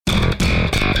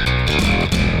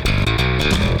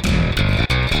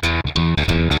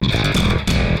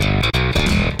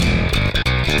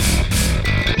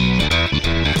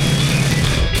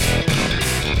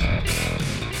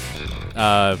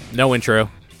No intro.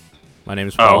 My name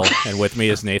is Paul, and with me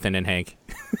is Nathan and Hank.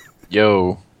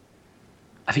 Yo.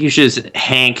 I think you should just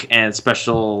Hank and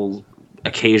special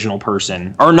occasional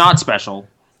person. Or not special.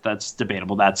 That's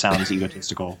debatable. That sounds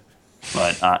egotistical.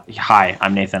 But, hi,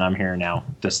 I'm Nathan. I'm here now,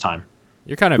 this time.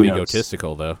 You're kind of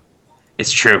egotistical, though.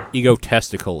 It's true.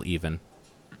 Egotestical, even.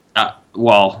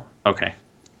 Well, okay.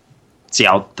 See,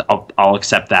 I'll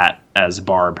accept that as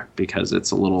Barb, because it's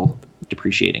a little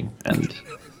depreciating, and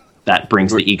that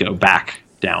brings the ego back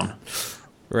down.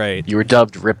 Right. You were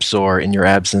dubbed Ripsor in your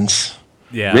absence.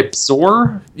 Yeah.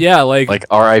 Ripsor? Yeah, like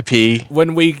R.I.P.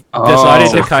 When we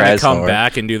decided to kind of come Krasnor.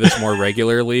 back and do this more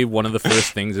regularly, one of the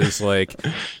first things is like,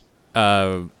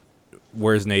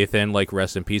 where's Nathan? Like,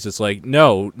 rest in peace. It's like,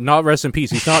 no, not rest in peace.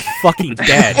 He's not fucking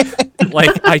dead.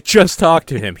 Like, I just talked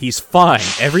to him. He's fine.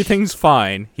 Everything's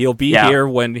fine. He'll be here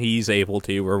when he's able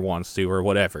to or wants to or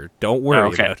whatever. Don't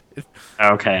worry about it.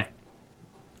 Okay.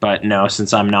 But no,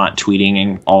 since I'm not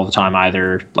tweeting all the time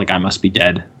either, like, I must be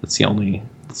dead. That's the only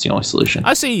solution.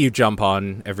 I see you jump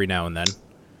on every now and then.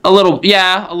 A little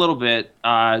bit.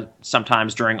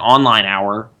 Sometimes during online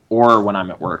hour or when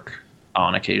I'm at work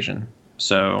on occasion.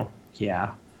 So,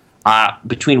 yeah.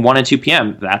 Between 1 and 2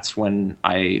 p.m., that's when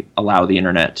I allow the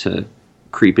internet to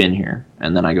creep in here.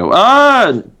 And then I go,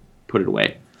 put it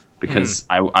away. Because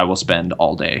I will spend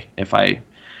all day if I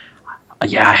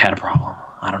had a problem.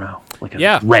 I don't know. Like a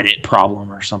Reddit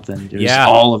problem or something.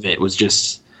 All of it was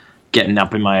just getting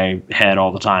up in my head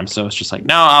all the time. So it's just like,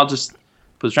 no, I'll just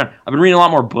put this down. I've been reading a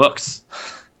lot more books.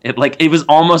 It was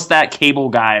almost that Cable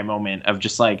Guy moment of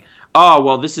just like, oh,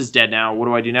 well, this is dead now. What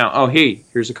do I do now? Oh, hey,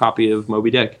 here's a copy of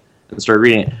Moby Dick. And started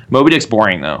reading it. Moby Dick's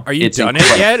boring, though. Are you done it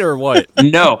yet, or what?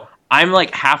 No. I'm,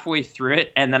 like, halfway through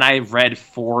it, and then I've read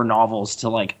 4 novels to,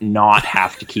 like, not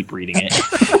have to keep reading it.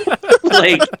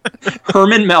 Like,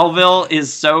 Herman Melville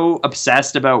is so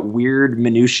obsessed about weird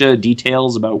minutia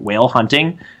details about whale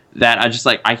hunting that I just,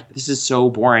 like, this is so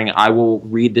boring. I will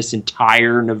read this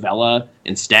entire novella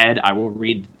instead. I will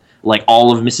read, like,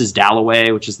 all of Mrs.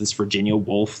 Dalloway, which is this Virginia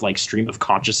Woolf, like, stream of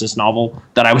consciousness novel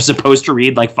that I was supposed to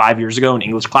read, like, 5 years ago in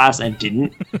English class and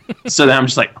didn't. So then I'm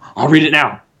just like, I'll read it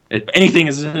now. Anything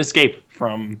is an escape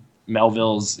from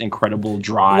Melville's incredible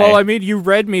dry. Well, I mean, you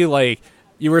read me, like,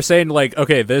 you were saying, like,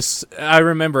 okay, this, I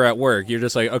remember at work, you're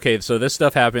just like, okay, so this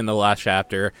stuff happened in the last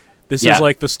chapter. This is,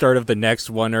 like, the start of the next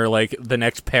one, or, like, the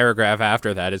next paragraph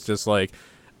after that. It's just, like,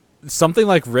 something,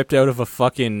 like, ripped out of a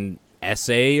fucking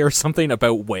essay or something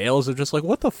about whales. I'm just like,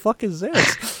 what the fuck is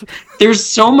this? There's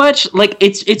so much, like,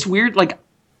 it's weird, like,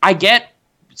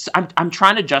 I'm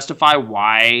trying to justify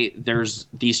why there's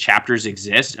these chapters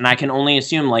exist, and I can only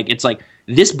assume, like, it's like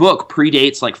this book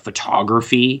predates, like,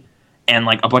 photography and,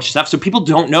 like, a bunch of stuff, so people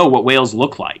don't know what whales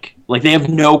look like. Like, they have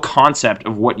no concept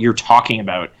of what you're talking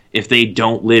about if they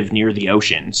don't live near the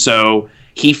ocean. So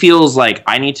he feels like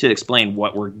I need to explain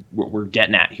what we're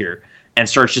getting at here, and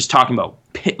starts just talking about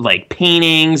like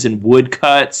paintings and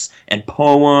woodcuts and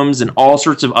poems and all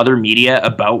sorts of other media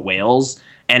about whales.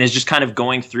 And is just kind of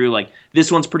going through, like, this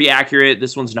one's pretty accurate,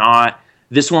 this one's not,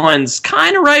 this one's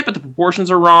kind of right, but the proportions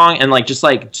are wrong, and, like, just,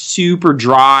 like, super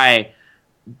dry,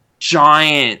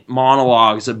 giant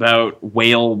monologues about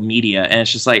whale media. And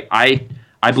it's just like, I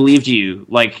believed you.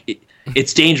 Like,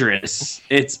 it's dangerous.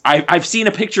 I've seen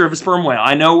a picture of a sperm whale.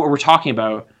 I know what we're talking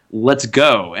about. Let's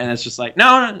go. And it's just like,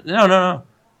 no.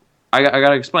 I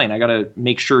gotta explain. I gotta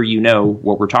make sure you know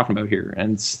what we're talking about here.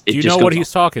 And do you know what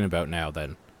he's talking about now,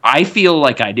 then? I feel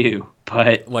like I do,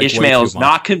 but like Ishmael's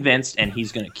not convinced, and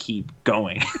he's going to keep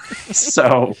going.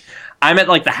 So I'm at,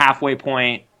 like, the halfway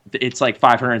point. It's, like,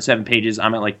 507 pages.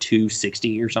 I'm at, like,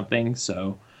 260 or something.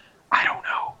 So I don't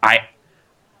know.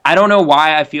 I don't know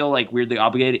why I feel, like, weirdly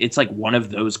obligated. It's, like, one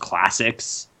of those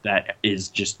classics that is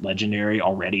just legendary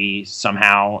already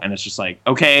somehow. And it's just like,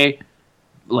 okay,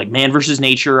 like, Man versus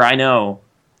Nature, I know.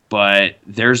 But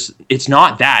it's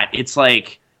not that. It's,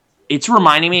 like, it's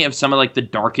reminding me of some of, like, the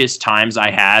darkest times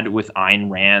I had with Ayn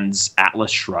Rand's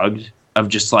Atlas Shrugged, of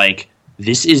just, like,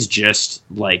 this is just,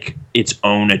 like, its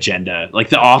own agenda. Like,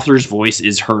 the author's voice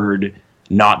is heard,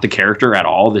 not the character at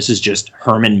all. This is just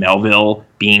Herman Melville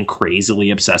being crazily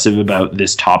obsessive about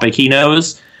this topic he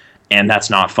knows, and that's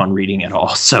not fun reading at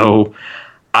all. So,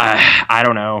 I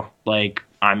don't know. Like,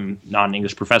 I'm not an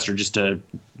English professor, just a,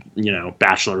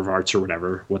 Bachelor of Arts or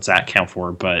whatever. What's that count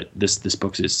for? But this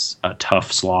book is a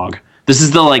tough slog. This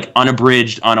is the, like,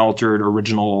 unabridged, unaltered,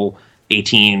 original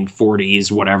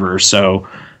 1840s, whatever. So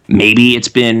maybe it's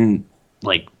been,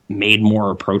 like, made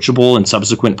more approachable in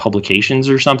subsequent publications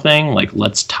or something. Like,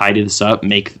 let's tidy this up,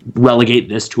 relegate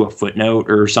this to a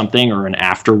footnote or something, or an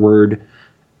afterword.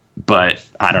 But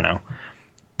I don't know.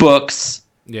 Books.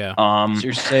 Yeah. So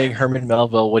you're saying Herman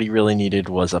Melville, what he really needed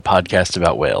was a podcast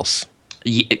about whales.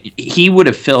 He would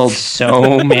have filled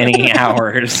so many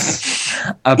hours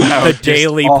about the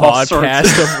daily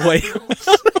podcast of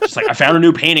whales. Just like, I found a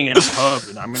new painting in a pub,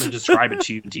 and I'm going to describe it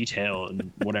to you in detail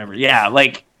and whatever. Yeah,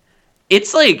 like,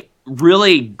 it's like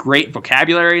really great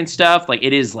vocabulary and stuff. Like,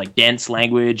 it is like dense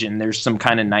language, and there's some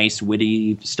kind of nice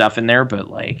witty stuff in there. But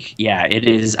like, yeah, it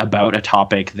is about a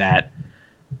topic that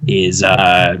is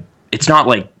it's not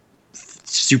like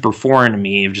super foreign to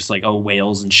me of just like, oh,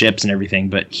 whales and ships and everything,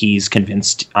 but he's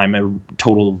convinced I'm a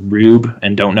total rube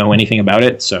and don't know anything about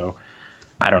it. So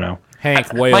I don't know.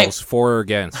 Hank, whales, for or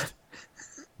against?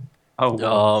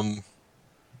 Oh,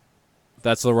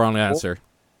 that's the wrong answer.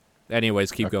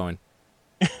 Anyways, keep going.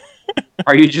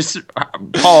 Are you just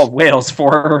Paul, whales,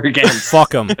 for or against?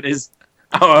 Fuck them.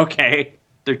 Oh, okay.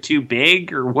 They're too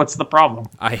big, or what's the problem?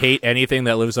 I hate anything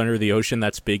that lives under the ocean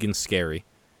that's big and scary.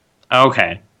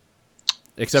 Okay.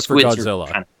 Except for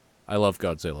Godzilla. I love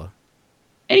Godzilla.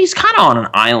 And he's kind of on an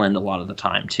island a lot of the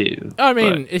time, too. I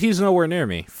mean, he's nowhere near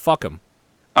me. Fuck him.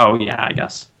 Oh, yeah, I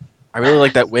guess. I really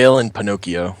like that whale in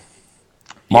Pinocchio.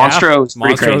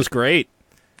 Monstro's great.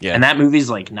 Yeah. And that movie's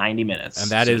like 90 minutes.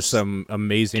 And that is some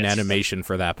amazing animation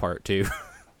for that part, too.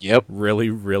 Yep. Really,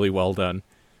 really well done.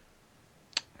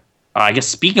 I guess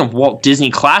speaking of Walt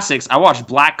Disney classics, I watched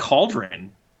Black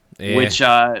Cauldron. Yeah. Which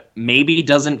maybe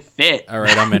doesn't fit. All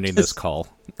right, I'm ending this call.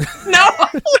 No!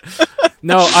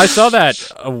 No, I saw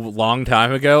that a long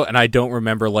time ago, and I don't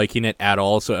remember liking it at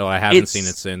all, so I haven't seen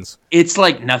it since. It's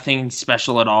like nothing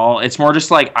special at all. It's more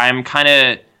just like I'm kind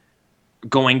of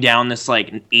going down this like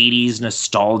 80s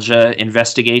nostalgia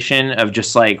investigation of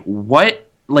just like, what?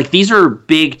 Like, these are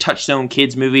big Touchstone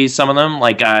Kids movies, some of them.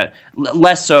 Like,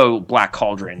 less so Black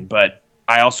Cauldron, but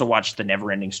I also watched The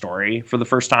Neverending Story for the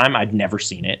first time. I'd never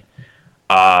seen it.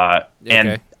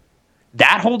 And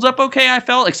that holds up okay, I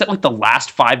felt, except like the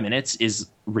last 5 minutes is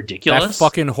ridiculous. That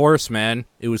fucking horse, man.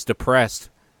 It was depressed.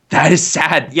 That is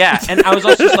sad, yeah. And I was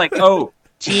also just like, oh,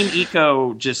 Team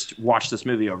Eco just watched this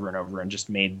movie over and over and just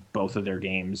made both of their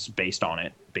games based on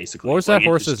it, basically. What was that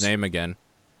horse's name again?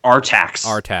 Artax.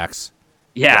 Artax.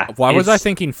 Yeah. Why was I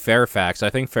thinking Fairfax? I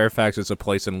think Fairfax is a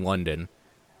place in London.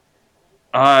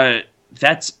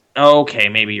 That's okay.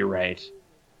 Maybe you're right.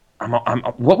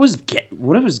 What was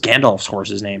Gandalf's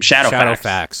horse's name?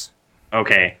 Shadowfax.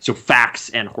 Okay, so facts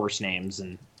and horse names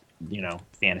and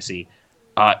fantasy.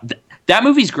 That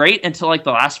movie's great until like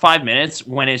the last 5 minutes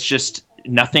when it's just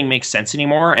nothing makes sense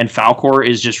anymore and Falkor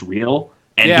is just real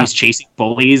and he's chasing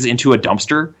bullies into a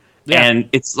dumpster and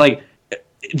it's like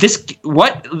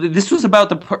this was about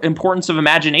the importance of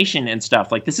imagination and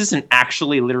stuff. Like, this isn't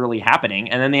actually literally happening.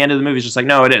 And then the end of the movie is just like,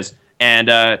 no, it is. And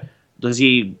does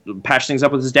he patch things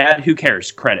up with his dad? Who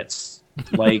cares? Credits.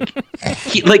 Like,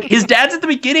 his dad's at the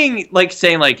beginning, like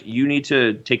saying like, you need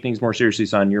to take things more seriously,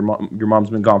 son. Your mom's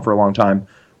been gone for a long time,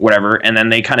 whatever. And then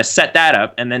they kind of set that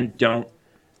up and then don't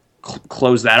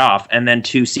close that off. And then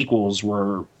 2 sequels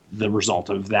were the result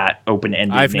of that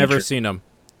open-ended I've nature. never seen them.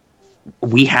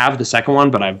 We have the second one,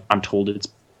 but I'm told it's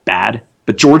bad.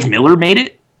 But George Miller made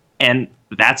it, and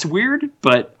that's weird.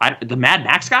 But the Mad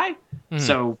Max guy,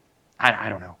 so I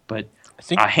don't know. But I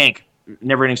think Hank,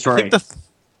 Neverending Story. I think the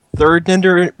third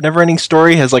Neverending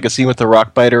Story has like a scene with the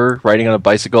rock biter riding on a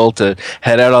bicycle to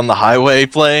head out on the highway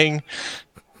playing.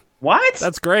 What?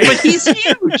 That's great. But he's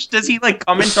huge. Does he like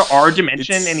come into our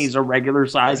dimension and he's a regular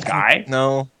sized guy?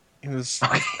 No. It was.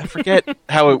 I forget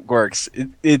how it works.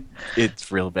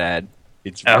 It's real bad.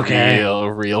 It's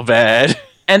real bad.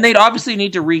 And they'd obviously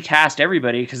need to recast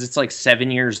everybody because it's like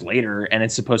 7 years later, and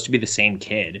it's supposed to be the same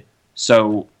kid.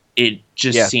 So it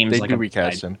just seems like they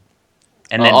recast him.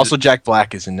 And then also, Jack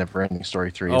Black is in Neverending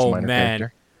Story 3 as a minor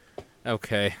character.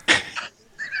 Okay.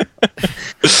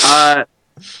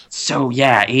 So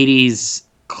yeah, 80s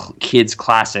kids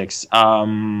classics.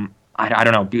 I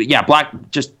don't know. Yeah,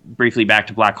 just briefly back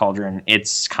to Black Cauldron.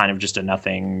 It's kind of just a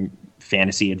nothing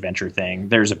fantasy adventure thing.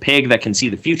 There's a pig that can see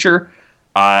the future,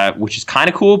 which is kind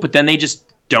of cool, but then they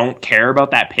just don't care about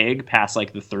that pig past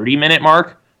like the 30-minute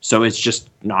mark, so it's just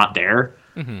not there.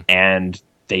 Mm-hmm. And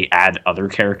they add other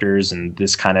characters, and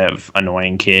this kind of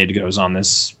annoying kid goes on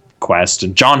this quest.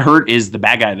 And John Hurt is the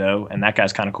bad guy, though, and that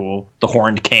guy's kind of cool. The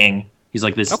Horned King. He's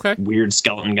like this weird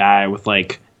skeleton guy with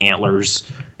like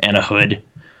antlers and a hood.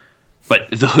 But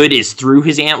the hood is through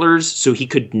his antlers, so he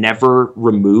could never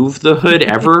remove the hood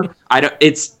ever.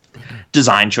 It's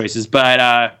design choices, but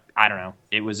I don't know.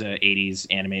 It was a 80s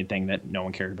animated thing that no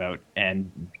one cared about,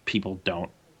 and people don't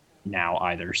now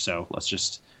either. So let's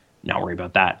just not worry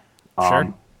about that.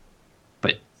 Sure.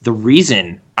 But the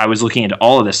reason I was looking into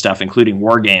all of this stuff, including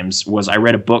war games, was I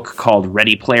read a book called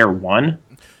Ready Player One.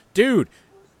 Dude,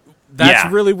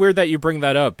 that's really weird that you bring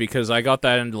that up, because I got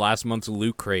that in last month's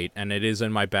Loot Crate, and it is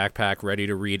in my backpack ready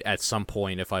to read at some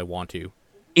point if I want to.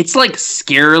 It's like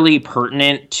scarily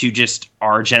pertinent to just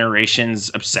our generation's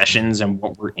obsessions and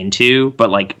what we're into, but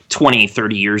like 20,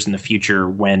 30 years in the future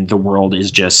when the world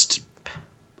is just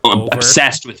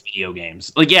obsessed with video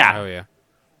games. Like, yeah. Oh, yeah.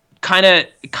 Kind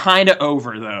of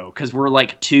over, though, because we're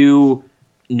like too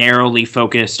narrowly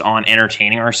focused on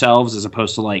entertaining ourselves as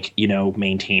opposed to like,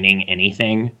 maintaining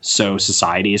anything. So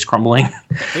society is crumbling.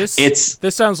 This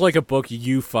sounds like a book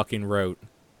you fucking wrote.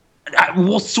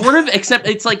 Well, sort of, except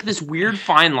it's like this weird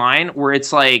fine line where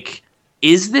it's like,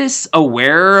 is this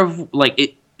aware of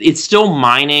like it's still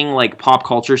mining like pop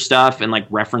culture stuff and like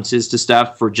references to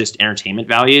stuff for just entertainment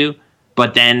value,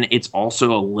 but then it's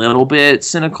also a little bit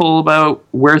cynical about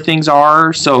where things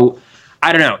are. So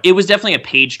I don't know. It was definitely a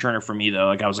page turner for me, though.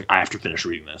 Like, I was like, I have to finish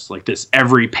reading this. Like,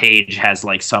 every page has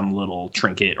like some little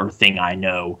trinket or thing I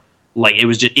know. Like,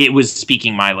 it was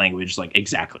speaking my language, like,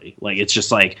 exactly. Like, it's just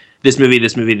like this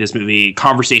movie,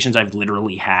 conversations I've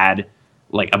literally had,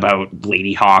 like, about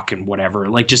Lady Hawk and whatever.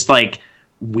 Like, just like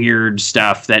weird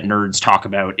stuff that nerds talk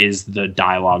about is the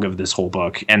dialogue of this whole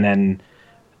book. And then,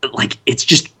 like, it's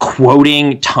just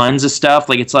quoting tons of stuff.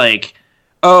 Like, it's like,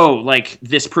 oh, like,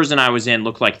 this prison I was in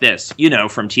looked like this,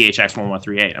 from THX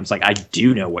 1138. I'm just like, I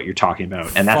do know what you're talking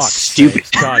about, and that's stupid.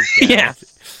 God damn yeah.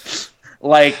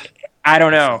 Like, I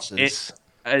don't know. This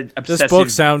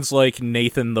book sounds like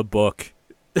Nathan the Book.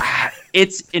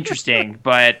 It's interesting,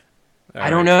 but I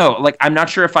don't know. Like, I'm not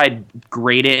sure if I'd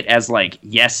grade it as, like,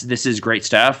 yes, this is great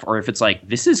stuff, or if it's like,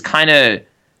 this is kind of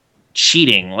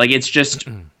cheating. Like, it's just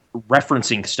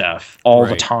referencing stuff all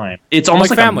the time. It's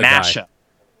almost like a mashup.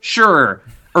 Sure.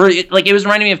 Or it was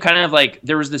reminding me of kind of like,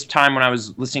 there was this time when I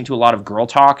was listening to a lot of girl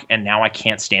talk, and now I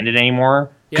can't stand it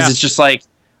anymore. Because it's just like,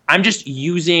 I'm just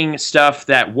using stuff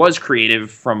that was creative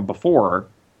from before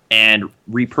and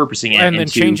repurposing it and then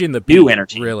into changing the new beat,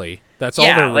 entertainment. Really. That's all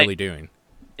they're really doing.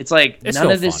 It's like,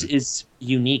 none of this is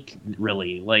unique,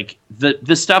 really. Like,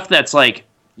 the stuff that's like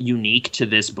unique to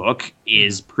this book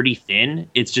is pretty thin.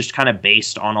 It's just kind of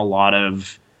based on a lot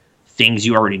of things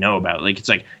you already know about. Like, it's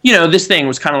like, this thing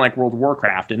was kind of like World of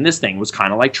Warcraft, and this thing was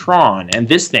kind of like Tron, and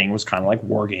this thing was kind of like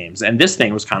War Games, and this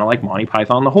thing was kind of like Monty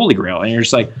Python and the Holy Grail. And you're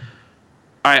just like,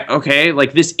 okay,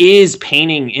 like, this is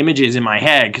painting images in my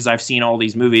head because I've seen all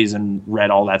these movies and read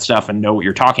all that stuff and know what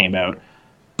you're talking about.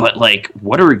 But, like,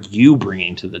 what are you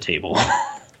bringing to the table?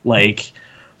 Like,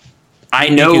 I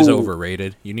know... Unique is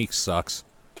overrated. Unique sucks.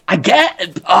 I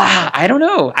don't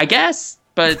know. I guess.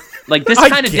 But, like, this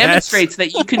kind of demonstrates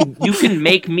that you can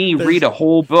make me read a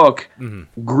whole book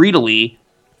greedily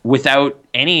without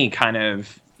any kind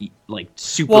of, like,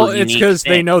 super unique it's because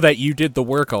thing. they know that you did the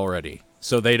work already.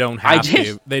 So they don't have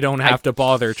to. They don't have to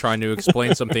bother trying to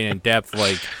explain something in depth,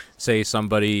 like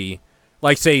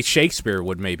say Shakespeare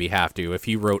would maybe have to if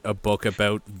he wrote a book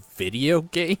about video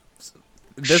games.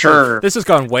 This has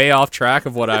gone way off track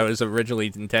of what I was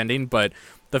originally intending, but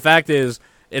the fact is,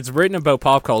 it's written about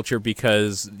pop culture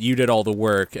because you did all the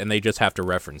work, and they just have to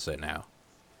reference it now.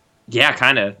 Yeah,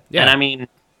 kind of. Yeah. And I mean,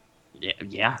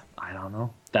 yeah, I don't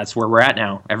know. That's where we're at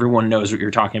now. Everyone knows what you're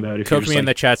talking about. Coach me in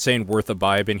the chat saying worth a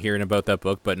buy. I've been hearing about that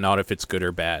book, but not if it's good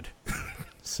or bad.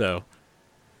 So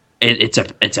it's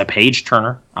a page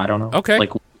turner. I don't know. Okay,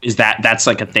 like that's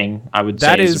like a thing I would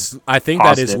say. I think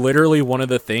positive. That is literally one of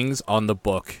the things on the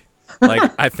book.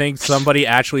 Like, I think somebody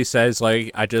actually says,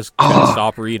 like, I just couldn't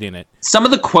stop reading it. Some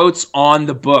of the quotes on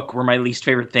the book were my least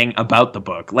favorite thing about the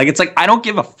book. Like, it's like, I don't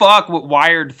give a fuck what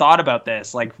Wired thought about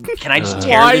this. Like, can I just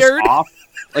tear this off?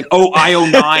 Like,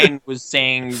 IO9 was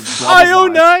saying...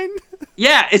 IO9?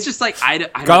 Yeah, it's just like, I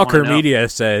don't Gawker Media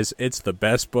says, it's the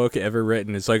best book ever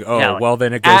written. It's like, well,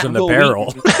 then it goes in the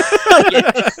barrel.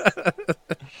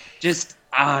 Just,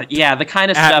 the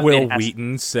kind of stuff... At Will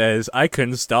Wheaton says, I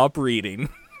couldn't stop reading.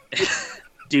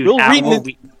 Dude, Will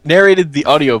Wheaton narrated the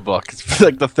audiobook. It's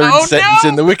like the third sentence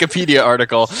in the Wikipedia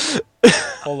article.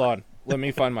 Hold on. Let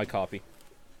me find my copy.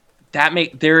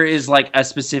 There is like a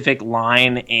specific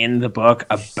line in the book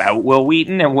about Will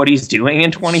Wheaton and what he's doing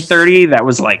in 2030 that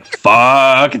was like,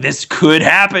 fuck, this could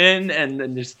happen, and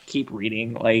then just keep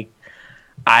reading. Like,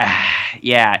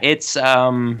 it's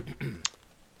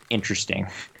interesting.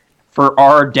 For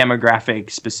our demographic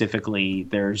specifically,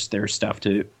 there's stuff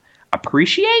to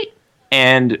appreciate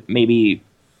and maybe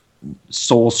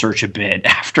soul search a bit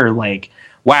after, like,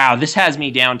 wow, this has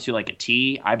me down to like a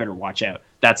T. I better watch out.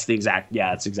 That's the exact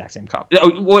same copy.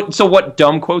 So what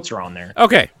dumb quotes are on there?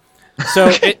 Okay. So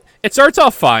it starts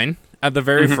off fine. At the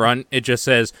very front, it just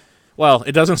says, well,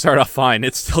 it doesn't start off fine.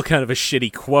 It's still kind of a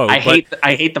shitty quote. I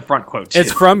hate the front quote, too.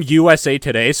 It's from USA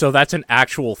Today, so that's an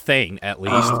actual thing, at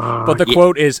least. But the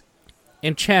quote is,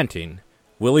 enchanting.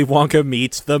 Willy Wonka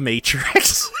meets the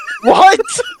Matrix. What?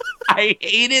 I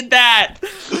hated that.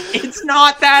 It's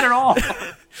not that at all.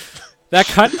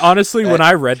 Honestly, when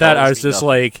I read that, I was just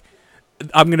like,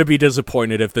 I'm going to be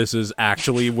disappointed if this is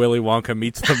actually Willy Wonka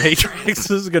meets the Matrix. This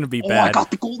is going to be bad. I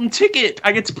got the golden ticket.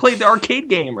 I get to play the arcade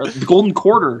game, or the golden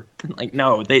quarter. Like,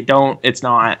 no, they don't. It's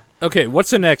not. Okay,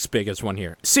 what's the next biggest one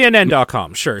here?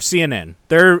 CNN.com. Sure, CNN.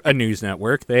 They're a news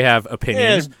network. They have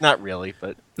opinions. Not really,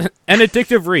 but... An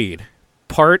addictive read.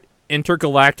 Part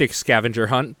intergalactic scavenger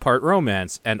hunt, part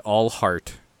romance, and all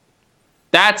heart.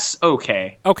 That's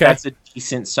okay. Okay. That's a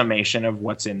decent summation of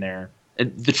what's in there.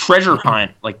 The treasure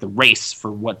hunt, like the race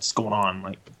for what's going on,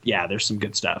 like, yeah, there's some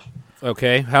good stuff.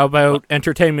 Okay, how about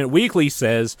Entertainment Weekly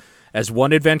says, as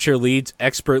one adventure leads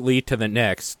expertly to the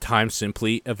next, time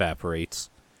simply evaporates.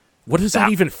 What does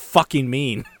that even fucking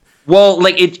mean? Well,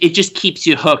 like, it just keeps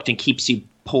you hooked and keeps you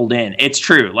pulled in. It's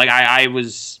true. Like, I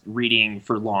was reading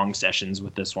for long sessions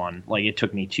with this one. Like, it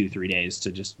took me 2-3 days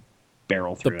to just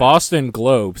barrel through The Boston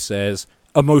Globe says,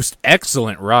 a most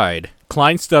excellent ride.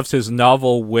 Klein stuffs his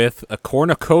novel with a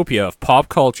cornucopia of pop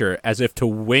culture as if to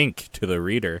wink to the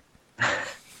reader.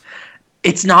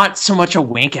 It's not so much a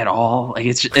wink at all. Like,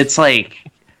 it's like,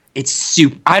 it's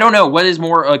super. I don't know what is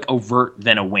more like overt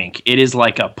than a wink. It is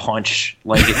like a punch.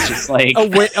 Like, it's just like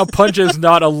a punch is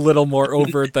not a little more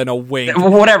overt than a wink.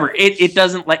 Whatever. It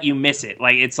doesn't let you miss it.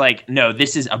 Like, it's like, no,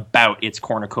 this is about its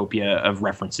cornucopia of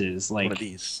references. Like, one of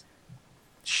these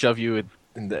shove you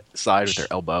in the side with their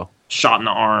elbow. Shot in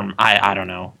the arm. I don't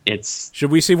know. It's.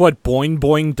 Should we see what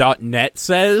boingboing.net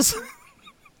says?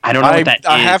 I don't know what that is.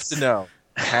 I have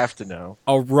to know.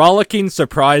 A rollicking,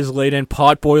 surprise-laden,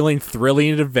 pot-boiling,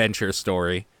 thrilling adventure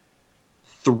story.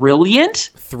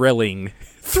 Thrilliant? Thrilling.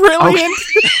 Okay.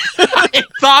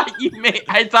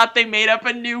 I thought they made up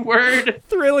a new word.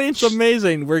 Thrilling's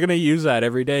amazing. We're gonna use that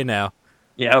every day now.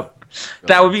 Yep.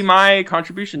 That would be my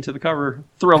contribution to the cover.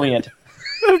 Thrilliant.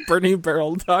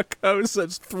 BurningBarrel.co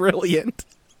says thrilliant.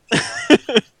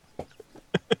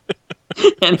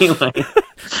 Anyway,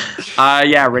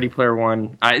 yeah, Ready Player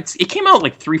One. It came out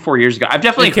like 3-4 years ago. I've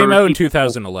definitely came out in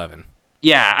 2011.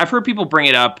 Yeah, I've heard people bring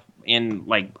it up in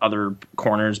like other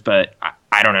corners, but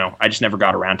I don't know. I just never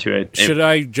got around to it. Should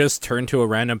I just turn to a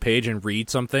random page and read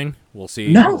something? We'll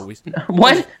see. No.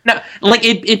 What? No. Like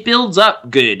it builds up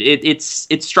good. It's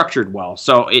structured well.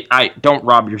 So I don't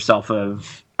rob yourself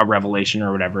of a revelation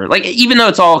or whatever. Like, even though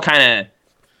it's all kind of.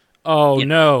 Oh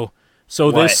no. So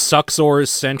what? This Suxor is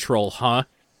central, huh?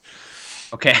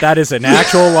 Okay. That is an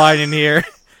actual line in here.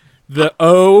 The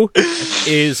O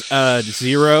is a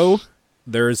 0.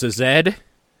 There is a Z.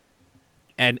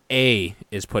 And A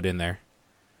is put in there.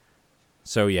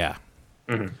 So, yeah.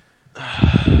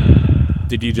 Mm-hmm.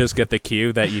 Did you just get the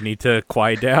cue that you need to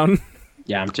quiet down?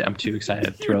 Yeah, I'm too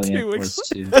excited. Brilliant.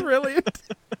 Brilliant.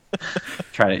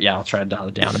 I'll try to dial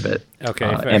it down a bit. Okay.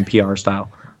 NPR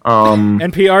style.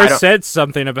 NPR said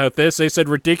something about this. They said,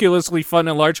 ridiculously fun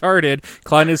and large-hearted,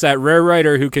 Klein is that rare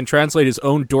writer who can translate his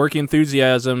own dorky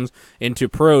enthusiasms into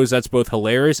prose that's both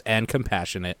hilarious and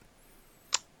compassionate.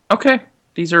 Okay.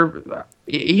 These are,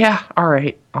 yeah, all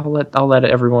right. I'll let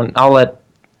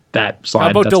that slide. How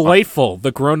about That's Delightful, fine.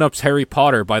 The Grown-Ups Harry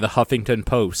Potter by the Huffington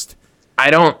Post? I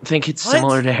don't think it's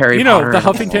similar to Harry Potter. You know, the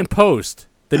Huffington Post,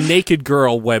 the Naked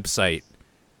Girl website.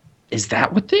 Is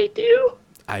that what they do?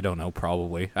 I don't know,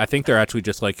 probably. I think they're actually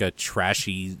just like a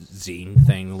trashy zine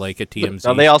thing, like a TMZ.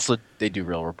 No, they do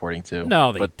real reporting too.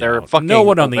 No, they don't. No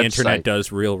one on the internet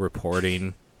does real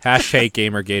reporting.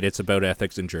 #Gamergate, it's about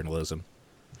ethics and journalism.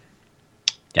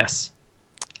 Yes.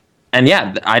 And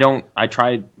yeah, I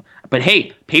tried, but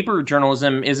hey, paper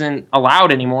journalism isn't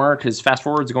allowed anymore because Fast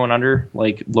Forward's going under.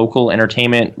 Like, local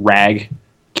entertainment rag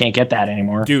can't get that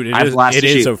anymore. Dude, it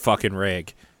is a fucking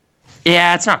rag.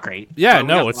 Yeah, it's not great. Yeah,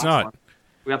 no, it's not. One.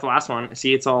 We got the last one.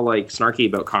 See, it's all like snarky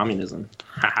about communism.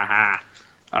 Ha ha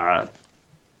ha.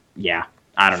 Yeah,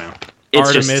 I don't know. It's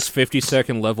Artemis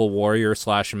 52nd level warrior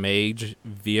 / mage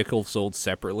vehicle sold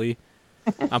separately.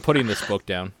 I'm putting this book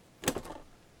down.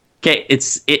 Okay,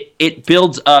 it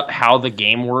builds up how the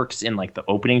game works in like the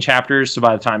opening chapters. So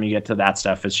by the time you get to that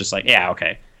stuff, it's just like, yeah,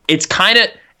 okay. It's kind of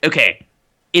okay.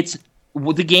 It's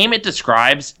the game it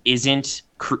describes isn't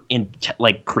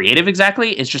creative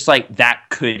exactly. It's just like that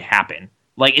could happen.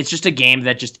 Like, it's just a game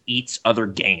that just eats other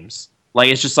games. Like,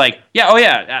 it's just like, yeah, oh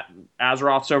yeah,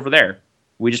 Azeroth's over there.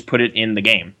 We just put it in the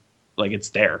game. Like, it's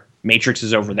there. Matrix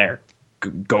is over there.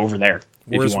 Go over there.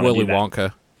 Where's Willy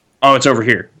Wonka? oh, it's over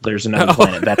here. There's another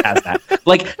planet that has that.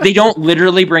 Like, they don't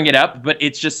literally bring it up, but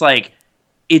it's just like,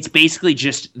 it's basically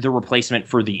just the replacement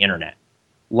for the internet.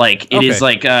 Like, it is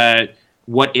like,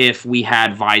 what if we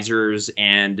had visors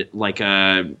and like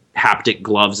haptic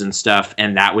gloves and stuff,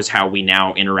 and that was how we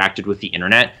now interacted with the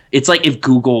internet? It's like if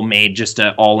Google made just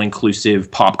an all-inclusive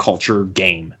pop culture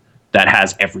game that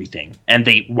has everything. And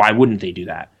why wouldn't they do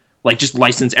that? Like, just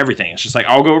license everything. It's just like,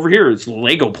 I'll go over here, it's the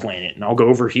Lego planet, and I'll go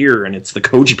over here, and it's the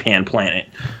Kojipan planet.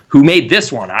 Who made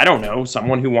this one? I don't know.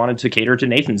 Someone who wanted to cater to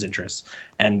Nathan's interests.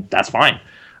 And that's fine.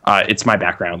 It's my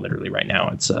background literally right now.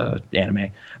 It's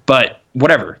anime. But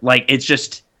whatever. Like, it's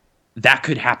just, that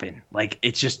could happen. Like,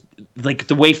 it's just, like,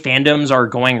 the way fandoms are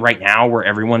going right now, where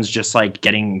everyone's just, like,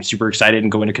 getting super excited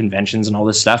and going to conventions and all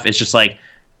this stuff, it's just like,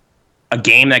 a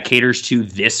game that caters to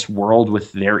this world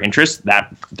with their interests,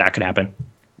 that could happen.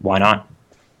 Why not?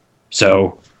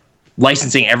 So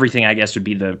licensing everything, I guess, would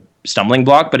be the stumbling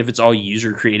block. But if it's all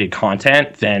user-created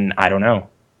content, then I don't know.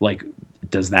 Like,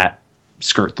 does that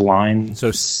skirt the line?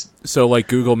 So like,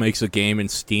 Google makes a game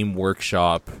and Steam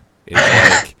Workshop is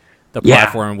like the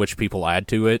platform in which people add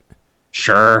to it?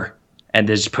 Sure. And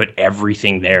they just put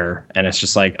everything there. And it's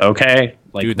just like, okay.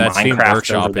 Like, dude, that Minecraft Steam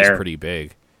Workshop is pretty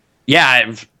big.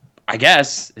 Yeah, I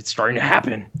guess it's starting to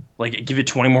happen. Like, give it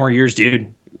 20 more years,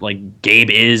 dude. Like, Gabe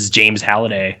is James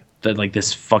Halliday. That, like,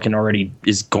 this fucking already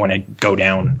is going to go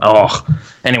down. Oh,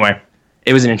 anyway,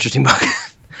 it was an interesting book.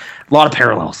 A lot of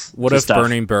parallels. What if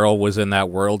Burning Barrel was in that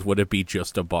world? Would it be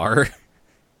just a bar?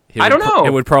 I don't know.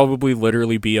 It would probably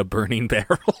literally be a burning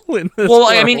barrel in this Well,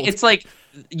 world. I mean, it's like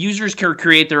users can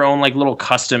create their own, like, little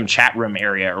custom chat room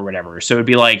area or whatever. So it'd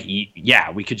be like,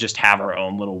 yeah, we could just have our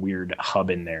own little weird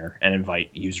hub in there and invite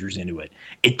users into it.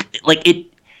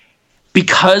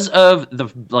 Because of the,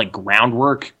 like,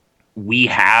 groundwork we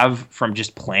have from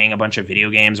just playing a bunch of video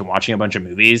games and watching a bunch of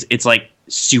movies, it's like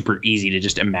super easy to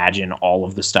just imagine all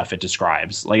of the stuff it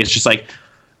describes. Like, it's just like,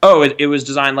 oh, it was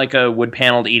designed like a wood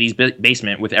paneled 80s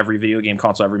basement with every video game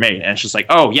console ever made. And it's just like,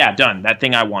 oh yeah, done. That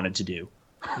thing I wanted to do.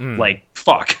 Like,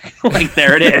 fuck. Like,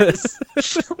 there it is.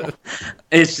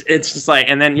 It's just like,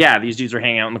 and then, yeah, these dudes are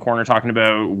hanging out in the corner talking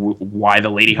about why the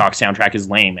Lady Hawk soundtrack is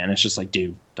lame. And it's just like,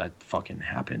 dude, that fucking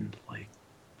happened. Like,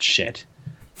 shit.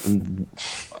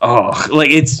 Oh, like,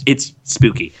 it's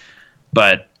spooky.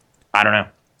 But I don't know.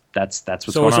 That's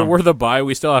what's going on. So is it worth a buy?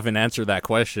 We still haven't answered that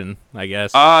question, I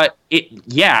guess.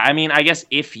 Yeah, I mean, I guess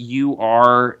if you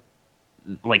are,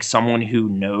 like, someone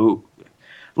who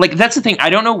like, that's the thing. I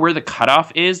don't know where the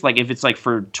cutoff is. Like, if it's, like,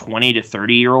 for 20 to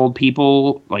 30-year-old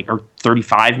people, like, or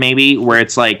 35 maybe, where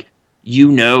it's like,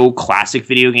 classic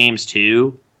video games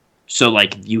too. So,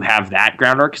 like, you have that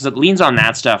groundwork, because it leans on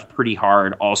that stuff pretty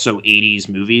hard. Also, 80s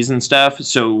movies and stuff.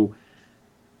 So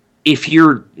if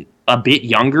you're a bit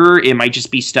younger, it might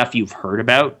just be stuff you've heard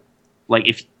about. Like,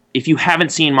 if you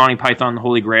haven't seen Monty Python and the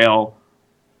Holy Grail,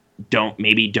 don't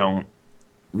read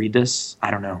this.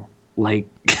 I don't know. Like,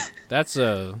 that's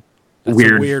a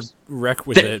weird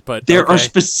requisite, but there are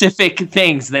specific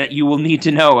things that you will need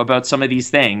to know about some of these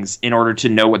things in order to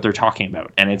know what they're talking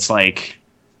about. And it's like,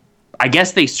 I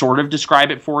guess they sort of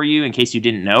describe it for you in case you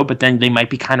didn't know, but then they might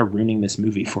be kind of ruining this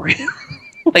movie for you.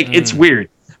 Like, it's weird.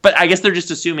 But I guess they're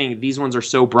just assuming these ones are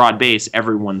so broad-based,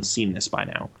 everyone's seen this by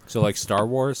now. So, like, Star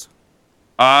Wars?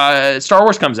 Star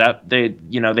Wars comes up. They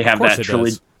have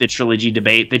that the trilogy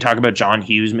debate. They talk about John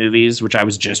Hughes movies, which I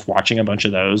was just watching a bunch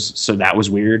of those, so that was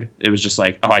weird. It was just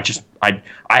like, oh,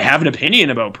 I have an opinion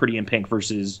about Pretty in Pink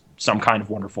versus Some Kind of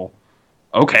Wonderful.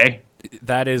 Okay.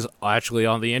 That is actually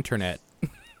on the internet.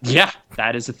 Yeah,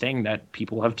 that is a thing that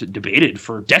people have debated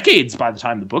for decades by the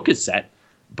time the book is set.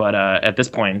 But at this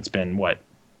point, it's been,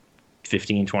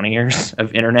 15, 20 years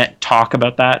of internet talk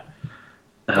about that?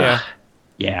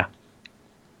 Yeah.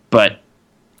 But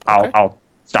I'll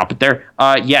stop it there.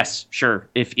 Yes, sure.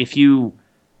 If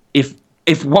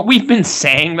what we've been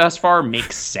saying thus far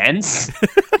makes sense,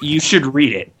 you should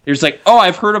read it. There's like, oh,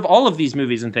 I've heard of all of these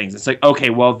movies and things. It's like, okay,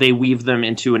 well, they weave them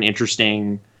into an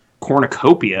interesting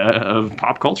cornucopia of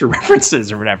pop culture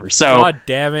references or whatever. So, God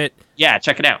damn it. Yeah,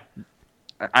 check it out.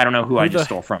 I don't know who I just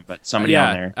stole from, but somebody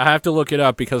on there. I have to look it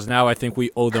up because now I think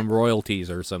we owe them royalties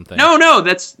or something. No,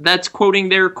 that's quoting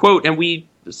their quote, and we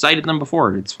cited them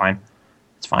before. It's fine.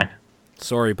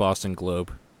 Sorry, Boston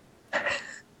Globe.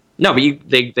 No, but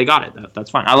they got it. That's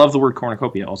fine. I love the word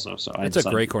cornucopia also. So it's a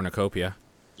great cornucopia.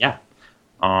 Yeah.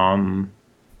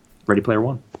 Ready Player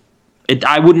One.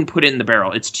 I wouldn't put it in the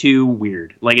barrel. It's too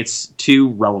weird. Like, it's too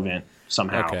relevant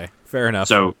somehow. Okay, fair enough.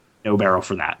 So no barrel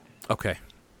for that. Okay.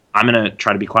 I'm gonna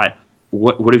try to be quiet.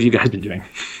 What have you guys been doing?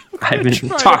 I've been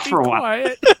talked for a while.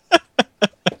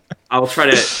 I'll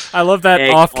try to. I love that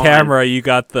off camera. You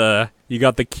got the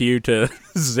cue to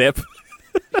zip.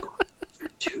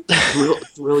 Dude,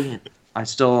 brilliant. I'm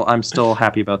still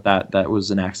happy about that. That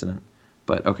was an accident,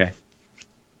 but okay.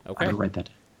 Okay. I'll write that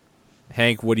down.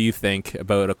 Hank, what do you think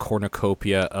about a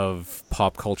cornucopia of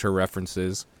pop culture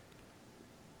references?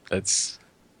 That's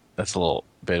a little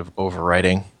bit of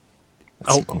overwriting.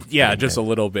 Just a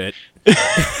little bit.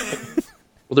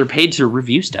 Well, they're paid to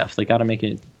review stuff. They got to make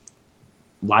it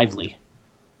lively.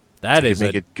 Make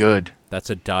it good. That's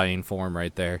a dying form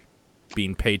right there.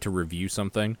 Being paid to review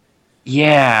something.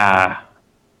 Yeah.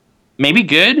 Maybe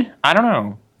good? I don't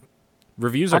know.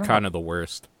 Reviews are kind of the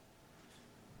worst.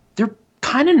 They're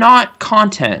kind of not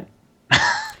content.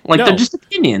 They're just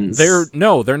opinions. They're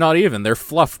not even. They're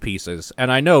fluff pieces.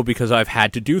 And I know because I've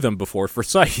had to do them before for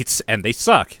sites, and they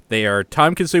suck. They are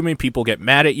time-consuming, people get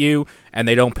mad at you, and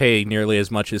they don't pay nearly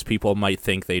as much as people might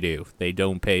think they do. They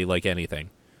don't pay like anything.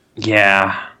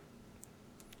 Yeah.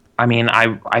 I mean,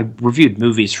 I reviewed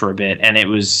movies for a bit, and it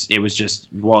was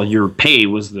just, well, your pay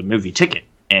was the movie ticket,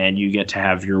 and you get to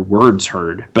have your words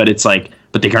heard. But it's like,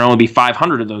 but they can only be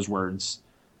 500 of those words.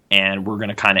 And we're going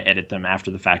to kind of edit them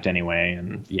after the fact anyway.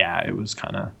 And yeah, it was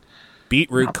kind of...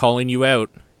 Beetroot calling you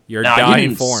out. You're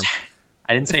dying form.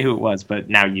 I didn't say who it was, but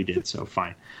now you did, so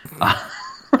fine.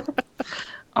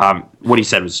 What he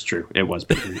said was true. It was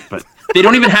Beetroot. But they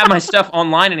don't even have my stuff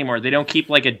online anymore. They don't keep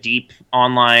like a deep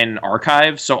online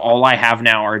archive. So all I have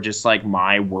now are just like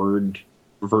my Word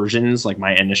versions, like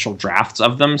my initial drafts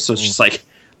of them. So it's just like,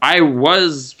 I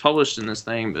was published in this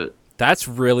thing, but... That's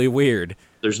really weird.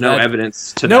 There's no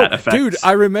evidence to that effect. Dude,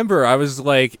 I remember I was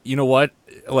like, you know what?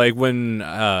 Like when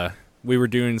we were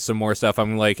doing some more stuff,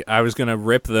 I'm like, I was going to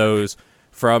rip those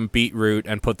from Beetroot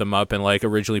and put them up and like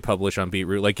originally publish on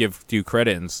Beetroot, like give due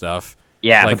credit and stuff.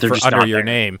 Yeah, like but they're for just under not your there.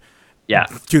 name. Yeah.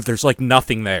 Dude, there's like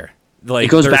nothing there. Like,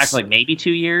 it goes back like maybe 2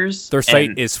 years. Their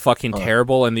site is fucking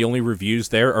terrible, and the only reviews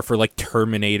there are for like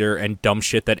Terminator and dumb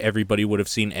shit that everybody would have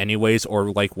seen anyways,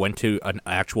 or like went to an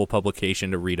actual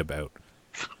publication to read about.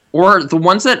 Or the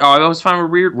ones that I always found were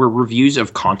weird were reviews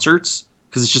of concerts,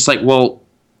 because it's just like, well,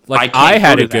 like I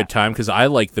had a good time because I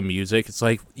like the music. It's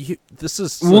like this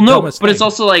is but it's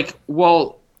also like,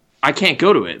 well, I can't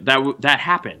go to it. That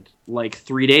happened like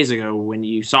 3 days ago when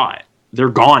you saw it. They're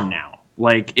gone now.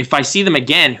 Like if I see them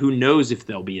again, who knows if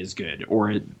they'll be as good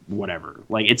or whatever.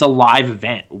 Like it's a live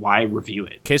event. Why review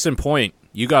it? Case in point.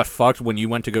 You got fucked when you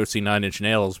went to go see Nine Inch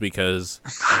Nails because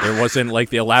there wasn't like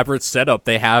the elaborate setup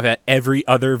they have at every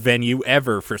other venue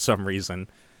ever for some reason.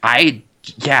 I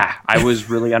was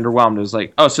really underwhelmed. It was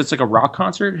like, oh, so it's like a rock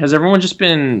concert? Has everyone just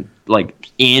been like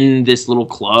in this little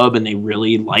club and they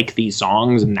really like these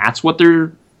songs and that's what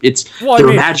they're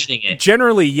imagining it.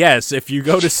 Generally, yes. If you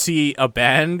go to see a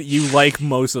band, you like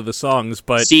most of the songs,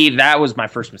 but see, that was my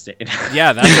first mistake.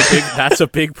 Yeah, that's a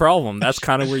big problem. That's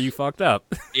kind of where you fucked up.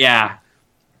 Yeah.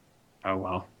 Oh,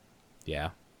 well. Yeah.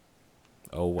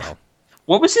 Oh, well.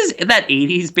 What was that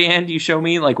 80s band you showed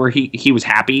me? Like, where he was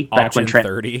happy back Option when Trent...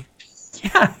 30.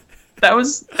 Yeah. That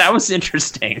was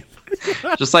interesting.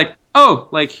 Just like, oh,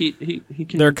 like, he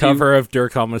can Their cover of Der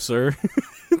Kommissar.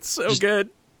 It's so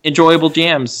good. Enjoyable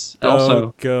jams, also.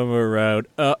 Oh, come around.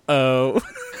 Uh-oh.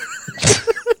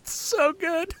 It's so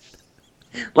good.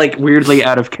 Like, weirdly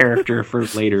out of character for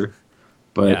later.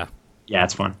 But, yeah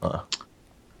it's fun. But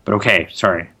okay,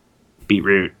 sorry.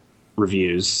 Beetroot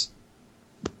reviews.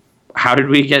 How did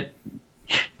we get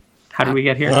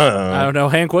here? I don't know,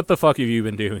 Hank. What the fuck have you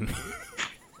been doing?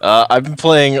 I've been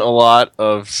playing a lot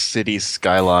of City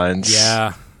Skylines.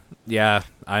 Yeah,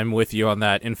 I'm with you on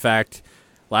that. In fact,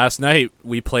 last night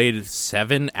we played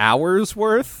 7 hours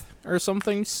worth or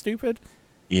something stupid.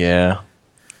 Yeah.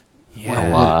 A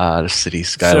lot of City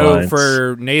Skylines. So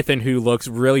for Nathan, who looks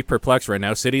really perplexed right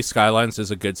now, City Skylines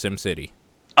is a good SimCity.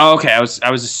 Oh, okay. I was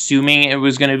assuming it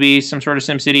was going to be some sort of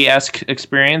SimCity-esque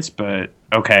experience, but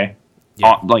okay.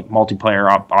 Yeah. Like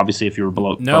multiplayer, obviously, if you were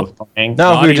both playing.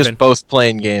 No, we were just both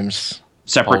playing games.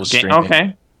 Separate games.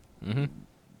 Okay. Mm-hmm.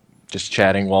 Just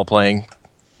chatting while playing,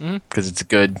 because it's a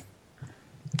good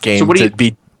game so to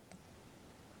be.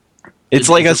 It's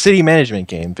like a city management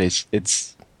game.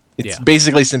 It's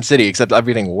basically SimCity, except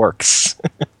everything works.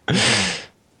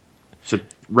 So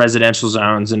residential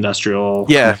zones, industrial,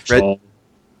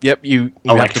 Yep, you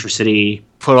electricity. Have to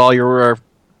put all your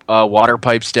water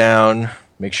pipes down,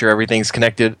 make sure everything's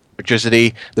connected,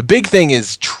 electricity. The big thing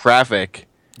is traffic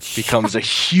becomes a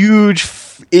huge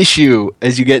issue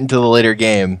as you get into the later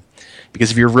game. Because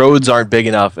if your roads aren't big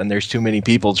enough and there's too many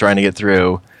people trying to get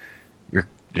through,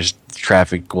 just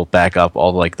traffic will back up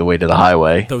all like the way to the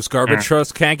highway. Those garbage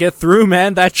trucks can't get through,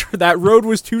 man. That road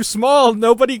was too small.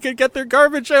 Nobody could get their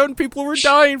garbage out, and people were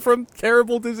dying from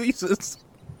terrible diseases.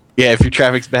 Yeah, if your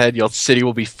traffic's bad, your city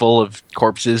will be full of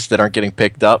corpses that aren't getting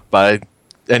picked up by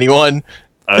anyone.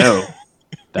 Oh,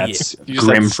 that's You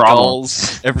grim have problems.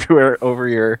 skulls everywhere over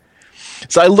your.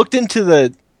 So I looked into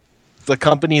the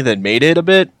company that made it a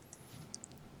bit,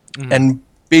 and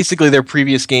basically their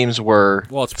previous games were.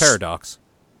 Well, it's Paradox.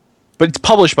 But it's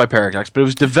published by Paradox, but it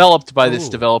was developed by this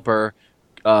developer,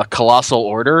 Colossal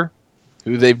Order,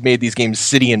 who they've made these games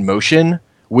City in Motion,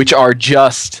 which are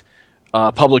just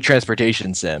public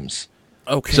transportation sims.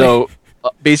 Okay. So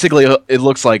basically, it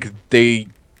looks like they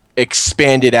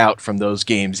expanded out from those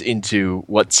games into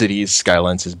what Cities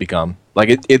Skylines has become.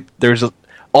 Like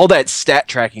all that stat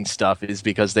tracking stuff is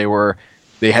because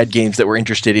they had games that were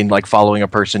interested in like following a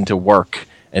person to work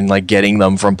and like getting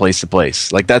them from place to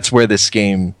place. Like that's where this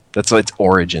game. That's its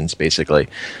origins, basically.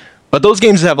 But those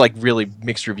games have like really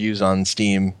mixed reviews on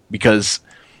Steam because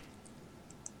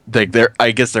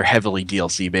I guess they're heavily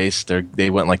DLC based. They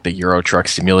went like the Euro Truck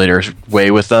Simulator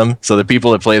way with them. So the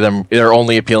people that play them, they're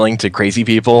only appealing to crazy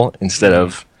people instead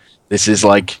of this is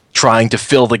like trying to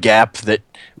fill the gap that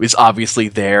was obviously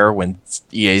there when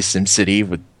EA SimCity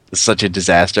was such a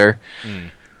disaster.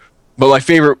 But my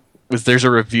favorite was there's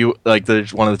a review like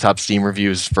one of the top Steam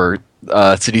reviews for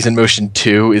Cities in Motion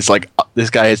 2 is like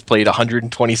this guy has played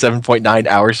 127.9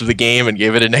 hours of the game and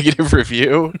gave it a negative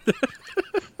review.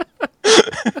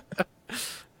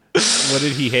 What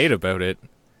did he hate about it?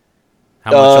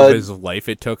 How much of his life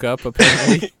it took up,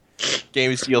 apparently? Game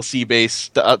is DLC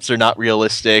based. The ups are not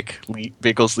realistic.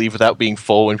 Vehicles leave without being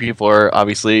full when people are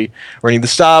obviously running the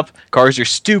stop. Cars are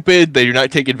stupid. They do not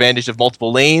take advantage of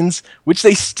multiple lanes, which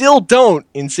they still don't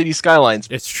in City Skylines.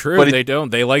 It's true, but they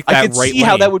don't. They like that right lane. I could see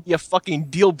how that would be a fucking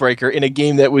deal breaker in a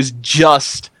game that was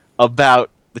just about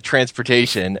the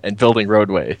transportation and building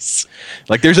roadways.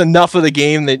 Like, there's enough of the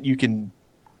game that you can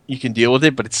deal with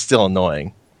it, but it's still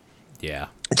annoying. Yeah.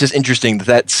 It's just interesting that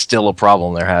that's still a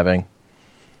problem they're having.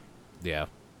 Yeah.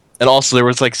 And also there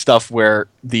was like stuff where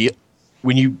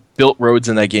when you built roads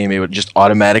in that game, it would just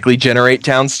automatically generate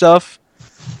town stuff.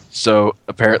 So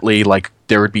apparently like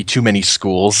there would be too many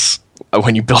schools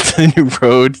when you built a new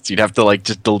road. So you'd have to like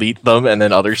just delete them and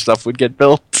then other stuff would get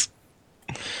built.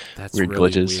 That's weird really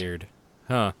glitches. Weird.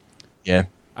 Huh. Yeah.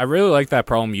 I really like that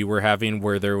problem you were having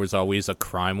where there was always a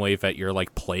crime wave at your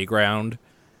like playground.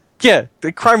 Yeah,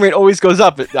 the crime rate always goes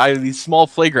up. I have these small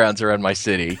playgrounds around my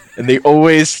city, and they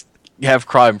always have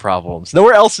crime problems.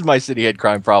 Nowhere else in my city had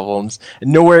crime problems,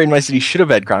 and nowhere in my city should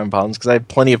have had crime problems because I have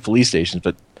plenty of police stations,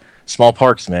 but small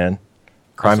parks, man.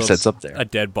 Crime also sets up there. A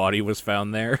dead body was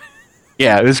found there.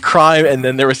 Yeah, it was crime, and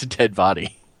then there was a dead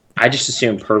body. I just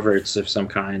assumed perverts of some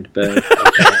kind, but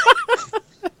okay.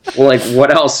 Well, like,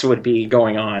 what else would be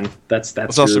going on? That's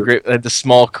also great. The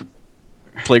small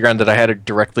playground that I had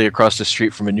directly across the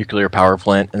street from a nuclear power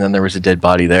plant, and then there was a dead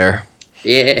body there.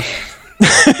 Yeah.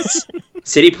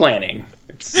 City planning.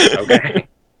 It's okay.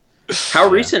 How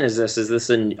recent is this? Is this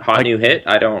a hot new hit?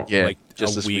 I don't. Yeah, like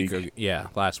just this week.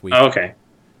 Last week. Oh, okay.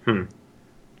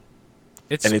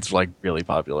 It's like really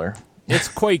popular. It's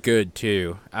quite good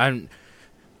too. I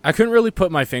couldn't really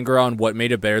put my finger on what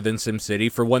made it better than SimCity.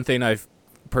 For one thing, I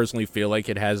personally feel like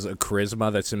it has a charisma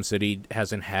that SimCity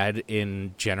hasn't had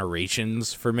in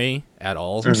generations for me at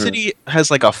all. SimCity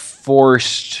has like a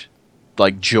forced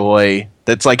like joy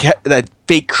that's like that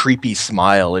fake creepy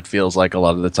smile. It feels like a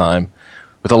lot of the time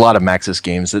with a lot of Maxis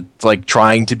games. It's like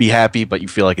trying to be happy, but you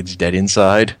feel like it's dead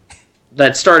inside.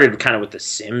 That started kind of with The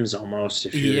Sims almost.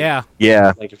 Yeah.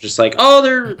 Like it's just like, oh,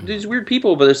 they're these weird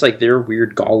people, but it's like they're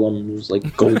weird golems,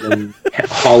 like golden,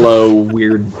 hollow,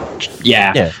 weird.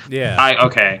 Yeah.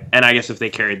 Okay, and I guess if they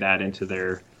carried that into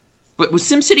their, but with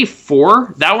SimCity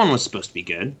 4, that one was supposed to be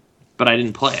good, but I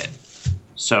didn't play it,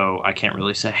 so I can't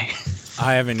really say.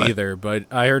 I haven't either, but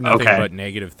I heard nothing but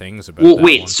negative things about that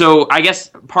one. So I guess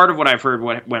part of what I've heard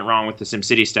what went wrong with the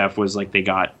SimCity stuff was like they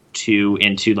got too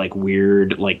into like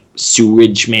weird like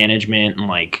sewage management and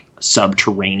like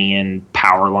subterranean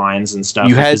power lines and stuff.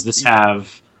 Does this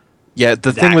have the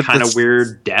thing with kind of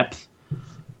weird depth?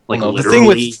 Like the thing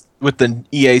with the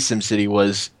EA SimCity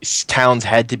was towns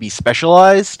had to be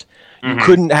specialized. You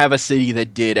couldn't have a city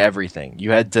that did everything.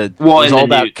 You had to. Well, it was all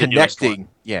about connecting.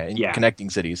 Connecting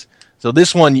cities. So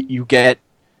this one, you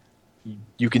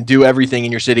can do everything in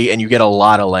your city, and you get a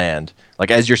lot of land. Like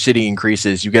as your city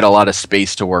increases, you get a lot of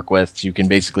space to work with. So you can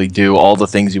basically do all the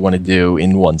things you want to do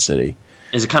in one city.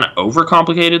 Is it kind of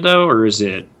overcomplicated though, or is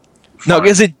it? No,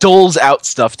 because it doles out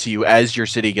stuff to you as your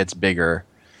city gets bigger.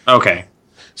 Okay.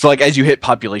 So like as you hit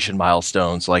population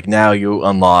milestones, like now you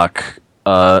unlock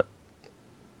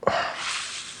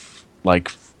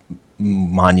like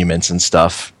monuments and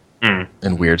stuff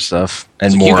and weird stuff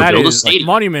and more.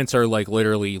 Monuments are like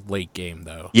literally late game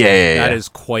though. Yeah. That is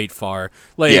quite far.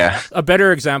 Like a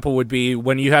better example would be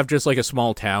when you have just like a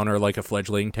small town or like a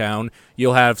fledgling town,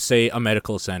 you'll have say a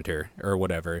medical center or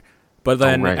whatever. But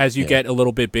then as you get a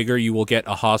little bit bigger, you will get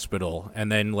a hospital,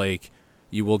 and then like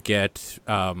you will get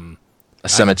a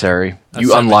cemetery.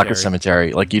 Unlock a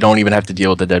cemetery. Like, you don't even have to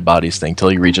deal with the dead bodies thing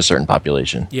till you reach a certain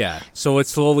population. Yeah, so it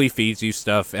slowly feeds you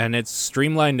stuff, and it's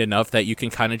streamlined enough that you can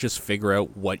kind of just figure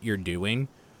out what you're doing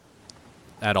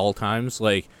at all times.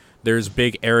 Like, there's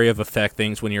big area of effect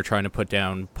things when you're trying to put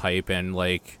down pipe and,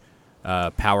 like,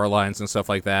 power lines and stuff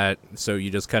like that. So you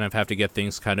just kind of have to get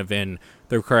things kind of in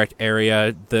the correct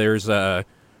area. There's a,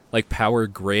 like, power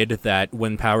grid that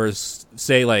when powers,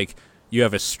 say, like, you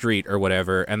have a street or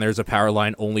whatever, and there's a power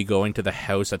line only going to the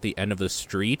house at the end of the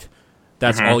street.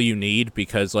 That's all you need,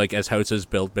 because like as houses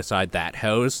built beside that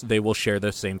house, they will share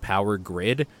the same power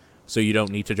grid, so you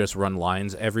don't need to just run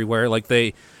lines everywhere. Like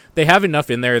they have enough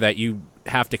in there that you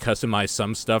have to customize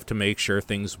some stuff to make sure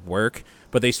things work,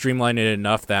 but they streamline it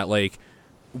enough that like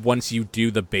once you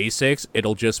do the basics,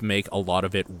 it'll just make a lot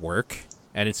of it work.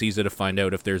 And it's easy to find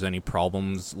out if there's any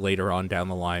problems later on down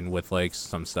the line with, like,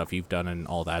 some stuff you've done and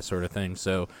all that sort of thing.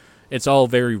 So it's all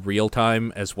very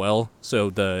real-time as well. So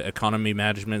the economy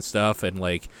management stuff and,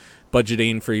 like,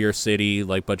 budgeting for your city,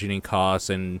 like, budgeting costs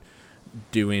and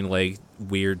doing, like,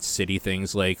 weird city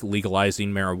things like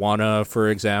legalizing marijuana, for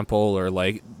example, or,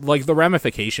 like the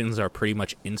ramifications are pretty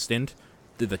much instant.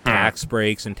 The tax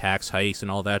breaks and tax hikes and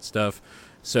all that stuff.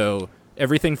 So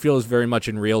everything feels very much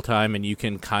in real time, and you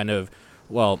can kind of...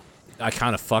 Well, I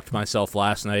kind of fucked myself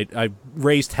last night. I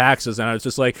raised taxes, and I was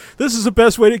just like, this is the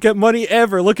best way to get money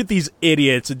ever. Look at these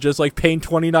idiots, and just, like, paying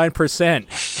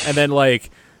 29%. And then,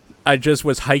 like, I just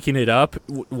was hiking it up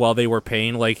while they were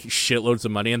paying, like, shitloads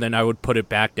of money, and then I would put it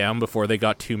back down before they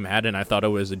got too mad, and I thought I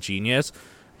was a genius.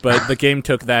 But the game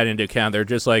took that into account. They're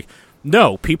just like,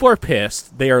 no, people are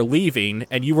pissed. They are leaving,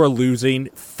 and you are losing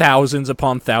thousands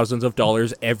upon thousands of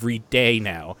dollars every day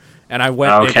now. And I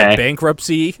went into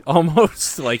bankruptcy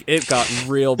almost. Like, it got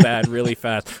real bad really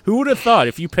fast. Who would have thought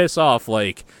if you piss off,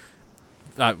 like,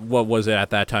 what was it at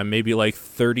that time? Maybe, like,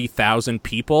 30,000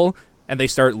 people, and they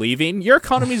start leaving? Your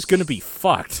economy's going to be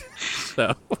fucked.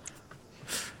 So,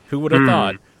 who would have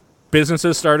thought?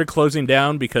 Businesses started closing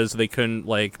down because they couldn't,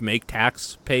 like, make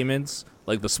tax payments.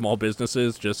 Like, the small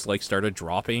businesses just, like, started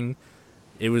dropping.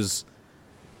 It was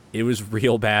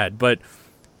real bad. But...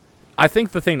 I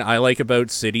think the thing I like about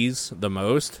cities the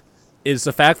most is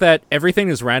the fact that everything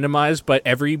is randomized, but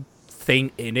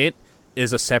everything in it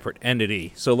is a separate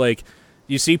entity. So, like,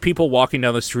 you see people walking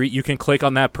down the street, you can click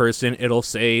on that person, it'll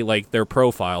say, like, their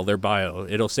profile, their bio.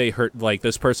 It'll say, her, like,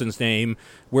 this person's name,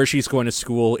 where she's going to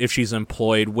school, if she's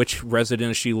employed, which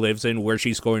residence she lives in, where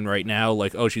she's going right now.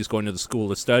 Like, oh, she's going to the school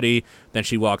to study, then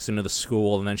she walks into the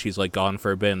school, and then she's, like, gone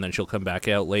for a bit, and then she'll come back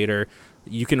out later.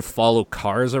 You can follow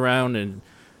cars around, and...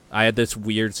 I had this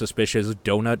weird, suspicious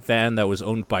donut van that was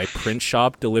owned by Print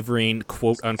Shop, delivering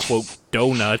quote-unquote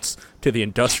donuts to the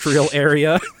industrial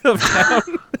area of town.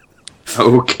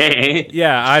 Okay.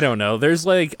 Yeah, I don't know. There's,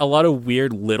 like, a lot of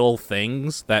weird little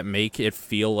things that make it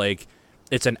feel like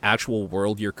it's an actual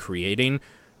world you're creating.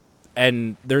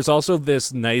 And there's also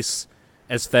this nice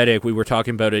aesthetic. We were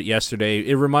talking about it yesterday.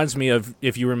 It reminds me of,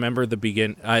 if you remember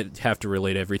I have to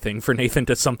relate everything for Nathan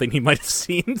to something he might have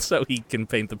seen so he can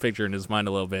paint the picture in his mind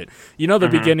a little bit. You know the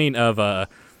beginning of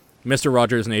Mr.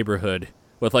 Rogers' Neighborhood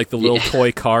with like the little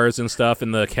toy cars and stuff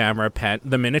and the camera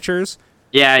the miniatures?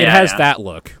 Yeah, It has that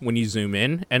look when you zoom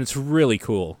in, and it's really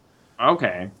cool.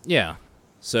 Okay. Yeah.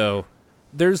 So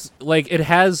there's like, it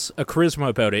has a charisma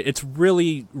about it. It's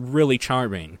really, really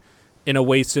charming in a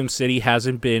way SimCity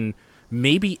hasn't been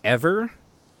maybe ever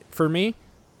for me.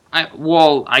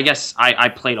 I guess I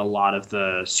played a lot of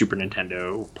the Super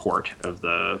Nintendo port of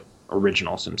the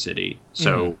original SimCity,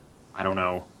 so I don't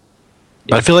know.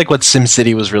 But I feel like what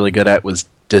SimCity was really good at was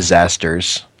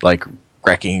disasters, like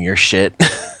wrecking your shit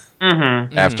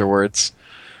afterwards.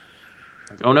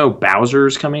 Oh no,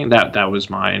 Bowser's coming. That was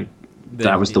mine.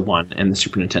 That was the one in the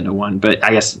Super Nintendo one. But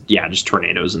I guess, yeah, just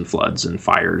tornadoes and floods and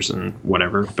fires and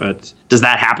whatever. But does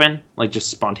that happen? Like,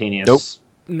 just spontaneous? Nope.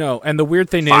 No, and the weird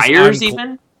thing is... Fires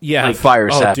even? Yeah. Like,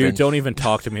 fires happen. Dude, don't even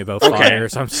talk to me about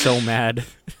fires. I'm so mad.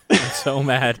 I'm so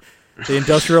mad. The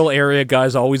industrial area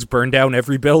guys always burn down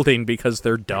every building because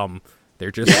they're dumb. They're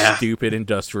just stupid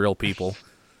industrial people.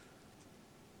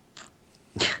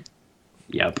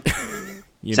 Yep.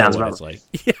 You Sounds know what about it's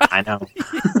like. Yeah. I know.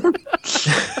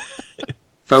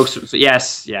 Folks,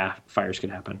 yes, yeah, fires could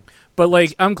happen. But,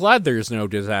 like, I'm glad there's no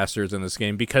disasters in this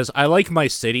game because I like my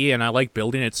city and I like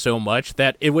building it so much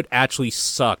that it would actually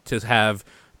suck to have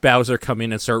Bowser come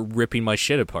in and start ripping my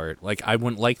shit apart. Like, I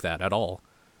wouldn't like that at all.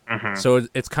 So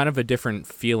it's kind of a different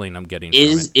feeling I'm getting from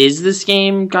it. Is this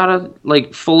game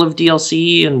full of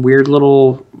DLC and weird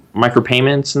little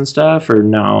micropayments and stuff, or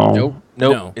no? Nope.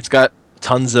 No. It's got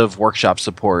tons of workshop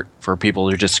support for people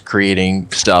who are just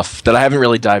creating stuff that I haven't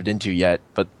really dived into yet,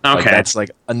 but that's like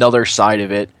another side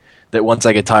of it that once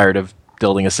I get tired of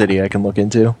building a city I can look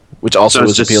into, which also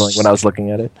was appealing when I was looking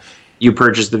at it. You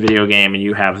purchase the video game and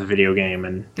you have the video game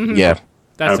and yeah.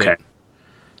 That's okay. it.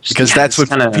 Because that's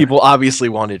what people obviously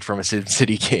wanted from a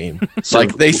SimCity game. So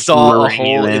like they saw a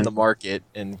hole in the market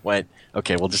and went,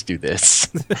 "Okay, we'll just do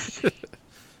this."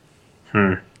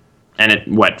 And it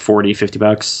what, $40, $50,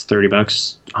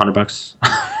 $30, $100?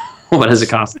 What does it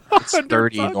cost? It's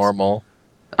 $30 normal.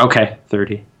 Okay,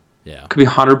 30. Yeah. Could be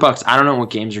 $100. I don't know what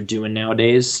games are doing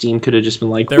nowadays. Steam could have just been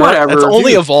like, whatever. It's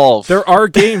only Evolve. There are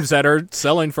games that are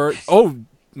selling for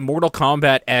Mortal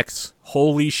Kombat X.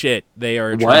 Holy shit, they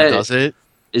are. What does it?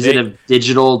 Is it a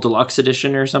digital deluxe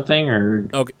edition or something? Or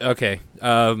okay.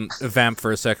 Vamp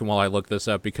for a second while I look this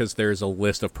up because there's a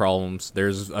list of problems.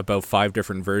 There's about 5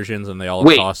 different versions, and they all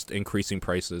cost increasing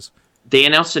prices. They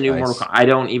announced a new Mortal Kombat. I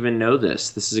don't even know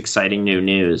this. This is exciting new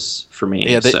news for me.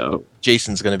 Yeah,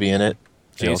 Jason's going to be in it.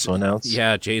 They also announced.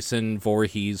 Yeah, Jason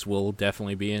Voorhees will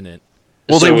definitely be in it.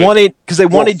 Well, they wanted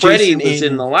Freddy Jason was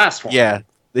in the last one. Yeah.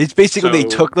 It's basically they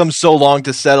took them so long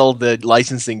to settle the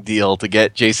licensing deal to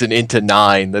get Jason into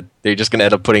 9 that they're just going to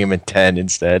end up putting him in 10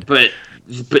 instead. But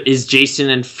is Jason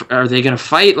and are they going to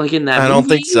fight like in that movie? I don't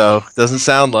think so. Doesn't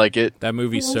sound like it. That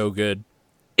movie's so good.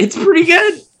 It's pretty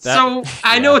good.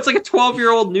 I know it's like a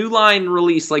 12-year-old New Line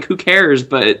release. Like, who cares?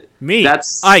 But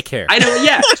I care. I know.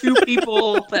 Yeah, 2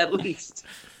 people at least.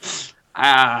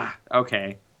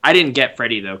 Okay. I didn't get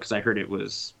Freddy though because I heard it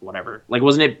was whatever. Like,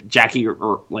 wasn't it Jackie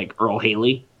or like Earl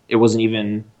Haley? It wasn't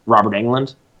even Robert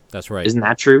Englund. That's right. Isn't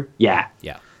that true? Yeah.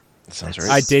 Yeah. That sounds right.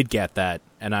 I did get that,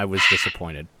 and I was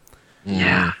disappointed.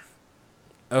 Yeah.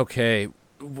 Okay.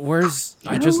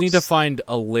 I just need to find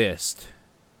a list.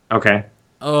 Okay.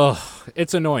 Ugh,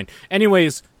 it's annoying.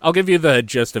 Anyways, I'll give you the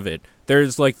gist of it.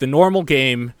 There's like the normal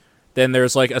game, then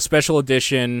there's like a special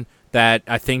edition that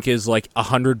I think is like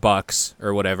 $100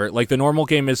 or whatever. Like the normal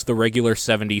game is the regular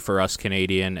 70 for us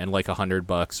Canadian and like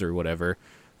 $100 or whatever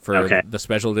for the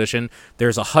special edition.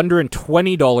 There's a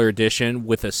 $120 edition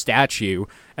with a statue,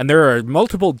 and there are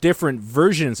multiple different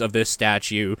versions of this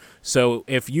statue. So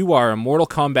if you are a Mortal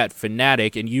Kombat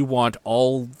fanatic and you want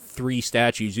all 3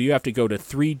 statues, you have to go to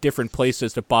 3 different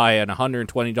places to buy an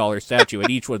 $120 statue at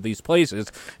each one of these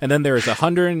places. And then there's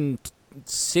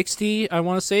 $160, I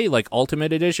want to say, like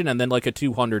Ultimate Edition, and then like a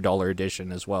 $200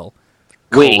 edition as well.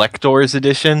 Collector's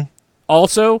Edition?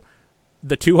 Also,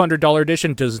 the $200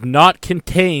 edition does not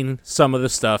contain some of the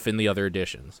stuff in the other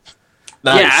editions.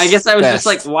 Nice. Yeah, I guess I was just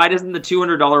like, why doesn't the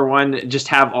 $200 one just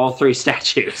have all 3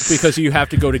 statues? Because you have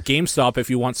to go to GameStop if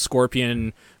you want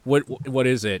Scorpion. What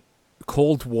is it?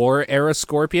 Cold War era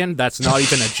Scorpion? That's not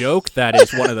even a joke. That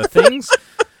is one of the things.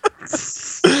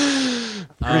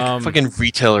 Fucking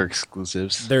retailer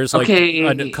exclusives. There's like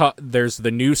there's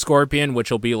the new Scorpion,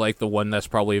 which will be like the one that's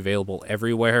probably available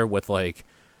everywhere with like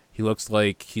he looks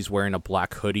like he's wearing a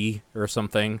black hoodie or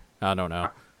something. I don't know.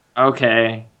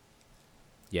 Okay.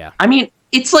 Yeah. I mean,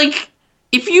 it's like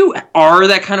if you are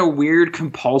that kind of weird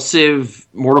compulsive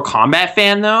Mortal Kombat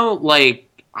fan though, like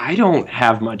I don't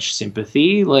have much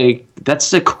sympathy. Like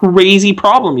that's a crazy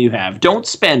problem you have. Don't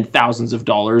spend thousands of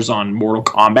dollars on Mortal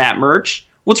Kombat merch.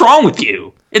 What's wrong with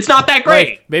you? It's not that great.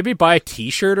 Like, maybe buy a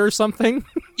t-shirt or something?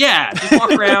 Yeah, just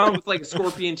walk around with like a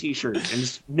Scorpion t-shirt and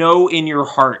just know in your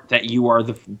heart that you are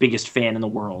the biggest fan in the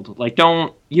world. Like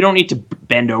you don't need to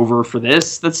bend over for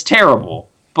this. That's terrible.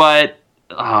 But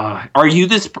are you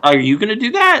going to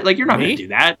do that? Like you're not going to do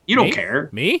that. You don't care.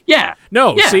 Me? Yeah.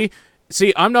 No, yeah.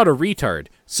 See, I'm not a retard.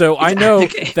 So I know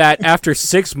that after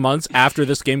 6 months after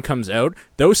this game comes out,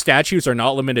 those statues are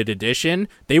not limited edition.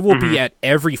 They will be at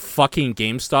every fucking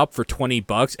GameStop for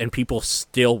 $20, and people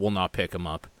still will not pick them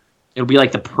up. It'll be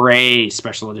like the Prey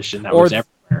special edition that was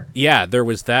everywhere. Yeah, there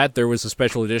was that. There was a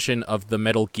special edition of the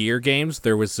Metal Gear games.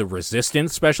 There was the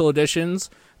Resistance special editions.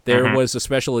 There was a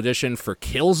special edition for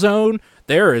Killzone.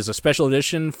 There is a special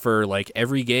edition for like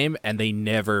every game, and they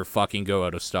never fucking go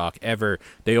out of stock ever.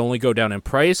 They only go down in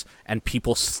price, and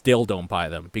people still don't buy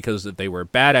them because they were a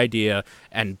bad idea,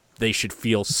 and they should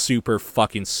feel super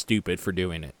fucking stupid for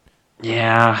doing it.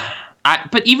 Yeah,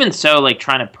 but even so, like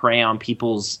trying to prey on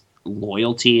people's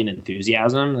loyalty and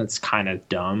enthusiasm, that's kind of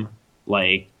dumb.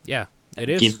 Like, yeah, It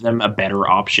is. Give them a better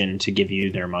option to give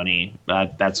you their money.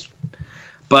 But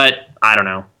I don't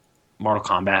know. Mortal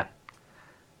Kombat.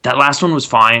 That last one was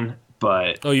fine,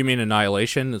 but... Oh, you mean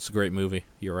Annihilation? It's a great movie.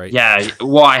 You're right. Yeah,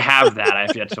 well, I have that. I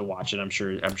have yet to watch it. I'm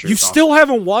sure. You still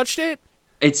haven't watched it?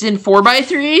 It's in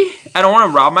 4:3. I don't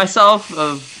want to rob myself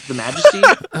of the majesty.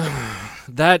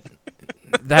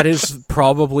 That is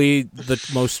probably the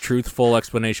most truthful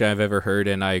explanation I've ever heard,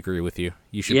 and I agree with you.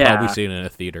 You should probably see it in a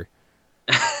theater.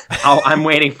 I'm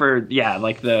waiting for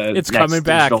the. It's coming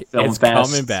back. It's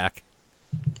coming back.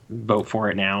 Vote for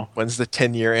it now. When's the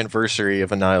 10-year anniversary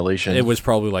of Annihilation? It was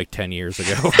probably 10 years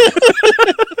ago.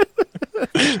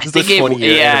 It's the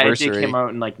 20-year anniversary. It came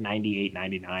out in 98,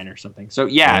 99 or something. So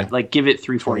give it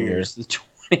 3-4 years. The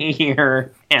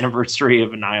 20-year anniversary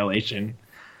of Annihilation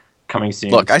coming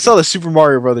soon. Look, I saw the Super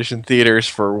Mario Brothers in theaters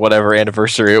for whatever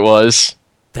anniversary it was.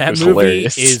 That movie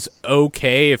hilarious. Is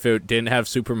okay if it didn't have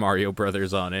Super Mario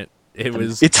Brothers on it.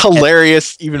 It's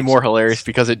hilarious, even more hilarious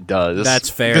because it does. That's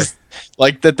fair.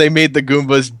 That they made the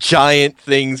Goombas giant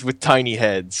things with tiny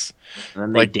heads.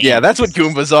 That's what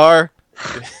Goombas are.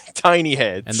 Tiny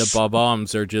heads. And the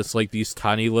Bob-ombs are just these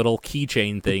tiny little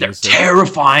keychain things. They're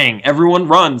terrifying. Everyone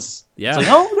runs. Yeah. It's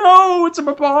oh no, it's a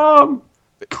Bob-omb.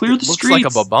 Clear the streets.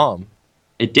 Looks like a Bob-omb.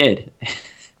 It did.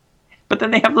 But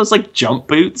then they have those jump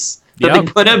boots that they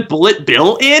put a bullet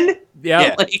bill in.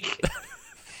 Yeah.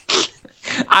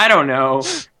 I don't know.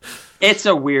 It's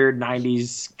a weird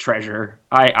 90s treasure.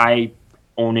 I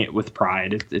own it with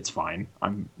pride. It's fine.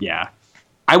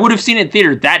 I would have seen it in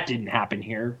theater. That didn't happen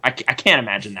here. I can't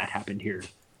imagine that happened here.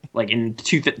 In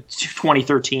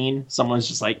 2013, someone's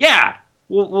just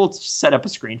we'll set up a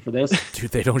screen for this.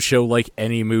 Dude, they don't show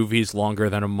any movies longer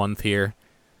than a month here.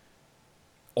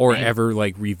 Or ever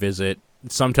revisit.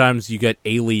 Sometimes you get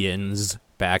Aliens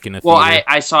back in a theater. Well,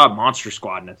 I saw Monster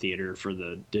Squad in a theater for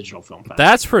the digital film festival.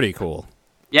 That's pretty cool.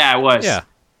 Yeah, it was. Yeah.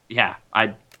 Yeah, I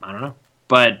don't know.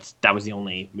 But that was the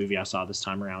only movie I saw this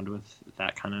time around with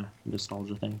that kind of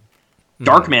nostalgia thing.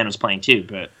 Darkman was playing too,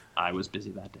 but I was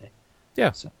busy that day.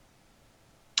 Yeah. So,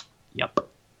 yep.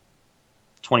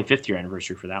 25th year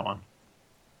anniversary for that one.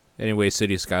 Anyway,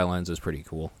 City Skylines is pretty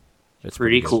cool. It's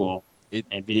pretty cool.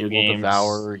 And video games will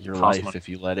devour your life if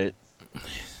you let it.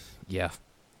 Yeah.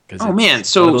 Oh man!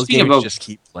 So speaking about just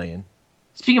keep playing.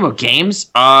 Speaking about games,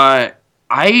 I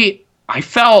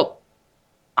felt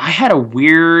I had a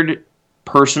weird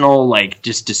personal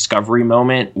just discovery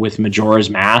moment with Majora's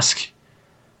Mask.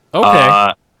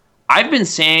 Okay. I've been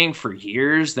saying for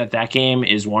years that game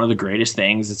is one of the greatest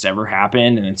things that's ever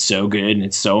happened, and it's so good and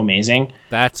it's so amazing.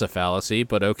 That's a fallacy,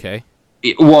 but okay.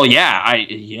 You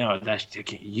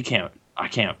can't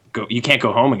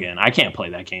go home again. I can't play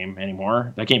that game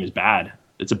anymore. That game is bad.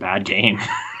 It's a bad game.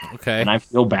 Okay. And I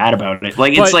feel bad about it.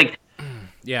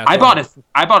 Yeah. I bought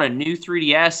a new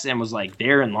 3DS and was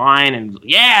there in line and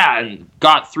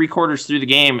got 3/4 through the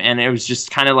game, and it was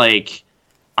just kind of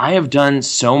I have done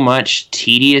so much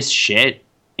tedious shit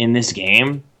in this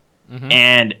game,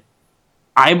 and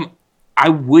I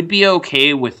would be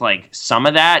okay with some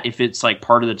of that if it's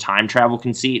part of the time travel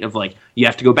conceit of you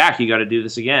have to go back, you got to do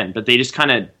this again, but they just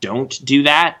kind of don't do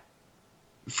that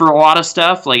for a lot of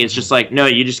stuff. It's just no,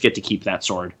 you just get to keep that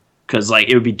sword. Because,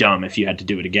 it would be dumb if you had to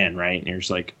do it again, right? And you're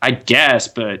just I guess,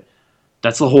 but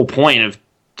that's the whole point of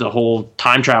the whole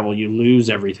time travel. You lose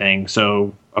everything.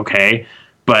 So, okay.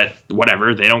 But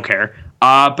whatever. They don't care.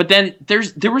 But then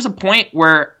there was a point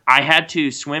where I had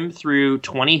to swim through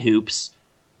 20 hoops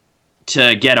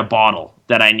to get a bottle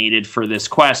that I needed for this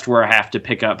quest where I have to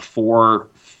pick up 4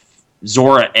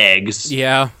 Zora eggs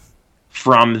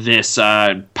from this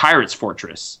pirate's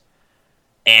fortress.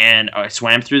 And I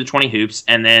swam through the 20 hoops,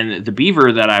 and then the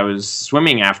beaver that I was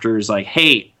swimming after is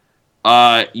hey,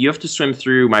 you have to swim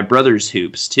through my brother's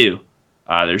hoops, too.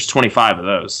 There's 25 of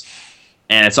those.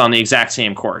 And it's on the exact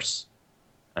same course.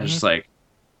 I was just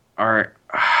all right,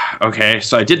 okay.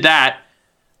 So I did that,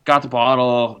 got the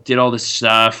bottle, did all this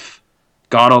stuff,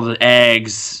 got all the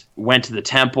eggs, went to the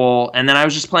temple, and then I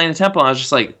was just playing the temple, and I was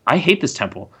just I hate this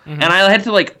temple. And I had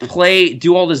to,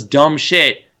 do all this dumb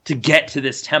shit to get to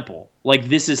this temple.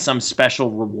 This is some special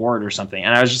reward or something.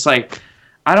 And I was just I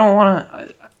don't want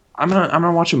to... I'm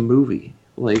gonna watch a movie.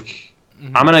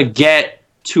 I'm gonna get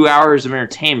 2 hours of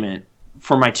entertainment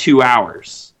for my 2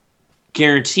 hours.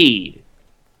 Guaranteed.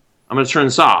 I'm gonna turn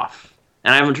this off.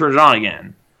 And I haven't turned it on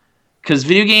again. Because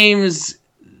video games,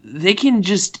 they can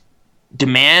just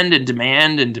demand and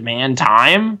demand and demand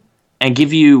time and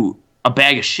give you a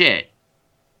bag of shit.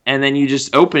 And then you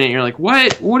just open it and you're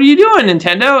what? What are you doing,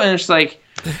 Nintendo? And it's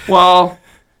well,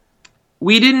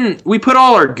 we put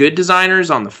all our good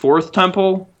designers on the 4th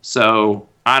temple, so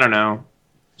I don't know.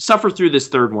 suffer through this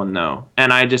third one though,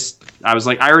 and I was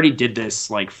like, I already did this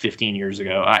like 15 years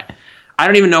ago. I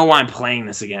don't even know why I'm playing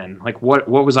this again. Like, what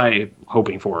was I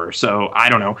hoping for? So I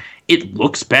don't know. It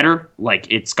looks better.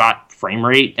 Like, it's got frame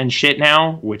rate and shit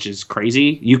now, which is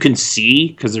crazy. You can see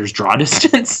because there's draw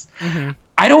distance. Mm-hmm.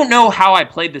 I don't know how I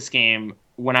played this game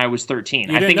when I was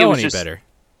 13. I think it was just better.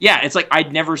 Yeah, it's like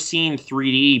I'd never seen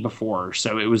 3D before,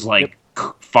 so it was like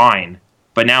fine.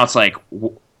 But now it's like,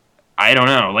 I don't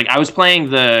know. Like, I was playing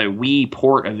the Wii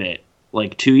port of it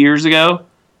like 2 years ago,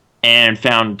 and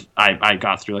found I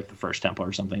got through like the first temple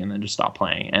or something, and then just stopped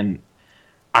playing. And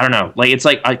I don't know. Like, it's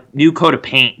like a new coat of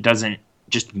paint doesn't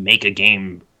just make a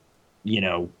game,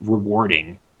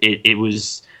 rewarding. It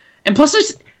was, and plus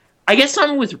there's, I guess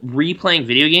something with replaying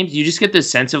video games, you just get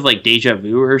this sense of like deja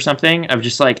vu or something of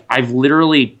just like, I've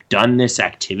literally done this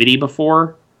activity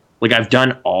before. Like, I've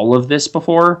done all of this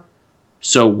before.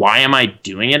 So why am I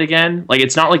doing it again? Like,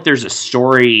 it's not like there's a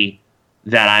story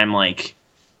that I'm like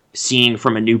seeing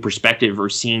from a new perspective or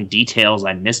seeing details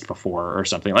I missed before or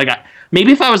something. Like,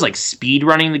 maybe if I was like speed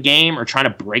running the game or trying to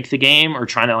break the game or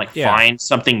trying to like find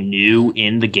something new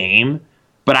in the game,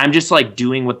 but I'm just like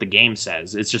doing what the game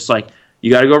says. It's just like,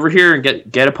 you got to go over here and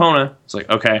get Epona. It's like,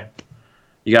 okay,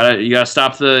 you gotta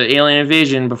stop the alien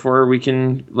invasion before we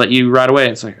can let you ride away.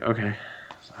 It's like, okay,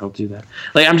 I'll do that.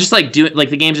 Like, I'm just like doing, like,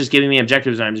 the game's just giving me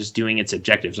objectives and I'm just doing its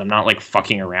objectives. I'm not like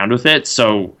fucking around with it.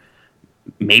 So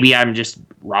maybe I'm just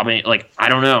robbing it. Like, I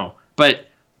don't know. But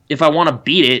if I want to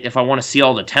beat it, if I want to see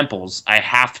all the temples, I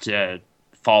have to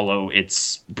follow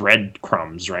its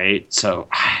breadcrumbs, right? So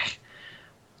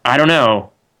I don't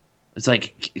know. It's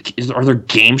like, are there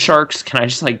game sharks? Can I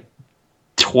just like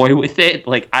toy with it?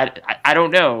 Like, I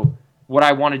don't know what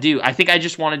I want to do. I think I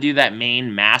just want to do that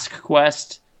main mask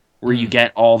quest where you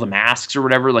get all the masks or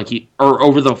whatever, like or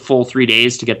over the full 3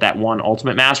 days to get that one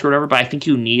ultimate mask or whatever. But I think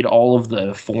you need all of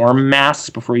the form masks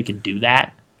before you can do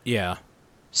that. Yeah.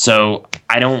 So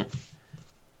I don't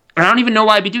even know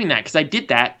why I'd be doing that, because I did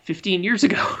that 15 years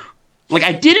ago. Like,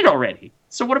 I did it already.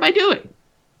 So what am I doing?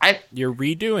 You're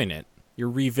redoing it. You're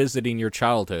revisiting your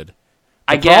childhood.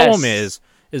 The problem is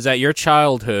that your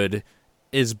childhood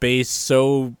is based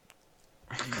so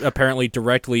apparently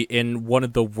directly in one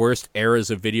of the worst eras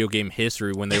of video game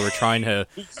history, when they were trying to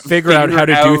figure out how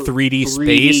to do 3D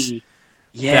space.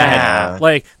 Yeah.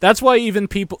 That's why even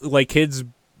people, like kids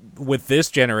with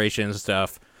this generation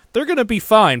stuff, they're going to be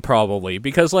fine probably,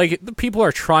 because like the people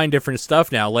are trying different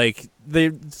stuff now. Like,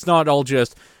 it's not all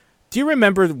just, do you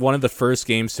remember one of the first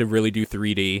games to really do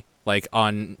 3D? Like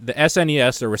on the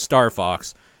SNES, there was Star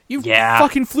Fox. You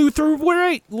fucking flew through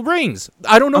rings.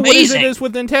 I don't know what it is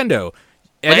with Nintendo.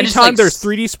 Anytime there's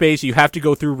 3D space, you have to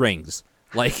go through rings.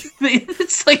 Like,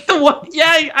 it's like the one.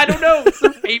 Yeah, I don't know. It's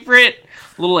their favorite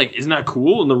little, like, isn't that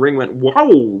cool? And the ring went wow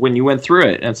when you went through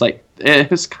it. And it's like,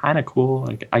 it's kind of cool.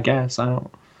 Like, I guess I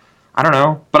don't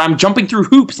know. But I'm jumping through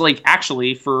hoops, like,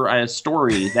 actually, for a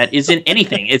story that isn't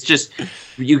anything. It's just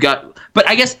But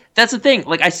I guess that's the thing.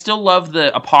 Like, I still love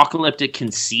the apocalyptic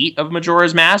conceit of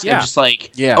Majora's Mask. Yeah. I'm just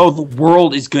like, oh, the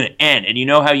world is gonna end, and you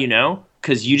know how you know?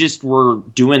 Because you just were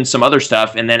doing some other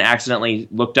stuff and then accidentally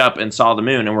looked up and saw the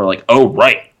moon and were like, oh,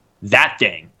 right, that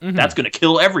thing. Mm-hmm. That's going to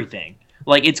kill everything.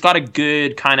 Like, it's got a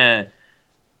good kind of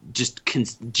just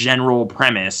general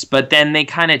premise, but then they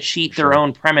kind of cheat their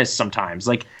own premise sometimes.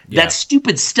 Like, that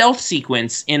stupid stealth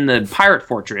sequence in the Pirate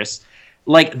Fortress,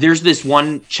 like, there's this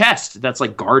one chest that's,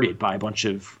 like, guarded by a bunch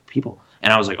of people.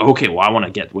 And I was like, okay, well, I want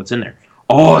to get what's in there.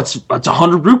 Oh, it's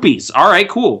 100 rupees. All right,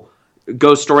 cool.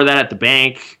 Go store that at the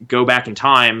bank, go back in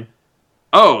time.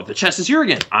 Oh, the chest is here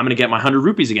again. I'm going to get my 100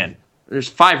 rupees again. There's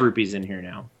 5 rupees in here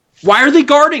now. Why are they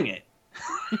guarding it?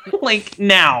 Like,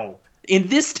 now, in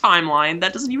this timeline,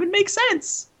 that doesn't even make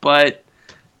sense. But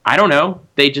I don't know.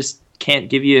 They just can't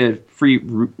give you free,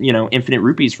 infinite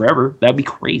rupees forever. That'd be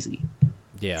crazy.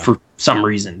 Yeah. For some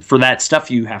reason. For that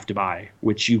stuff you have to buy,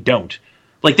 which you don't.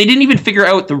 Like, they didn't even figure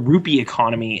out the rupee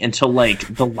economy until,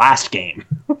 like, the last game,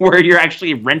 where you're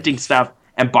actually renting stuff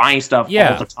and buying stuff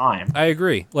all the time. I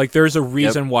agree. Like, there's a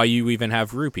reason why you even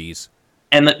have rupees.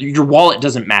 And your wallet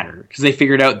doesn't matter, because they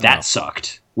figured out that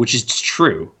sucked, which is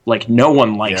true. Like, no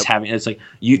one likes having... It's like,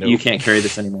 you can't carry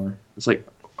this anymore. It's like,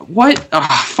 what?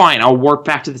 Fine, I'll warp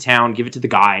back to the town, give it to the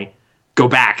guy, go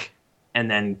back,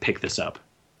 and then pick this up.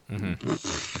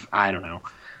 Mm-hmm. I don't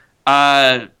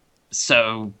know.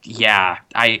 So, yeah,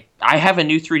 I have a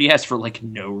new 3DS for, like,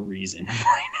 no reason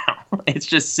right now. It's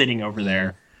just sitting over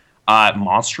there.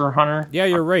 Monster Hunter? Yeah,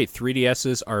 you're right.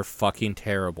 3DSs are fucking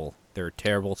terrible. They're a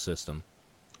terrible system.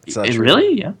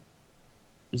 Really? Yeah.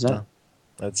 Is that? No,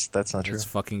 that's not true. It's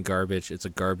fucking garbage. It's a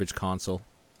garbage console.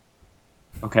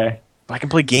 Okay. I can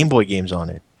play Game Boy games on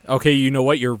it. Okay, you know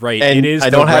what? You're right. And it is I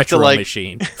the don't have retro to, like,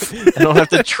 machine. I don't have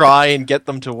to try and get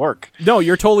them to work. No,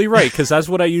 you're totally right, because that's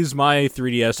what I use my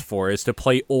 3DS for, is to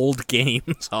play old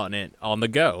games on it, on the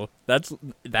go. That's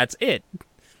it.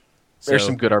 There's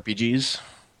some good RPGs.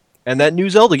 And that new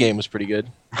Zelda game was pretty good.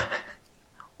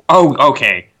 Oh,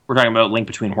 okay. We're talking about Link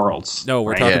Between Worlds. No,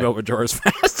 we're talking about Majora's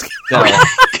Mask. No.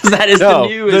 Because that is the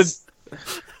newest.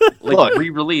 Look,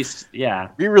 re-released, yeah.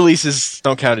 Re-releases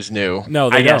don't count as new. No,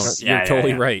 they I don't. guess, You're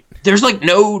totally right. There's like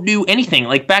no new anything.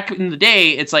 Like back in the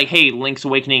day, it's like, hey, Link's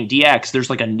Awakening DX. There's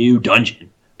like a new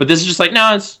dungeon, but this is just like,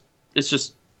 no, it's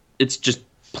just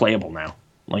playable now.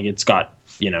 Like it's got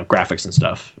graphics and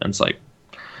stuff, and it's like,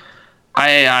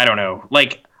 I don't know.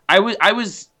 Like I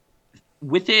was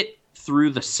with it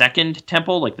through the second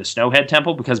temple, like the Snowhead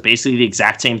Temple, because basically the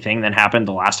exact same thing that happened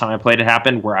the last time I played it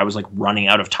happened, where I was like running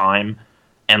out of time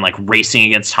and like racing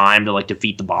against time to like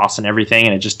defeat the boss and everything,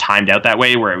 and it just timed out that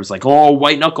way where it was like, oh,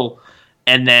 white knuckle,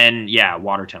 and then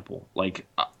Water Temple, like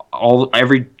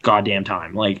every goddamn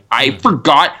time. Like I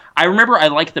forgot. I remember I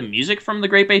liked the music from the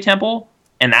Great Bay Temple,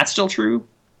 and that's still true,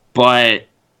 but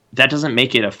that doesn't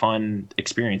make it a fun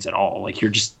experience at all. Like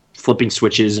you're just flipping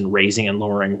switches and raising and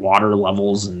lowering water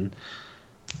levels, and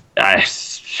that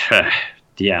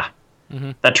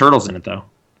turtle's in it though,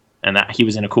 and that he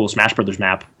was in a cool Smash Brothers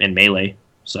map in Melee.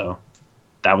 So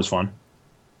that was fun.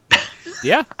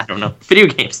 Yeah. I don't know. Video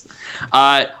games.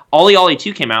 Ollie Ollie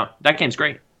 2 came out. That game's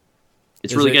great.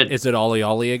 It's really good. Is it Ollie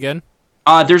Ollie again?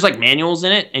 There's like manuals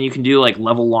in it, and you can do like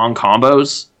level long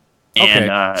combos.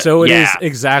 And, okay. So it is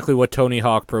exactly what Tony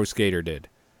Hawk Pro Skater did.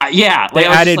 Yeah. They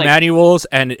added manuals,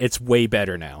 and it's way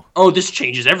better now. Oh, this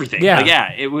changes everything. Yeah.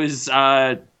 Like, it was...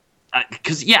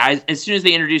 Because, as soon as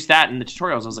they introduced that in the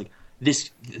tutorials, I was like,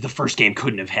 the first game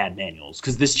couldn't have had manuals,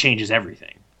 because this changes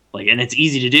everything. Like, and it's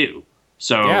easy to do.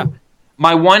 So,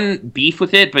 my one beef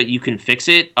with it, but you can fix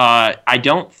it, I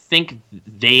don't think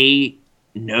they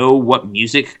know what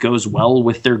music goes well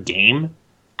with their game,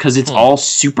 because it's all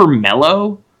super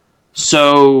mellow.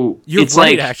 So, it's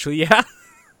right, actually, yeah.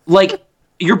 Like,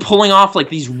 you're pulling off, like,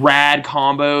 these rad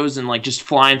combos and, like, just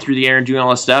flying through the air and doing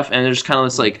all this stuff, and there's kind of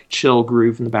this, like, chill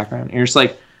groove in the background. And you're just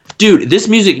like, dude, this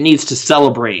music needs to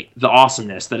celebrate the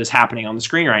awesomeness that is happening on the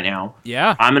screen right now.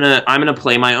 Yeah. I'm gonna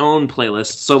play my own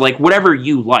playlist. So, like, whatever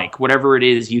you like, whatever it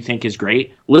is you think is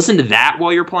great, listen to that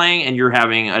while you're playing, and you're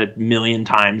having a million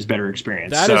times better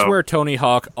experience. That is where Tony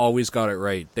Hawk always got it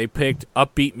right. They picked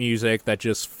upbeat music that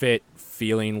just fit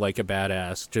feeling like a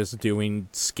badass, just doing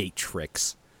skate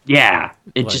tricks. Yeah,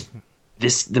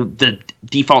 the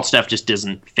default stuff just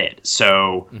doesn't fit.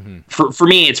 So for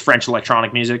me, it's French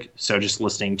electronic music. So just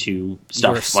listening to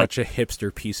stuff. You're such a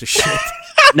hipster piece of shit.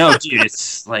 No, dude,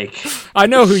 it's like I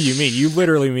know who you mean. You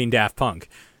literally mean Daft Punk.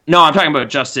 No, I'm talking about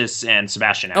Justice and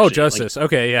Sebastian. Actually. Oh, Justice. Like,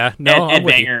 okay, yeah. No, Ed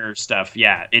Banger stuff.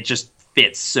 Yeah, it just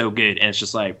fits so good, and it's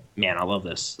just like, man, I love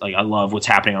this. Like, I love what's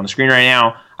happening on the screen right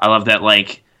now. I love that,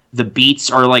 like, the beats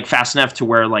are like fast enough to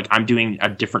where like I'm doing a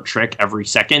different trick every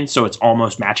second, so it's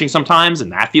almost matching sometimes,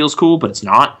 and that feels cool, but it's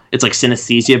not. It's like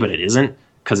synesthesia, but it isn't,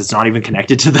 because it's not even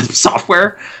connected to the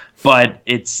software. But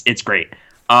it's great.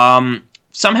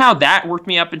 Somehow that worked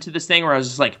me up into this thing where I was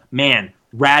just like, man,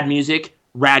 rad music,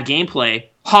 rad gameplay.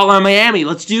 Hotline Miami,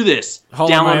 let's do this.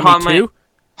 Hotline Miami 2?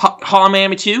 Hotline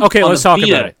Miami 2? Okay, let's talk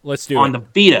about it. Let's do it. On the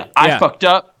Vita. I fucked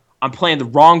up. I'm playing the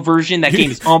wrong version. That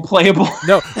game is unplayable.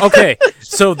 No, okay.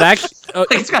 So that... like,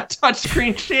 it's got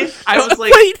touchscreen shit. I was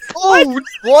like... Wait,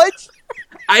 what?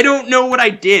 I don't know what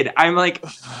I did. I'm like...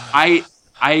 I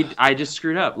just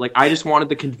screwed up. Like, I just wanted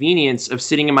the convenience of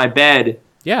sitting in my bed,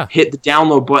 hit the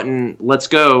download button, let's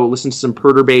go, listen to some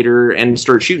Perturbator, and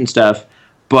start shooting stuff.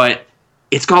 But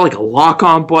it's got, like, a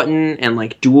lock-on button and,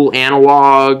 like, dual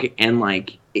analog and,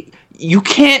 like... You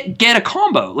can't get a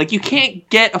combo. Like, you can't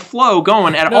get a flow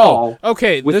going at all.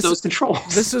 Okay, with those controls.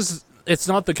 It's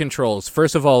not the controls.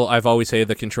 First of all, I've always hated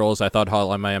the controls. I thought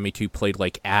Hotline Miami 2 played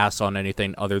like ass on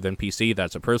anything other than PC.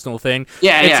 That's a personal thing.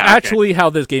 It's actually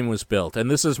how this game was built, and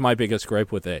this is my biggest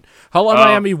gripe with it. Hotline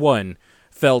Miami 1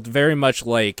 felt very much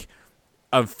like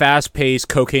a fast-paced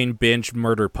cocaine binge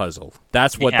murder puzzle.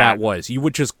 That's what that was. You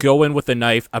would just go in with a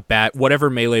knife, a bat, whatever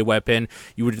melee weapon.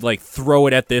 You would like throw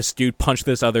it at this dude, punch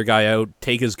this other guy out,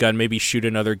 take his gun, maybe shoot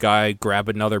another guy, grab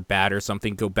another bat or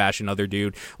something, go bash another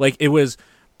dude. Like, it was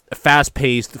a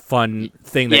fast-paced, fun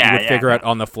thing that you would figure out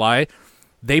on the fly.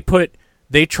 They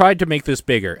tried to make this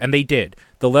bigger, and they did.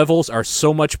 The levels are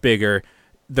so much bigger.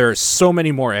 There are so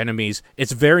many more enemies.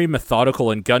 It's very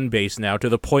methodical and gun-based now, to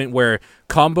the point where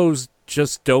combos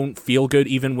just don't feel good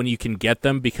even when you can get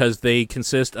them, because they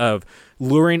consist of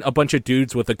luring a bunch of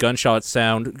dudes with a gunshot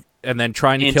sound, and then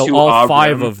trying to kill all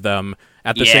 5 of them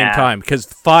at the same time, because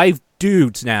 5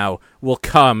 dudes now will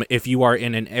come if you are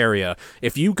in an area.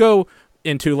 If you go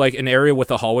into like an area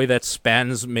with a hallway that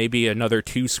spans maybe another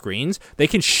 2 screens, they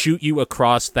can shoot you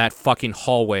across that fucking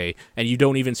hallway and you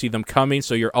don't even see them coming,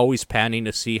 so you're always panning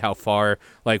to see how far,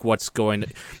 like, what's going.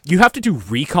 You have to do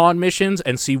recon missions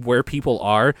and see where people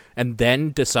are and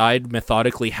then decide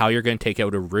methodically how you're going to take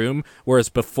out a room, whereas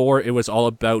before it was all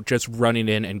about just running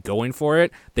in and going for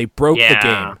it. They broke the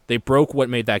game. They broke what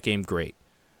made that game great.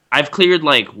 I've cleared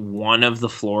like one of the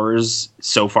floors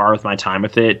so far with my time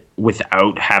with it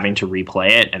without having to replay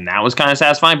it, and that was kind of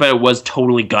satisfying, but it was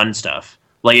totally gun stuff.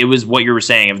 Like, it was what you were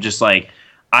saying of just like,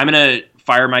 I'm going to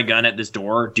fire my gun at this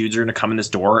door, dudes are going to come in this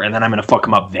door, and then I'm going to fuck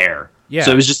them up there. Yeah.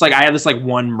 So it was just like, I had this like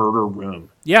one murder room.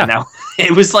 Yeah. And now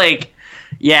it was like,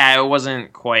 it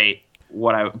wasn't quite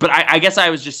what but I guess I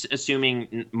was just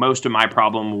assuming most of my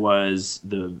problem was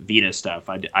the Vita stuff.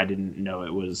 I didn't know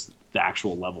it was the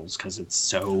actual levels because it's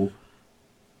so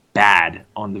bad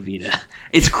on the Vita.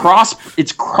 It's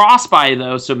cross-buy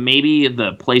though, so maybe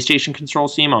the PlayStation control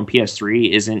scheme on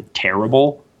PS3 isn't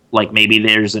terrible. Like, maybe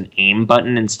there's an aim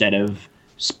button instead of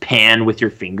pan with your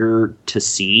finger to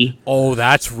see. Oh,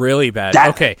 that's really bad.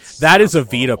 That is a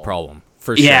Vita problem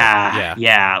for sure.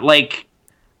 Yeah. Like,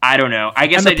 I don't know. I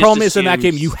guess the problem is in that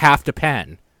game you have to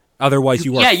pan, otherwise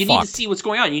you are. Yeah, you need to see what's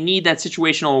going on. You need that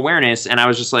situational awareness. And I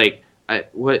was just like,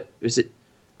 what is it?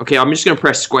 Okay, I'm just gonna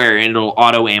press square and it'll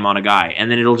auto aim on a guy, and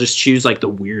then it'll just choose like the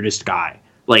weirdest guy,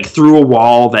 like through a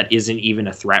wall that isn't even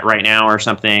a threat right now or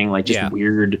something. Like just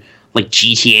weird, like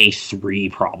GTA 3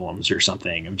 problems or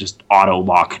something of just auto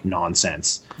lock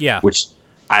nonsense. Yeah, which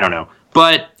I don't know.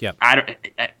 But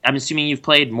I'm assuming you've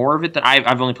played more of it than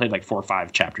I've only played like 4 or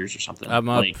 5 chapters or something. I'm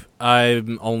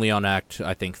only on act,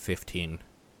 I think, 15.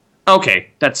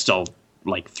 Okay, that's still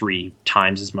like 3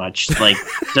 times as much. Like,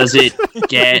 does it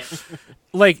get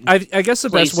like I guess the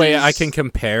best way I can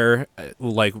compare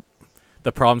like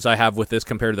the problems I have with this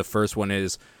compared to the first one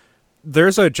is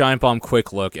there's a giant bomb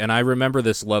quick look, and I remember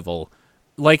this level.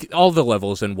 Like, all the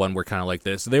levels in 1 were kind of like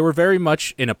this. They were very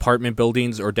much in apartment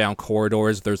buildings or down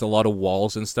corridors. There's a lot of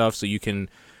walls and stuff, so you can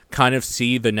kind of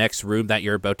see the next room that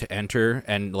you're about to enter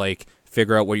and, like,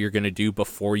 figure out what you're going to do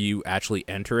before you actually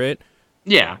enter it.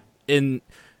 Yeah. In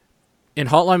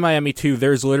Hotline Miami 2,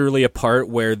 there's literally a part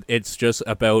where it's just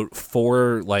about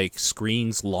 4, like,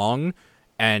 screens long,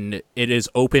 and it is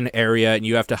open area, and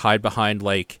you have to hide behind,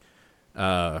 like,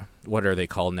 what are they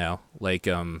called now?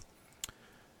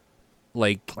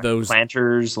 Like those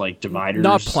planters, like dividers.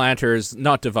 Not planters,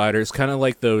 not dividers. Kind of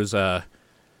like those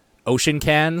ocean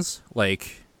cans,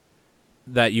 like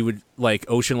that you would like.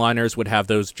 Ocean liners would have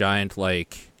those giant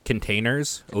like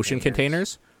containers, ocean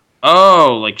containers.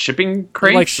 Oh, like shipping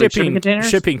crates, like shipping containers.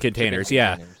 Shipping containers,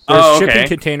 yeah. There's shipping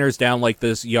containers down like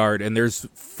this yard, and there's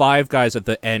 5 guys at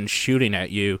the end shooting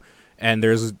at you, and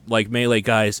there's like melee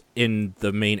guys in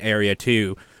the main area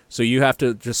too. So you have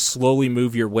to just slowly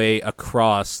move your way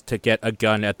across to get a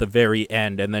gun at the very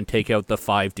end and then take out the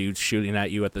 5 dudes shooting at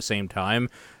you at the same time.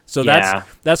 So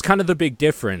that's kind of the big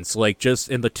difference, like just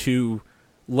in the 2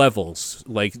 levels,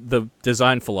 like the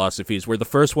design philosophies, where the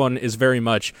first one is very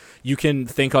much you can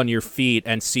think on your feet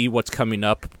and see what's coming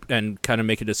up and kind of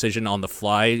make a decision on the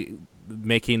fly,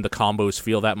 making the combos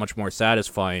feel that much more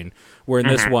satisfying. Where in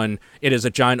this one, it is a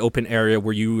giant open area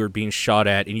where you are being shot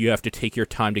at and you have to take your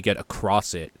time to get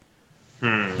across it.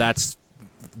 It's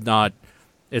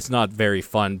not very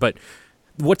fun. But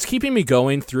what's keeping me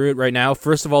going through it right now,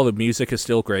 first of all, the music is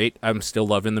still great. I'm still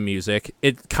loving the music.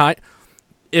 If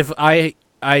I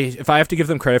have to give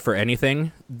them credit for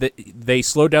anything, they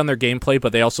slowed down their gameplay,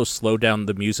 but they also slowed down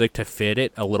the music to fit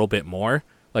it a little bit more.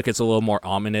 Like, it's a little more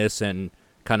ominous and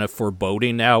kind of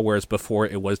foreboding now, whereas before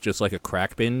it was just like a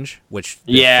crack binge, which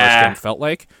the first game felt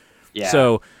like. Yeah.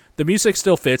 So the music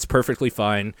still fits perfectly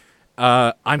fine.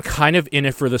 I'm kind of in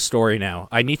it for the story now.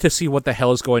 I need to see what the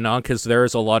hell is going on, because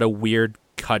there's a lot of weird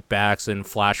cutbacks and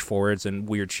flash forwards and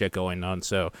weird shit going on,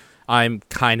 so I'm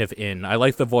kind of in. I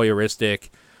like the voyeuristic,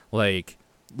 like,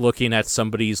 looking at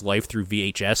somebody's life through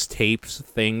VHS tapes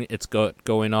thing it's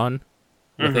going on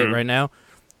with it right now.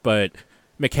 But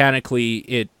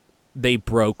mechanically, they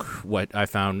broke what I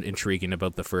found intriguing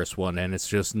about the first one, and it's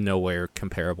just nowhere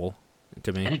comparable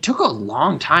to me. And it took a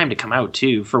long time to come out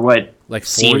too, for what like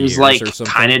seems like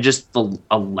kind of just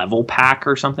a level pack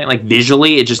or something. Like,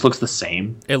 visually, it just looks the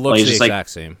same. It looks the exact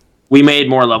same. We made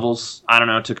more levels. I don't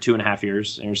know. It took 2.5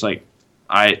 years, and you're just like,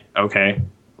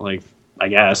 like, I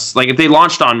guess. Like, if they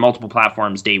launched on multiple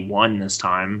platforms day 1 this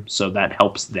time, so that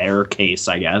helps their case,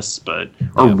 I guess. But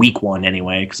week 1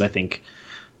 anyway, because I think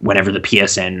whenever the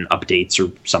PSN updates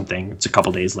or something. It's a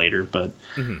couple days later, but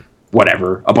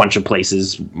whatever. A bunch of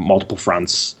places, multiple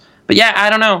fronts. But yeah, I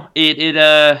don't know.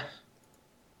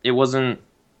 It wasn't.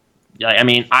 I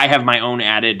mean, I have my own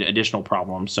additional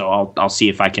problems, so I'll see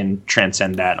if I can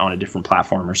transcend that on a different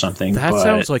platform or something. That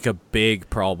sounds like a big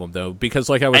problem, though, because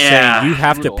like I was saying, you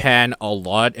have to pan a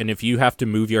lot, and if you have to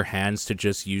move your hands to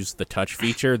just use the touch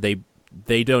feature,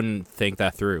 they don't think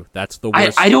that through. That's the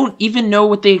worst. I don't even know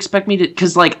what they expect me to,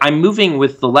 because like I'm moving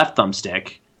with the left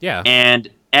thumbstick. Yeah. And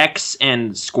X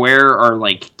and square are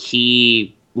like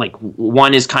key. Like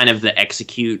one is kind of the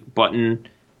execute button,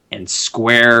 and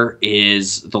square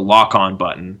is the lock-on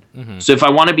button. So if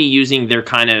I want to be using their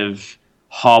kind of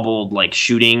hobbled like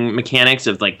shooting mechanics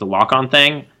of like the lock-on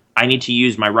thing, I need to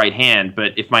use my right hand.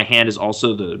 But if my hand is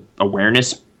also the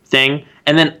awareness thing,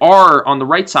 and then R on the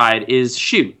right side is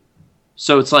shoot.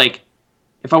 So it's like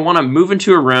if I want to move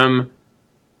into a room,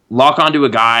 lock onto a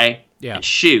guy, and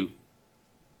shoot,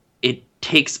 it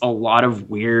takes a lot of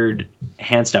weird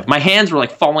hand stuff. My hands were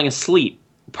like falling asleep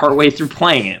partway through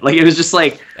playing it. Like it was just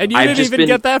like, and you didn't even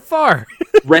get that far.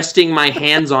 Resting my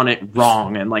hands on it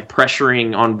wrong and like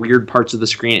pressuring on weird parts of the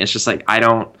screen. It's just like,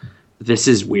 this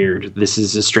is weird. This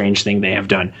is a strange thing they have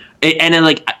done. And then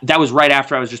like that was right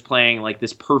after I was just playing like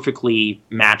this perfectly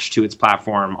matched to its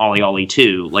platform Ollie Ollie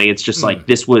 2. Like it's just like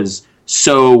this was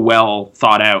so well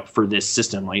thought out for this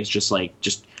system. Like it's just like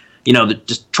just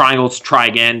triangles, try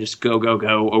again, just go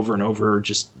over and over,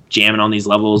 just jamming on these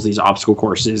levels, these obstacle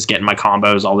courses, getting my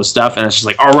combos, all this stuff. And it's just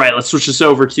like, all right, let's switch this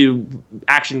over to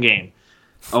action game.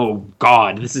 Oh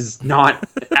God, this is not,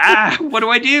 what do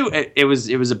I do? It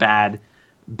was a bad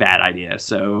idea.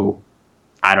 So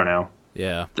I don't know.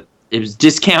 Yeah. It was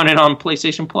discounted on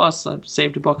PlayStation Plus. I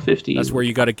saved $1.50. That's where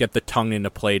you got to get the tongue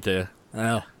into play to,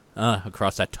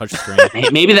 across that touch screen.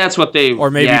 Maybe that's what they,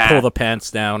 or maybe pull the pants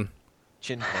down.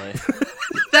 Chin play.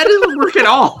 That doesn't work at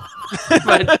all.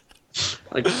 But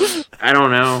like, I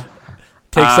don't know.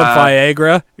 Take some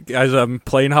Viagra, guys. I'm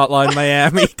playing Hotline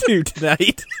Miami 2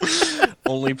 tonight.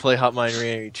 Only play Hotline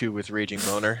Miami 2 with Raging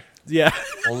Boner. Yeah.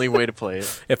 Only way to play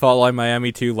it. If Hotline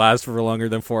Miami 2 lasts for longer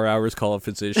than 4 hours, call a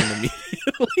physician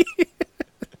immediately.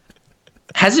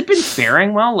 Has it been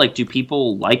faring well? Like, do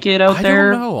people like it out there?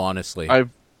 I don't know, honestly.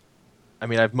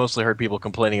 I've mostly heard people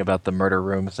complaining about the murder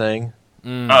room thing.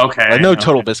 Okay. I know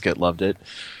Total Biscuit loved it.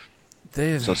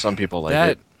 So some people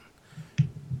like it.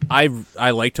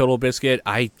 I like Total Biscuit.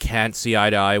 I can't see eye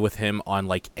to eye with him on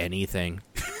like anything.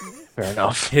 Fair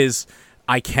enough.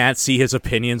 I can't see his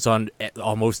opinions on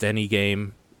almost any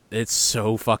game. It's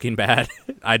so fucking bad.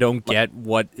 I don't get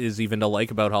what is even to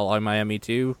like about Hotline Miami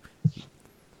 2.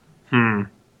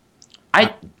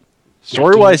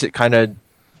 Story-wise, it kind of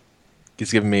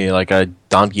is giving me like a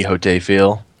Don Quixote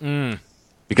feel.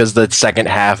 Because the second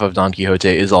half of Don Quixote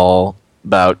is all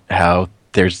about how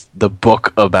there's the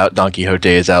book about Don Quixote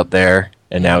is out there,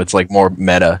 and now it's like more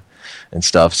meta and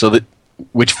stuff. So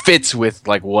which fits with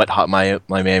like what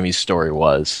Miami's story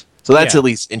was. So that's at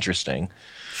least interesting.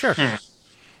 Sure.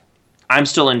 I'm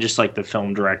still in just like the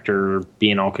film director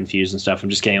being all confused and stuff. I'm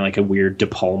just getting like a weird De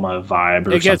Palma vibe.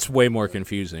 Or it gets way more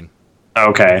confusing.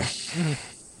 Okay.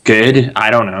 Good. I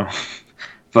don't know.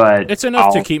 But it's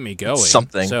enough to keep me going.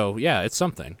 Something. So yeah, it's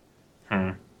something.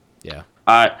 Yeah.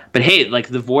 But hey, like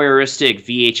the voyeuristic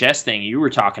VHS thing you were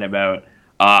talking about,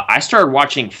 I started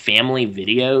watching family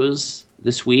videos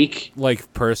this week. Like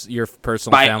your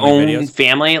personal my family own videos?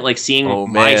 Family, like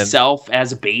seeing myself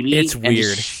as a baby. It's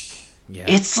weird. Yeah.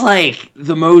 It's like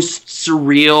the most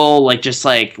surreal, like just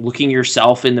like looking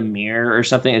yourself in the mirror or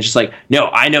something. It's just like, no,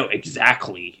 I know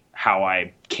exactly how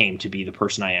I came to be the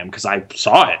person I am because I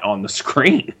saw it on the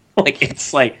screen. Like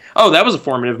it's like, oh, that was a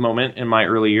formative moment in my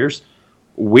early years.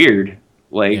 Weird.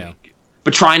 Like,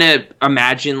 but trying to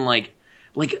imagine like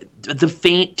the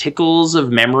faint tickles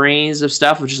of memories of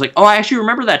stuff, which is like, oh, I actually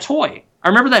remember that toy. I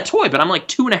remember that toy, but I'm like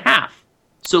 2.5.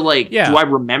 So like, do I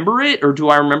remember it or do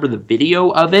I remember the video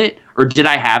of it or did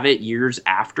I have it years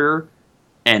after?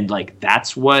 And like,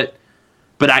 that's what,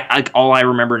 but I all I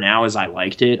remember now is I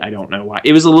liked it. I don't know why.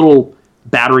 It was a little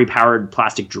battery powered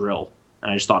plastic drill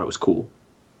and I just thought it was cool.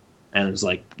 And it was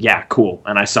like, yeah, cool.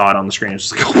 And I saw it on the screen. It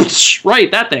was like, oh, right,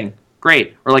 that thing.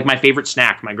 Great. Or like my favorite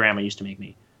snack my grandma used to make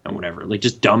me and whatever. Like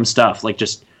just dumb stuff. Like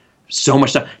just so much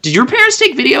stuff. Did your parents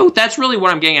take video? That's really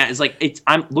what I'm getting at. Is like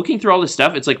I'm looking through all this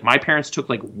stuff. It's like my parents took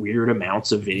like weird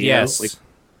amounts of videos. Yes. Like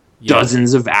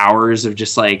dozens of hours of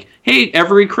just like, hey,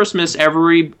 every Christmas,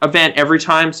 every event, every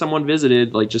time someone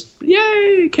visited, like just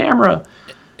yay, camera.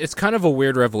 It's kind of a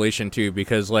weird revelation too,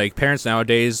 because like parents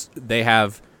nowadays, they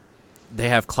have they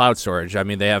have cloud storage. I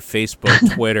mean, they have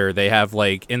Facebook, Twitter, they have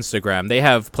like Instagram. They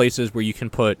have places where you can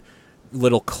put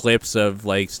little clips of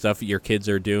like stuff your kids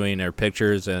are doing or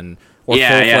pictures or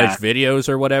full-fledged videos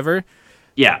or whatever.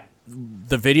 Yeah.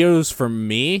 The videos for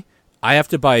me, I have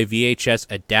to buy a VHS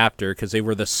adapter because they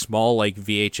were the small like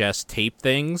VHS tape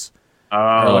things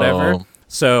or whatever.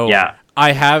 So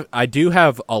I do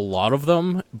have a lot of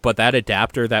them, but that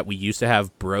adapter that we used to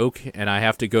have broke, and I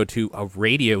have to go to a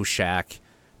Radio Shack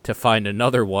to find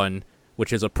another one,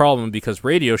 which is a problem because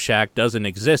Radio Shack doesn't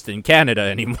exist in Canada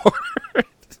anymore.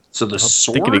 So the source?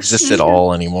 I don't think it exists at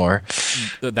all anymore.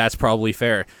 That's probably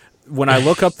fair. When I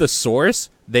look up the source,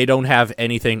 they don't have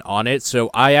anything on it. So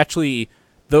I actually,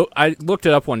 though I looked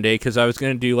it up one day because I was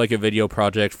going to do like a video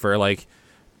project for like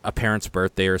a parent's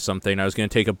birthday or something. I was going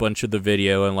to take a bunch of the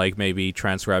video and like maybe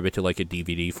transcribe it to like a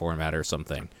DVD format or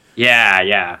something.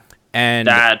 Yeah. And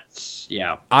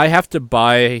I have to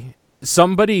buy,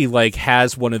 somebody like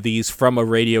has one of these from a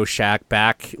Radio Shack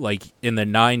back like in the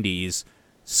 90s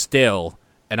still,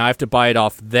 and I have to buy it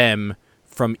off them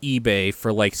from eBay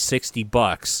for like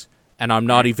 $60, and I'm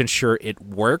not even sure it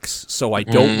works, so I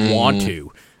don't want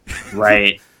to.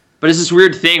 Right. But it's this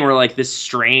weird thing where like this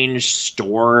strange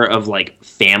store of like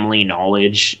family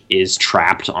knowledge is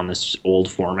trapped on this old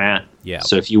format. Yeah.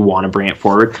 So if you want to bring it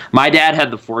forward, my dad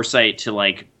had the foresight to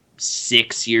like 7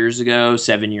 years ago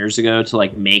to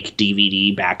like make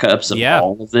DVD backups of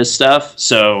all of this stuff.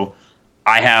 So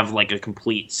I have like a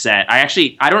complete set. I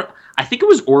think it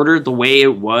was ordered the way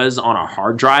it was on a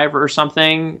hard drive or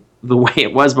something, the way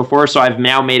it was before. So I've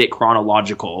now made it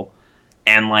chronological.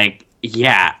 And like,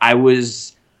 yeah, I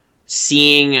was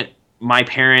seeing my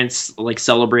parents like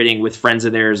celebrating with friends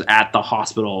of theirs at the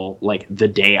hospital like the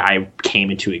day I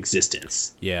came into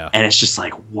existence. Yeah. And it's just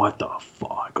like, what the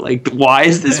fuck? Like, why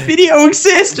does this video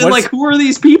exist? And like, who are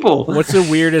these people? What's the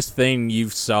weirdest thing you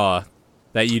saw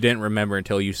that you didn't remember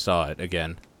until you saw it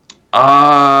again?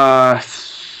 I'm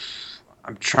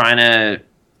trying to,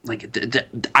 like,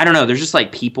 I don't know. There's just,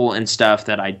 like, people and stuff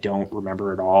that I don't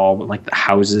remember at all. But, like, the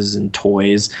houses and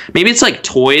toys. Maybe it's, like,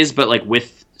 toys, but, like,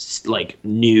 with, like,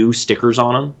 new stickers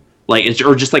on them. Like,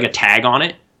 or just, like, a tag on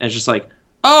it. And it's just like,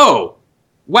 oh,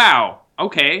 wow,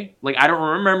 okay. Like, I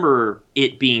don't remember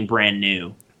it being brand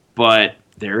new. But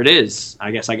there it is.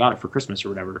 I guess I got it for Christmas or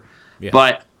whatever. Yeah.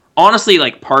 But honestly,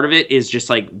 like, part of it is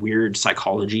just, like, weird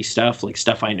psychology stuff. Like,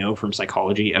 stuff I know from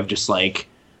psychology of just, like,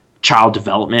 child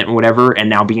development and whatever, and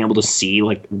now being able to see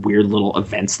like weird little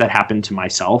events that happen to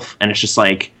myself, and it's just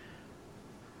like,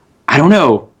 I don't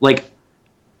know, like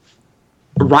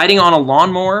riding on a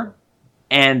lawnmower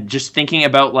and just thinking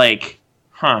about like,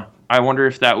 I wonder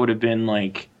if that would have been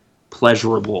like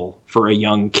pleasurable for a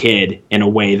young kid in a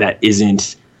way that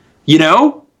isn't,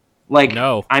 like,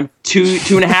 no. I'm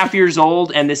 2.5 years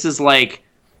old, and this is like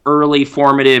early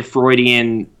formative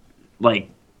Freudian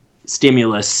like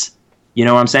stimulus. You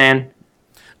know what I'm saying?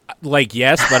 Like,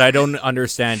 yes, but I don't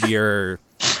understand your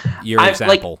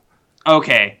example. Like,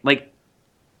 okay, like,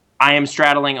 I am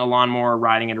straddling a lawnmower,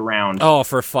 riding it around. Oh,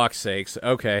 for fuck's sakes.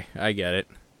 Okay, I get it.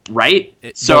 Right?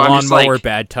 So the lawnmower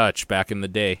bad touch back in the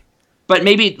day. But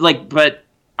maybe, like, but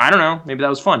I don't know. Maybe that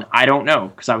was fun. I don't know,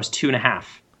 because I was 2.5.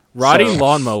 Riding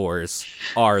lawnmowers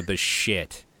are the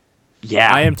shit.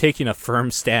 Yeah. I am taking a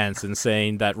firm stance in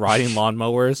saying that riding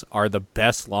lawnmowers are the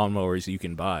best lawnmowers you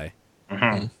can buy.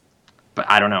 Mm-hmm. But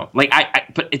I don't know. Like,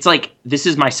 but it's like, this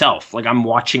is myself. Like, I'm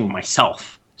watching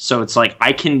myself. So it's like,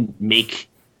 I can think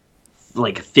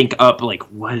up, like,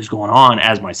 what is going on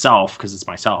as myself, because it's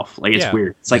myself. Like, it's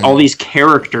weird. It's like, all these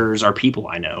characters are people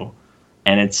I know.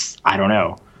 And it's, I don't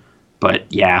know.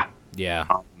 But, yeah. Yeah.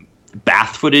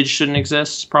 Bath footage shouldn't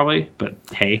exist, probably. But,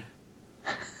 hey.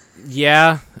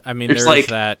 Yeah. I mean, there's like,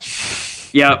 that.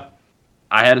 Yep.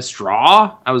 I had a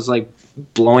straw. I was, like,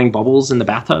 blowing bubbles in the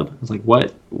bathtub. I was like,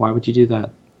 what? Why would you do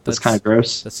that? That's kind of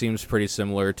gross. That seems pretty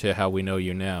similar to how we know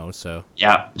you now, so.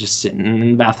 Yeah, just sitting in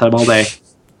the bathtub all day.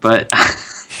 But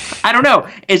I don't know.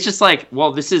 It's just like,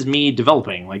 well, this is me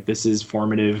developing. Like, this is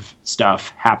formative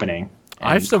stuff happening.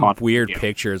 I have some weird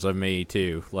pictures of me,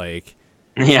 too. Like,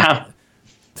 yeah.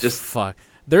 Just fuck.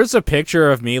 There's a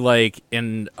picture of me, like,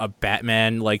 in a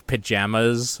Batman, like,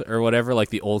 pajamas or whatever, like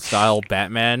the old-style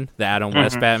Batman, the Adam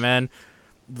West Batman.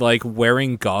 Like,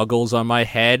 wearing goggles on my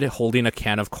head, holding a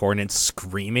can of corn and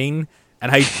screaming.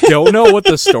 And I don't know what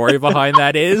the story behind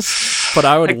that is, but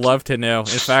I would love to know. In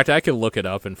fact, I could look it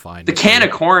up and find the can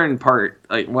of corn part.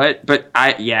 Like, what? But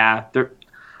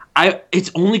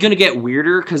it's only going to get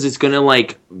weirder because it's going to,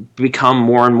 like, become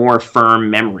more and more firm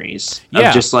memories.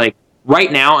 Of just, like,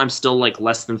 right now, I'm still, like,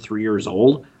 less than 3 years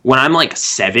old. When I'm, like,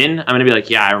 7, I'm going to be like,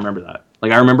 yeah, I remember that.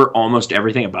 Like, I remember almost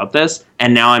everything about this,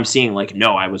 and now I'm seeing, like,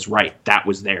 no, I was right. That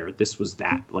was there. This was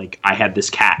that. Like, I had this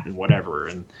cat and whatever.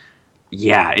 And,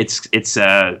 yeah, it's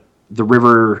the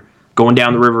river, going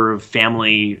down the river of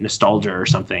family nostalgia or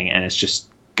something, and it's just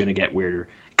going to get weirder.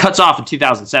 It cuts off in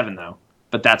 2007, though,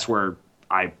 but that's where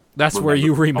That's where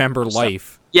you remember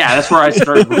life. Yeah, that's where I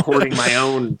started recording my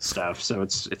own stuff, so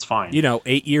it's fine.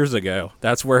 8 years ago,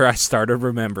 that's where I started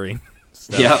remembering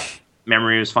stuff. Yep,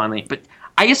 memory was finally... But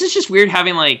I guess it's just weird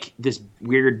having, like, this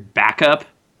weird backup,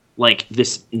 like,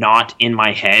 this not in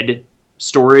my head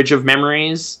storage of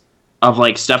memories of,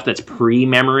 like, stuff that's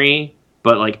pre-memory,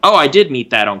 but, like, oh, I did meet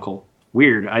that uncle.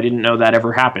 Weird. I didn't know that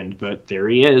ever happened, but there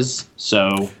he is,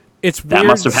 so... It's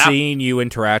weird seeing you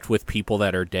interact with people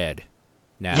that are dead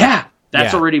now. Yeah,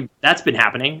 that's been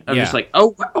happening. I'm just like,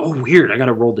 oh, weird, I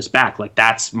gotta roll this back. Like,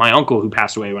 that's my uncle who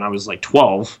passed away when I was, like,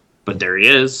 12, but there he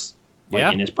is,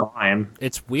 like, in his prime.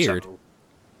 It's weird. So,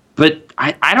 but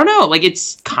I don't know, like,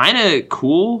 it's kind of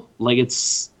cool. Like,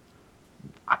 it's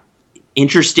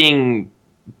interesting,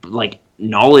 like,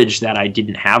 knowledge that I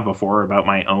didn't have before about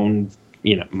my own,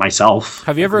 myself.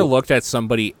 Have you ever looked at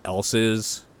somebody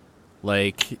else's,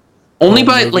 like, only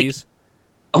by movies?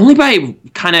 Only by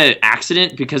kind of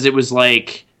accident, because it was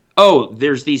like, oh,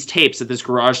 there's these tapes at this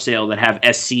garage sale that have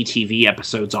SCTV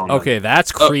episodes on them. Okay,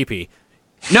 that's creepy.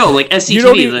 No, like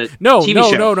SCTV, TV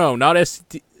show. No, not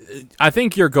SCTV. I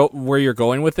think where you're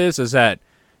going with this is that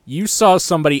you saw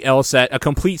somebody else at a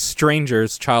complete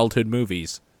stranger's childhood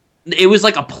movies. It was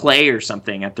like a play or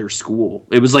something at their school.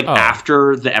 It was like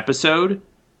after the episode,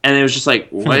 and it was just like,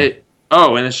 what?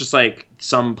 Oh, and it's just like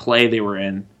some play they were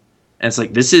in. And it's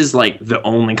like, this is like the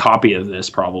only copy of this,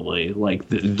 probably, like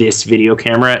this video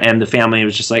camera. And the family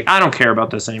was just like, I don't care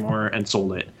about this anymore, and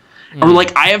sold it. Or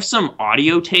like, I have some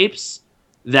audio tapes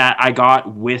that I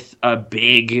got with a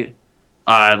big,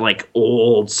 like,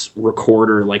 old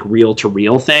recorder, like reel to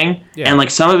reel thing. Yeah. And like,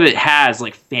 some of it has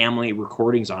like family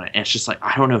recordings on it. And it's just like,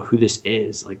 I don't know who this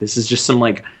is. Like, this is just some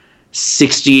like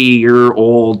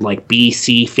 60-year-old like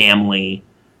BC family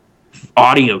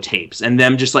audio tapes, and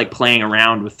them just like playing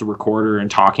around with the recorder and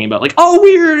talking about like, oh,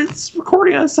 weird, it's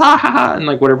recording us, and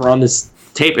like whatever on this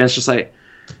tape. And it's just like,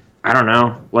 I don't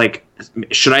know, like,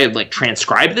 should I like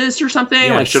transcribe this or something?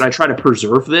 Yes. Like, should I try to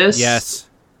preserve this? Yes.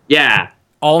 Yeah.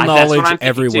 All knowledge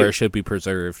everywhere should be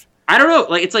preserved. I don't know,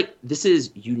 like, it's like, this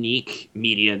is unique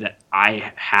media that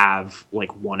I have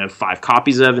like one of 5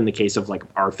 copies of in the case of like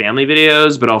our family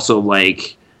videos, but also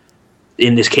like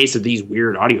in this case of these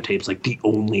weird audio tapes, like the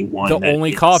only one. The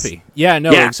only copy. Yeah,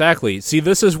 no, exactly. See,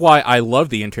 this is why I love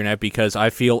the internet, because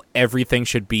I feel everything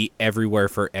should be everywhere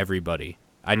for everybody.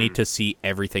 I need to see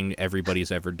everything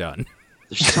everybody's ever done.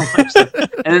 There's so much stuff.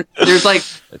 And there's like,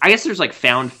 I guess there's like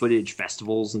found footage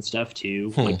festivals and stuff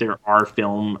too. Like, there are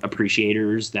film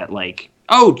appreciators that like,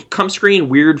 oh, come screen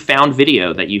weird found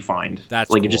video that you find. That's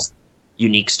like, cool. Just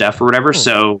unique stuff or whatever.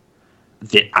 So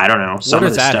I don't know. Where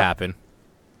does that happen?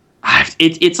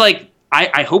 It's like,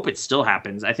 I hope it still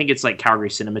happens. I think it's like Calgary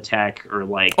Cinematheque or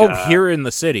like... here in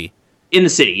the city. In the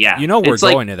city, yeah. We're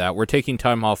going to that. We're taking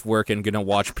time off work and going to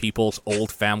watch people's old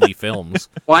family films.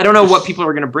 Well, I don't know what people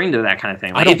are going to bring to that kind of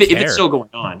thing. Like, if it's still going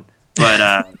on.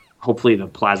 But hopefully the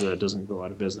plaza doesn't go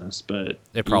out of business. But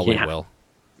it probably will.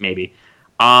 Maybe.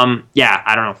 Yeah,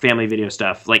 I don't know. Family video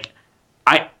stuff. Like,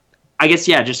 I guess,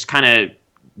 yeah, just kind of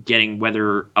getting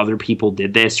whether other people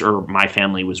did this or my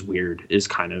family was weird is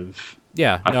kind of...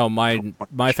 Yeah, no,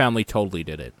 my family totally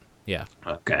did it. Yeah.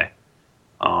 Okay.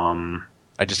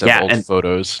 I just have old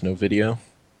photos, no video.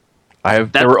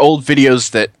 There were old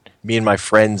videos that me and my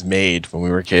friends made when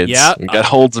we were kids. Yeah. We got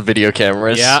holds of video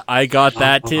cameras. Yeah, I got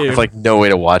that too. I have like no way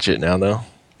to watch it now though.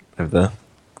 Because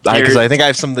I think I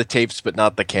have some of the tapes, but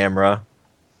not the camera.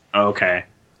 Okay.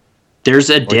 There's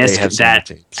a disc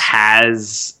that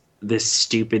has this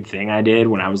stupid thing I did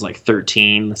when I was like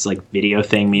 13. This like video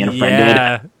thing me and a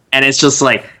friend did. And it's just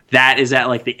like, that is at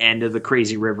like the end of the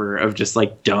crazy river of just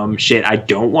like dumb shit I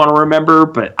don't want to remember,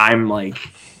 but I'm like,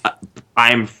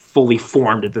 I'm fully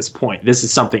formed at this point. This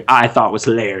is something I thought was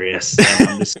hilarious.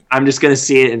 And I'm just going to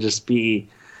see it and just be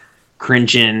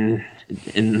cringing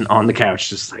on the couch,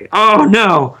 just like, oh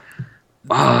no.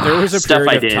 There was a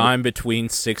period of time between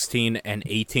 16 and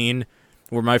 18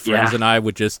 where my friends and I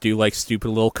would just do like stupid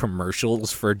little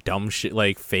commercials for dumb shit,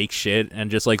 like fake shit, and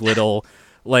just like little,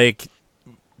 like,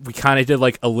 we kind of did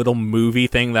like a little movie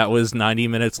thing that was 90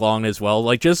 minutes long as well,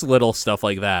 like just little stuff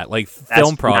like that, like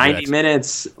film projects. 90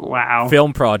 minutes, wow.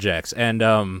 Film projects,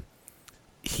 and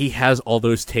he has all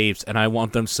those tapes, and I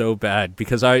want them so bad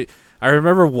because I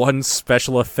remember one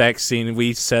special effects scene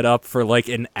we set up for like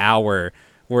an hour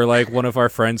where like one of our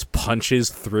friends punches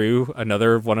through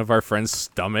another one of our friends'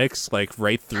 stomachs, like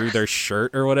right through their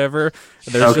shirt or whatever.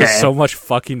 There's just so much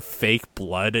fucking fake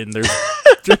blood, and there's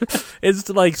it's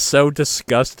like so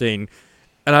disgusting.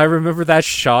 And I remember that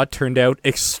shot turned out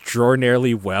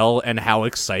extraordinarily well, and how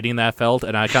exciting that felt.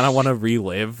 And I kind of want to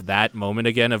relive that moment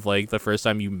again of like the first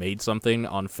time you made something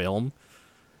on film.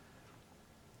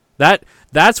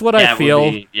 That's what I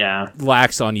feel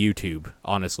lacks on YouTube,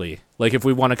 honestly. Like, if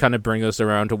we want to kind of bring this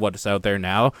around to what's out there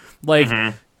now, like,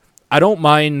 I don't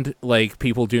mind, like,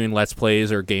 people doing Let's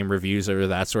Plays or game reviews or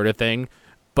that sort of thing,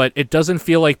 but it doesn't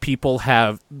feel like people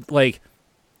have, like,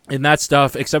 in that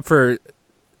stuff, except for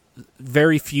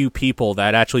very few people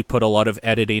that actually put a lot of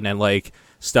editing and, like,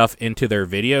 stuff into their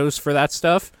videos for that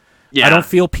stuff. Yeah. I don't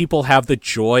feel people have the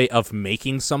joy of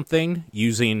making something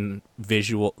using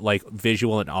visual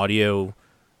and audio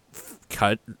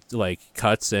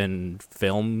cuts and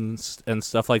films and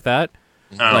stuff like that.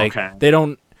 They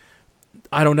don't.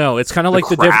 I don't know. It's kind of like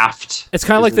it's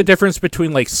kind of like the difference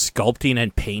between like sculpting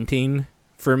and painting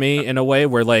for me in a way,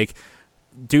 where like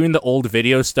doing the old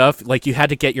video stuff, like you had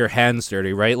to get your hands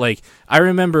dirty, right? Like I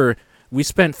remember. We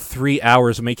spent 3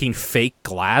 hours making fake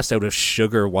glass out of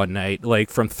sugar one night, like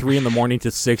from 3 a.m.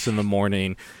 to 6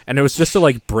 a.m, and it was just to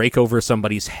like break over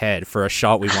somebody's head for a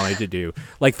shot we wanted to do.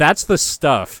 Like that's the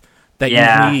stuff that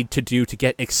you need to do to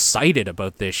get excited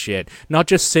about this shit, not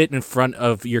just sit in front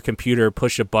of your computer,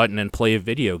 push a button, and play a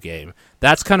video game.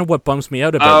 That's kind of what bums me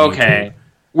out about YouTube.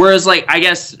 Whereas, like, I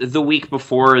guess the week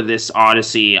before this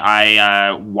Odyssey,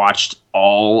 I watched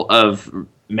all of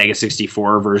Mega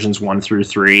 64 versions 1 through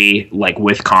 3, like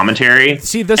with commentary.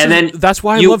 See, that's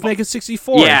why I love Mega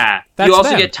 64. Yeah, you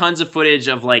also get tons of footage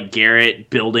of like Garrett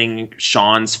building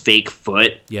Sean's fake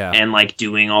foot, and like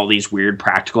doing all these weird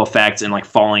practical effects and like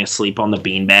falling asleep on the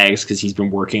beanbags because he's been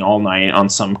working all night on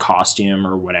some costume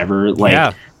or whatever.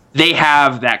 Like, they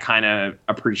have that kind of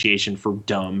appreciation for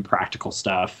dumb practical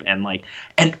stuff, and like,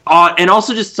 and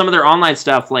also just some of their online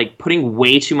stuff, like putting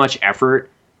way too much effort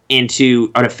into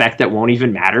an effect that won't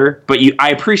even matter, but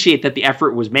I appreciate that the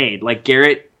effort was made. Like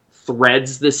Garrett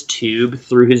threads this tube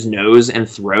through his nose and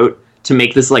throat to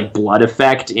make this like blood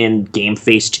effect in Game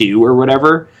Face 2 or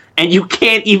whatever, and you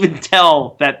can't even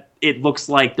tell that it looks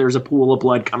like there's a pool of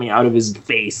blood coming out of his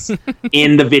face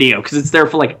in the video because it's there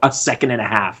for like a second and a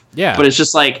half. Yeah, but it's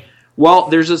just like, well,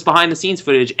 there's this behind the scenes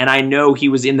footage, and I know he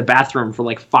was in the bathroom for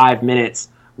like 5 minutes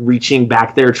reaching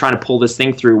back there trying to pull this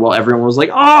thing through while everyone was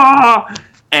like, ah.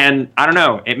 And I don't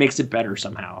know, it makes it better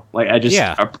somehow. Like, I just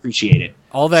appreciate it.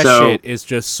 All that shit is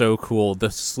just so cool. The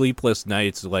sleepless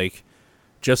nights, like,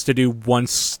 just to do one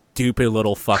stupid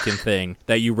little fucking thing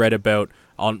that you read about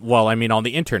on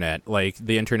the internet. Like,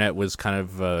 the internet was kind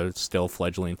of a still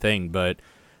fledgling thing, but,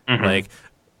 like,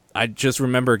 I just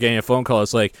remember getting a phone call.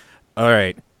 It's like, all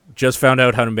right, just found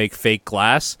out how to make fake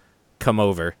glass. Come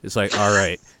over. It's like, all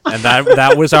right. And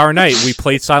that was our night. We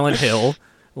played Silent Hill.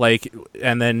 Like,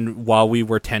 and then while we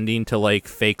were tending to like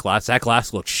fake glass, that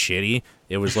glass looked shitty.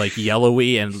 It was like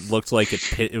yellowy and looked like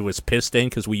it was pissed in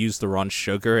because we used the wrong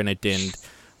sugar and it didn't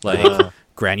like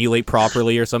granulate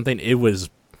properly or something. It was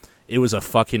a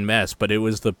fucking mess, but it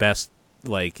was the best.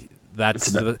 Like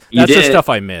that's the stuff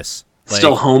I miss. Like,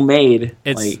 still homemade.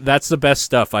 That's the best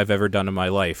stuff I've ever done in my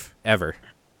life ever.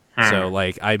 So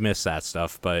like I miss that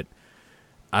stuff, but.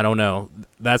 I don't know.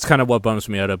 That's kind of what bums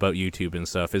me out about YouTube and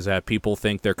stuff, is that people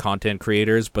think they're content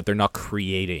creators, but they're not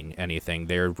creating anything.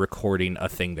 They're recording a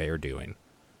thing they are doing.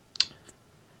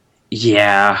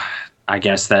 Yeah, I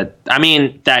guess that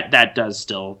does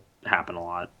still happen a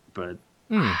lot, but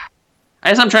I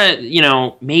guess I'm trying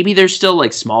to, maybe there's still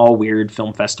like small, weird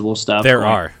film festival stuff. There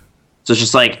are. So it's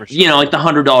just like, like the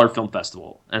 $100 film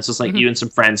festival. And it's just like you and some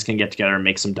friends can get together and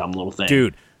make some dumb little thing.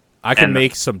 Dude. I can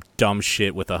make some dumb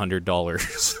shit with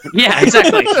 $100. Yeah,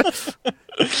 exactly.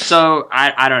 So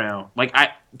I don't know. Like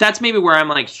that's maybe where I'm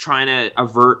like trying to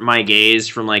avert my gaze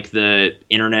from like the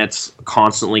internet's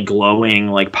constantly glowing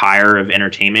like pyre of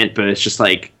entertainment, but it's just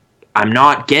like I'm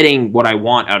not getting what I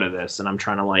want out of this, and I'm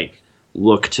trying to like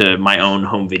look to my own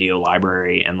home video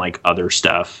library and like other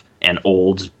stuff and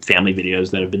old family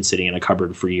videos that have been sitting in a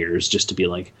cupboard for years just to be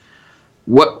like,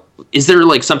 what is there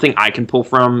like something I can pull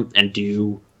from and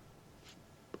do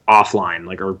offline,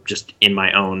 like, or just in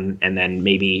my own, and then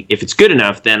maybe if it's good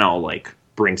enough, then I'll like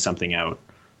bring something out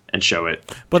and show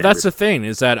it. But that's the thing,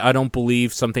 is that I don't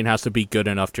believe something has to be good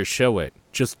enough to show it.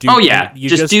 Just do.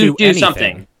 Just do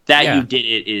something that you did.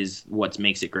 It is what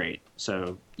makes it great.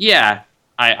 So yeah,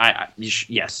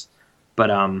 yes, but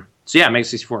so yeah, Mega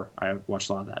 64. I watched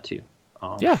a lot of that too.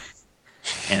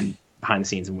 And behind the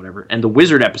scenes and whatever. And the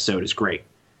Wizard episode is great.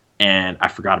 And I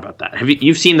forgot about that.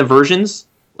 You've seen the versions?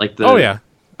 Like the Oh yeah.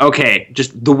 Okay,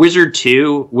 just The Wizard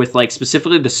 2 with like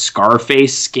specifically the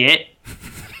Scarface skit.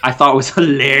 I thought was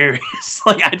hilarious.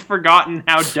 Like I'd forgotten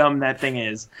how dumb that thing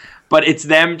is, but it's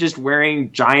them just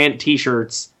wearing giant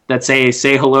T-shirts that say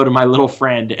hello to my little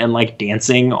friend and like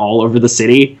dancing all over the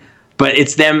city. But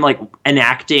it's them like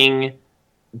enacting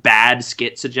bad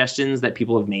skit suggestions that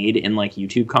people have made in like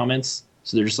YouTube comments.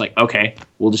 So they're just like, okay,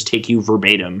 we'll just take you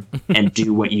verbatim and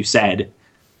do what you said.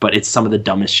 But it's some of the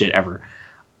dumbest shit ever.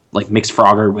 Like mixed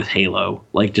Frogger with Halo,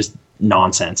 like just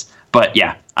nonsense. But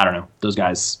yeah, I don't know. Those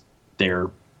guys, they're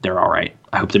all right.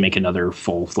 I hope to make another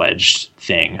full-fledged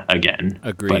thing again.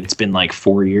 Agreed. But it's been like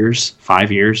 5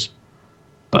 years.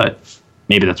 But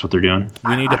maybe that's what they're doing.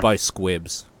 We need to buy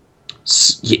squibs.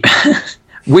 Yeah.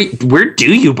 Wait, where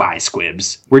do you buy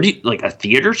squibs? Where do you, like, a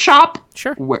theater shop?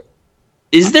 Sure. Where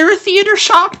is there a theater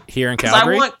shop? Here in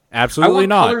Calgary? Absolutely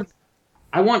not.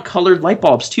 I want colored light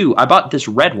bulbs too. I bought this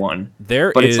red one.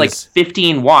 But it's like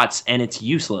 15 watts and it's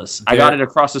useless. I got it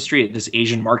across the street at this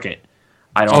Asian market.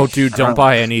 Don't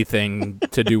buy anything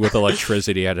to do with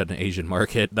electricity at an Asian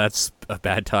market. That's a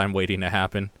bad time waiting to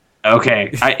happen.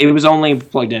 Okay. It was only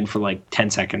plugged in for like 10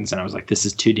 seconds, and I was like, this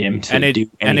is too dim to do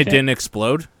anything. And it didn't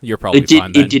explode? You're probably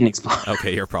fine then. It didn't explode.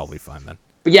 Okay, you're probably fine then.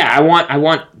 But yeah, I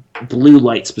want blue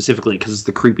light specifically because it's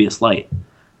the creepiest light.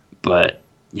 But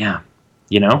yeah,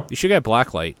 you know? You should get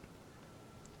black light.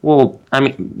 Well, I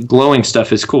mean, glowing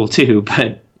stuff is cool too,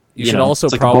 but... You should also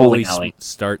probably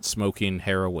start smoking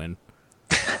heroin.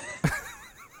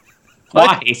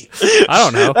 Why?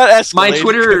 I don't know. My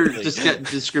Twitter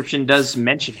description does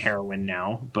mention heroin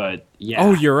now, but yeah.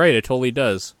 Oh, you're right. It totally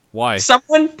does. Why?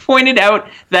 Someone pointed out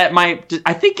that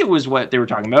I think it was what they were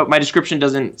talking about. My description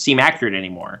doesn't seem accurate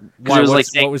anymore. Why? It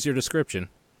was what was your description?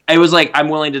 It was like, I'm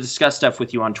willing to discuss stuff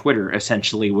with you on Twitter,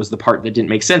 essentially, was the part that didn't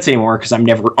make sense anymore because I'm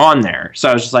never on there. So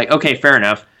I was just like, okay, fair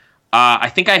enough. I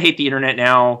think I hate the internet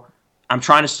now. I'm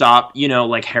trying to stop,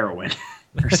 like heroin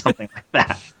or something like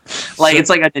that. Like, it's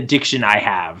like an addiction I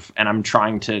have, and I'm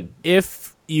trying to...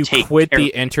 If you quit the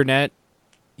internet,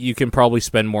 you can probably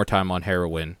spend more time on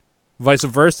heroin. Vice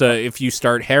versa, if you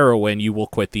start heroin, you will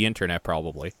quit the internet,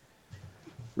 probably.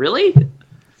 Really?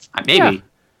 Maybe.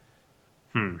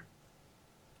 Yeah.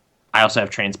 I also have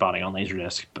Trainspotting on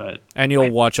Laserdisc, but... And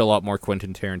you'll watch a lot more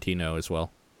Quentin Tarantino as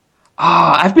well.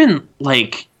 I've been,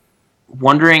 like...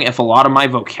 wondering if a lot of my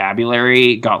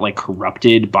vocabulary got like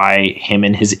corrupted by him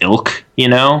and his ilk,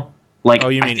 Like, oh,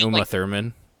 you mean Uma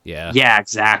Thurman? Yeah. Yeah,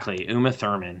 exactly. Uma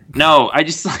Thurman. No, I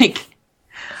just like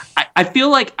I feel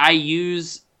like I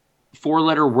use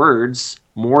 4-letter words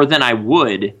more than I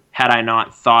would had I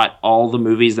not thought all the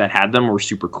movies that had them were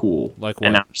super cool. Like what?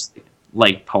 And I'm just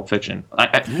like Pulp Fiction.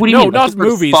 What do you mean? No, not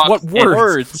movies. What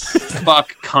words?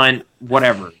 Fuck, cunt,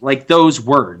 whatever. Like those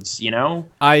words,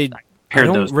 I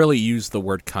don't really use the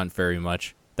word cunt very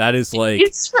much. That is like...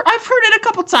 I've heard it a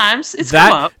couple times. It's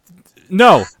come up.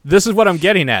 No, this is what I'm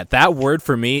getting at. That word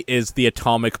for me is the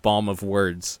atomic bomb of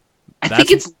words. I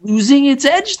think it's losing its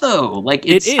edge, though. Like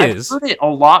it is. I've heard it a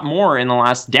lot more in the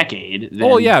last decade.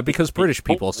 Oh, yeah, because British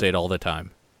people say it all the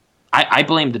time. I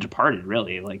blame The Departed,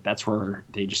 really. Like, that's where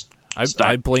they just...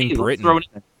 I blame Britain.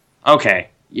 Okay.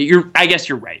 I guess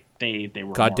you're right. They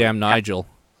were Goddamn Nigel.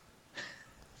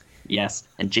 Yes,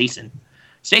 and Jason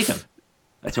Statham.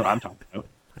 That's what I'm talking about.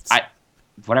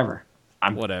 Whatever.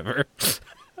 Whatever.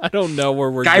 I don't know where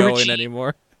we're going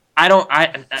anymore. All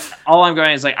I'm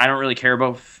going is like I don't really care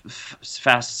about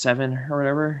Fast 7 or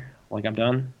whatever. Like I'm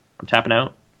done. I'm tapping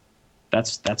out.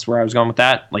 That's where I was going with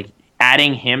that. Like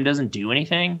adding him doesn't do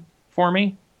anything for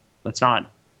me. That's not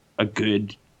a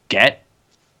good get.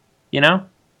 Yeah.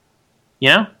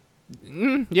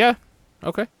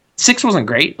 Okay. 6 wasn't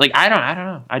great. Like I don't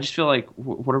know. I just feel like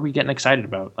what are we getting excited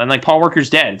about? And like Paul Walker's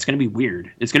dead. It's gonna be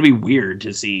weird. It's gonna be weird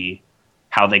to see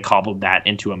how they cobbled that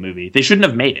into a movie. They shouldn't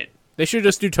have made it. They should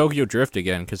just do Tokyo Drift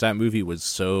again because that movie was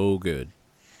so good.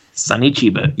 Sonny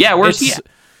Chiba. Yeah, where's he at?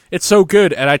 It's so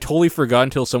good, and I totally forgot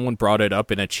until someone brought it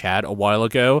up in a chat a while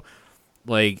ago.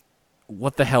 Like,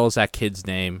 what the hell is that kid's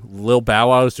name? Lil Bow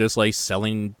Wow's just like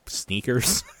selling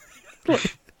sneakers. Well,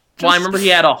 I remember he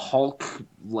had a Hulk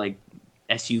like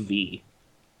SUV.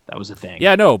 That was a thing.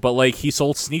 Yeah, no, but like he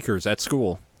sold sneakers at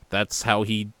school. That's how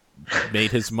he made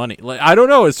his money. Like I don't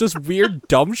know, it's just weird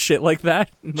dumb shit like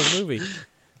that in the movie.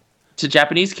 To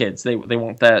Japanese kids, they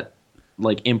want that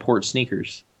like import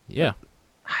sneakers. Yeah.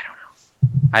 I don't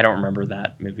know. I don't remember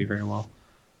that movie very well.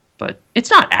 But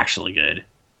it's not actually good.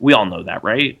 We all know that,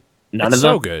 right? None it's of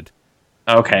them. So good.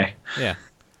 Okay. Yeah.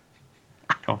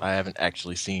 I haven't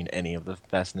actually seen any of the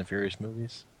Fast and the Furious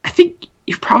movies. I think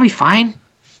you're probably fine.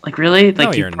 Like really? Like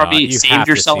no, you probably saved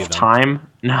yourself time.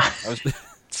 No.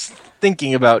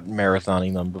 thinking about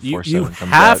marathoning them before You 7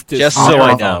 comes have out. to Just so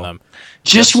I know. them.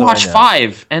 Just watch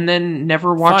 5 and then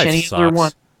never watch 5 any sucks. other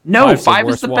one. No, 5 is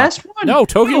worst the one. best one. No,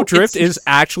 Tokyo Drift it's- is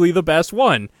actually the best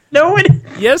one. No, it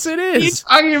Yes, it What are you is.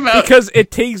 talking about? Because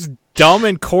it takes dumb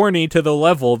and corny to the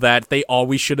level that they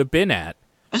always should have been at.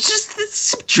 It's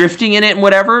some drifting in it and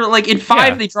whatever. Like in 5,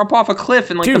 Yeah. they drop off a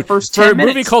cliff in like Dude, the first for 10 a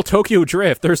minutes. movie called Tokyo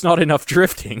Drift, there's not enough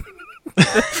drifting.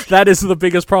 That is the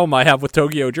biggest problem I have with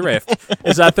Tokyo Drift,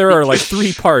 is that there are like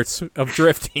 3 parts of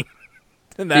drifting.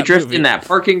 They drift movie. in that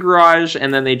parking garage,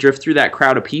 and then they drift through that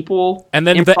crowd of people. And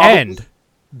then and the end.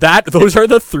 Those are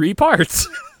the 3 parts.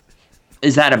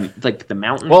 Is that like the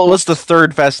mountain? Well, it was the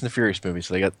 3rd Fast and the Furious movie,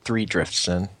 so they got 3 drifts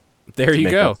in. There you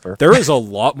make go. up for- There is a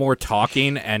lot more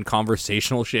talking and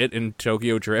conversational shit in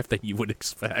Tokyo Drift than you would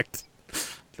expect.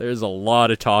 There's a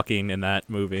lot of talking in that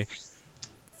movie.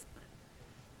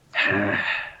 I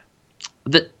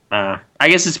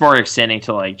guess it's more extending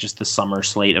to like just the summer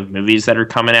slate of movies that are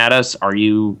coming at us. Are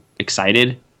you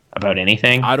excited about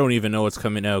anything? I don't even know what's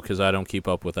coming out because I don't keep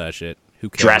up with that shit. Who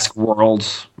cares? Jurassic World,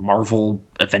 Marvel,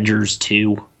 Avengers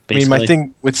 2. I mean, my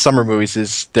thing with summer movies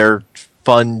is they're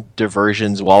fun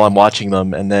diversions while I'm watching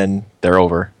them, and then they're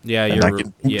over. Yeah, And I you're.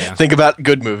 can Yeah, think about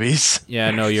good movies. yeah.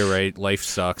 No, you're right. Life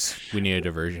sucks. We need a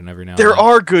diversion every now. There and then.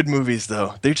 are good movies,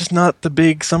 though. They're just not the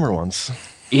big summer ones.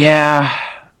 Yeah,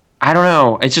 I don't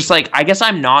know. It's just like I guess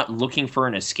I'm not looking for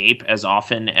an escape as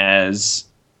often as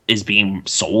is being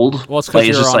sold. Well, it's Like, because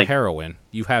you're just on like, heroin.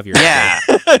 You have your. yeah.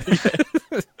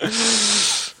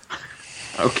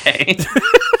 Okay.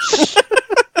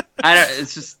 I don't.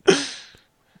 It's just.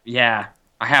 Yeah,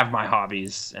 I have my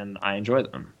hobbies and I enjoy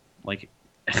them. Like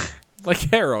Like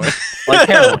heroin.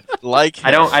 heroin. Like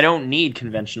I don't need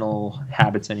conventional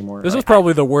habits anymore. This is Like,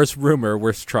 probably the worst rumor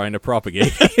we're trying to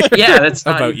propagate. yeah, that's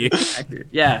not about you. accurate.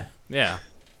 Yeah, Yeah.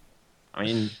 I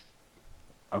mean,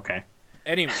 okay.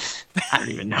 Anyway, I don't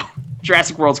even know.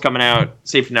 Jurassic World's coming out.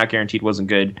 Safety Not Guaranteed wasn't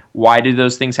good. Why do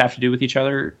those things have to do with each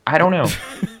other? I don't know.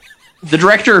 The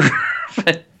director,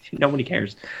 nobody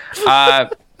cares.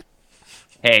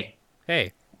 Hey,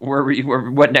 hey.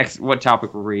 what next? What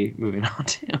topic were we moving on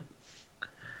to?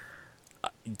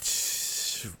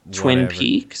 Twin Whatever.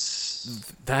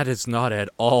 Peaks. That is not at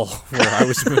all where I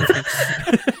was moving.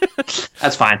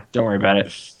 That's fine. Don't worry about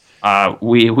it.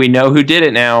 We know who did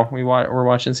it now. We're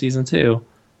watching season 2,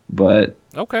 but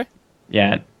Okay.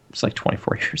 yeah, it's like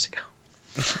 24 years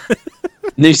ago.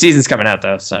 New season's coming out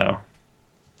though, so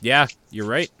Yeah, you're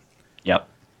right. yep.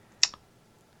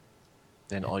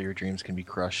 Then all your dreams can be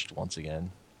crushed once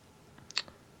again.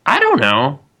 I don't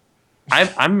know.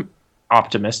 I'm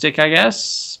optimistic, I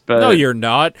guess, but No, you're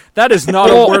not. That is not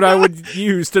a word I would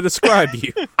use to describe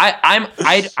you.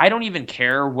 I don't even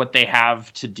care what they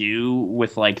have to do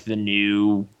with like the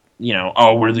new, what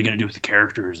are they going to do with the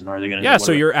characters and are they going to Yeah,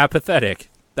 so you're apathetic.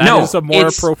 That is No, a more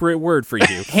it's- appropriate word for you.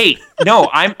 Hey, no,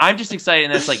 I'm just excited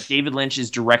and that's like David Lynch is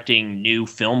directing new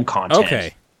film content.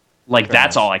 Okay. Like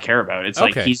that's all I care about. It's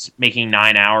like Okay. he's making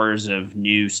 9 hours of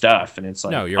new stuff and it's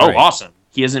like, No, you're oh, right. awesome.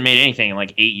 He hasn't made anything in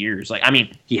like 8 years. Like, I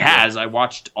mean, he has. I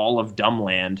watched all of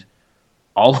Dumbland,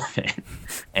 all of it,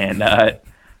 and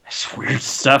weird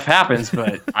stuff happens.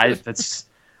 But I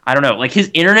don't know. Like his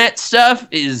internet stuff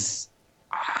is,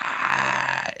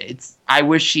 it's. I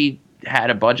wish he had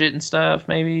a budget and stuff,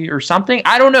 maybe or something.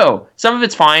 I don't know. Some of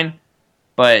it's fine,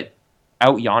 but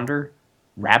Out Yonder,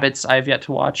 Rabbits, I've yet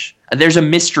to watch. There's a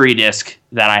mystery disc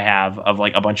that I have of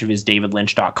like a bunch of his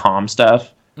DavidLynch.com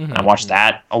stuff. Mm-hmm. And I watched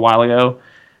that a while ago,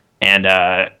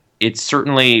 and it's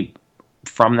certainly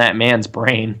from that man's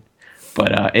brain,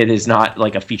 but it is not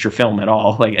like a feature film at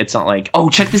all. Like it's not like, oh,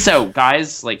 check this out,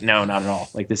 guys. Like no, not at all.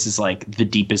 Like this is like the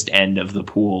deepest end of the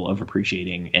pool of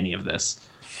appreciating any of this.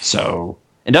 So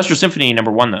Industrial Symphony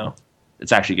 #1 though,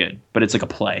 it's actually good, but it's like a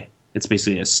play. It's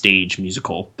basically a stage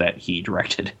musical that he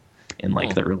directed in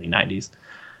like the early '90s.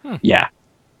 Yeah,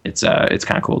 it's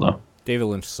kind of cool though. David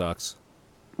Lynch sucks.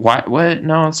 Why? What?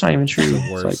 No, it's not even true.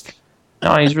 It's Worst. like,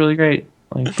 no, he's really great.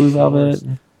 Like Blue Velvet.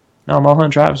 No,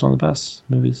 Mulholland Drive is one of the best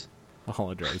movies.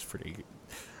 Mulholland Drive is pretty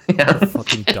good. Yeah.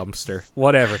 Fucking dumpster.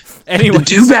 Whatever. Anyway. The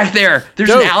dude back there. There's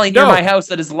No, an alley near no. my house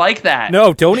that is like that.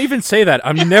 No, don't even say that.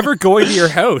 I'm never going to your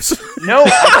house. No,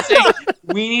 I'm saying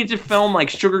we need to film like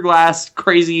Sugar Glass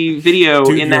crazy video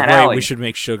Dude, in you're that right. alley. We should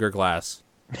make Sugar Glass.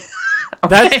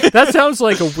 Okay. That sounds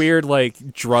like a weird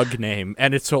like drug name,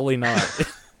 and it's totally not.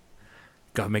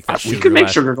 Gotta make that We Sugar could make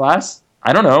Glass. Sugar Glass.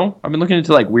 I don't know. I've been looking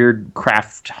into like weird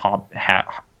craft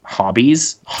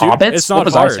hobbies. Hobbits? it's What not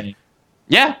was hard. I saying?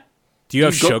 Yeah. Do you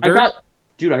have Dude, sugar? I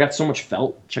got so much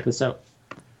felt. Check this out.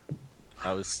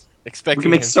 I was We expecting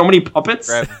can make him so many puppets.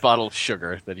 to grab a bottle of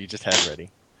sugar that he just had ready.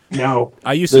 No.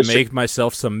 I used to make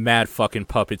myself some mad fucking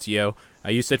puppets, yo. I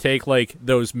used to take, like,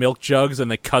 those milk jugs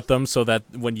and then cut them so that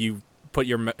when you put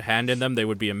your hand in them, they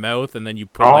would be a mouth, and then you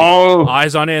put, like,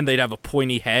 eyes on it, and they'd have a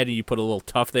pointy head, and you put a little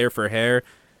tuft there for hair.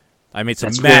 I made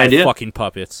some mad fucking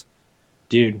puppets.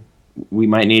 Dude, we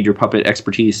might need your puppet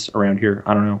expertise around here.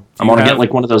 I don't know. I'm going to get,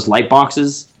 like, one of those light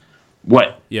boxes.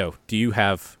 What? Yo, do you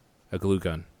have a glue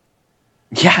gun?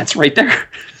 Yeah, it's right there.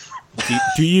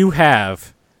 Do you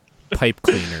have pipe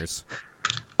cleaners?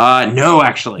 No,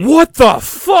 actually. What the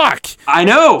fuck? I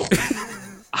know.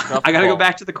 I gotta go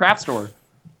back to the craft store.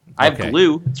 I have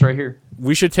glue. It's right here.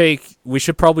 We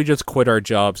should probably just quit our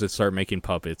jobs and start making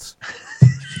puppets.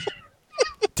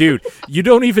 Dude, you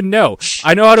don't even know.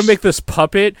 I know how to make this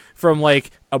puppet from,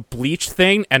 like, a bleach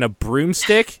thing and a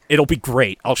broomstick. It'll be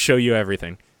great. I'll show you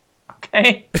everything.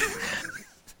 Okay.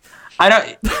 I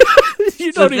don't...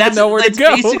 You don't even know where to go.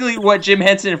 That's basically what Jim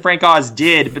Henson and Frank Oz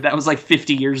did, but that was like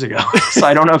 50 years ago. So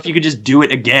I don't know if you could just do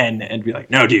it again and be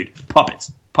like, no, dude,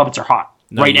 puppets. Puppets are hot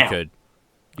right now. You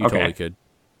totally could.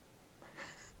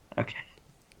 Okay.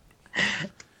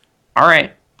 All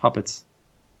right, puppets.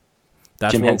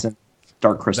 Jim Henson,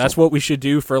 Dark Crystal. That's what we should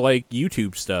do for, like,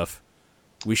 YouTube stuff.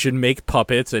 We should make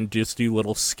puppets and just do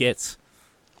little skits.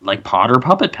 Like Potter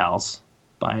Puppet Pals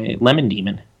by Lemon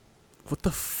Demon. What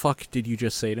the fuck did you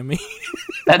just say to me?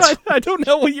 I don't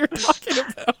know what you're talking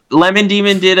about. Lemon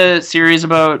Demon did a series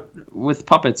with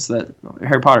puppets that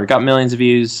Harry Potter got millions of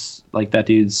views. Like, that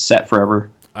dude's set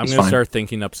forever. I'm going to start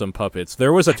thinking up some puppets.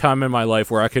 There was a time in my life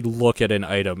where I could look at an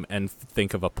item and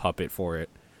think of a puppet for it.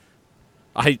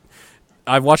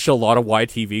 I watched a lot of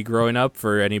YTV growing up.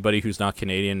 For anybody who's not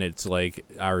Canadian, it's like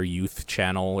our youth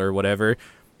channel or whatever.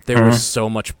 There was so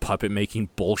much puppet making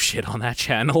bullshit on that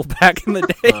channel back in the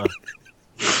day.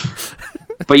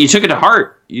 But you took it to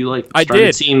heart. You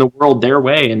started seeing the world their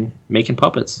way and making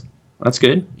puppets. That's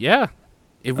good. Yeah.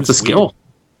 That's a skill.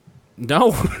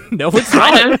 No, it's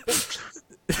not.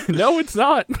 No, it's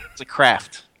not. It's a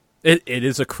craft. It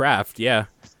is a craft, yeah.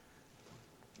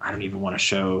 I don't even want to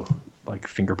show, like,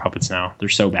 finger puppets now. They're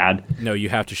so bad. No, you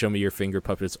have to show me your finger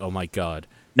puppets. Oh my god.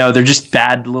 No, they're just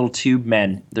bad little tube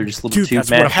men. They're just little tube men.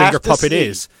 That's what a finger puppet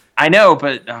is. I know,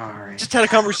 but all right. Just had a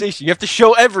conversation. You have to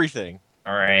show everything.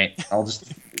 All right. I'll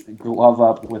just glove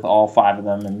up with all 5 of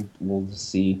them, and we'll just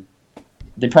see.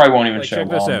 They probably won't even show. Check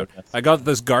this out. I got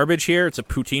this garbage here. It's a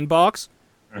poutine box.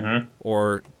 Mm-hmm.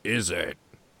 Or is it?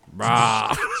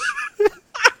 Rah.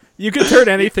 You can turn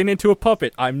anything into a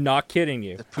puppet. I'm not kidding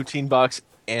you. A poutine box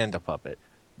and a puppet.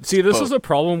 See, this is a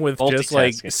problem with just,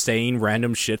 like, saying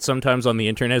random shit sometimes on the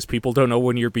internet. Is people don't know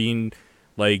when you're being,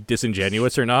 like,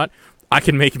 disingenuous or not. I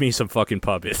can make me some fucking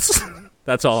puppets.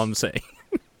 That's all I'm saying.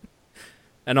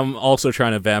 And I'm also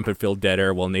trying to vamp and fill dead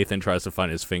air while Nathan tries to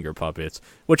find his finger puppets,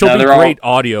 which will be great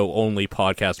audio-only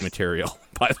podcast material,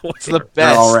 by the way. It's the best.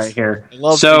 They're all right here.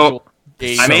 So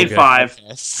I made 5.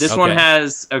 This one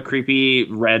has a creepy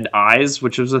red eyes,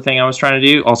 which was the thing I was trying to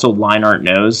do. Also, line art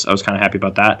nose. I was kind of happy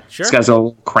about that. Sure. This guy's a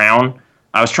little crown.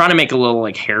 I was trying to make a little,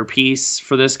 like, hair piece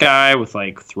for this guy with,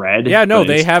 like, thread. Yeah, no,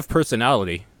 they have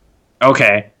personality.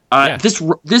 Okay.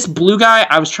 This blue guy,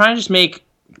 I was trying to just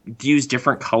use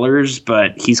different colors,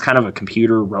 but he's kind of a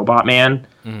computer robot man.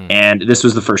 Mm. And this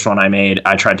was the first one I made.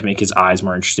 I tried to make his eyes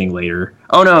more interesting later.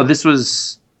 Oh, no, this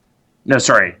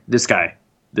guy.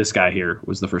 This guy here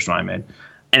was the first one I made.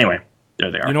 Anyway,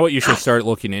 there they are. You know what you should start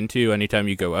looking into anytime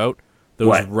you go out?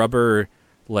 Those rubber,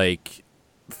 like,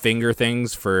 finger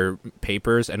things for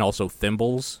papers, and also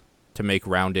thimbles to make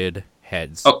rounded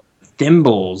heads. Oh,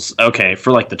 thimbles. Okay,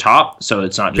 for, like, the top, so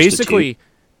it's not just basically,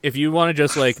 if you want to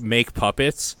just, like, make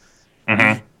puppets,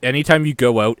 anytime you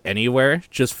go out anywhere,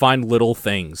 just find little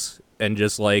things and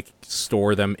just, like,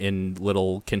 store them in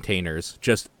little containers.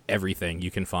 Just everything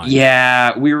you can find.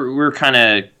 Yeah, we were kind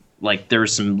of, like, there were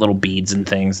some little beads and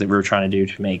things that we were trying to do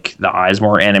to make the eyes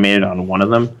more animated on one of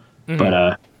them. Mm-hmm.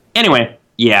 But anyway,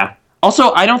 yeah.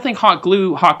 Also, I don't think hot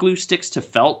glue sticks to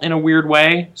felt in a weird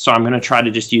way, so I'm going to try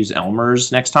to just use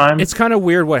Elmer's next time. It's kind of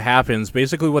weird what happens.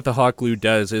 Basically, what the hot glue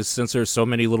does is, since there's so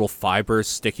many little fibers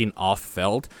sticking off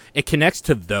felt, it connects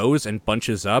to those and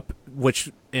bunches up,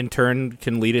 which in turn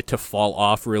can lead it to fall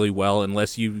off really well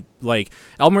unless you, like,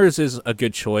 Elmer's is a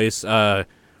good choice.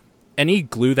 Any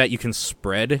glue that you can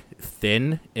spread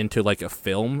thin into, like, a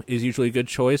film is usually a good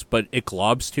choice, but it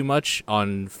globs too much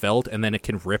on felt and then it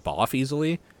can rip off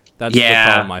easily. That's the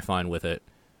problem I find with it.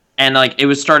 And, like, it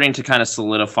was starting to kind of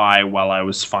solidify while I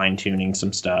was fine-tuning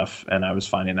some stuff, and I was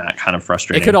finding that kind of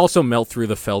frustrating. It could also melt through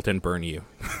the felt and burn you.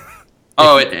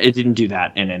 It didn't do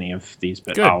that in any of these,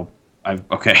 but good.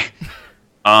 Okay.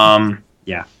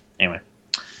 Yeah. Anyway.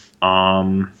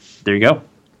 There you go.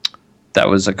 That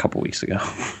was a couple weeks ago.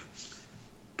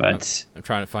 But I'm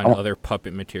trying to find other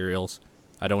puppet materials.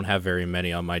 I don't have very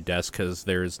many on my desk because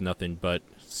there's nothing but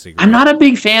cigarettes. I'm not a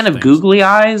big fan of googly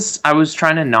eyes. I was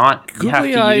trying to not have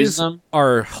to use them.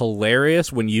 Are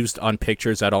hilarious when used on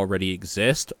pictures that already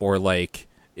exist, or like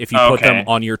if you put them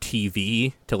on your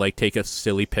TV to like take a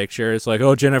silly picture. It's like,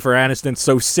 oh, Jennifer Aniston's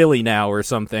so silly now or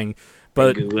something.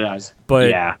 But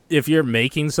if you're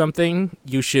making something,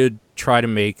 you should try to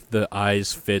make the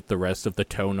eyes fit the rest of the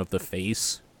tone of the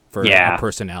face for a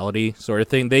personality sort of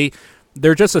thing.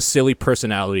 They're just a silly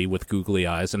personality with googly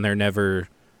eyes, and they're never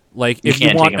like if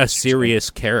you want a serious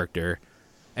character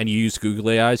and you use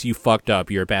googly eyes, you fucked up.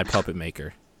 You're a bad puppet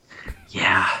maker.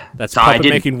 Yeah, that's puppet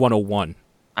making 101.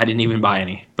 I didn't even buy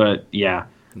any, but yeah.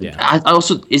 I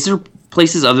also, is there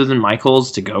places other than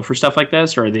Michael's to go for stuff like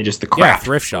this, or are they just the craft? Yeah,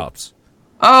 thrift shops.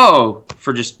 Oh,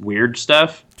 for just weird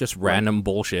stuff? Just random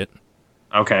bullshit.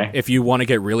 Okay. If you want to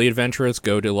get really adventurous,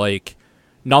 go to like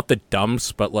not the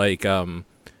dumps, but like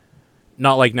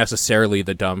not like necessarily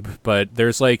the dump, but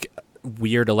there's like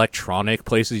weird electronic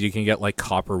places you can get like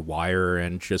copper wire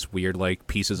and just weird like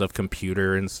pieces of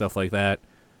computer and stuff like that.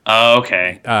 Oh,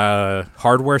 okay.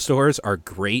 Hardware stores are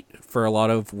great for a lot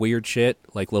of weird shit,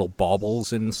 like little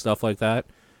baubles and stuff like that.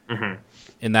 Mm-hmm.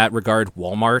 In that regard,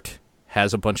 Walmart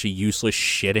has a bunch of useless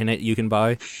shit in it you can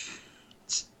buy.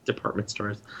 Department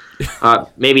stores.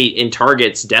 Maybe in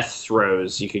Target's death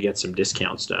throes, you could get some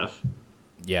discount stuff.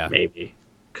 Yeah. Maybe.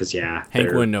 Because,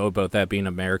 Hank wouldn't know about that being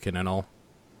American and all.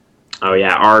 Oh,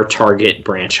 yeah. Our Target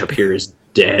branch up here is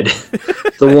dead.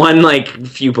 The one, like,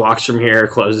 few blocks from here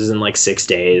closes in, like, 6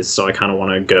 days. So I kind of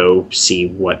want to go see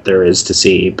what there is to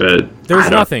see. But there's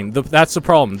nothing. That's the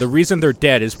problem. The reason they're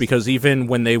dead is because even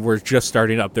when they were just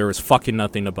starting up, there was fucking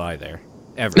nothing to buy there.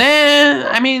 Ever.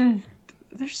 I mean,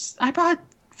 I bought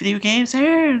video games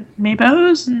there,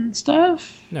 Amiibos and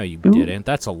stuff. No, you didn't.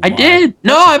 That's a lie. I did.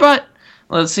 No, I bought...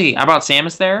 Let's see. I bought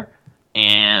Samus there,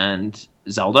 and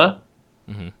Zelda,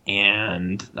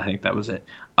 and I think that was it.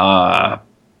 Yeah,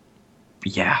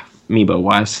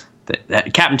 Amiibo-wise.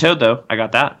 That Captain Toad, though, I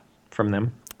got that from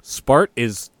them. Spart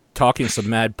is talking some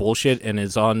mad bullshit and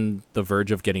is on the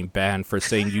verge of getting banned for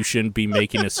saying you shouldn't be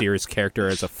making a serious character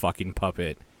as a fucking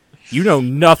puppet. You know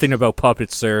nothing about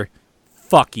puppets, sir.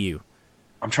 Fuck you.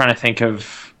 I'm trying to think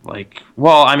of, like...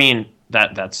 Well, I mean...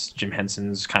 That's Jim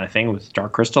Henson's kind of thing with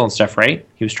Dark Crystal and stuff, right?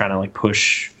 He was trying to like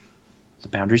push the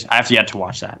boundaries. I have yet to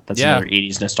watch that. That's another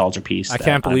 80s nostalgia piece. I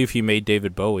can't believe he made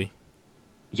David Bowie.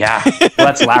 Yeah, well,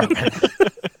 that's Labyrinth.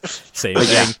 Same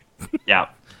thing. Yeah.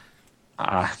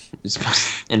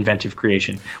 Inventive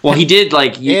creation. Well, he did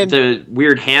like the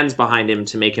weird hands behind him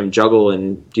to make him juggle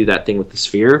and do that thing with the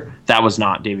sphere. That was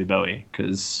not David Bowie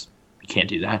because you can't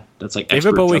do that. That's like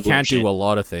David Bowie can't do a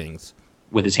lot of things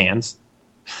with his hands.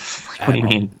 What do you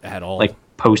mean? At all? Like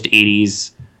post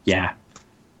 80s,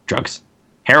 drugs,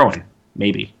 heroin,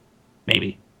 maybe,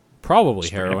 probably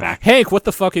just heroin. Hank, what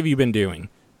the fuck have you been doing?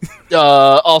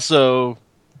 Also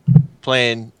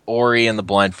playing Ori and the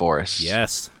Blind Forest.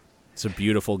 Yes, it's a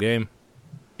beautiful game.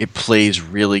 It plays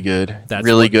really good. That's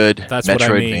Metroidvania what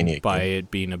I mean by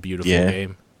it being a beautiful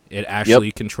game. It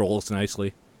actually controls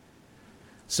nicely.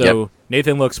 So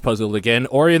Nathan looks puzzled again.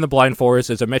 Ori and the Blind Forest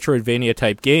is a Metroidvania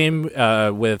type game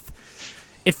with...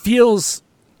 It feels...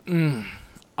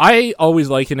 I always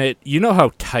liken it... You know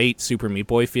how tight Super Meat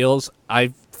Boy feels?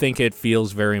 I think it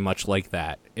feels very much like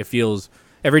that. It feels...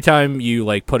 Every time you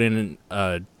like put in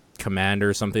a command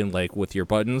or something like with your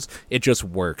buttons, it just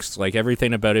works. Like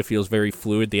everything about it feels very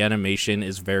fluid. The animation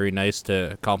is very nice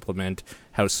to complement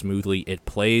how smoothly it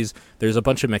plays. There's a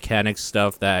bunch of mechanics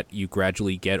stuff that you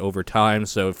gradually get over time,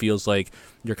 so it feels like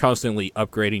you're constantly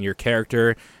upgrading your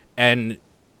character, and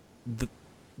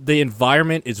the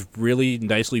environment is really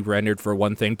nicely rendered for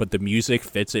one thing, but the music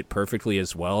fits it perfectly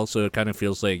as well, so it kind of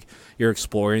feels like you're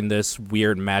exploring this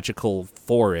weird magical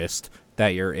forest that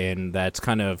you're in that's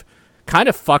kind of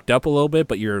fucked up a little bit,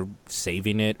 but you're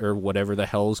saving it or whatever the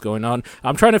hell is going on.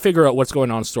 I'm trying to figure out what's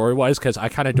going on story-wise because I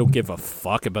kind of don't give a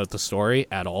fuck about the story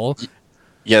at all.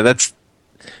 Yeah, that's...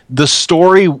 The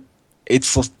story, it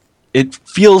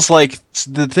feels like...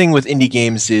 The thing with indie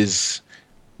games is,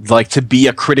 like, to be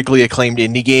a critically acclaimed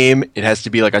indie game, it has to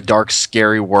be, like, a dark,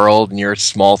 scary world, and you're a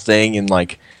small thing in,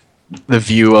 like, the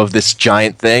view of this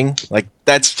giant thing. Like,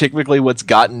 that's typically what's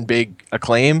gotten big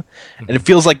acclaim, and it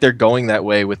feels like they're going that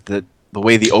way with the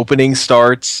way the opening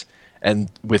starts, and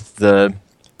with that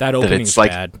opening's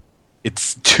like, bad.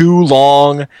 It's too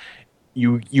long.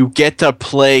 You get to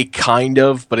play kind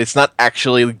of, but it's not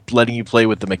actually letting you play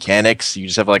with the mechanics. You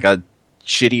just have like a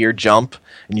shittier jump,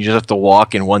 and you just have to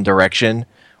walk in one direction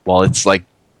while it's like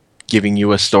giving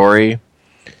you a story.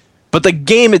 But the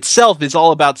game itself is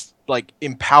all about like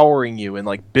empowering you and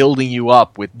like building you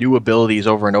up with new abilities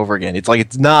over and over again. It's like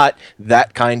it's not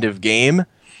that kind of game.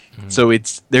 So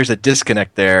there's a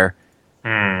disconnect there.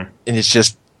 And it's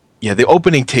just the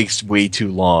opening takes way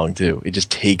too long too. It just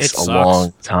takes a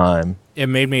long time. It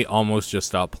made me almost just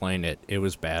stop playing it. It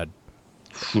was bad.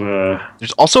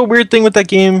 There's also a weird thing with that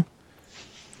game.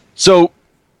 So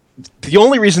the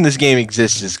only reason this game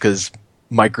exists is because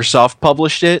Microsoft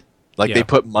published it. Like they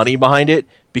put money behind it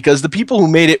because the people who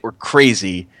made it were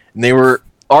crazy. And they were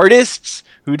artists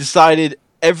who decided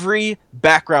every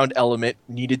background element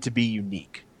needed to be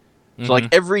unique. So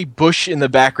like every bush in the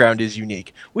background is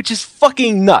unique, which is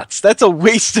fucking nuts. That's a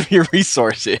waste of your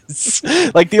resources.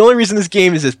 Like the only reason this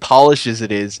game is as polished as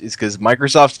it is because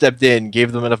Microsoft stepped in,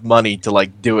 gave them enough money to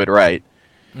like do it right.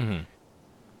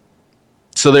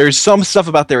 So there's some stuff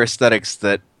about their aesthetics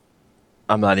that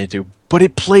I'm not into, but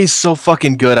it plays so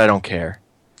fucking good. I don't care.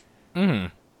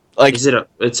 Like, it's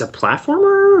a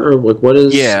platformer or what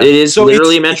is? Yeah, it is so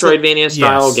literally Metroidvania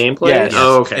style gameplay. Yes.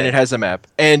 Oh, okay. And it has a map,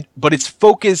 but it's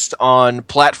focused on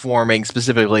platforming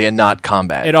specifically and not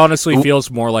combat. It honestly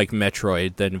feels more like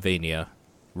Metroid than Vania,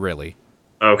 really.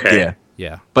 Okay.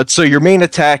 Yeah. But so your main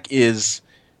attack is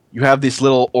you have this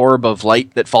little orb of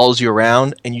light that follows you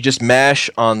around, and you just mash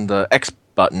on the X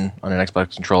button on an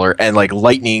Xbox controller, and like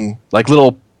lightning, like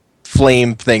little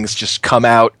flame things just come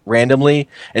out randomly,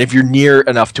 and if you're near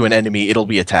enough to an enemy, it'll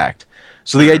be attacked.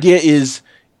 So the idea is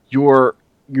your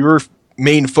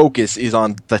main focus is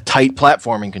on the tight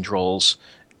platforming controls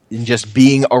and just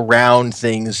being around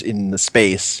things in the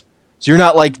space. So you're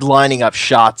not like lining up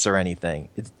shots or anything.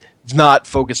 It's not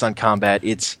focused on combat.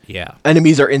 It's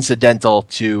enemies are incidental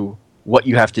to what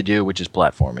you have to do, which is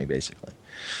platforming, basically.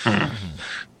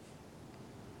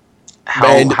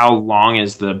 How long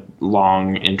is the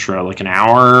long intro? Like an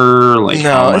hour? Like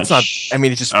no, it's not. I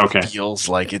mean, it just feels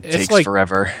like it takes like,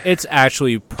 forever. It's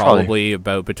actually probably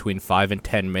about between 5 and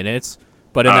 10 minutes.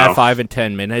 But in that 5 and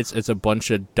 10 minutes, it's a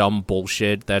bunch of dumb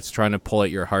bullshit that's trying to pull at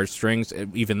your heartstrings,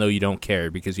 even though you don't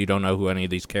care because you don't know who any of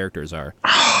these characters are.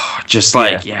 Just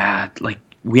like, like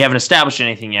we haven't established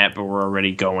anything yet, but we're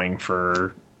already going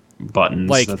for buttons.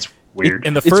 Like, that's weird.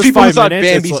 In the first 5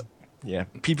 minutes,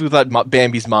 people who thought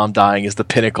Bambi's mom dying is the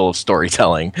pinnacle of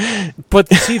storytelling. But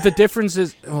see, the difference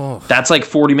is... That's like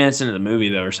 40 minutes into the movie,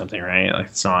 though, or something, right? Like,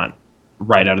 it's not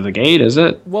right out of the gate, is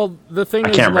it? Well, the thing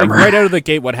is, like, right out of the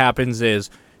gate, what happens is...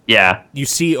 you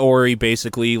see Ori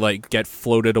basically, like, get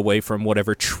floated away from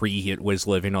whatever tree it was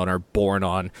living on or born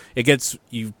on.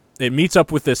 It meets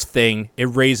up with this thing, it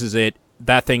raises it,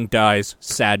 that thing dies,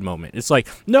 sad moment. It's like,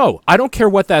 no, I don't care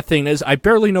what that thing is. I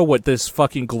barely know what this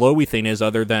fucking glowy thing is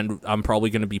other than I'm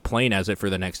probably going to be playing as it for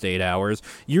the next 8 hours.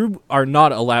 You are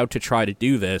not allowed to try to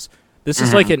do this. This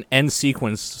is like an end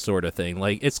sequence sort of thing.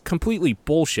 Like, it's completely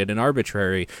bullshit and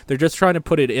arbitrary. They're just trying to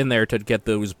put it in there to get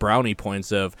those brownie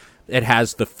points of it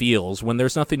has the feels when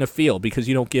there's nothing to feel because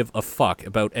you don't give a fuck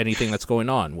about anything that's going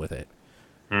on with it.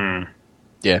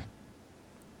 Yeah.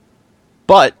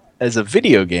 But as a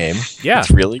video game,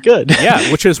 it's really good.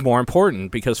 Which is more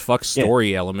important because fuck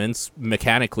story elements.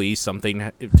 Mechanically,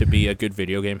 something to be a good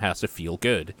video game has to feel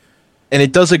good. And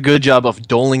it does a good job of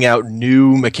doling out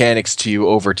new mechanics to you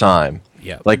over time.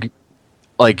 Yeah. Like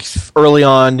early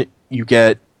on, you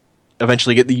can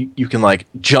like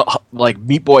jump, like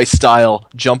Meat Boy style,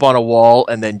 jump on a wall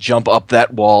and then jump up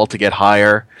that wall to get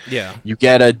higher. Yeah.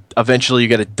 Eventually you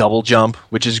get a double jump,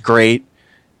 which is great.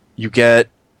 You get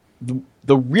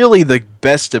the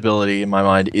best ability in my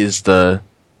mind is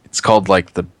it's called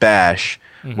like the bash,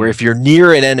 where if you're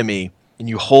near an enemy and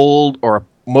you hold, or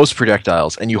most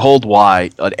projectiles, and you hold Y,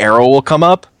 an arrow will come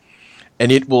up,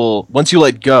 and it will, once you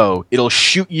let go, it'll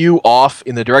shoot you off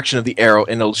in the direction of the arrow,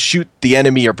 and it'll shoot the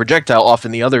enemy or projectile off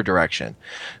in the other direction.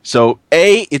 So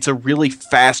it's a really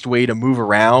fast way to move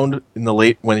around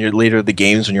when you're later in the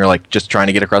games, when you're like just trying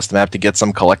to get across the map to get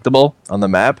some collectible on the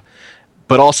map,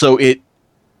 but also it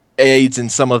aids in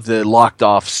some of the locked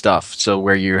off stuff, so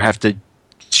where you have to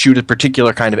shoot a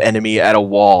particular kind of enemy at a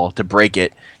wall to break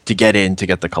it to get in to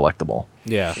get the collectible.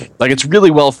 Yeah. Like, it's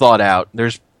really well thought out.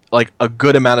 There's like a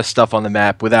good amount of stuff on the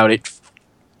map without it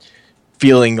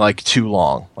feeling like too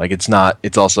long. Like, it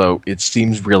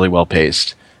seems really well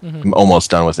paced. I'm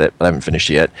almost done with it, but I haven't finished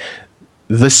it yet.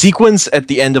 The sequence at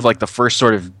the end of like the first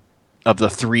sort of the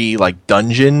 3 like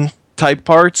dungeon type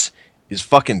parts is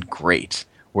fucking great,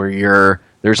 where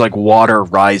there's like water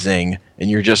rising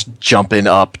and you're just jumping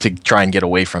up to try and get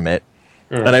away from it.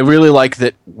 And I really like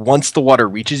that once the water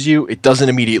reaches you, it doesn't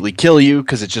immediately kill you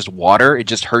because it's just water. It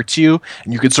just hurts you,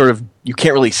 and you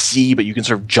can't really see, but you can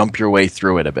sort of jump your way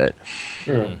through it a bit.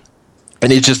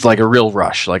 And it's just like a real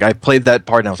rush. Like I played that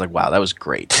part and I was like, wow, that was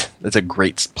great. That's a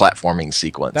great platforming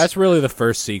sequence. That's really the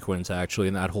first sequence actually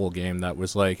in that whole game that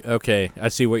was like, okay, I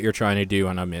see what you're trying to do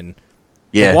and I'm in.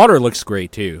 Yeah. The water looks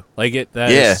great too. Like it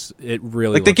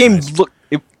really like the game nice.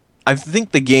 I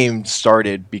think the game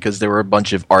started because there were a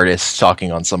bunch of artists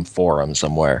talking on some forum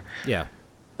somewhere. Yeah.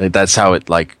 Like, that's how it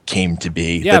like came to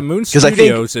be. Yeah, Moon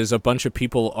Studios is a bunch of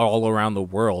people all around the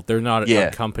world. They're not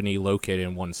a company located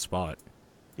in one spot.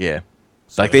 Yeah.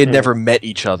 So, like they had never met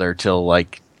each other till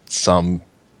like some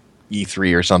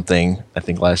E3 or something, I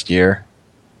think last year,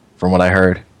 from what I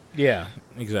heard. Yeah,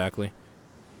 exactly.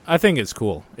 I think it's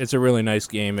cool. It's a really nice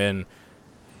game, and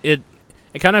it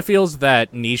kind of feels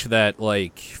that niche that,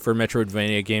 like, for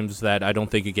Metroidvania games that I don't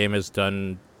think a game has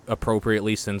done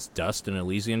appropriately since Dust and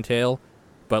Elysian Tale,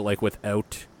 but, like,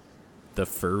 without the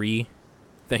furry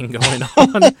thing going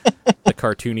on, the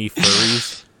cartoony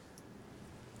furries.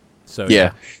 So,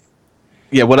 yeah.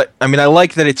 Yeah, I mean, I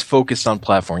like that it's focused on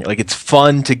platforming. Like, it's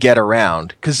fun to get around,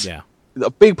 because a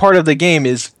big part of the game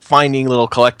is finding little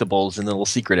collectibles in little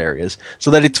secret areas. So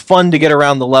that it's fun to get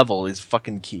around the level is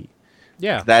fucking key.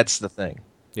 Yeah. That's the thing.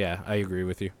 Yeah, I agree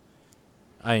with you.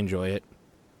 I enjoy it.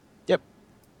 Yep.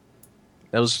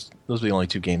 Those were the only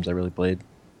 2 games I really played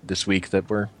this week that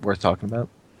were worth talking about.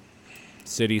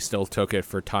 City still took it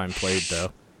for time played,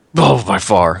 though. Oh, by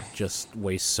far. Just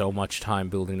waste so much time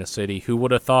building a city. Who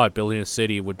would have thought building a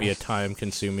city would be a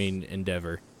time-consuming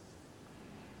endeavor?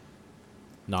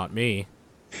 Not me.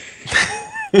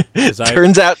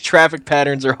 Turns out traffic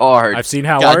patterns are hard. I've seen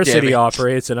how our city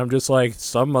operates, and I'm just like,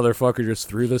 some motherfucker just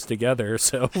threw this together,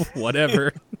 so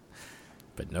whatever.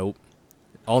 But nope.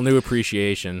 All new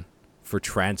appreciation for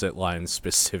transit lines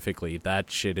specifically. That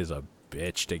shit is a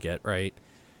bitch to get right.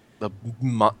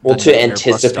 To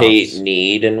anticipate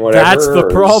need and whatever. That's the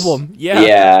problem.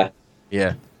 Yeah.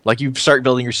 Yeah. Like you start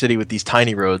building your city with these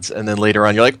tiny roads, and then later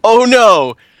on you're like, oh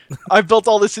no! I've built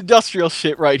all this industrial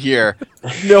shit right here.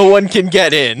 No one can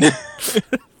get in.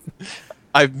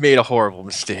 I've made a horrible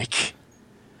mistake.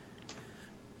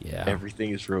 Yeah.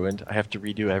 Everything is ruined. I have to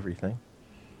redo everything.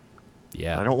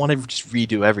 Yeah. I don't want to just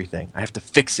redo everything. I have to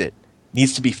fix it. It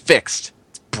needs to be fixed.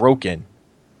 It's broken.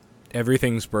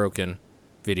 Everything's broken.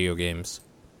 Video games.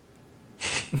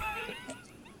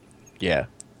 Yeah,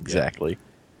 exactly.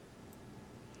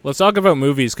 Let's talk about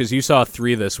movies, because you saw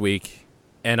 3 this week,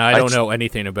 and I don't know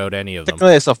anything about any of them.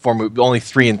 Technically, I saw 4 movies, only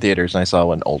 3 in theaters, and I saw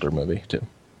one older movie, too.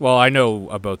 Well, I know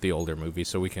about the older movies,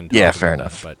 so we can talk about fair that,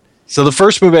 enough. But So the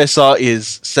first movie I saw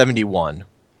is 71,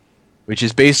 which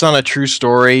is based on a true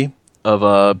story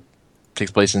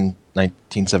takes place in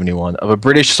 1971, of a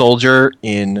British soldier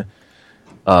in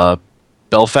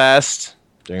Belfast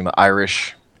during the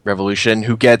Irish Revolution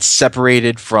who gets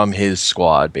separated from his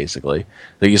squad, basically.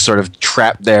 So he's sort of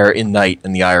trapped there in night,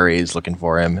 and the IRA is looking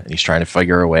for him, and he's trying to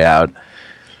figure a way out.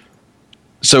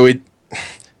 So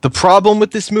the problem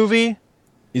with this movie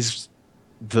is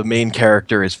the main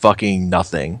character is fucking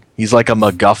nothing. He's like a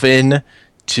MacGuffin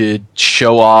to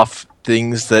show off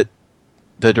things that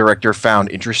the director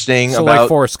found interesting about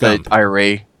the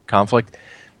IRA conflict.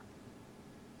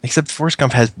 Except Forrest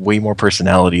Gump has way more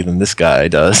personality than this guy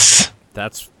does.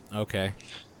 that's okay.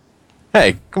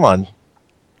 Hey, come on.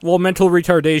 Well, mental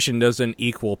retardation doesn't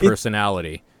equal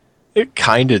personality. It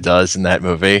kind of does in that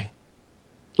movie.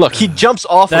 Look, he jumps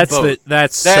off a boat.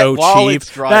 That's so cheap.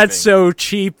 That's so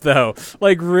cheap, though.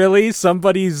 Like, really?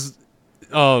 Somebody's...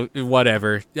 Oh,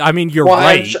 whatever. I mean, you're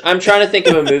right. I'm trying to think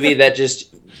of a movie that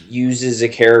just uses a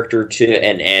character to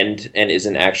an end and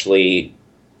isn't actually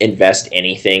invest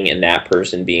anything in that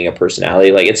person being a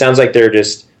personality. Like, it sounds like they're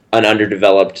just an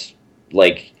underdeveloped,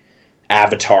 like,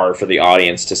 avatar for the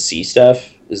audience to see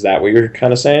stuff. Is that what you're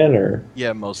kind of saying, or?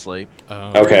 Yeah, mostly.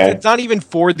 Okay. It's not even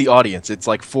for the audience. It's,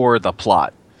 like, for the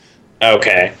plot.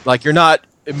 Okay. Like, you're not...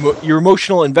 Your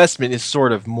emotional investment is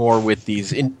sort of more with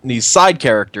these side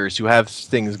characters who have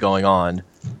things going on,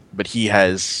 but he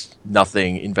has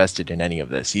nothing invested in any of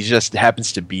this. He just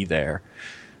happens to be there.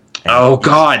 Oh,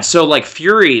 God. So, like,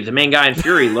 Fury, the main guy in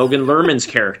Fury, Logan Lerman's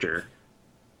character,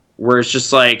 where it's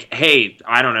just like, hey,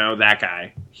 I don't know, that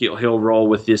guy. He'll roll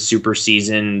with this super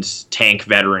seasoned tank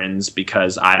veterans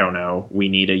because, I don't know, we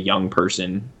need a young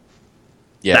person.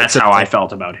 Yeah, that's how I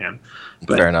felt about him.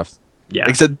 But, fair enough. Yeah.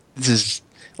 Except this is,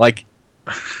 like,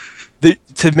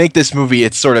 to make this movie,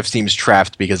 it sort of seems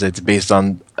trapped because it's based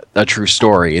on a true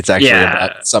story. It's actually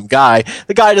about some guy.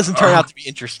 The guy doesn't turn out to be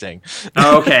interesting.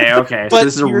 Okay. So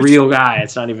this is a real guy.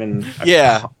 It's not even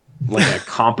like a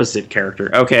composite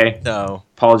character. Okay. No.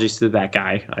 Apologies to that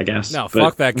guy, I guess. No,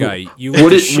 fuck that guy.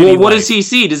 What does he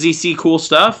see? Does he see cool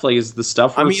stuff? Like, is the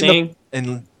stuff we're seeing?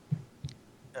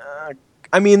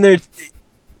 I mean, the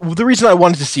reason I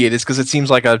wanted to see it is because it seems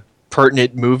like a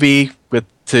pertinent movie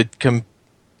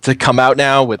to come out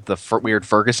now with the weird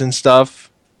Ferguson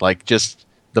stuff. Like, just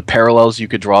the parallels you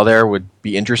could draw there would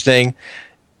be interesting.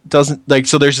 Doesn't like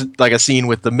so. There's like a scene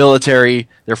with the military.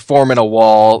 They're forming a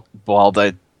wall while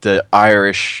the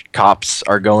Irish cops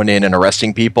are going in and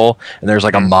arresting people, and there's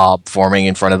like a mob forming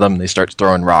in front of them. And they start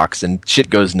throwing rocks, and shit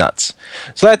goes nuts.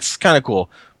 So that's kind of cool.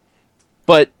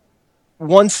 But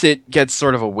once it gets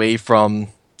sort of away from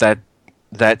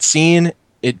that scene,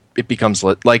 it becomes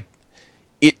like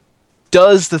it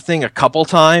does the thing a couple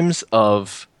times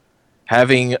of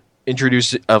having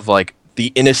introduced of like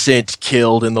the innocent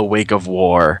killed in the wake of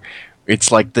war.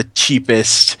 It's like the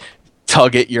cheapest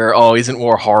tug at your isn't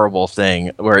war horrible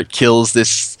thing where it kills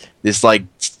this like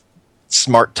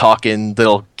smart talking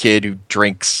little kid who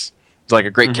drinks. It's like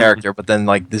a great character, but then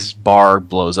like this bar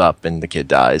blows up and the kid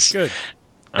dies. Good.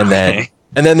 And then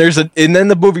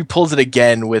the movie pulls it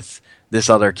again with this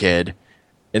other kid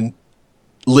and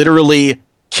literally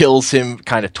kills him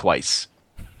kind of twice.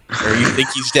 Or you think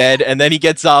he's dead, and then he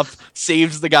gets up,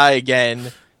 saves the guy,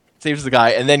 and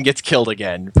then gets killed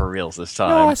again for reals this time.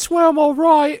 No, I swear I'm all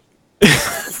right.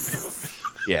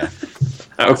 Yeah.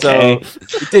 Okay.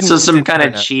 So some kind of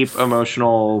turn out. cheap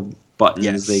emotional buttons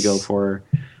Yes. they go for.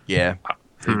 Yeah.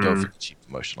 They go for the cheap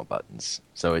emotional buttons.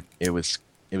 So it was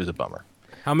a bummer.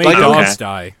 How many dogs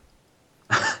die?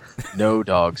 No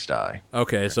dogs die.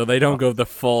 Okay, so they don't go the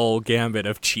full gambit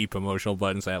of cheap emotional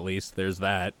buttons. At least there's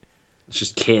that. It's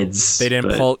just kids. They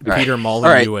didn't Peter Molyneux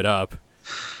All right. it up.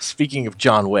 Speaking of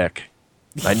John Wick,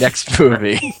 my next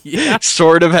movie Yeah.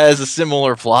 sort of has a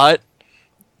similar plot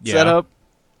Yeah. setup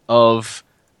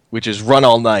which is Run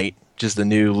All Night, which is the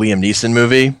new Liam Neeson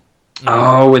movie.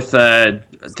 Oh, with Ed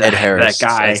Harris that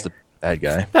guy. as the bad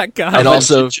guy. That guy. And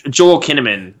also, Joel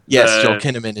Kinnaman. yes, Joel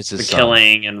Kinnaman is The his son.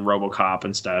 Killing and RoboCop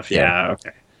and stuff. Yeah,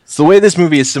 okay. So the way this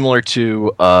movie is similar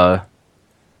to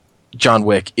John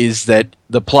Wick is that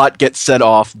the plot gets set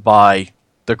off by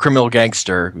the criminal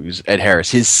gangster, who's Ed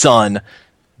Harris. His son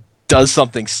does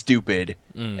something stupid,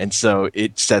 and so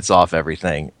it sets off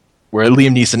everything. Where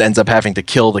Liam Neeson ends up having to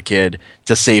kill the kid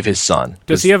to save his son.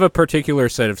 Does he have a particular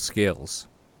set of skills?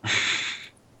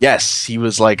 Yes, he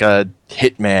was like a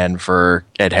hitman for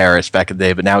Ed Harris back in the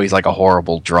day, but now he's like a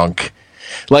horrible drunk.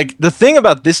 Like, the thing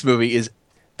about this movie is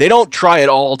they don't try at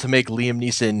all to make Liam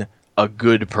Neeson a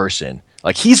good person.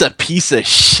 Like, he's a piece of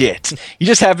shit. He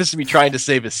just happens to be trying to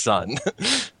save his son.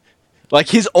 Like,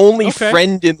 his only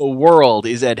friend in the world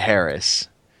is Ed Harris.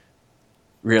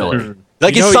 Really.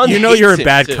 Like, his son hates you're in him,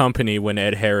 bad too. company when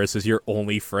Ed Harris is your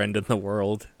only friend in the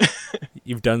world.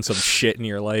 You've done some shit in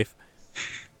your life.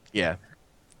 Yeah.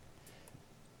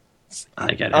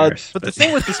 I get Harris. But the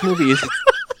thing with this movie is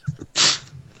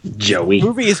Joey. the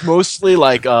movie is mostly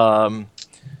like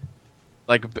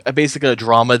basically a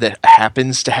drama that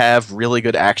happens to have really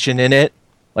good action in it.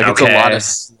 Like, it's a lot of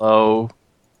slow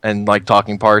and like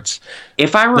talking parts.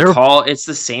 If I recall, it's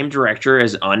the same director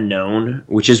as Unknown,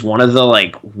 which is one of the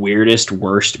like weirdest,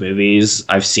 worst movies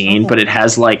I've seen, but it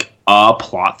has like a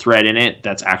plot thread in it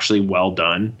that's actually well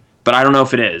done. But I don't know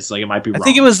if it is. Like, it might be wrong. I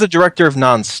think it was the director of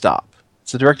Nonstop.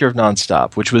 It's the director of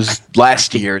Nonstop, which was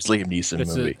last year's Liam Neeson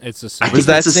movie. It's a Was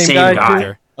that it's the same same guy?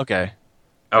 guy. Okay.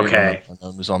 Okay.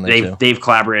 Unknown was on there too. They've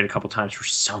collaborated a couple times for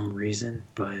some reason,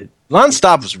 but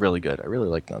Nonstop was really good. I really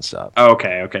liked Nonstop.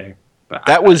 okay. But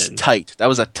That I was didn't. tight. That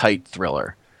was a tight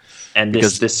thriller. And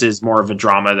because- this is more of a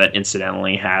drama that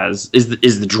incidentally has is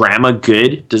the drama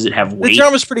good? Does it have weight? The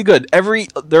drama's pretty good.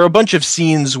 There are a bunch of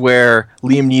scenes where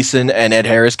Liam Neeson and Ed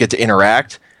Harris get to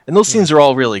interact, and those scenes are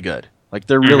all really good. Like,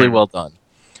 they're really well done.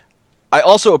 I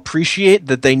also appreciate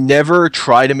that they never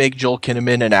try to make Joel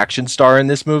Kinnaman an action star in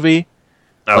this movie.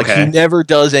 Like, he never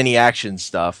does any action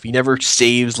stuff. He never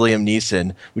saves Liam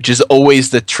Neeson, which is always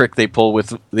the trick they pull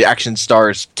with the action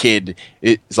star's kid.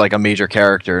 It's like a major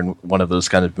character in one of those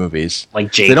kind of movies.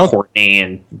 Like Jake Courtney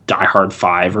and Die Hard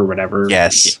 5 or whatever.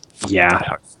 Yes.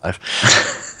 Yeah.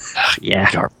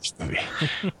 Yeah. Garbage movie.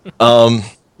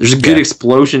 There's a good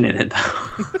explosion in it,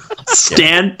 though.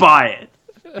 Stand by it.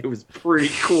 It was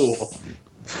pretty cool.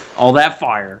 All that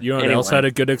fire. You know what else had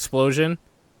a good explosion?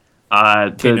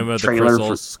 The Kingdom of the trailer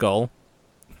Crystal Skull.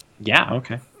 Yeah,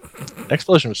 okay.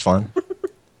 Explosion was fun.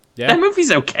 Yeah. That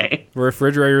movie's okay. The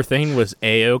refrigerator thing was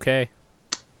A-okay.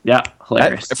 Yeah, That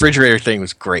hilarious. refrigerator thing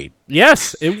was great.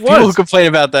 Yes, it People who was. complain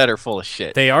about that are full of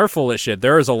shit. They are full of shit.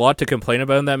 There is a lot to complain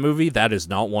about in that movie. That is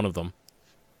not one of them.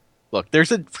 Look,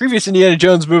 there's a previous Indiana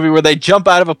Jones movie where they jump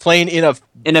out of a plane in a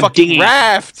fucking dinghy.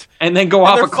 raft. And then go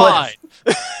off they're a cliff.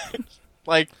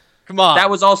 Like, come on. That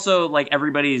was also like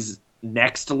everybody's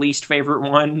next least favorite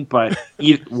one, but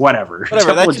whatever. Whatever.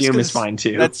 Temple That's of just Doom 'cause is fine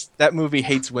too. that movie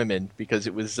hates women because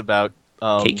it was about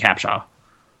Kate Capshaw.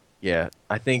 Yeah,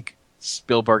 I think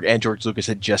Spielberg and George Lucas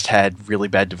had just had really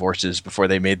bad divorces before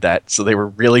they made that, so they were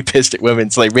really pissed at women,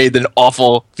 so they made an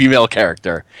awful female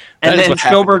character. And then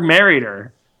Spielberg married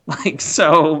her. Like,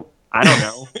 so, I don't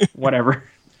know. Whatever.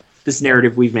 This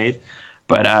narrative we've made.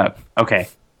 But, okay.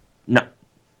 No.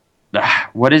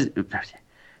 What is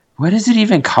it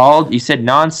even called? You said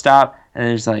nonstop, and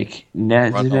there's like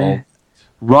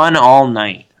Run All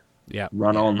Night. Yeah.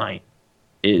 Run All Night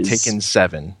is Taken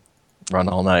 7. Run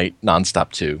All Night,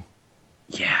 Nonstop 2.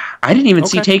 Yeah, I didn't even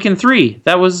see Taken 3.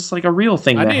 That was like a real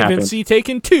thing that happened. I didn't even see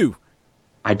Taken 2.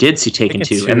 I did see Taken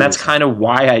 2, and that's kind of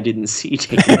why I didn't see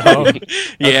Taken 2.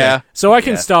 Yeah. Okay. So I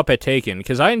can stop at Taken,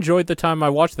 because I enjoyed the time I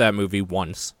watched that movie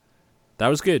once. That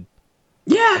was good.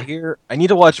 Yeah. I need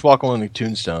to watch Walk Along the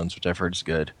Tombstones, which I've heard is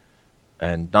good.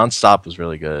 And Nonstop was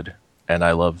really good. And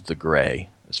I loved The Gray,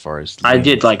 as far as... I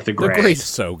did like The Gray. The Gray's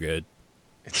so good.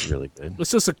 It's really good.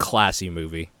 It's just a classy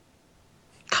movie.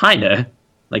 Kinda.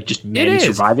 Like, just men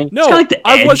surviving. No, it's like The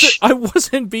Edge. I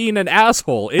wasn't being an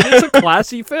asshole. It is a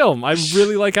classy film. I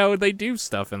really like how they do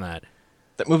stuff in that.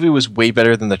 That movie was way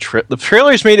better than the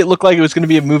trailers made it look like it was going to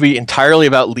be a movie entirely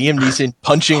about Liam Neeson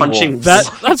punching wolves. That's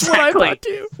what I thought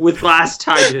too. With glass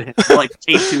tied to him, like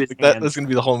taped to his hand. That was going to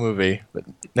be the whole movie, but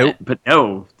nope. But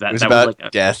no, it was that about was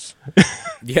like death.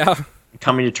 Yeah.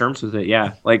 Coming to terms with it,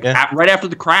 yeah. Like right after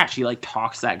the crash, he like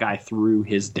talks that guy through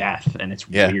his death, and it's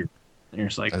weird. And you're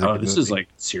just like, oh, this is like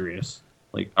serious.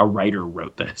 Like a writer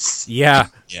wrote this. Yeah.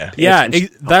 Yeah.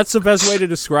 That's the best way to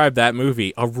describe that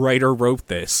movie. A writer wrote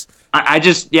this.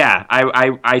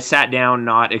 I sat down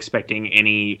not expecting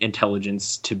any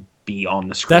intelligence to be on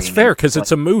the screen. That's fair, because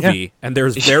it's a movie, and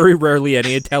there's very rarely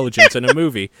any intelligence in a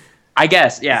movie. I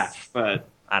guess, yeah, but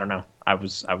I don't know. I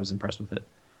was impressed with it.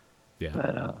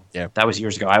 Yeah. But that was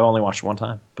years ago. I only watched it one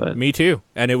time. But me too,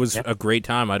 and it was a great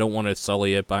time. I don't want to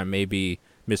sully it by maybe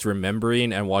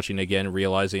misremembering and watching again,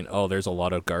 realizing, oh, there's a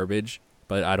lot of garbage,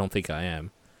 but I don't think I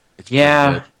am.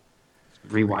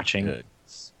 Rewatching,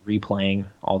 replaying,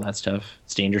 all that stuff.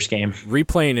 It's a dangerous game.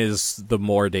 Replaying is the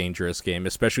more dangerous game,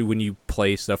 especially when you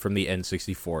play stuff from the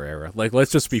N64 era. Like,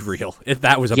 let's just be real.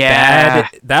 That was a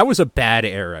bad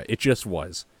era. It just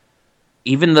was.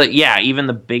 Even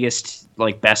the biggest,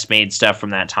 like, best made stuff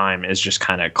from that time is just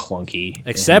kind of clunky.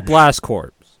 Except Last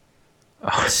Corpse.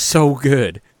 Oh, so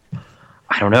good.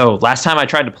 I don't know. Last time I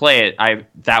tried to play it,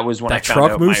 that was when I found out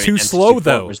truck moves too slow,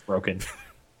 though. Was broken.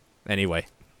 Anyway.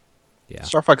 Yeah.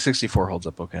 Star Fox 64 holds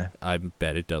up okay. I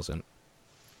bet it doesn't.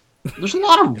 There's a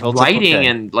lot of writing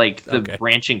and like the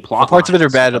branching plot. The parts of it are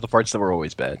bad, or the parts that were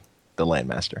always bad. The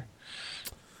Landmaster.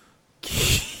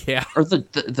 Yeah. Or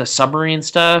the submarine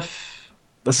stuff.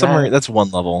 The submarine, that's one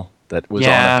level that was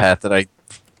on a path that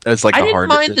it's like the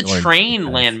hardest. I didn't mind the train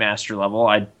Landmaster level,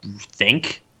 I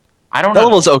think. I don't know. That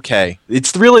level's okay.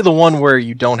 It's really the one where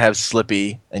you don't have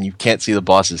Slippy and you can't see the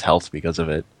boss's health because of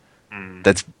it.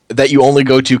 That you only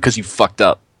go to because you fucked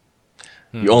up.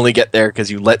 You only get there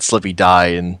because you let Slippy die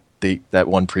in that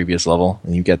one previous level,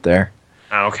 and you get there.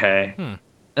 Okay. And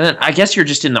then I guess you're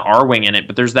just in the R-Wing in it,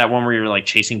 but there's that one where you're like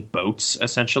chasing boats,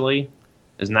 essentially.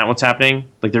 Isn't that what's happening?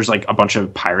 Like there's like a bunch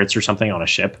of pirates or something on a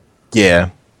ship. Yeah.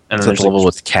 And then there's the level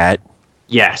with Cat.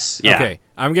 Yes. Yeah. Okay.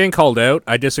 I'm getting called out.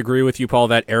 I disagree with you, Paul.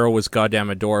 That arrow was goddamn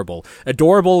adorable.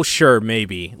 Adorable, sure,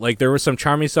 maybe. Like there was some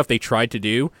charming stuff they tried to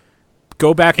do.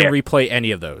 Go back and replay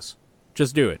any of those.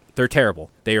 Just do it. They're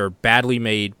terrible. They are badly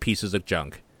made pieces of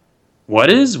junk. What?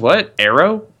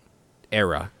 Arrow?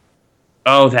 Era.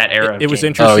 Oh, that era. It was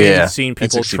interesting seeing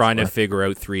people trying to figure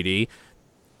out 3D.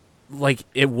 Like,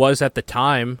 it was at the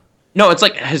time. No, it's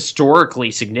like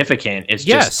historically significant. It's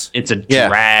just, it's a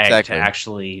drag to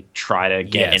actually try to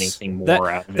get anything more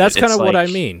out of it. That's kind of what I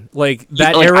mean. Like,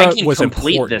 that era was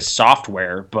complete important. This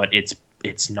software, but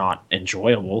it's not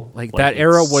enjoyable. Like that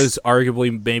era was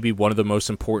arguably maybe one of the most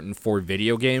important for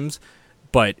video games,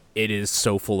 but it is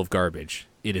so full of garbage.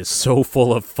 It is so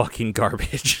full of fucking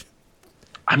garbage.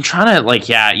 I'm trying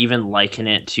to even liken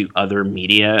it to other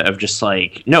media of just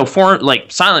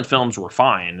silent films were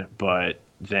fine, but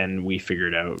then we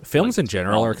figured out films in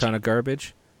general are kind of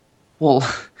garbage. Well,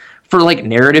 for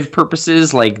narrative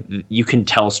purposes, you can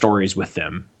tell stories with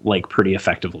them pretty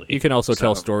effectively. You can also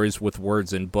tell stories with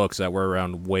words in books that were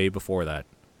around way before that.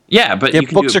 Yeah, but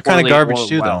books are kind of garbage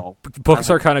too, though. Books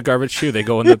are kind of garbage too. They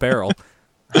go in the barrel.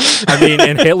 I mean,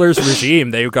 in Hitler's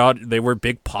regime, they were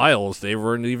big piles. They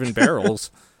weren't even barrels.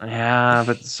 Yeah,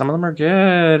 but some of them are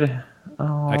good.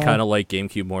 I kind of like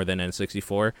GameCube more than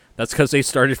N64. That's because they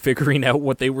started figuring out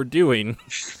what they were doing,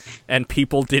 and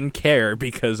people didn't care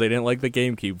because they didn't like the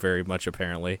GameCube very much,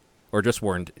 apparently. Or just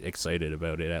weren't excited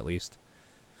about it, at least.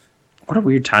 What a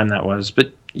weird time that was,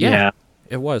 but yeah.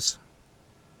 It was.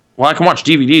 Well, I can watch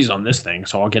DVDs on this thing,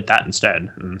 so I'll get that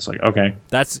instead. And it's like, okay.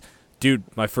 Dude,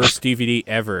 my first DVD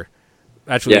ever.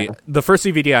 Actually, the first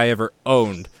DVD I ever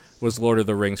owned was Lord of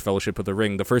the Rings, Fellowship of the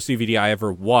Ring. The first DVD I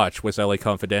ever watched was LA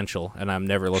Confidential, and I'm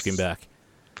never looking back.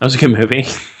 That was a good movie.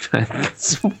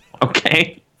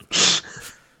 Okay.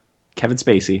 Kevin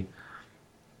Spacey.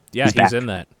 Yeah, he's in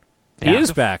that. He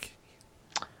is back.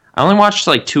 I only watched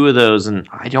like 2 of those, and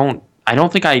I don't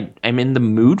think I'm in the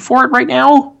mood for it right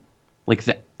now. Like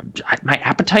my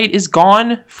appetite is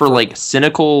gone for like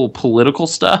cynical political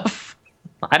stuff.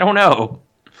 I don't know.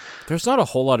 There's not a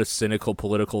whole lot of cynical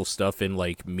political stuff in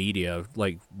like media,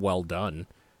 like well done.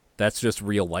 That's just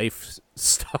real life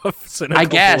stuff. I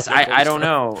guess I don't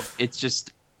know. It's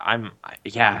just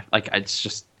it's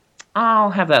just I'll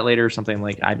have that later or something.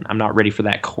 Like I'm not ready for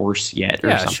that course yet.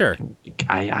 Or something. Sure.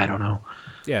 I don't know.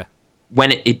 Yeah.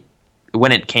 When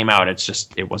it came out,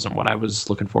 it wasn't what I was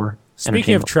looking for.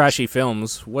 Speaking of trashy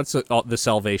films, what's the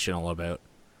Salvation all about?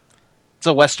 It's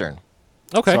a Western.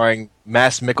 Okay. Starring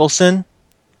Mads Mikkelsen.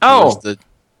 Oh. Who was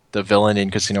the villain in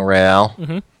Casino Royale.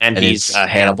 Mm-hmm. And he's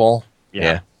Hannibal.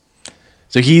 Yeah.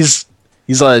 So he's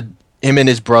him and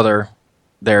his brother,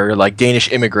 they're like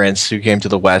Danish immigrants who came to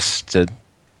the West to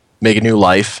make a new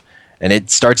life. And it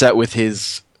starts out with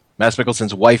Mads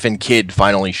Mikkelsen's wife and kid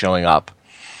finally showing up.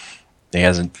 He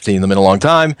hasn't seen them in a long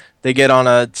time. They get on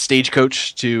a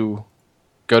stagecoach to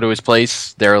go to his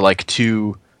place. There are like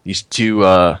these two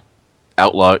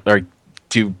outlaw or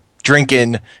two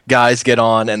drinking guys get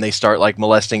on and they start like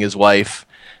molesting his wife.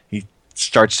 He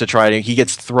starts to he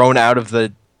gets thrown out of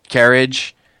the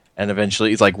carriage and eventually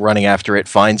he's like running after it,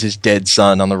 finds his dead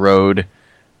son on the road.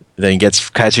 Then he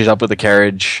catches up with the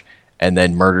carriage and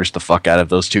then murders the fuck out of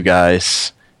those 2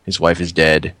 guys. His wife is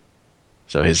dead.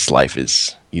 So his life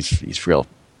is he's real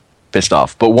pissed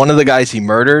off. But one of the guys he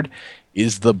murdered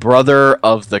is the brother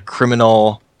of the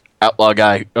criminal outlaw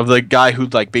guy, of the guy who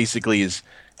like basically is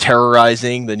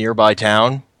terrorizing the nearby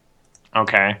town.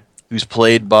 Okay. Who's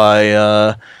played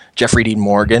by Jeffrey Dean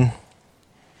Morgan.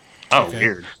 Oh, okay.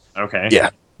 Weird. Okay.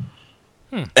 Yeah.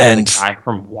 And the guy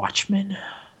from Watchmen.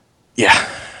 Yeah.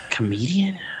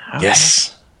 Comedian. Okay.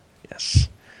 Yes.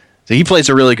 So he plays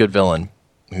a really good villain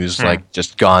who's like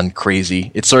just gone crazy.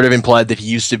 It's sort of implied that he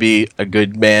used to be a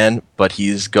good man, but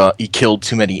he killed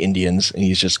too many Indians and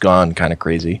he's just gone kind of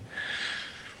crazy.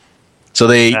 So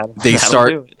they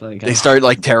start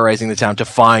like terrorizing the town to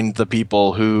find the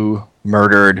people who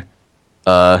murdered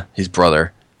his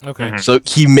brother. Okay. Mm-hmm. So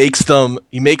he makes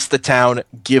the town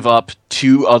give up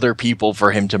 2 other people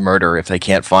for him to murder if they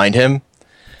can't find him.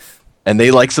 And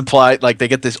they they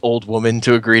get this old woman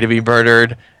to agree to be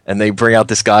murdered, and they bring out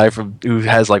this guy who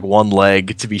has like 1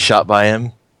 leg to be shot by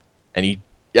him. And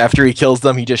after he kills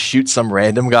them, he just shoots some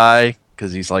random guy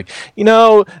because he's like,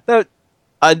 that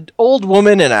an old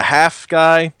woman and a half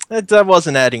guy, that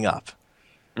wasn't adding up.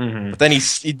 Mm-hmm. But then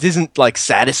he doesn't like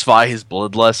satisfy his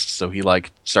bloodlust, so he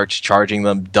like starts charging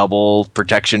them double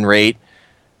protection rate,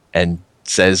 and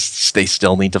says they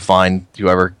still need to find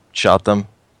whoever shot them.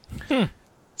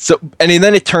 So, and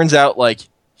then it turns out like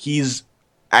he's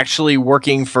actually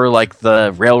working for like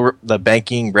the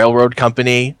banking railroad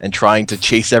company and trying to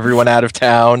chase everyone out of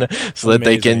town so that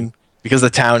they can, because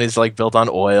the town is like built on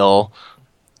oil.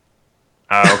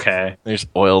 Oh, okay. There's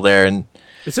oil there, and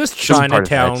is this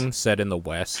Chinatown set in the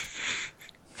West?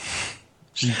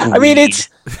 I mean, it's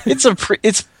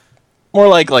more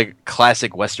like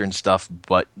classic Western stuff,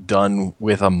 but done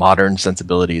with a modern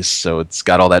sensibilities. So it's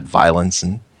got all that violence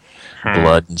and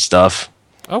blood and stuff.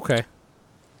 Okay.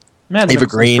 Man, Ava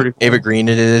Green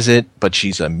is it, but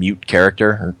she's a mute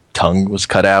character. Her tongue was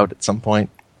cut out at some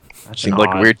point. That seemed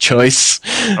like a weird choice.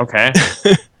 Okay.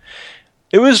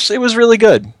 It was really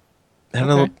good. I don't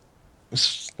know.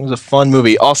 It was a fun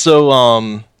movie.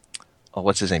 Also,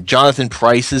 what's his name? Jonathan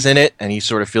Pryce is in it, and he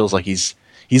sort of feels like he's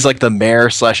like the mayor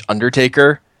 /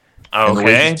 Undertaker. Okay. And the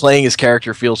way he's playing his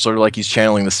character feels sort of like he's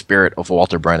channeling the spirit of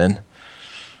Walter Brennan.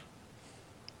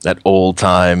 That old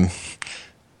time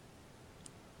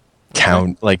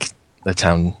town, like the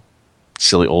town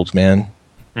silly old man.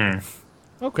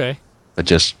 Okay. But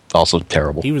just also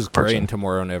terrible. He was great in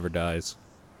Tomorrow Never Dies.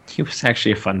 He was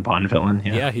actually a fun Bond villain.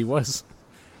 Yeah, he was.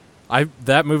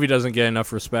 That movie doesn't get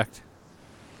enough respect.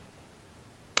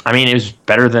 I mean, it was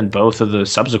better than both of the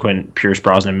subsequent Pierce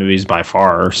Brosnan movies by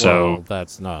far. So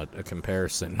that's not a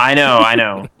comparison. I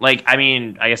know. Like, I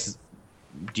mean, I guess.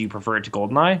 Do you prefer it to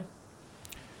Goldeneye?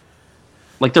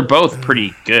 Like they're both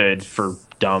pretty good for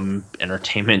dumb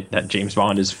entertainment that James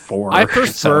Bond is for. I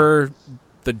prefer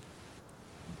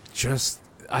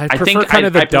I prefer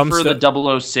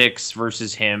the 006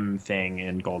 versus him thing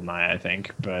in GoldenEye, I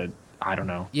think, but I don't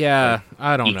know. Yeah, like,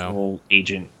 I don't know.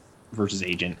 Agent versus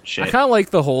agent shit. I kind of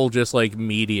like the whole just like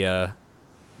media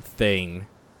thing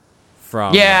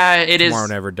from it Tomorrow is.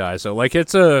 Never Dies. So like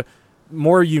it's a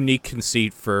more unique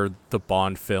conceit for the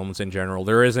Bond films in general.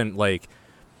 There isn't like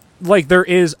there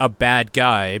is a bad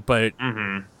guy, but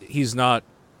he's not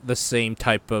the same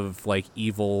type of like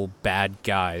evil bad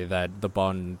guy that the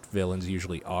Bond villains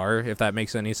usually are, if that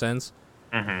makes any sense.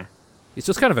 He's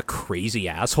just kind of a crazy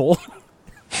asshole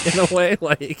in a way.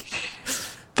 Like,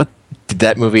 but did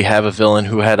that movie have a villain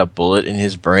who had a bullet in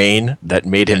his brain that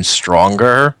made him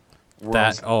stronger?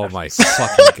 Oh my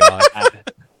fucking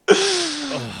god!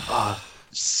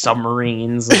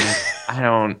 Submarines. And I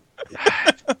don't.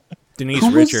 Denise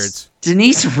Richards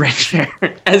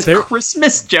as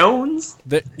Christmas Jones.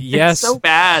 Yes, it's so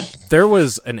bad. There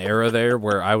was an era there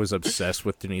where I was obsessed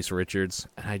with Denise Richards,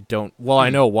 and I don't. Well,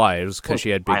 I know why. It was because she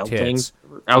had big tits.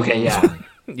 Okay, yeah,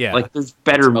 yeah. Like there's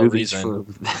better movies for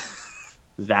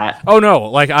that. Oh no!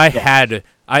 Like I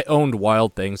owned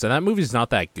Wild Things, and that movie's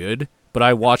not that good, but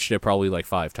I watched it probably like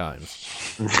 5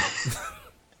 times.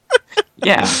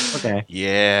 Yeah. Okay.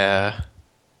 Yeah.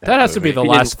 That has to be the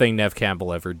last thing Neve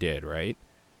Campbell ever did, right?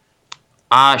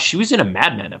 She was in a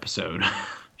Mad Men episode.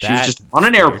 She was just on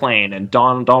an airplane, and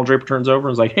Donald Draper turns over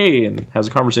and is like, "Hey," and has a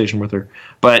conversation with her.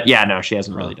 But yeah, no, she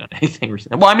hasn't really done anything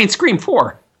recently. Well, I mean, Scream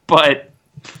 4, but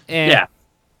yeah,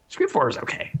 Scream 4 is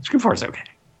okay. Scream 4 is okay.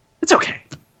 It's okay.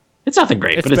 It's nothing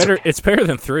great, but it's better. okay. It's better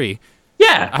than 3.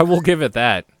 Yeah, I will give it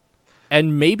that.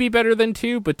 And maybe better than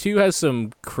 2, but 2 has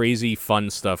some crazy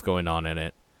fun stuff going on in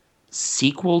it.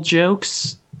 Sequel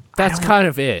jokes? That's kind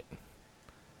of it.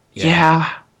 Yeah.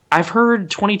 I've heard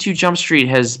 22 Jump Street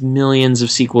has millions of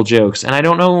sequel jokes, and I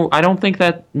don't know. I don't think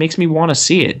that makes me want to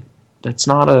see it. That's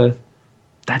not I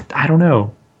don't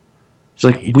know. It's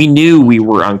like we knew we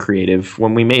were uncreative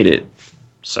when we made it,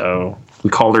 so we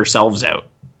called ourselves out.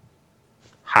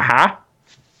 Haha.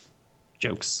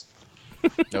 Jokes.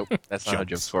 Nope, that's not how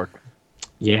jokes work.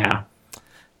 Yeah.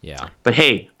 Yeah. But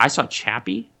hey, I saw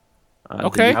Chappie.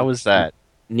 Okay. How was that?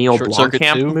 Neil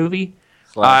Blomkamp movie.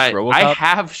 I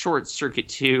have Short Circuit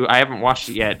 2. I haven't watched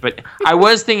it yet, but I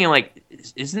was thinking, like,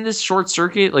 isn't this Short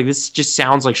Circuit? Like, this just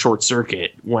sounds like Short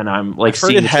Circuit when I'm like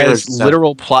seeing it has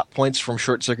literal plot points from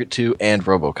Short Circuit 2 and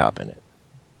RoboCop in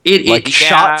it.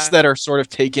 Shots that are sort of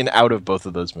taken out of both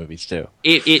of those movies too.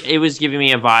 It was giving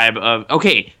me a vibe of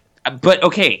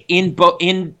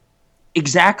in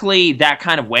exactly that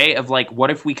kind of way of like, what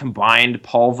if we combined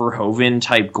Paul Verhoeven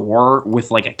type gore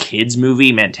with like a kids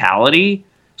movie mentality?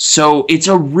 So it's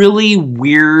a really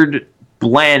weird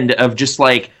blend of just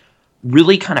like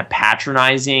really kind of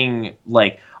patronizing,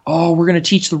 like, oh, we're going to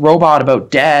teach the robot about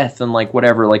death and like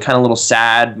whatever, like kind of little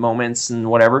sad moments and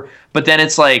whatever. But then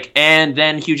it's like, and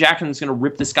then Hugh Jackman's going to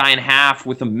rip this guy in half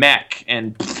with a mech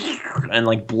and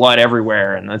like blood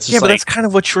everywhere. And that's just but that's kind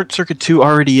of what Short Circuit 2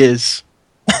 already is.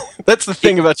 That's the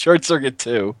thing about Short Circuit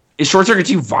 2. Is Short Circuit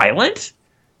 2 violent?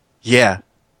 Yeah.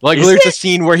 Like, there's a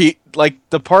scene where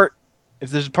if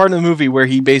there's a part in the movie where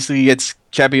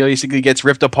Chappie basically gets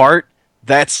ripped apart,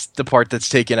 that's the part that's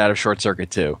taken out of Short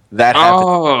Circuit 2. That happens.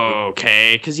 Oh,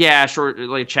 okay. Because,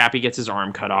 Chappie gets his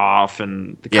arm cut off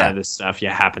and the kind of this stuff,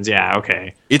 happens. Yeah,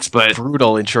 okay. It's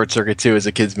brutal in Short Circuit 2 as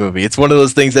a kid's movie. It's one of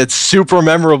those things that's super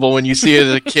memorable when you see it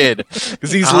as a kid.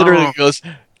 Because he literally goes,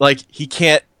 like, he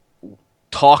can't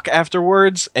talk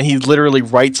afterwards, and he literally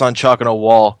writes on chalk on a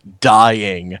wall,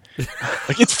 dying.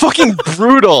 Like, it's fucking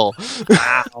brutal.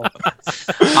 Wow.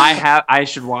 I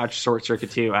should watch Short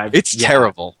Circuit 2. It's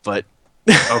terrible, but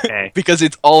okay. Because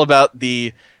it's all about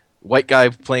the white guy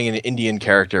playing an Indian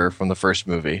character from the first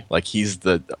movie. Like, he's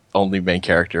the only main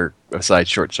character besides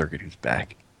Short Circuit who's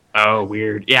back. Oh,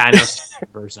 weird. Yeah, I know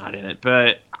Burr's not in it,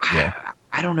 but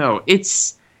I don't know. It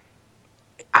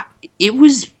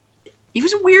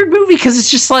was a weird movie because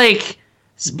it's just like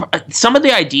some of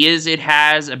the ideas it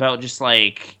has about just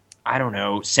like, I don't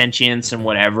know, sentience and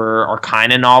whatever are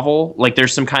kind of novel. Like,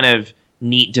 there's some kind of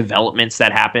neat developments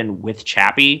that happen with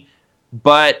Chappie,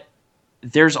 but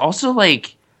there's also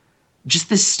like just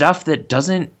this stuff that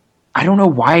doesn't, I don't know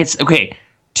why it's okay.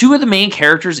 2 of the main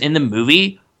characters in the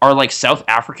movie are like South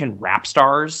African rap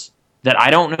stars that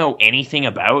I don't know anything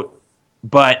about,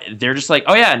 but they're just like,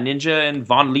 oh yeah, Ninja and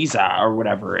Von Lisa or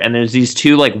whatever. And there's these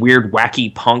 2 like weird,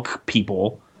 wacky punk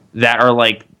people that are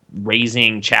like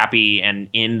raising Chappie and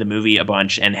in the movie a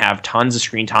bunch and have tons of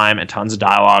screen time and tons of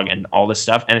dialogue and all this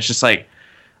stuff. And it's just like,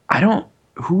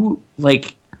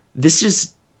 this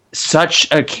is such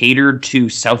a catered to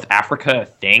South Africa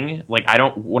thing. Like,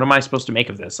 what am I supposed to make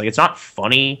of this? Like, it's not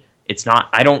funny. It's not,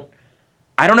 I don't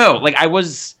know. Like, I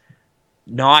was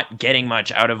not getting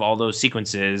much out of all those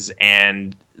sequences,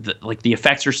 and the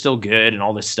effects are still good and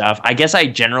all this stuff. I guess I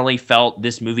generally felt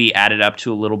this movie added up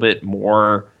to a little bit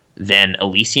more than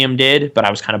Elysium did, but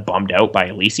I was kind of bummed out by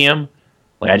Elysium.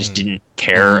 Like, I just didn't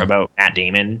care about Matt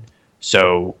Damon.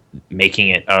 So making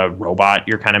it a robot,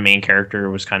 your kind of main character,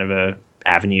 was kind of a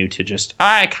avenue to just,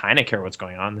 I kind of care what's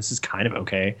going on. This is kind of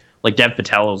okay. Like, Dev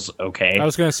Patel's okay. I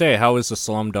was going to say, how is the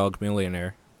Slumdog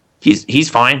Millionaire? He's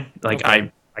fine. Like,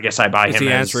 okay. I guess I buy him. Is he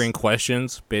answering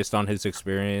questions based on his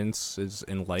experiences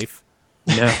in life?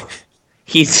 No.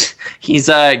 He's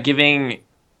giving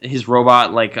his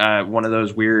robot like one of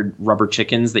those weird rubber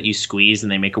chickens that you squeeze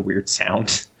and they make a weird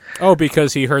sound. Oh,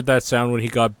 because he heard that sound when he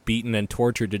got beaten and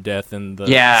tortured to death in the...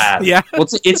 Yeah. Well,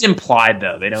 it's implied,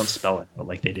 though. They don't spell it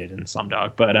like they did in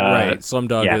Slumdog. But, right.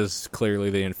 Slumdog is clearly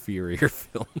the inferior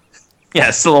film. Yeah,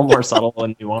 it's a little more subtle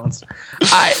and nuanced.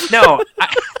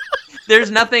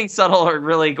 There's nothing subtle or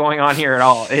really going on here at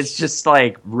all. It's just,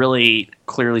 like, really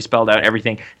clearly spelled out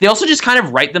everything. They also just kind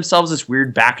of write themselves this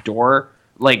weird backdoor,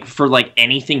 like, for, like,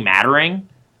 anything mattering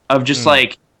of just,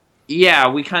 like... Yeah,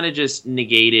 we kind of just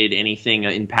negated anything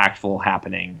impactful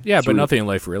happening. Yeah, but nothing in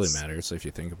life really matters if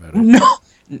you think about it. No.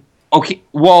 Okay,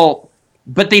 well,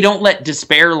 but they don't let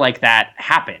despair like that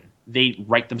happen. They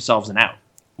write themselves out.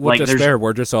 With like, despair,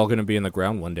 we're just all going to be in the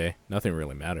ground one day. Nothing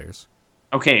really matters.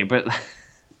 Okay, but...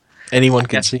 Anyone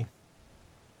can see.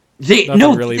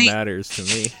 Nothing really matters to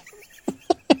me.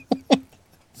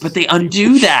 But they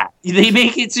undo that. They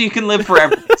make it so you can live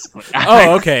forever.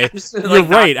 Oh, okay. You're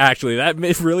right, actually. That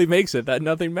really makes it that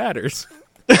nothing matters.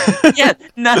 Yeah,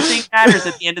 nothing matters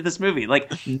at the end of this movie.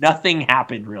 Like, nothing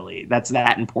happened, really. That's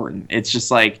that important. It's just,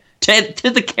 like,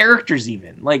 to the characters,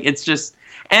 even. Like, it's just...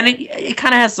 And it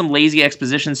kind of has some lazy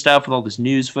exposition stuff with all this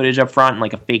news footage up front and,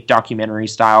 like, a fake documentary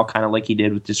style, kind of like he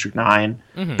did with District 9.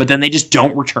 Mm-hmm. But then they just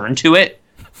don't return to it.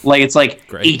 Like, it's like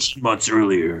Great. 18 months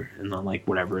earlier, and then, like,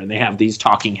 whatever, and they have these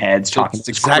talking heads talking. It's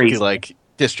exactly crazy. Like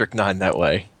District 9 that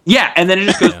way. Yeah, and then it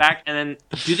just goes back, and then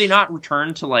do they not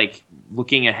return to, like,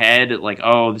 looking ahead, like,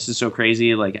 oh, this is so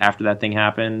crazy, like, after that thing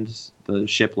happened, the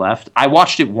ship left? I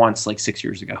watched it once, like, 6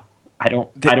 years ago. I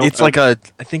don't It's like I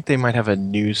think they might have a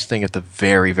news thing at the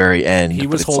very, very end. He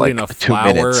was holding like a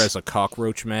flower as a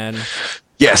cockroach man.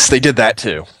 Yes, they did that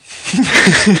too.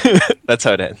 That's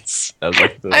how it ends. That was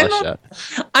like the last shot.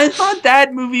 I thought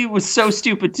that movie was so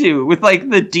stupid too, with like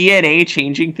the DNA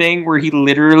changing thing where he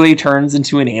literally turns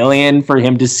into an alien for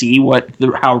him to see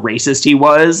how racist he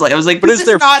was. Like I was like, but it's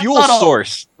their fuel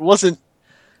source. It wasn't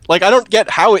like I don't get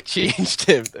how it changed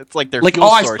him. It's like their fuel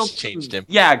source changed him.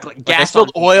 Yeah, like I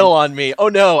spilled oil on me. Oh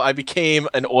no, I became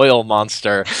an oil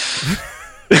monster.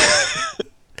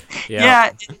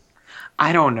 Yeah.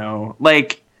 I don't know.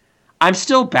 Like, I'm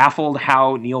still baffled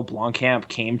how Neill Blomkamp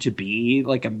came to be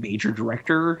like a major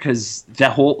director, because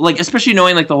that whole, like, especially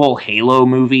knowing like the whole Halo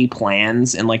movie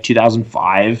plans in like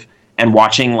 2005 and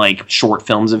watching like short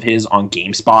films of his on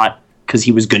GameSpot because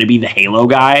he was going to be the Halo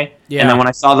guy. Yeah. And then when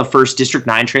I saw the first District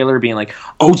 9 trailer being like,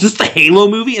 oh, is this the Halo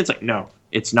movie? It's like, no,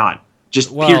 it's not. Just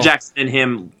Peter Jackson and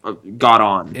him got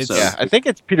on. So. Yeah, I think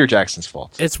it's Peter Jackson's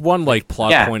fault. It's one like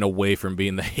plot point away from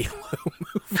being the Halo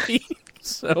movie.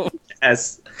 So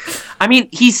yes, I mean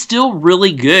he's still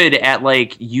really good at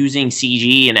like using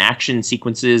CG and action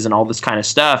sequences and all this kind of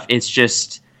stuff. It's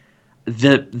just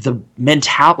the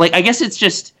mentality. Like I guess it's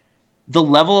just the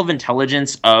level of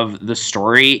intelligence of the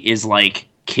story is like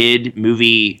kid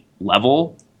movie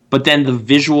level. But then the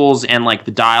visuals and like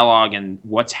the dialogue and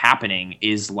what's happening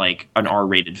is like an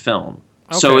R-rated film.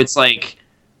 Okay. So it's like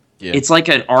it's like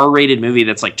an R-rated movie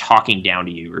that's like talking down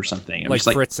to you or something. Like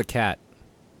Fritz the Cat.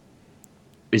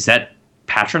 Is that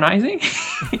patronizing?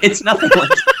 It's nothing like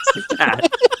Fritz the Cat.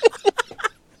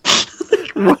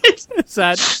 What? Is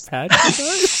that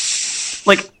patronizing?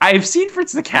 Like I've seen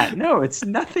Fritz the Cat. No, it's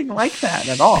nothing like that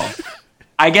at all.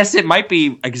 I guess it might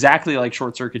be exactly like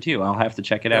Short Circuit 2. I'll have to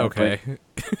check it out. Okay.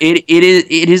 It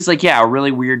is like a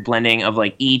really weird blending of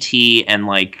like E.T. and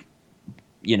like,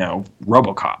 you know,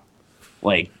 RoboCop.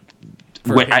 Like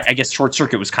I guess Short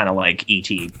Circuit was kind of like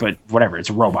E.T., but whatever, it's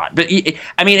a robot. But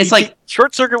I mean, it's like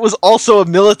Short Circuit was also a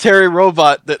military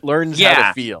robot that learns how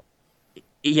to feel.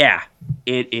 Yeah,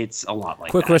 it's a lot like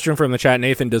Quick question from the chat.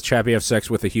 Nathan, does Chappie have sex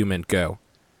with a human? Go.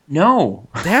 No,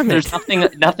 damn it. There's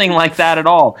nothing like that at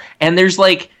all. And there's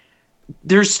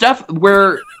stuff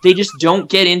where they just don't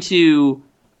get into.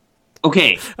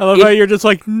 Okay, I love how you're just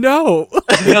like, no.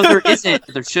 No, there isn't.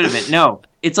 There should have been. No,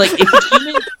 it's like if a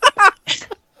human.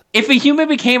 if a human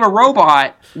became a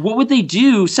robot, what would they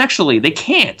do sexually? They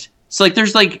can't. So like,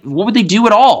 there's like, what would they do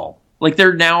at all? Like,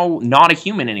 they're now not a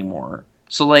human anymore.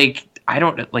 So like, I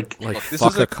don't like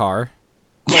fuck a car.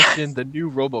 Question the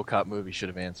new RoboCop movie should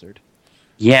have answered.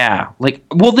 Yeah, like,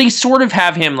 well, they sort of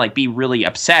have him like be really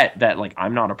upset that like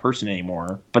I'm not a person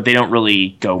anymore, but they don't really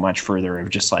go much further of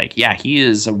just like, yeah, he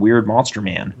is a weird monster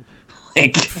man.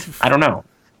 Like, I don't know.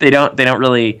 They don't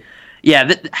really.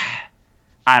 Yeah,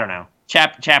 I don't know.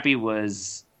 Chappie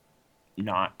was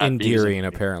not endearing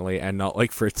apparently, and not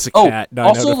like Fritz the cat.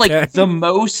 Also, like the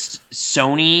most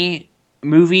Sony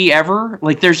movie ever.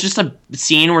 Like, there's just a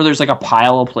scene where there's like a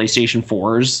pile of PlayStation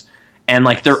 4s. And,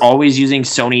 like, they're always using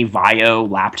Sony Vaio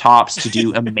laptops to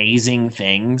do amazing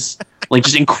things. Like,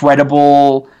 just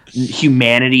incredible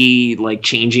humanity, like,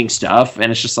 changing stuff.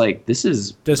 And it's just like, this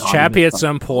is... Does Chappie at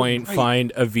some point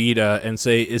find a Vita and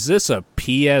say, is this a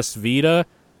PS Vita?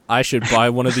 I should buy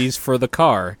one of these for the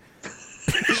car.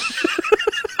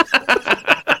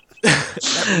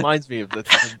 That reminds me of the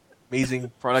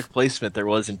amazing product placement there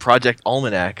was in Project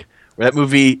Almanac. That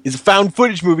movie is a found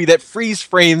footage movie that freeze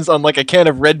frames on like a can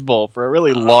of Red Bull for a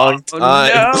really long time.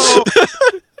 No.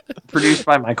 Produced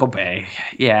by Michael Bay.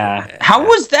 Yeah. How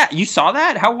was that? You saw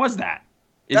that? How was that?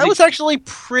 That was actually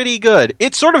pretty good.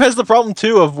 It sort of has the problem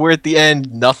too of where at the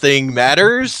end nothing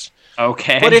matters.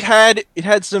 Okay. But it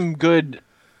had some good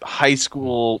high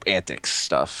school antics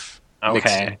stuff.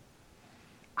 Okay.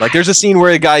 Like there's a scene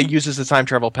where a guy uses the time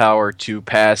travel power to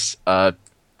pass a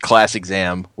class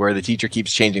exam where the teacher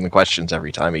keeps changing the questions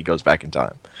every time he goes back in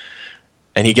time.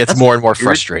 And he gets more and more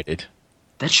frustrated.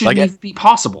 That shouldn't even be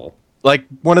possible. Like,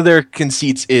 one of their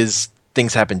conceits is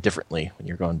things happen differently when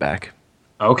you're going back.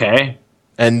 Okay.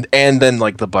 And then,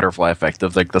 like, the butterfly effect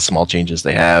of, like, the small changes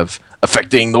they have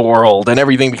affecting the world, and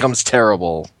everything becomes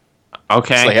terrible.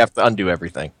 Okay. So they have to undo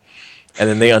everything. And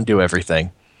then they undo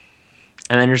everything.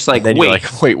 And then you're just like, wait. You're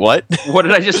like, wait, what? What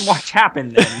did I just watch happen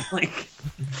then? Like...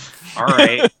 All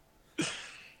right.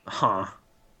 Huh.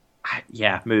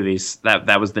 Yeah, movies.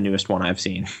 That was the newest one I've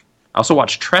seen. I also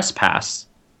watched Trespass,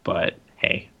 but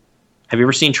hey. Have you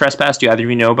ever seen Trespass? Do either of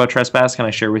you know about Trespass? Can I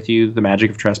share with you the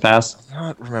magic of Trespass? I'm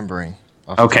not remembering.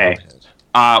 Okay.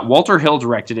 Walter Hill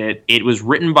directed it. It was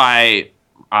written by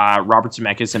Robert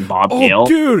Zemeckis and Bob Gale. Oh,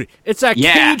 dude! It's that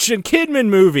Cage and Kidman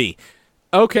movie!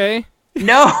 Okay.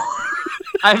 No!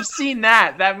 I've seen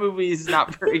that. That movie is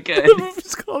not very good. The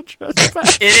movie's called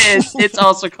Trespass. It is. It's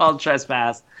also called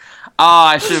Trespass. Oh,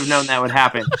 I should have known that would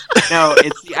happen. No,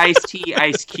 it's the Ice-T,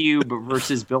 Ice Cube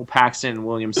versus Bill Paxton and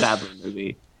William Sadler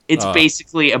movie. It's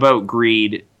basically about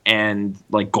greed and,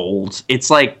 like, gold. It's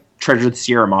like Treasure of the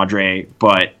Sierra Madre,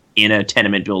 but in a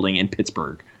tenement building in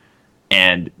Pittsburgh.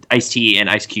 And Ice-T and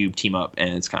Ice Cube team up,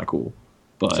 and it's kind of cool.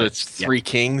 But, so it's three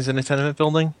kings in a tenement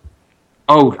building?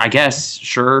 Oh, I guess,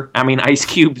 sure. I mean, Ice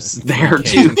Cube's there,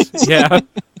 too. Yeah.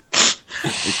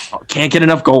 Can't get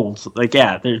enough gold. Like,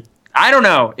 yeah, I don't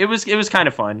know. It was kind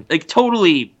of fun. Like,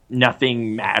 totally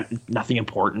nothing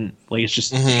important. Like, it's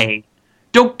just, hey,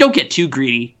 don't get too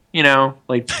greedy, you know?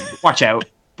 Like, watch out.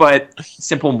 But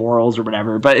simple morals or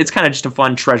whatever. But it's kind of just a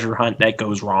fun treasure hunt that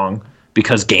goes wrong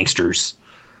because gangsters.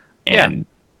 And,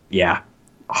 yeah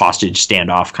hostage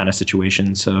standoff kind of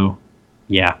situation. So,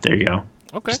 yeah, there you go.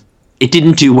 Okay. It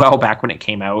didn't do well back when it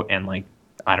came out, and, like,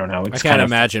 I don't know. It's I can't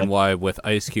imagine why with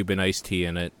Ice Cube and Ice-T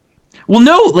in it. Well,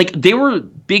 no, like, they were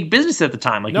big business at the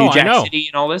time, like New Jack City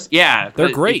and all this. Yeah.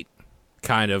 They're great.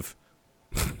 Kind of.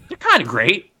 They're kind of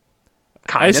great.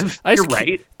 You're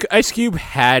right. Ice Cube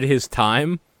had his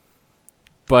time,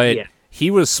 but he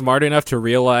was smart enough to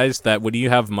realize that when you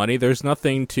have money, there's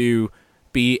nothing to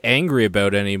be angry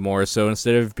about anymore. So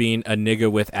instead of being a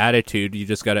nigga with attitude, you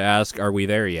just got to ask, are we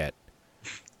there yet?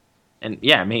 And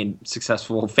made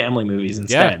successful family movies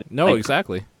instead. Yeah, like,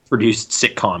 exactly. Produced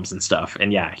sitcoms and stuff.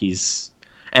 And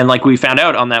and like we found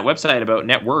out on that website about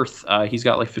net worth, he's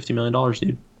got like $50 million,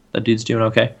 dude. That dude's doing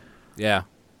okay. Yeah.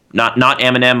 Not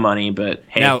Eminem money, but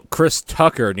hey. Now Chris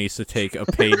Tucker needs to take a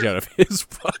page out of his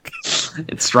book.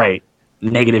 It's right.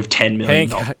 Negative $10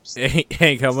 million.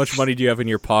 Hank, how much money do you have in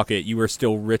your pocket? You are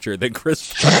still richer than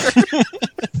Chris Tucker.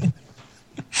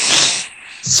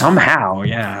 Somehow,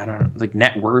 I don't know, like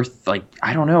net worth, like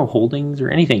I don't know, holdings or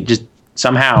anything. Just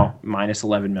somehow minus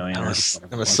 11 million.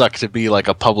 It must suck to be like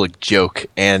a public joke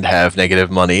and have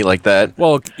negative money like that.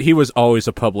 Well, he was always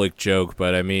a public joke,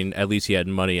 but I mean, at least he had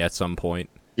money at some point.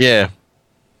 Yeah.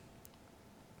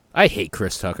 I hate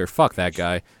Chris Tucker. Fuck that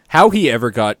guy. How he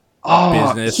ever got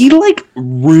business? He like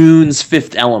ruins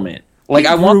Fifth Element. Like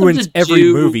I want them to every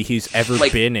do movie he's ever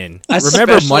been in.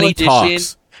 Remember, Money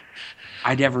Talks.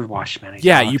 I never watched Money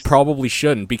Yeah, Talks. you probably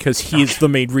shouldn't, because he's the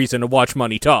main reason to watch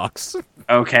Money Talks.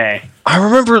 Okay. I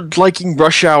remember liking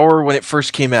Rush Hour when it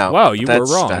first came out. Wow, you were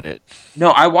That's wrong. about it. No,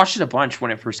 I watched it a bunch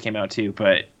when it first came out too,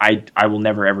 but I will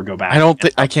never ever go back.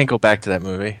 I can't go back to that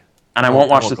movie. And I won't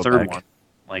watch the go third back. one.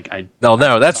 Like I No,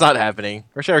 that's not happening.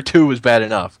 Rush Hour 2 was bad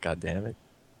enough. God damn it.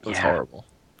 It was horrible.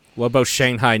 What about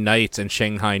Shanghai Nights and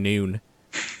Shanghai Noon?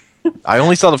 I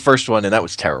only saw the first one, and that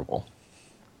was terrible.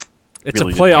 It's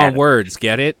Really a play didn't on get it. words,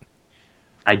 get it?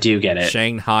 I do get it.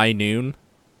 Shanghai Noon.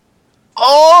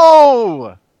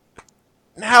 Oh!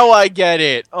 Now I get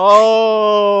it.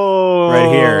 Oh!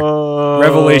 Right here.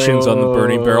 Revelations on the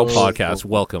Burning Barrel podcast.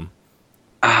 Welcome.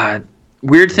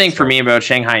 Weird thing for me about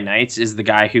Shanghai Nights is the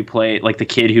guy who the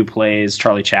kid who plays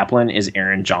Charlie Chaplin is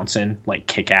Aaron Johnson, like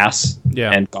Kick-Ass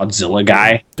and Godzilla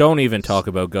guy. Don't even talk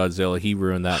about Godzilla. He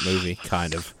ruined that movie,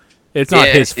 kind of. It's not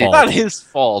his fault. It's not his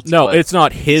fault. No, but it's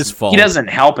not his fault. He doesn't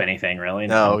help anything, really.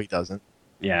 No, he doesn't.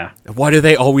 Yeah. Why do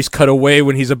they always cut away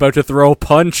when he's about to throw a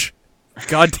punch?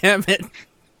 God damn it.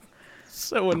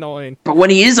 So annoying. But when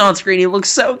he is on screen, he looks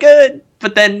so good.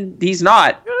 But then he's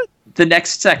not. The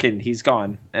next second, he's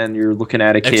gone. And you're looking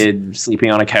at a kid sleeping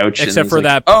on a couch. Except and he's for like,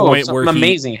 that oh, point something where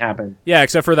amazing happened. Yeah,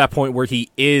 except for that point where he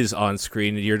is on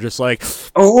screen and you're just like,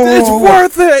 Oh, it's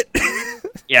worth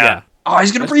it! Yeah. Oh,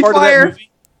 he's going to Best breathe part of that fire. movie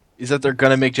is that they're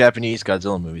gonna make Japanese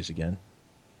Godzilla movies again.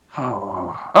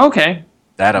 Oh, okay.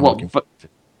 That I'm looking for.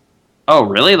 Oh,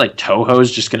 really? Like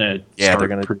Toho's just going to Yeah, they're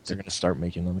gonna start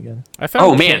making them again. I found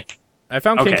Oh, man. I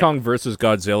found King Okay. Kong versus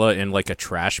Godzilla in like a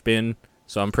trash bin,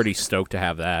 so I'm pretty stoked to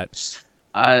have that.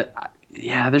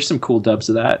 Yeah, there's some cool dubs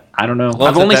of that. I don't know.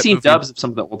 Love I've only that seen movie. dubs of some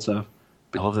of the old stuff.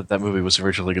 I love that movie was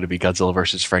originally going to be Godzilla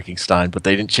versus Frankenstein, but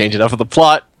they didn't change enough of the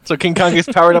plot, so King Kong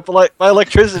gets powered up by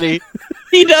electricity.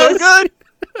 He does. So good.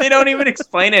 They don't even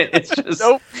explain it. It's just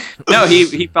Nope. no.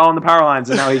 He fell on the power lines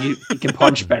and now he can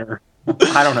punch better.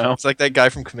 I don't know. It's like that guy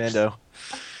from Commando.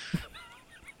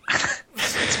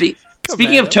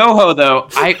 Speaking of Toho, though,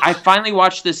 I finally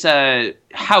watched this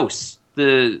House,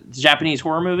 the Japanese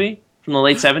horror movie from the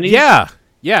late 70s.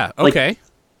 Yeah, okay.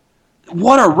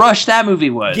 What a rush that movie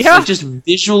was. Yeah. Like, just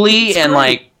visually and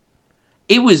like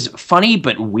it was funny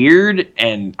but weird,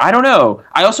 and I don't know.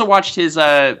 I also watched his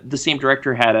the same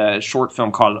director had a short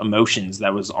film called Emotions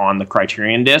that was on the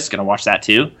Criterion disc, and I watched that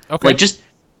too. Okay. Like just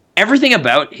everything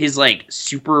about his like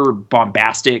super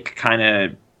bombastic kind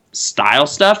of style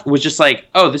stuff was just like,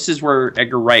 oh, this is where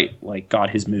Edgar Wright like got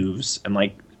his moves, and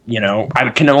like, you know, I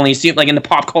can only see it like in the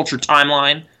pop culture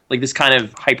timeline, like this kind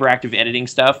of hyperactive editing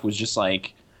stuff was just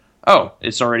like, oh,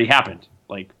 it's already happened,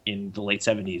 like in the late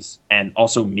 70s and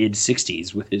also mid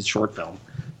 60s with his short film.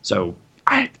 So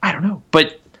I don't know,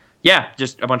 but yeah,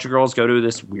 just a bunch of girls go to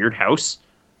this weird house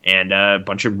and a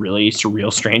bunch of really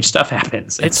surreal, strange stuff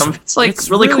happens. And some of it's like it's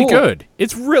really cool. good.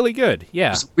 It's really good. Yeah.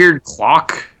 There's a weird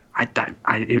clock. And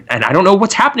I don't know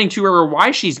what's happening to her or why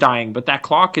she's dying, but that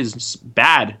clock is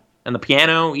bad, and the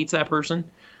piano eats that person,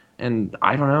 and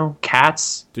I don't know,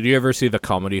 cats. Did you ever see the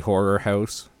comedy horror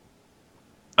house?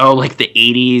 Oh, like the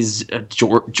 80s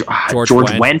George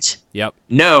Wendt? Yep.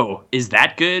 No, is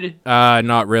that good?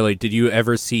 Not really. Did you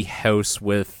ever see House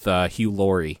with Hugh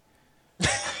Laurie?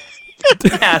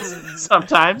 Yes,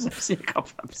 sometimes I've seen a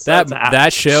couple episodes.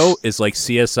 That show is like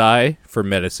CSI for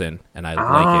medicine, and I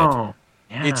like it.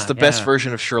 Yeah, It's the best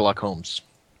version of Sherlock Holmes.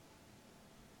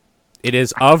 It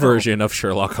is a version of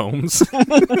Sherlock Holmes.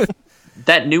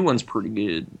 That new one's pretty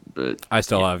good, but I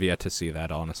still have yet to see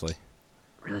that, honestly.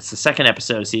 it's the second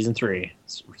episode of season 3.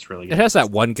 It's really good. It has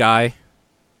that one guy.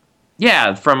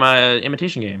 Yeah, from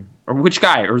Imitation Game. Or which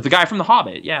guy? Or the guy from The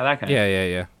Hobbit. Yeah, that guy.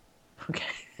 Yeah.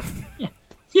 Okay.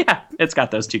 Yeah, it's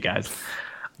got those two guys.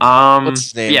 What's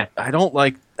his name? Yeah. I don't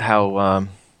like how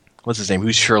what's his name?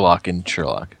 Who's Sherlock in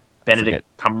Sherlock? Benedict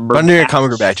Benedict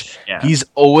Cumberbatch. Yeah. He's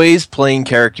always playing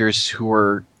characters who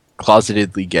are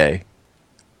closetedly gay.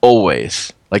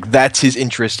 Always. Like that's his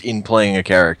interest in playing a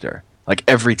character. Like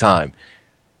every time.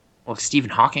 Well, Stephen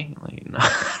Hawking? Like, no,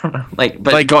 I don't know. Like,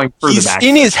 but Like going further he's back.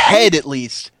 in his head at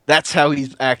least. That's how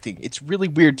he's acting. It's really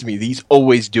weird to me that he's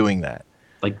always doing that.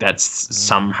 Like that's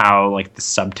somehow like the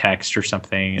subtext or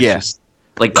something. It's Yeah. just,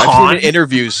 like I've Con. seen in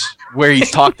interviews where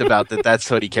he's talked about that. That's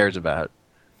what he cares about.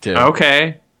 Too.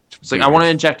 Okay. It's like I want to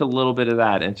inject a little bit of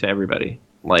that into everybody.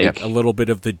 Like A little bit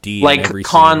of the D in like every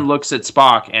Khan scene. looks at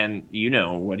Spock and you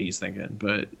know what he's thinking,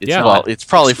 but it's Yeah. not Well, it's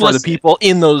probably for the explicit. people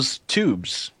in those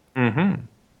tubes. Mm-hmm.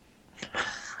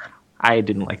 I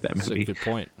didn't like that That's a movie. good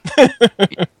point.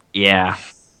 Yeah.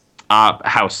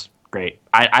 House, great.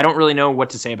 I don't really know what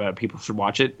to say about it. People should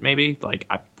watch it. Maybe like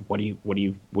what do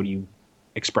you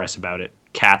express about it?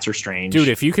 Cats are strange, Dude,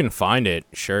 if you can find it,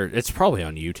 sure. It's probably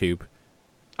on YouTube.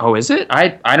 Oh, is it?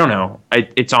 I don't know.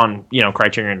 It's on,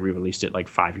 Criterion re-released it like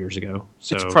 5 years ago.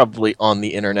 So It's probably on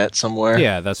the internet somewhere.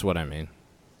 Yeah, that's what I mean.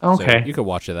 okay. So you could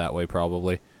watch it that way,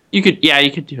 probably. You could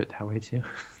do it that way too.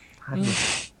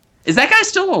 Is that guy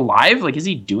still alive? Like, is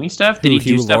he doing stuff? Did he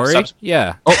do stuff?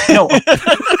 Yeah. Oh no.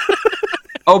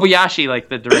 Obayashi, like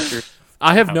the director.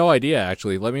 I have no idea,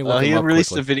 actually. Let me look him He up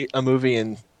released quickly. a movie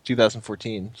in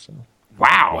 2014. So.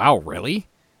 Wow. Wow, really?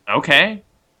 Okay.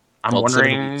 I'm Well,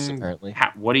 wondering weeks, apparently.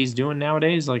 what he's doing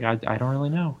nowadays. Like, I don't really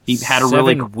know. He had a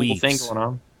really 7 cool thing weeks. going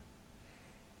on.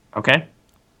 Okay.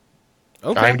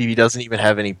 Okay. IMDb doesn't even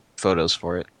have any photos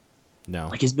for it. No.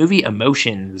 Like his movie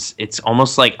Emotions, it's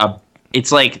almost like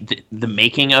it's like the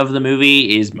making of the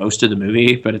movie is most of the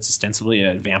movie, but it's ostensibly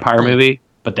a vampire movie,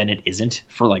 but then it isn't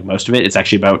for like most of it. It's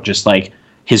actually about just like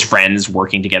his friends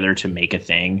working together to make a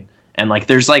thing. And like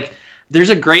there's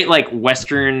a great like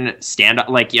Western stand-up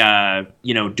like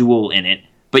duel in it,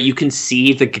 but you can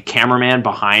see the cameraman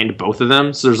behind both of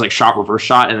them. So there's like shot reverse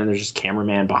shot, and then there's just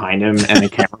cameraman behind him and a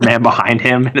cameraman behind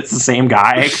him, and it's the same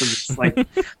guy. Because it's like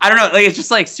I don't know, like it's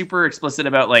just like super explicit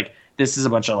about like this is a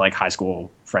bunch of like high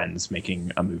school friends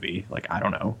making a movie. Like I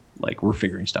don't know, like we're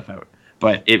figuring stuff out.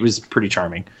 But it was pretty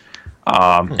charming.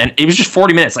 And it was just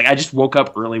 40 minutes. Like I just woke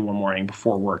up early one morning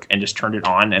before work and just turned it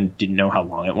on and didn't know how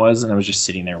long it was, and I was just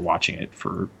sitting there watching it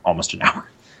for almost an hour.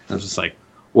 I was just like,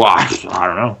 well, I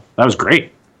don't know. That was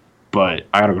great, but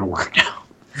I gotta go to work now.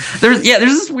 There's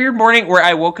this weird morning where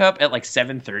I woke up at like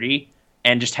 7:30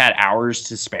 and just had hours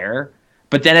to spare.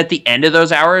 But then at the end of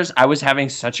those hours, I was having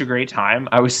such a great time.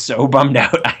 I was so bummed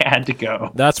out I had to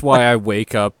go. That's why I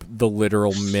wake up the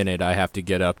literal minute I have to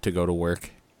get up to go to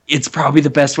work. It's probably the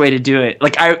best way to do it.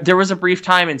 Like there was a brief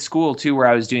time in school too where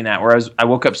I was doing that, where I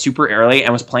woke up super early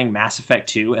and was playing Mass Effect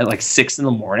 2 at like 6 in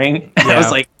the morning. And I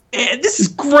was like, man, this is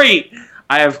great.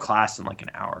 I have class in like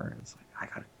an hour. And it's like,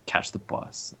 I gotta catch the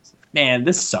bus. Like, man,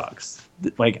 this sucks.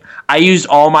 Like I used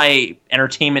all my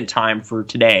entertainment time for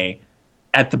today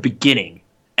at the beginning,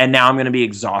 and now I'm gonna be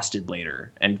exhausted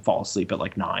later and fall asleep at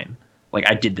like 9. Like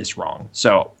I did this wrong.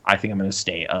 So I think I'm gonna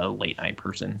stay a late night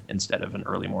person instead of an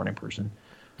early morning person.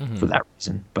 For that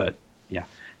reason, but yeah.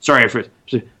 Sorry for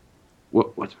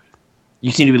what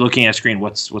you seem to be looking at a screen.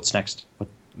 What's next? What?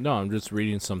 No, I'm just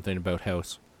reading something about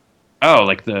House. Oh,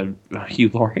 like the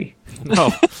Hugh Laurie. No,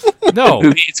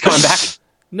 It's coming back.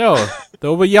 No, the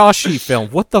Obayashi film.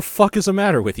 What the fuck is the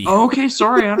matter with you? Oh, okay,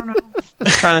 sorry, I don't know.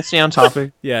 I'm trying to stay on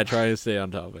topic. Yeah, trying to stay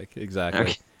on topic. Exactly.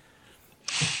 Okay.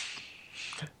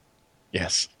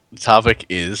 Yes, the topic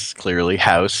is clearly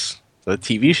House, the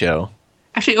TV show.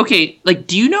 Actually, okay, like,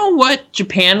 do you know what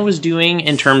Japan was doing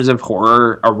in terms of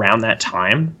horror around that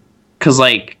time? Because,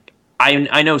 like,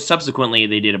 I know subsequently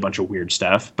they did a bunch of weird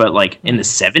stuff, but, like, in the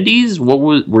 70s,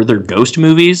 were there ghost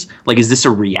movies? Like, is this a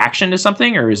reaction to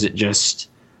something, or is it just...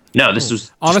 No, this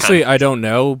was... Honestly, I don't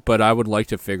know, but I would like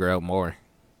to figure out more.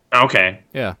 Okay.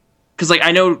 Yeah. Because, like,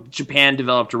 I know Japan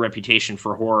developed a reputation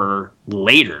for horror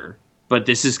later, but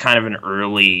this is kind of an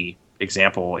early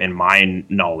example in my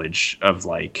knowledge of,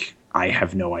 like... I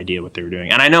have no idea what they were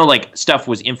doing. And I know, like, stuff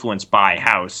was influenced by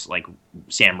House, like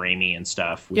Sam Raimi and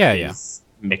stuff. With his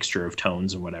mixture of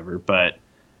tones and whatever. But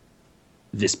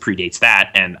this predates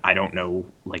that, and I don't know,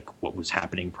 like, what was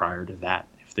happening prior to that,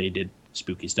 if they did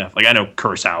spooky stuff. Like, I know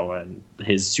Kurosawa and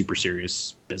his super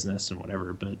serious business and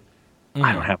whatever, but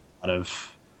I don't have a lot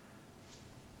of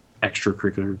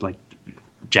extracurricular, like,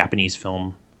 Japanese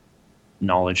film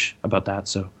knowledge about that.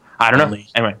 So, I don't know.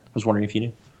 Anyway, I was wondering if you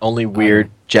knew. Only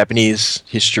weird Japanese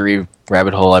history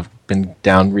rabbit hole I've been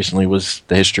down recently was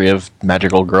the history of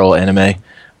magical girl anime,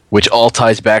 which all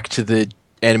ties back to the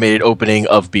animated opening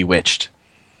of Bewitched.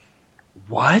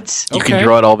 What? You can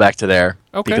draw it all back to there.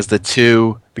 Okay.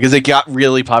 Because it got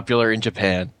really popular in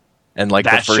Japan. And like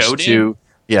That the first showed two,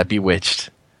 Bewitched.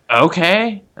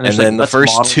 Okay. And then the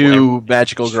first two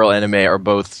magical girl anime are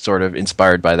both sort of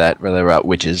inspired by that, where they're about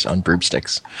witches on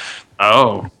broomsticks.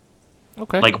 Oh.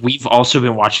 Okay. Like, we've also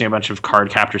been watching a bunch of Card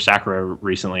Captor Sakura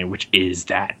recently, which is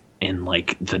that in,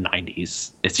 like, the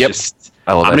 90s. It's just...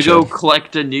 I love I'm that going to show. go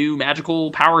collect a new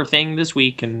magical power thing this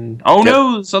week, and... Oh,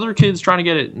 no! This other kid's trying to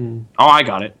get it, and... Oh, I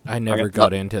got it. I never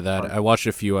got into that. I watched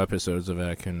a few episodes of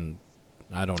it, and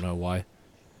I don't know why.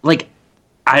 Like,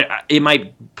 it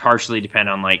might partially depend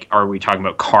on, like, are we talking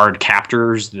about Card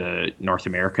Captors, the North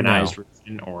Americanized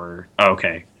version, or... Oh,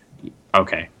 okay.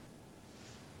 Okay.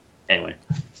 Anyway...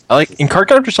 In Card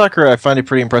Captor Sakura, I find it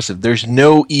pretty impressive. There's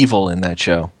no evil in that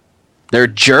show. They're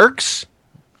jerks,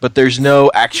 but there's no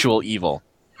actual evil.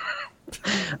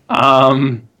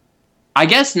 I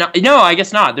guess not. No, I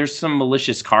guess not. There's some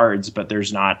malicious cards, but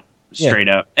there's not straight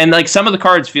up. And like some of the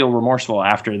cards feel remorseful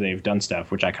after they've done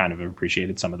stuff, which I kind of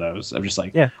appreciated some of those. I'm just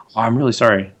like, oh, I'm really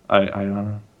sorry. I don't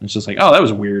know. It's just like, oh, that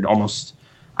was weird. Almost,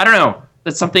 I don't know.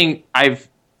 That's something I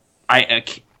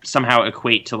somehow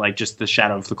equate to like just the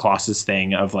Shadow of the Colossus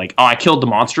thing of like, oh, I killed the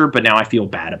monster, but now I feel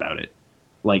bad about it.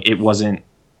 Like it wasn't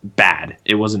bad.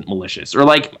 It wasn't malicious. Or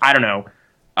like, I don't know,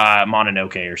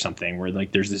 Mononoke or something where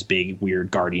like there's this big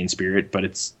weird guardian spirit, but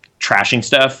it's trashing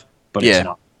stuff, but it's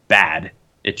not bad.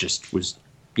 It just was,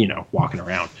 walking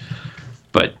around.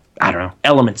 But I don't know.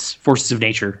 Elements, forces of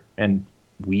nature, and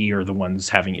we are the ones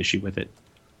having issue with it.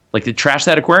 Like, they trash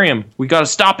that aquarium. We got to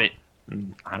stop it.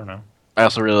 And I don't know. I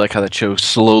also really like how the show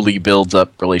slowly builds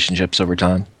up relationships over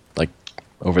time, like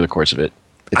over the course of it.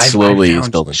 It slowly is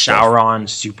building. Shauron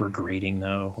super grating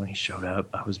though when he showed up.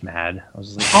 I was mad. I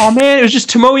was like, oh man, it was just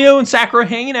Tomoyo and Sakura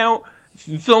hanging out,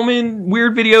 filming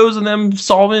weird videos and them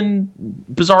solving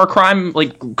bizarre crime,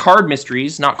 like card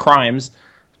mysteries, not crimes,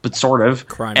 but sort of.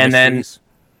 Crime and mysteries.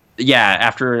 Then,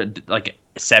 after like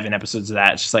 7 episodes of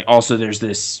that, it's just like also there's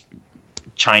this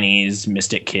Chinese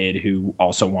mystic kid who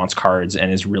also wants cards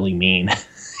and is really mean.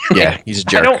 Yeah, he's a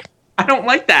jerk. I don't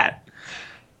like that.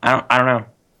 I don't know.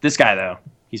 This guy though,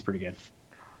 he's pretty good.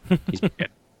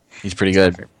 He's pretty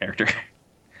good. Character.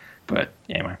 But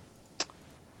anyway.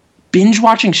 Binge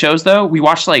watching shows though, we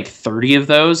watched like 30 of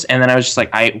those, and then I was just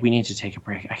like, we need to take a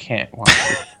break. I can't watch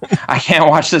this. I can't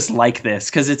watch this like this,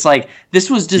 because it's like this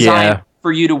was designed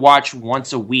for you to watch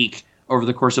once a week over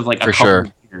the course of like a couple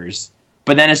of years.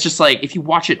 But then it's just like if you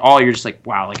watch it all, you're just like,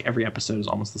 wow, like every episode is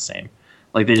almost the same.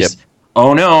 Like they just,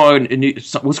 oh no,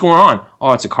 what's going on?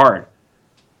 Oh, it's a card.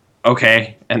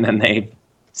 Okay, and then they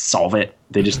solve it.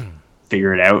 They just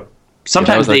figure it out.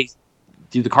 Sometimes they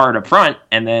do the card up front,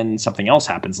 and then something else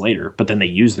happens later. But then they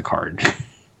use the card.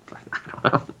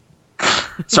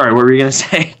 Sorry, what were you gonna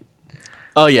say?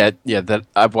 Oh yeah. That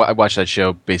I watched that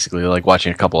show basically like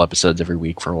watching a couple episodes every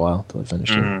week for a while till I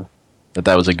finished it.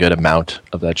 That was a good amount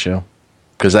of that show,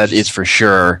 because that is for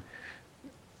sure.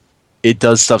 It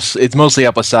does stuff. It's mostly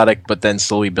episodic, but then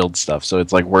slowly builds stuff. So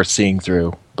it's like worth seeing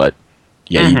through. But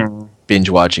you binge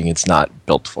watching, it's not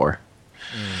built for.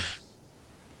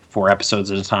 4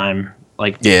 episodes at a time.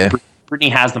 Like Brittany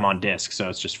has them on disc, so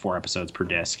it's just 4 episodes per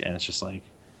disc, and it's just like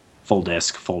full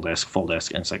disc, and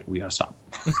it's like we gotta stop.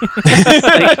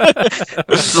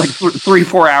 It's like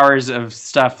 3-4 hours of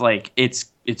stuff. Like it's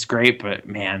great, but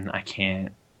man, I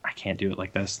can't do it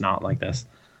like this. Not like this.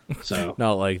 So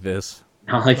not like this.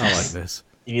 Not like this.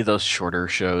 You need those shorter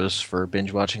shows for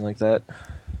binge watching like that.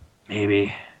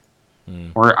 Maybe,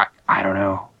 or I don't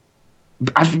know.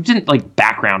 I didn't like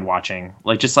background watching,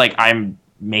 like just like I'm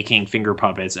making finger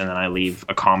puppets and then I leave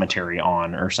a commentary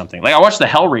on or something. Like I watched the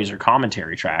Hellraiser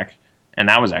commentary track, and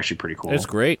that was actually pretty cool. It's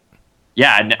great.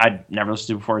 Yeah, I'd never listened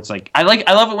to it before. It's like I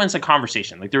love it when it's a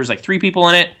conversation. Like there was like 3 people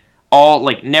in it, all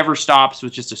like never stops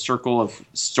with just a circle of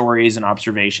stories and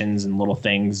observations and little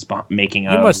things making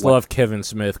up. You must love Kevin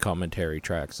Smith commentary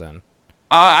tracks then.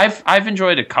 I've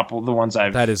enjoyed a couple of the ones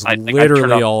I've. That is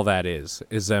literally all that is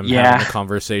them having a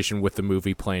conversation with the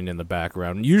movie playing in the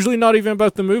background. Usually not even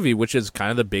about the movie, which is kind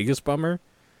of the biggest bummer.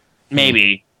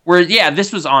 Maybe.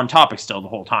 This was on topic still the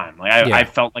whole time. Like I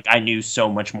felt like I knew so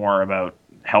much more about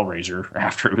Hellraiser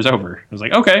after it was over. I was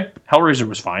like, okay, Hellraiser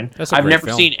was fine. I've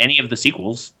never seen any of the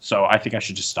sequels, so I think I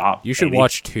should just stop. You should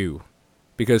watch 2.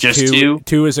 Because just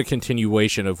 2 is a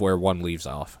continuation of where 1 leaves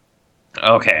off.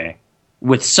 Okay.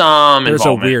 With some There's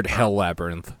involvement. A weird hell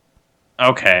labyrinth.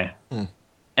 Okay.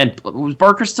 And was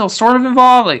Barker still sort of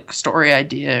involved? Like story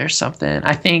idea or something?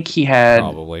 I think he had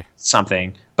probably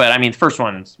something. But I mean, the first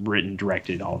one's written,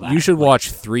 directed, all that. You should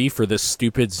watch 3 for the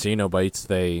stupid Xenobites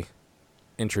they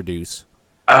introduce.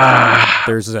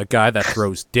 There's a guy that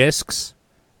throws discs,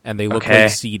 and they look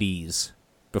like CDs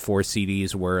before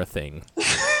CDs were a thing.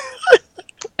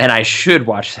 And I should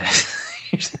watch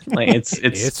this. Like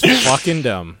it's fucking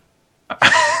dumb.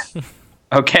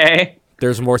 Okay.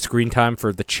 There's more screen time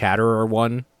for the Chatterer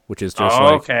one, which is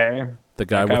just the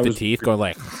guy with the teeth going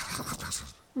like.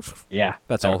 Yeah,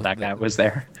 that's all that guy was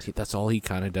there. That's all he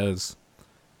kind of does.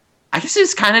 I guess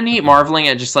it's kind of neat marveling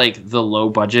at just like the low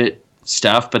budget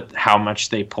stuff, but how much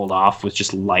they pulled off with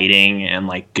just lighting and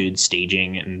like good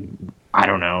staging and I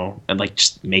don't know, and like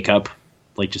just makeup,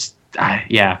 like just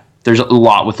There's a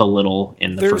lot with a little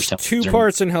in the first episode. There's 2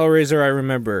 parts in Hellraiser I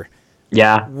remember.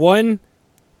 Yeah. One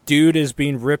dude is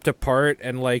being ripped apart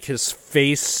and like his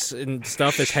face and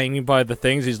stuff is hanging by the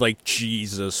things. He's like,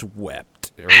 Jesus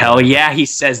wept. Hell yeah, he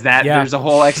says that. Yeah. There's a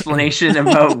whole explanation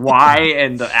about why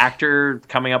and the actor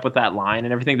coming up with that line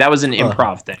and everything. That was an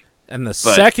improv thing. And the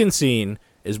second scene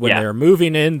is when they're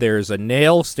moving in, there's a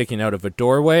nail sticking out of a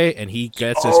doorway, and he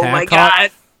gets his hand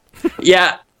caught. God.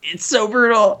 Yeah, it's so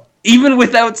brutal. Even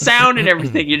without sound and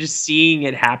everything, you're just seeing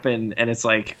it happen, and it's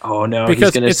like, oh no, because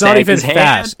he's gonna it's not even his hand.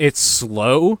 fast; it's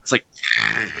slow. It's like,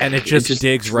 and it just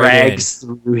digs drags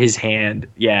right in through his hand.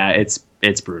 Yeah, it's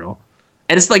brutal,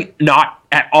 and it's like not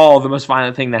at all the most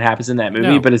violent thing that happens in that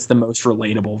movie, but it's the most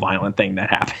relatable violent thing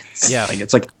that happens. Yeah, like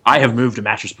it's like I have moved a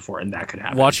mattress before, and that could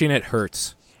happen. Watching it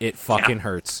hurts. It fucking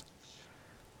hurts.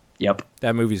 Yep,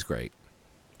 that movie's great.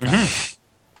 Mm-hmm.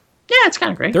 Yeah, it's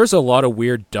kind of great. There's a lot of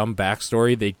weird, dumb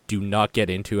backstory they do not get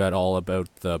into at all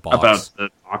about the box. About the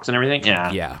box and everything?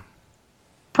 Yeah. Yeah.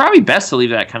 Probably best to leave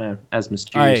that kind of as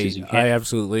mysterious as you can. I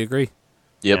absolutely agree.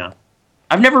 Yep. Yeah.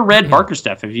 I've never read Barker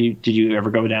stuff. Did you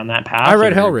ever go down that path? I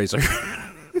read Hellraiser.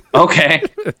 Okay.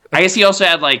 I guess he also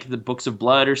had like the Books of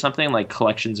Blood or something, like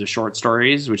collections of short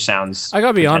stories, which sounds... I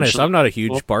gotta be honest, I'm not a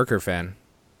huge Barker fan.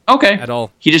 Okay. At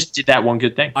all. He just did that one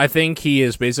good thing. I think he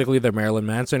is basically the Marilyn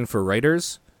Manson for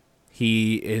writers.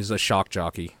 He is a shock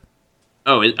jockey.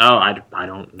 I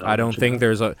don't know. I don't think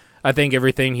there's a... I think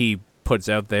everything he puts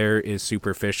out there is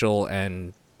superficial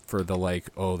and for the like,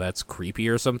 oh, that's creepy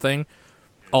or something.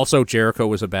 Also, Jericho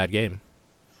was a bad game.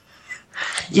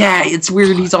 Yeah, it's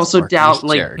weird. He's also done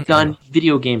Jericho.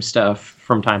 video game stuff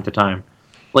from time to time.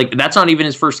 Like, that's not even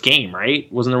his first game,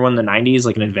 right? Wasn't there one in the 90s,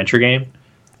 like an adventure game?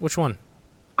 Which one?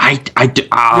 You're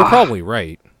probably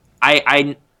right.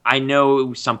 I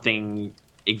know something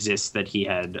exists that he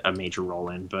had a major role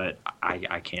in, but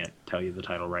I can't tell you the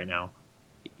title right now.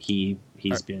 He's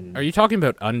been... Are you talking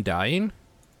about Undying?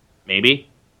 Maybe?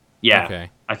 Yeah,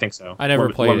 okay. I think so. I never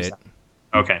played it. That?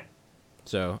 Okay.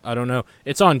 So, I don't know.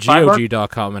 It's on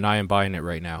GOG.com, and I am buying it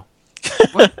right now.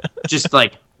 What? Just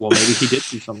like, well, maybe he did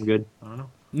do something good. I don't know.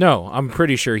 No, I'm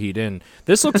pretty sure he didn't.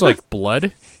 This looks like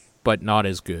Blood, but not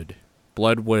as good.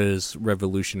 Blood was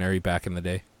revolutionary back in the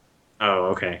day. Oh,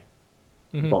 okay.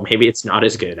 Mm-hmm. Well, maybe it's not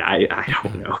as good. I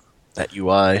don't know. That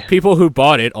UI. People who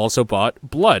bought it also bought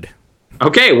Blood.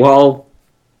 Okay, well,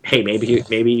 hey,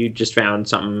 maybe you just found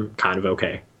something kind of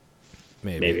okay.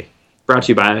 Maybe. Brought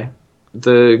to you by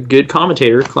the good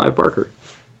commentator Clive Barker.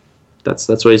 That's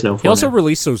what he's known for. He also now.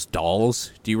 released those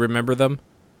dolls. Do you remember them?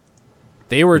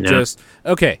 They were just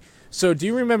okay. So, do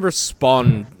you remember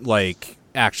Spawn like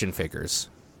action figures?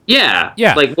 Yeah.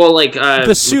 Yeah.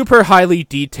 The super highly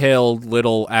detailed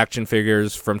little action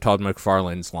figures from Todd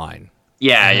McFarlane's line.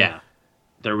 Yeah, yeah.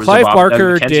 There was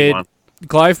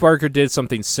Clive Barker did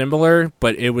something similar,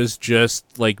 but it was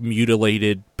just like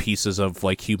mutilated pieces of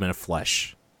like human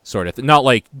flesh, sort of. Not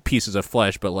like pieces of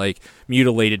flesh, but like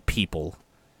mutilated people.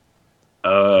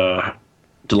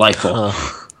 Delightful.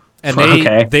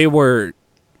 And they were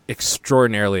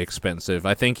extraordinarily expensive.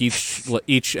 I think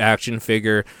each action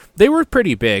figure, they were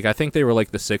pretty big. I think they were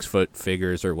like the 6-foot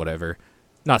figures or whatever.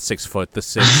 Not 6 foot,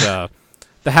 the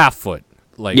half foot.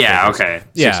 Like figures. Okay.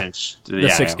 6 inch. The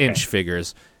 6-inch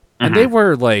figures. And they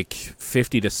were like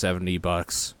 $50 to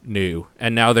 $70 new.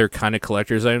 And now they're kind of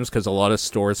collector's items because a lot of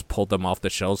stores pulled them off the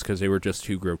shelves because they were just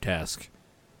too grotesque.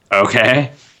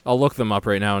 Okay. I'll look them up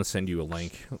right now and send you a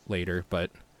link later,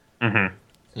 but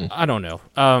I don't know.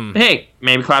 Hey,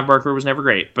 maybe Clive Barker was never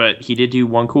great, but he did do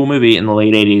one cool movie in the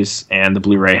late 80s, and the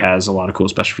Blu-ray has a lot of cool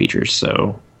special features,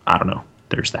 so I don't know.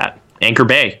 There's that. Anchor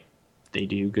Bay. They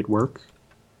do good work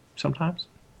sometimes.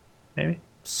 Maybe.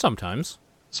 Sometimes.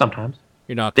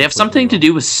 You're not. They have something to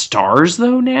do with stars,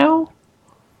 though, now?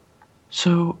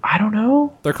 So, I don't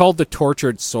know. They're called the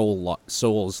Tortured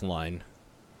Souls line.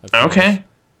 Okay.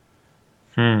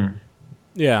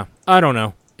 Yeah, I don't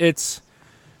know. It's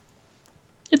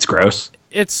gross.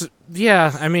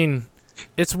 I mean,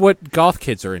 it's what goth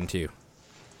kids are into.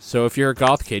 So if you're a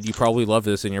goth kid, you probably love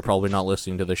this, and you're probably not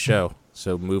listening to the show.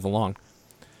 So move along.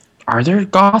 Are there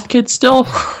goth kids still?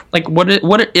 Like, what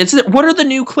are the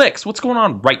new cliques? What's going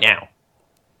on right now?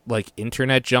 Like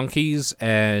internet junkies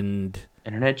and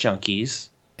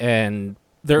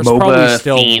there's MOBA probably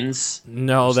still fiends.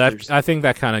 No, I think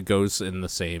that kind of goes in the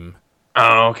same.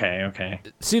 Oh, okay.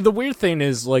 See, the weird thing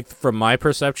is, like, from my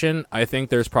perception, I think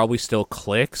there's probably still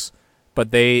cliques,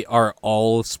 but they are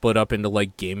all split up into,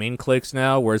 like, gaming cliques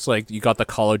now, where it's, like, you got the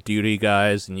Call of Duty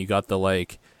guys, and you got the,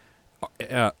 like,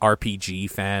 RPG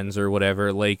fans or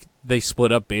whatever. Like, they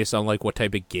split up based on, like, what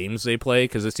type of games they play,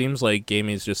 because it seems like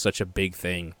gaming is just such a big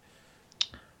thing.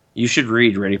 You should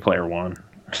read Ready Player One.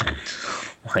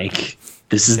 Like,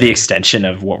 this is the extension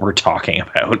of what we're talking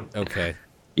about. Okay.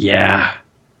 Yeah.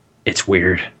 It's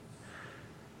weird.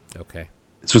 Okay.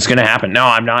 It's what's going to happen. No,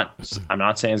 I'm not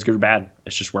saying it's good or bad.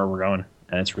 It's just where we're going.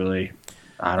 And it's really,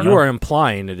 I don't know. You are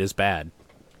implying it is bad.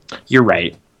 You're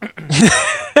right.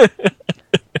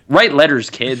 Write letters,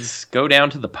 kids. Go down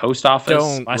to the post office.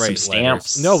 Don't buy write some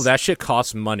stamps. letters. No, that shit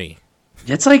costs money.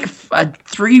 It's like it's like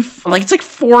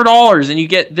 $4,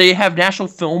 and they have National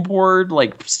Film Board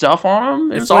like stuff on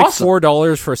them. It's like awesome.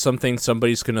 $4 for something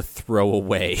somebody's gonna throw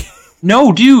away.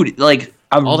 No, dude, like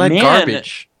all that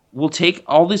garbage. Will take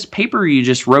all this paper you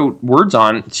just wrote words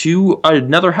on to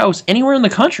another house anywhere in the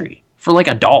country for like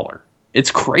 $1. It's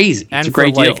crazy. And it's a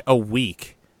great for deal. Like a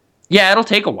week. Yeah, it'll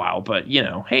take a while, but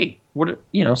hey,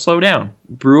 slow down.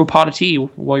 Brew a pot of tea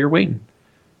while you're waiting.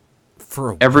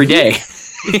 For every day.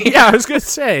 Yeah, I was gonna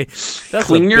say. That's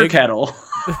clean your kettle.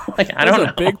 Like I don't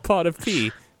know. A big pot of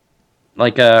tea.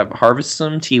 Like harvest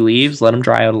some tea leaves, let them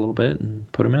dry out a little bit,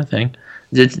 and put them in a thing.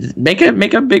 Just make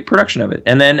a big production of it,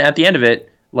 and then at the end of it.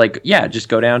 Just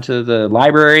go down to the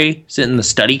library, sit in the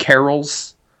study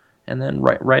carrels, and then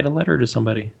write a letter to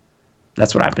somebody.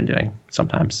 That's what I've been doing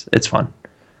sometimes. It's fun.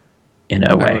 In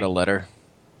a way. I wrote a letter.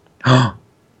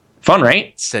 Fun,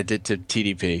 right? Sent it to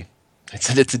TDP. I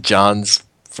sent it to John's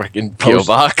freaking P.O.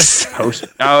 box.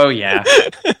 Oh, yeah.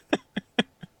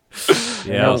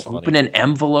 Yeah. Open an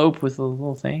envelope with a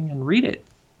little thing and read it.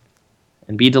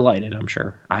 And be delighted, I'm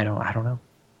sure. I don't know.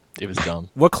 It was dumb.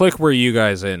 What clique were you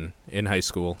guys in high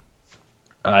school?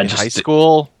 In high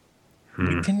school, we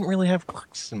didn't really have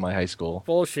cliques in my high school.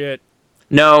 Bullshit.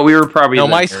 No, we were probably. No,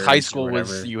 my high school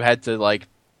was you had to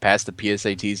pass the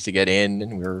PSATs to get in,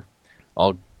 and we were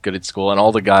all good at school, and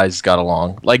all the guys got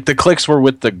along. Like the cliques were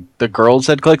with the girls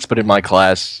had cliques, but in my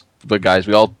class, the guys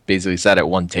we all basically sat at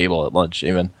one table at lunch,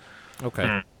 even.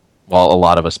 Okay. While a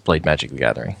lot of us played Magic the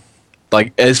Gathering.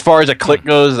 Like, as far as a clique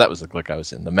goes, that was the clique I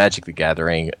was in. The Magic the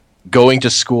Gathering, going to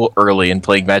school early and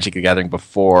playing Magic the Gathering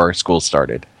before school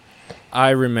started.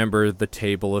 I remember the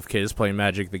table of kids playing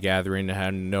Magic the Gathering and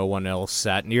had no one else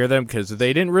sat near them because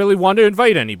they didn't really want to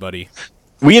invite anybody.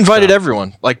 We invited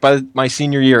everyone. Like, by my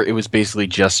senior year, it was basically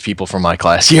just people from my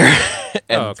class here.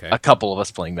 And a couple of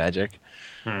us playing Magic.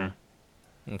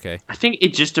 Okay. I think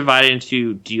it just divided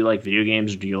into, do you like video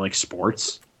games or do you like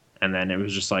sports? And then it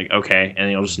was just like, okay,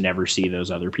 and you'll just never see those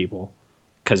other people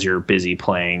because you're busy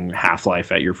playing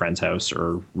Half-Life at your friend's house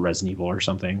or Resident Evil or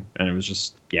something. And it was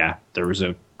just, there was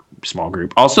a small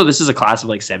group. Also, this is a class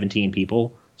of 17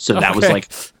 people, so that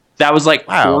was like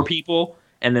wow. 4 people,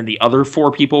 and then the other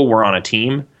 4 people were on a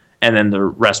team, and then the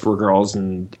rest were girls.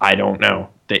 And I don't know.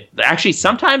 They actually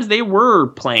sometimes they were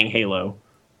playing Halo,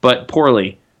 but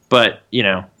poorly. But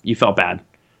you felt bad.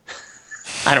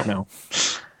 I don't know.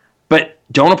 But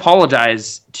don't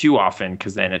apologize too often,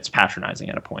 because then it's patronizing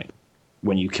at a point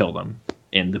when you kill them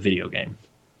in the video game.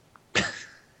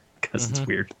 Because it's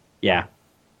weird. Yeah.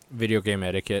 Video game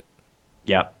etiquette.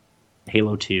 Yep.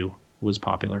 Halo 2 was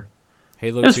popular.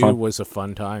 Halo 2 was a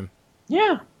fun time.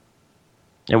 Yeah.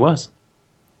 It was.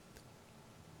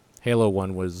 Halo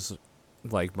 1 was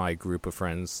like my group of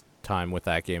friends' time with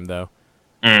that game, though.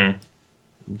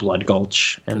 Blood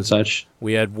Gulch and such.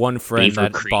 We had one friend Beaver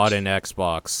that Creek. bought an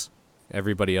Xbox.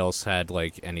 Everybody else had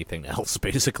anything else.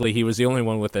 Basically, he was the only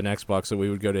one with an Xbox, so we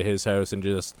would go to his house and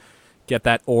just get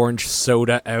that orange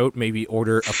soda out, maybe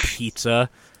order a pizza,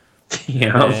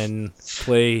 and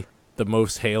play the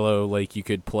most Halo you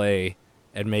could play,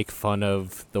 and make fun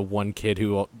of the one kid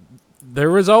who...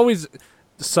 There was always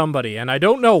somebody, and I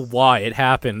don't know why it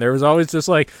happened. There was always just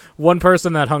one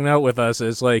person that hung out with us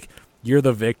is you're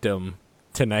the victim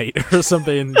tonight or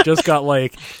something. Just got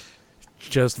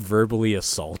just verbally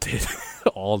assaulted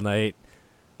all night.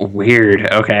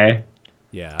 Weird. Okay.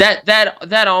 Yeah.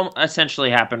 That all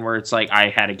essentially happened where it's I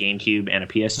had a GameCube and a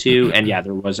PS2, and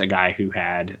there was a guy who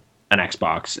had an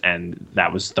Xbox, and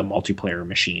that was the multiplayer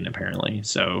machine apparently.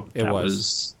 So that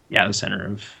was the center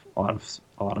of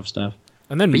a lot of stuff.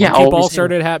 And then Monkey Ball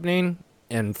started happening,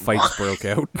 and fights broke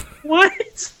out.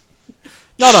 What?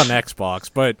 Not on Xbox,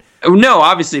 but no,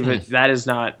 obviously, but that's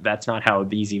not how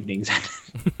these evenings ended.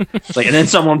 And then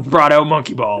someone brought out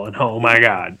Monkey Ball, and oh my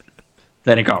god,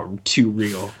 then it got too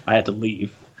real. I had to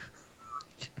leave.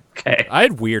 Okay. I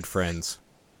had weird friends.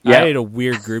 I had a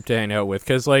weird group to hang out with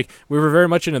because we were very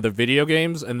much into the video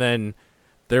games, and then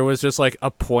there was just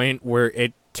a point where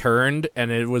it turned,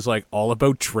 and it was all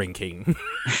about drinking,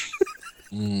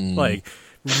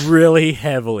 really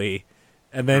heavily,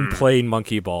 and then playing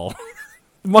Monkey Ball.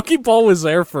 Monkey Ball was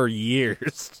there for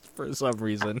years for some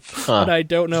reason, and I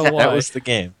don't know why. That was the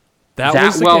game. That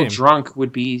was the game. Drunk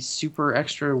would be super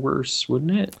extra worse,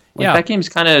 wouldn't it? Yeah. That game's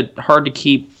kind of hard to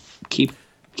keep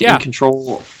in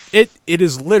control. It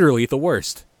is literally the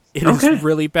worst. It is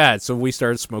really bad. So we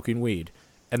started smoking weed,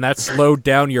 and that slowed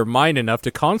down your mind enough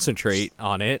to concentrate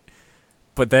on it.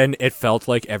 But then it felt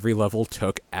like every level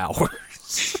took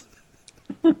hours.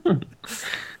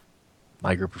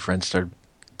 My group of friends started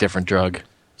different drug.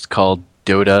 It's called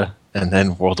Dota and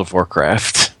then World of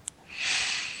Warcraft.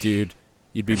 Dude,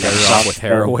 you'd be better off with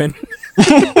heroin.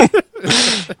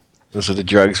 Those are the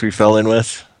drugs we fell in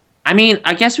with. I mean,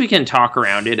 I guess we can talk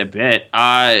around it a bit.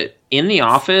 In the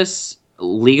office,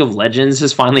 League of Legends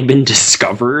has finally been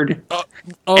discovered.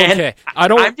 Okay,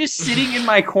 I'm just sitting in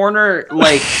my corner,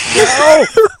 like, no,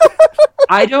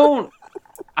 I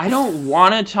don't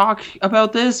want to talk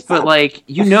about this, but like,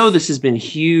 this has been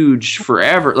huge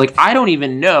forever. Like, I don't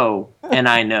even know, and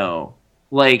I know.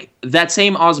 Like, that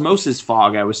same osmosis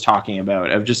fog I was talking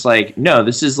about, of just like, no,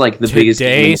 this is like the biggest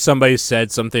game. Today, somebody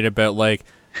said something about like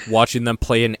watching them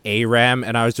play an ARAM,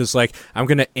 and I was just like, I'm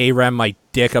gonna ARAM my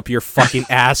dick up your fucking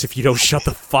ass if you don't shut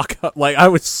the fuck up. Like, I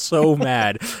was so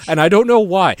mad, and I don't know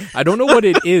why. I don't know what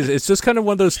it is. It's just kind of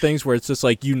one of those things where it's just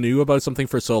like, you knew about something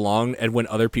for so long, and when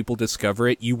other people discover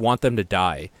it, you want them to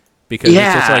die. Because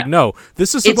it's just like, no,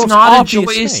 this is the most obvious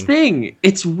not a joyous thing.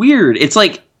 It's weird. It's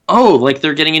like, oh, like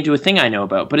they're getting into a thing I know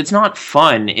about, but it's not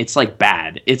fun. It's like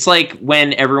bad. It's like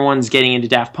when everyone's getting into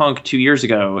Daft Punk 2 years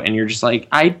ago, and you're just like,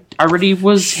 I already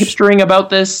was hipstering about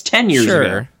this 10 years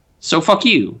ago. So fuck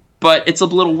you. But it's a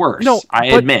little worse, I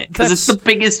admit, because it's the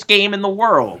biggest game in the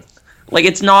world. Like,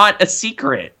 it's not a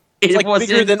secret. It's like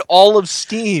bigger than all of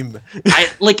Steam.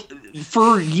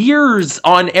 For years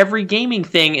on every gaming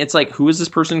thing, it's like, who is this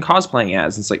person cosplaying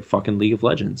as? It's like, fucking League of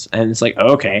Legends. And it's like,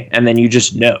 okay. And then you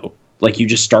just know. Like, you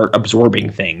just start absorbing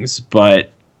things.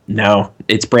 But no,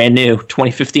 it's brand new.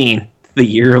 2015, the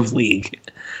year of League.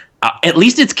 At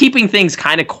least it's keeping things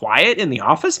kind of quiet in the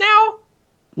office now.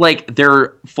 Like,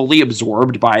 they're fully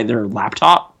absorbed by their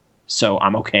laptop. So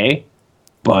I'm okay.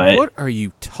 But what are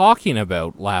you talking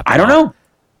about, laptop? I don't know.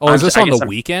 Oh, is this on the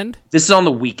weekend? This is on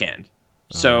the weekend.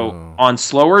 So on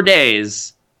slower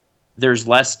days, there's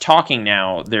less talking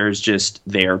now. There's just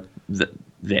the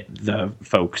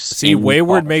folks. See,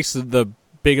 Wayward makes the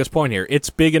biggest point here. It's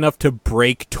big enough to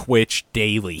break Twitch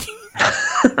daily.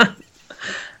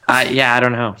 Yeah, I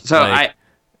don't know. So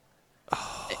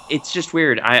it's just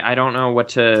weird. I don't know what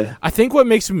to. I think what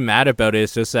makes me mad about it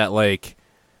is just that, like,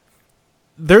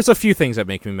 there's a few things that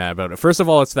make me mad about it. First of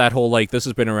all, it's that whole, like, this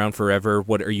has been around forever,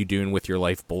 what are you doing with your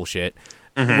life bullshit.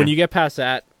 Mm-hmm. When you get past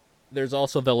that, there's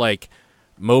also the, like,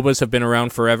 MOBAs have been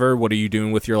around forever, what are you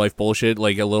doing with your life bullshit,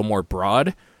 like, a little more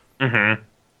broad. Mm-hmm.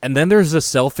 And then there's the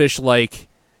selfish, like,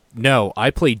 no, I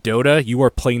play Dota, you are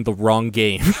playing the wrong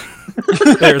game.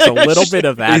 There's a little bit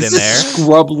of that in there.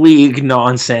 Scrub League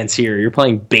nonsense here. You're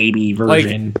playing baby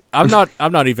version. Like,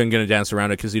 I'm not even going to dance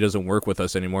around it because he doesn't work with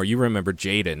us anymore. You remember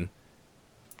Jaden.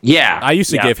 Yeah. I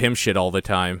used to give him shit all the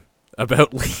time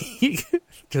about League.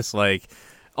 Just like,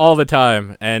 all the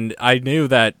time. And I knew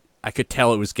that I could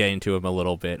tell it was getting to him a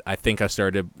little bit. I think I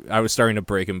was starting to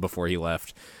break him before he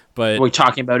left. But we're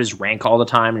talking about his rank all the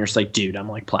time, and you're just like, dude, I'm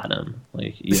like platinum.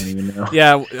 Like, you don't even know.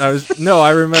 Yeah, I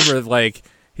remember, like,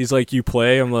 he's like, you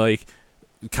play? I'm like,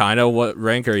 kind of, what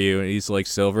rank are you? And he's like,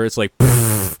 silver. It's like,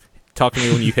 talk to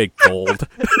me when you hit gold.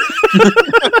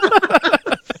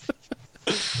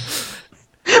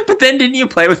 But then didn't you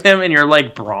play with him and you're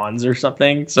like bronze or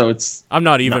something? So it's I'm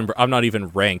not even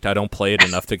ranked. I don't play it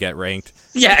enough to get ranked.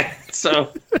 Yeah.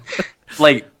 So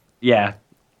like, yeah.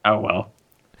 Oh well.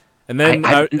 And then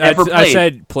I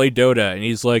said play Dota, and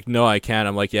he's like, no, I can't.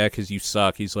 I'm like, yeah, because you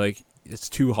suck. He's like, it's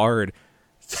too hard.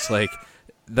 It's like,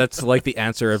 that's like the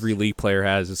answer every League player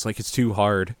has. It's like, it's too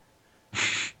hard.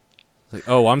 Like,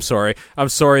 oh, I'm sorry. I'm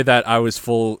sorry that I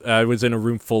was in a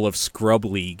room full of Scrub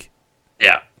League.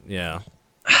 Yeah. Yeah.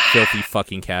 Filthy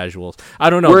fucking casuals. I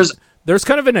don't know. There's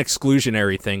kind of an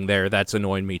exclusionary thing there that's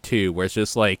annoying me too, where it's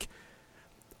just like,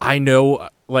 I know,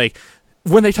 like,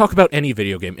 when they talk about any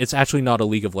video game, it's actually not a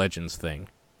League of Legends thing.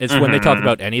 It's when they talk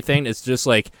about anything, it's just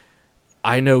like,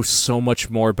 I know so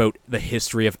much more about the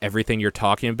history of everything you're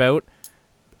talking about.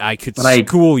 I could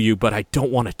school you, but I don't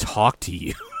want to talk to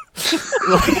you.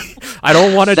 I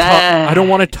don't want to talk. I don't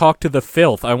want to talk to the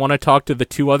filth. I want to talk to the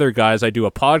two other guys I do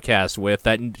a podcast with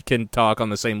that can talk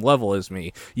on the same level as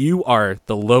me. You are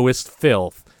the lowest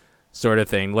filth, sort of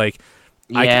thing. Like,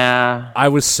 yeah, I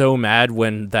was so mad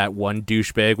when that one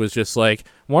douchebag was just like,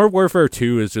 Modern Warfare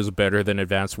 2 is just better than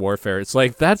Advanced Warfare. It's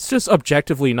like, that's just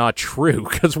objectively not true,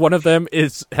 because one of them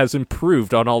has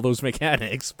improved on all those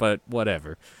mechanics. But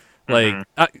whatever. Like,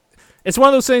 it's one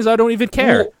of those things I don't even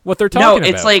care what they're talking about. No,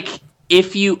 it's like,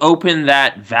 if you open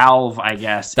that valve, I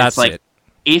guess, that's it's like, it.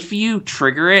 If you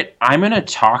trigger it, I'm going to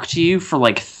talk to you for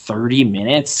like 30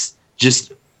 minutes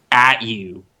just at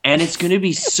you. And it's going to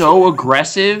be so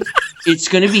aggressive. It's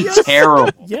going to be terrible.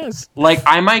 Yes. Like,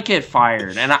 I might get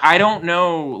fired. And I don't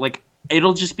know. Like,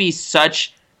 it'll just be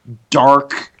such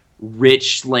dark,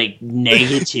 rich like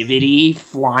negativity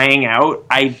flying out.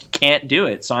 I can't do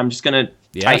it, so I'm just gonna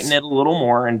tighten it a little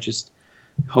more and just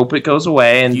hope it goes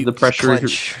away. And the pressure.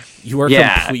 You are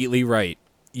completely right.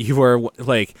 You are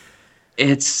like.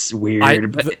 It's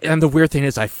weird. And the weird thing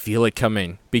is I feel it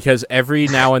coming because every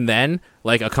now and then,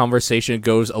 like, a conversation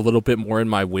goes a little bit more in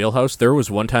my wheelhouse. There was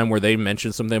one time where they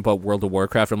mentioned something about World of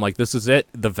Warcraft. I'm like, this is it.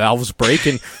 The valve's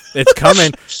breaking. It's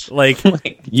coming. Like,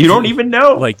 you don't even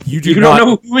know. Like, you don't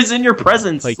know who is in your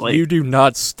presence. Like, you do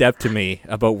not step to me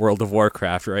about World of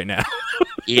Warcraft right now.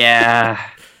 Yeah.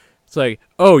 It's like,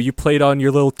 oh, you played on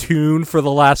your little tune for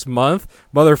the last month?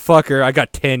 Motherfucker, I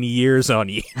got 10 years on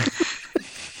you.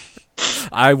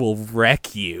 I will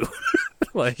wreck you.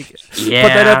 But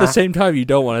then at the same time, you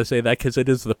don't want to say that because it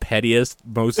is the pettiest,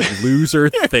 most loser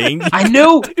thing. I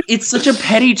know it's such a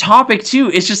petty topic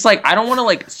too. It's just like I don't want to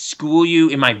like school you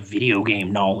in my video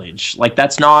game knowledge. Like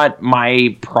that's not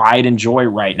my pride and joy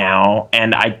right now.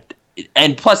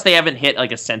 And plus they haven't hit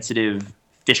like a sensitive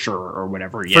fissure or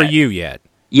whatever yet. For you yet.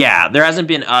 Yeah, there hasn't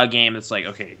been a game that's like,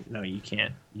 okay, no, you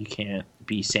can't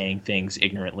be saying things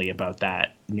ignorantly about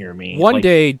that near me. One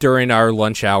day during our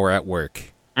lunch hour at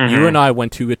work, you and I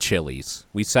went to a Chili's.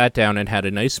 We sat down and had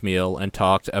a nice meal and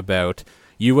talked about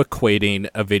you equating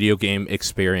a video game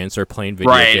experience or playing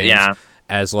video games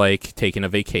as like taking a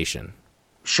vacation.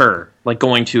 Sure, like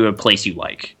going to a place you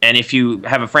like. And if you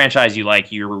have a franchise you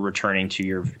like, you're returning to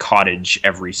your cottage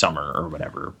every summer or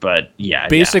whatever. But yeah.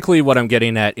 Basically what I'm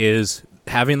getting at is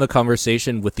having the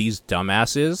conversation with these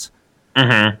dumbasses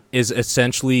is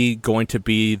essentially going to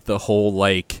be the whole,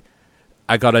 like,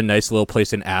 I got a nice little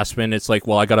place in Aspen. It's like,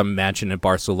 well, I got a mansion in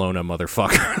Barcelona,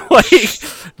 motherfucker.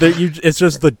 It's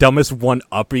just the dumbest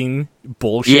one-upping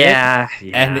bullshit. Yeah.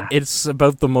 And it's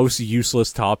about the most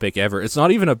useless topic ever. It's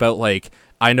not even about, like,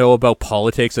 I know about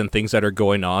politics and things that are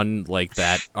going on, like,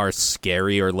 that are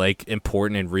scary or, like,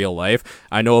 important in real life.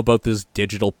 I know about this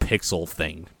digital pixel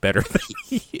thing better than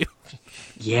you.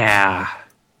 Yeah.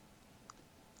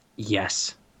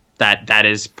 Yes. That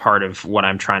is part of what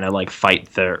I'm trying to like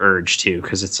fight the urge to,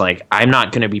 because it's like I'm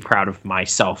not going to be proud of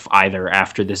myself either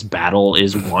after this battle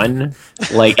is won.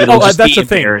 Like it'll just that's be the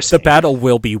thing. The battle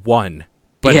will be won,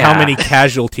 but how many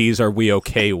casualties are we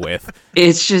okay with?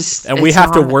 It's just, and we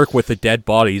have to work with the dead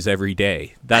bodies every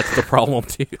day. That's the problem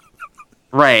too.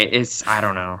 Right. It's I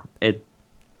don't know.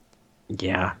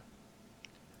 Yeah.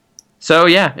 So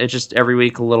yeah, it's just every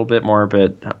week a little bit more,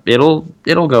 but it'll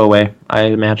go away, I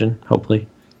imagine, hopefully.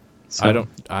 So, I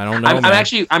don't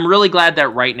know. I'm really glad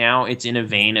that right now it's in a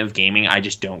vein of gaming I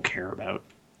just don't care about.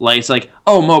 Like it's like,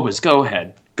 oh, MOBAs, go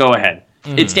ahead.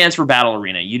 It stands for Battle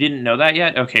Arena. You didn't know that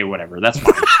yet? Okay, whatever. That's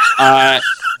fine.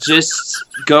 Just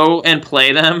go and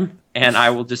play them, and I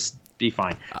will just be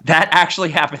fine. That actually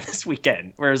happened this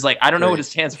weekend, where it's like, I don't know what it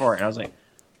stands for, and I was like,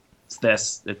 it's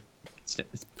this.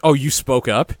 Oh, you spoke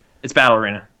up? It's Battle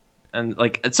Arena. And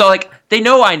like, so like, they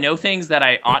know I know things that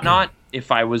I ought not if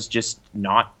I was just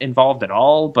not involved at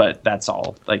all, but that's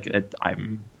all. Like,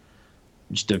 I'm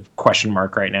just a question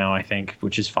mark right now, I think,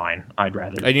 which is fine. I'd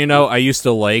rather. And you know, I used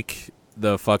to like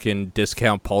the fucking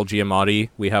discount Paul Giamatti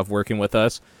we have working with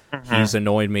us. He's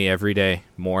annoying me every day,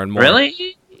 more and more.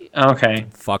 Really? Okay.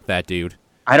 Fuck that dude.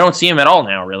 I don't see him at all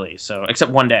now, really. So, except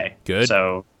one day. Good.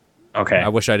 So, okay. I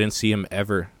wish I didn't see him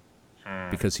ever,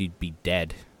 because he'd be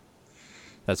dead.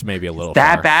 That's maybe a little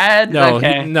that far. Bad? No,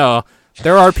 okay. No.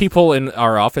 There are people in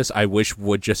our office I wish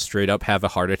would just straight up have a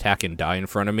heart attack and die in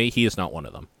front of me. He is not one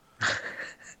of them.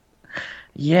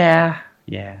 Yeah.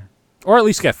 Or at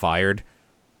least get fired.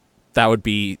 That would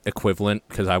be equivalent,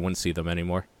 because I wouldn't see them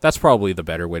anymore. That's probably the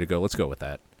better way to go. Let's go with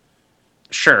that.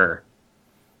 Sure.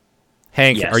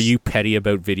 Hank, yes. Are you petty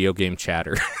about video game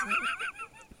chatter?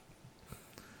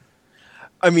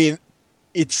 I mean,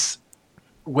 it's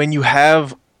when you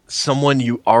have someone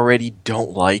you already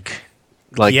don't like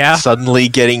suddenly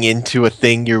getting into a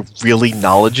thing you're really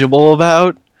knowledgeable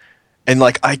about, and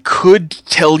like I could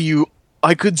tell you,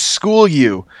 I could school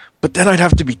you, but then I'd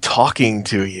have to be talking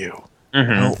to you.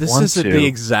 This is the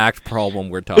exact problem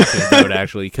we're talking about,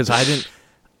 actually, because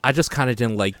I just kind of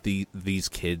didn't like these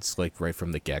kids like right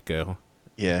from the get-go.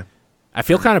 Yeah. I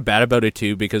feel kind of bad about it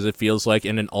too, because it feels like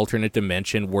in an alternate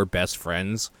dimension we're best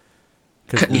friends.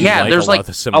 Yeah, there's like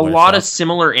a lot of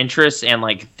similar interests and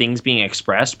like things being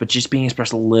expressed, but just being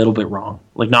expressed a little bit wrong.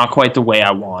 Like not quite the way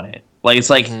I want it. Like it's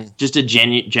like just a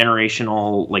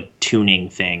generational like tuning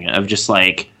thing of just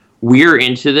like we're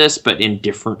into this, but in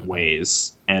different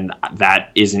ways, and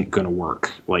that isn't going to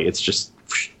work. Like it's just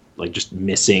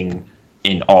missing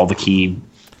in all the key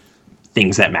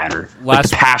things that matter. Like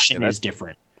the passion is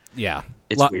different. Yeah.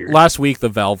 It's weird. Last week, the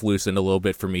valve loosened a little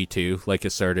bit for me, too. Like,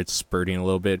 it started spurting a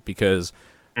little bit because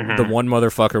the one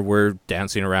motherfucker we're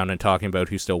dancing around and talking about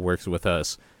who still works with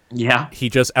us, he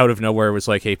just out of nowhere was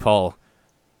like, hey, Paul,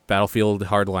 Battlefield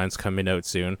Hardline's coming out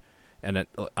soon. And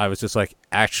I was just like,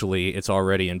 actually, it's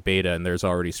already in beta, and there's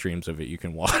already streams of it you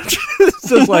can watch. It's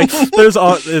just like,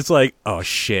 it's like, oh,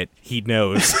 shit, he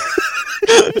knows.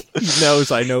 He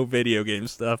knows I know video game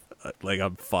stuff. Like,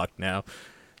 I'm fucked now.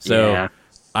 So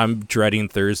I'm dreading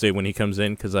Thursday when he comes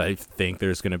in because I think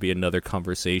there's going to be another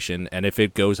conversation. And if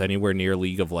it goes anywhere near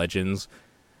League of Legends,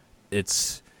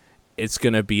 it's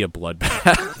going to be a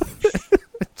bloodbath.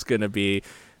 It's going to be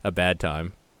a bad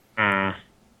time.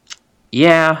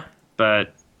 Yeah,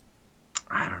 but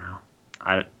I don't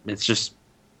know. It's just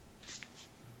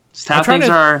how things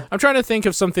are. I'm trying to think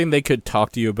of something they could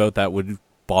talk to you about that would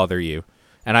bother you.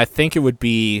 And I think it would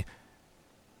be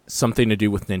something to do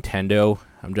with Nintendo.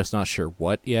 I'm just not sure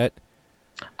what yet.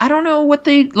 I don't know what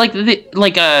they like.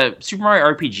 Super Mario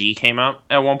RPG came out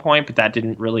at one point, but that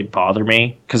didn't really bother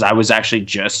me because I was actually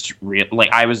just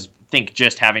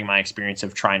just having my experience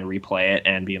of trying to replay it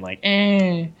and being like,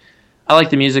 I like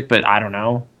the music, but I don't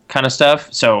know, kind of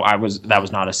stuff. So that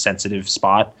was not a sensitive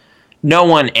spot. No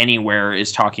one anywhere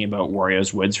is talking about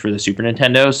Wario's Woods for the Super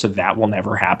Nintendo, so that will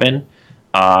never happen.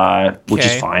 Which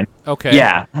is fine. Okay.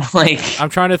 Yeah. I'm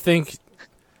trying to think.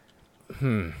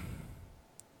 I'm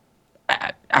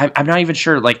not even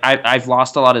sure. Like, I've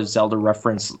lost a lot of Zelda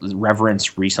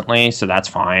reverence recently, so that's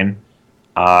fine.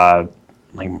 I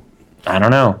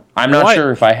don't know. I'm not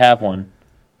sure if I have one,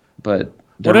 but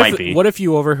there might be. What if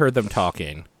you overheard them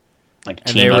talking? Like,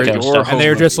 and they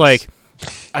were just like,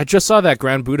 I just saw that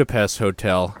Grand Budapest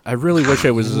Hotel. I really wish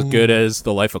it was as good as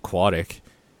The Life Aquatic.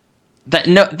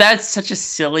 That's such a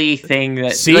silly thing.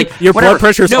 See, your blood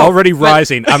pressure's already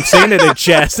rising. I'm saying it in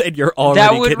jest, and you're already.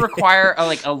 That would require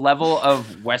a level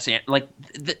of Wes Anderson.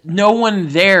 No one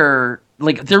there.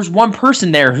 Like, there's one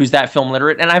person there who's that film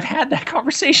literate, and I've had that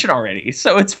conversation already,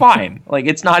 so it's fine. Like,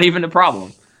 it's not even a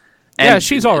problem. And,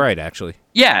 she's all right, actually.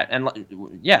 Yeah, and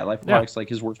Life Aquatic's like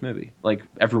his worst movie. Like,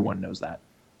 everyone knows that.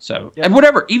 So, and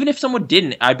whatever, even if someone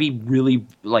didn't, I'd be really,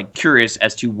 curious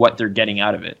as to what they're getting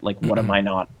out of it. Like, what am I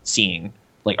not seeing?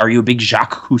 Like, are you a big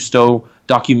Jacques Cousteau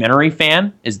documentary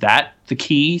fan? Is that the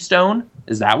keystone?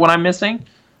 Is that what I'm missing?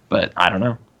 But I don't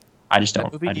know. I just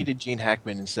don't. That movie needed Gene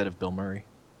Hackman instead of Bill Murray.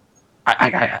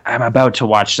 I'm about to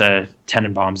watch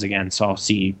Tenenbaums again, so I'll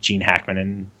see Gene Hackman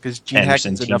and because Gene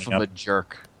Hackman's enough of a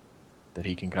jerk that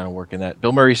he can kind of work in that.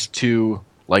 Bill Murray's too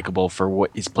likable for what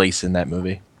his place in that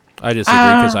movie. I disagree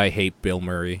because I hate Bill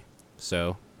Murray.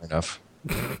 So enough.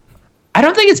 I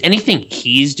don't think it's anything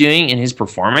he's doing in his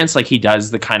performance. Like, he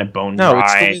does the kind of bone dry. No,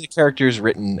 it's the way the character is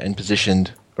written and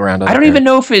positioned around. I don't even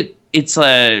know if it's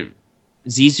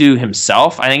Zissou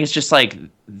himself. I think it's just like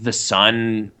the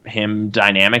son him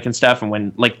dynamic and stuff. And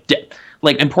when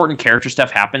important character stuff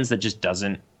happens that just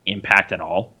doesn't impact at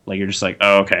all. Like, you're just like,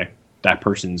 oh, okay, that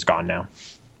person's gone now.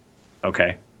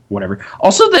 Okay. Whatever.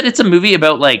 Also, that it's a movie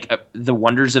about the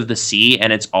wonders of the sea,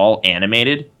 and it's all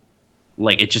animated.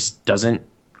 Like, it just doesn't.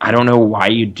 I don't know why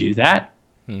you do that.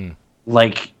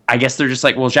 Like, I guess they're just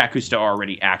like, well, Jacques Cousteau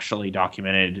already actually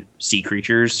documented sea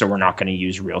creatures, so we're not going to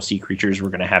use real sea creatures. We're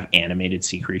going to have animated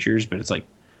sea creatures, but it's like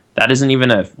that isn't even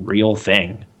a real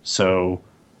thing. So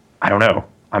I don't know.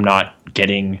 I'm not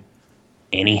getting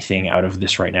anything out of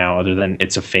this right now, other than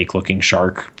it's a fake-looking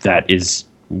shark that is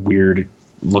weird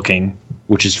looking,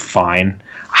 which is fine.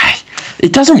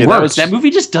 It doesn't work. That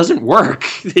movie just doesn't work.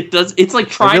 It does. It's like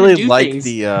trying to do things. I really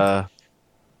like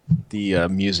the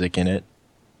music in it.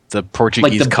 The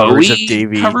Portuguese covers Bowie of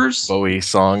David Bowie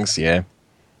songs. Yeah,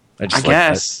 I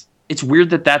guess it's weird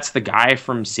that that's the guy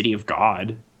from City of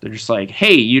God. They're just like,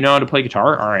 hey, you know how to play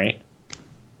guitar? All right,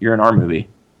 you're in our movie.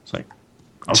 It's like,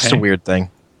 okay, just a weird thing.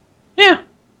 Yeah,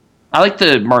 I like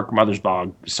the Mark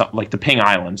Mothersbaugh, like the Ping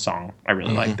Island song. I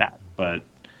really like that, but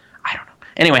I don't know.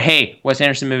 Anyway, hey, Wes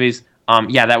Anderson movies.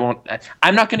 That won't.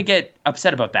 I'm not going to get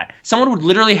upset about that. Someone would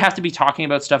literally have to be talking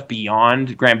about stuff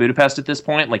beyond Grand Budapest at this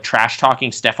point, like trash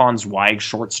talking Stefan Zweig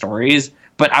short stories.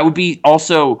 But I would be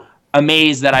also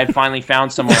amazed that I finally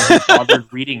found someone who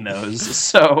bothered reading those.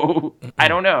 So I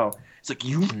don't know. It's like,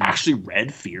 you actually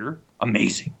read Fear?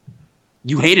 Amazing.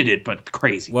 You hated it, but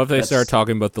crazy. What if they start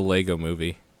talking about the Lego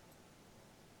movie?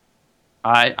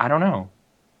 I don't know.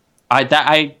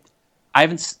 I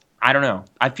haven't. I don't know.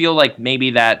 I feel like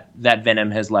maybe that venom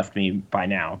has left me by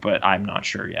now, but I'm not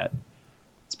sure yet.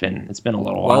 It's been a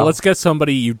little while. Well, let's get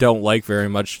somebody you don't like very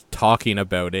much talking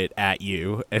about it at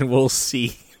you, and we'll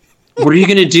see. What are you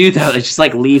gonna do though? Just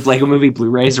leave Lego Movie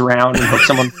Blu-rays around and hope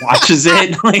someone watches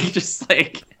it? Just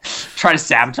try to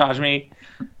sabotage me?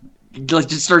 like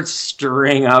just start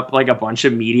stirring up like a bunch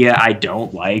of media I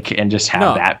don't like and just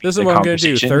have that be this is the what I'm going to do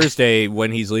conversation. Thursday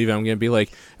when he's leaving. I'm going to be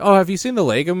like, oh, have you seen the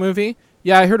Lego movie?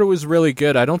 Yeah, I heard it was really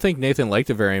good. I don't think Nathan liked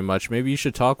it very much. Maybe you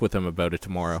should talk with him about it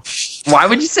tomorrow. Why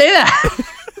would you say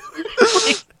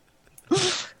that?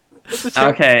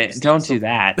 Okay, don't do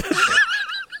that.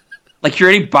 Like, you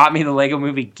already bought me the Lego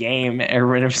Movie game.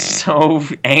 Everyone was so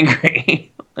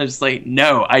angry. I was like,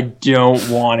 no, I don't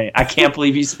want it. I can't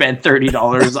believe you spent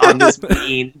 $30 on this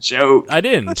mean joke. I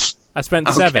didn't. I spent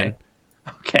 $7.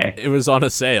 Okay. It was on a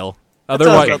sale.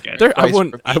 Otherwise, okay. I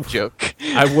wouldn't joke.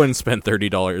 I wouldn't spend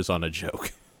 $30 on a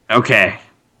joke. Okay.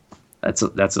 That's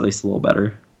at least a little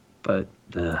better. But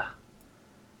that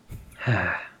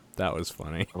was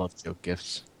funny. I love joke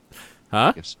gifts.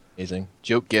 Huh? Gifts are amazing.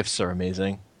 Joke gifts are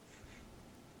amazing.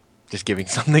 Just giving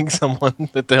something someone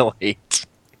that they'll hate.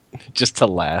 Just to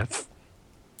laugh.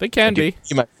 They can be.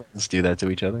 You my friends do that to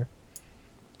each other.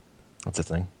 That's a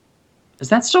thing. is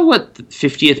that still what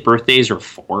 50th birthdays are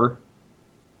for?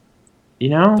 You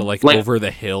know? The like over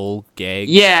the hill gag.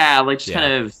 Yeah, like just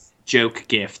kind of joke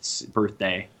gifts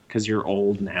birthday because you're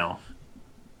old now.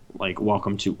 Like,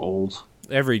 welcome to old.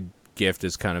 Every gift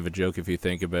is kind of a joke if you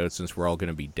think about it, since we're all going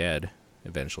to be dead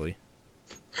eventually.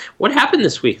 What happened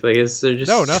this week? Like, is there just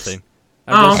No, nothing.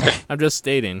 I'm just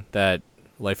stating that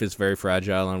life is very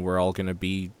fragile and we're all going to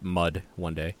be mud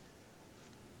one day.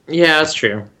 Yeah, that's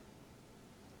true.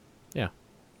 Yeah.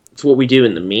 It's what we do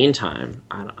in the meantime.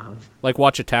 I don't know. Like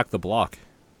watch Attack the Block.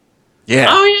 Yeah.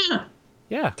 Oh, yeah.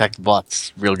 Yeah. Attack the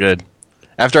Block's real good.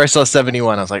 After I saw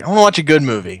 71, I was like, I want to watch a good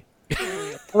movie.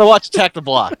 I want to watch Attack the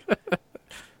Block.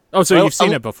 Oh, so you've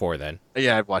seen it before then?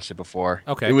 Yeah, I've watched it before.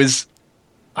 Okay.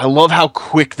 I love how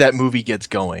quick that movie gets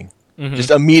going. Mm-hmm.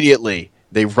 Just immediately,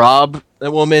 they rob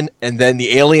the woman, and then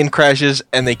the alien crashes,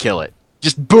 and they kill it.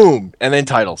 Just boom, and then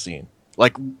title scene.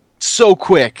 Like, so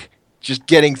quick, just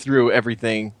getting through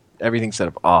everything set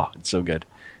up. Oh, it's so good.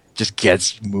 Just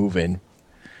gets moving.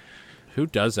 Who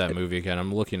does that movie again?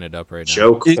 I'm looking it up right now.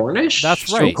 Joe Cornish?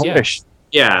 That's right. So Cornish.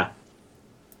 Yeah.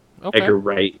 Okay. Edgar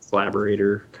Wright,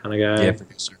 collaborator kind of guy. Yeah,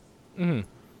 producer. Mm-hmm.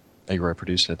 Edgar Wright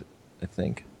produced it, I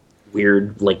think.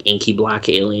 Weird, like, inky black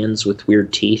aliens with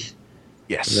weird teeth.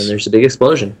 Yes. And then there's a big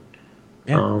explosion.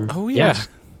 Yeah. Oh yeah.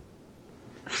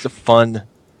 It's a fun.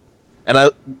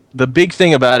 And the big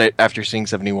thing about it after seeing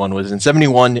 71 was in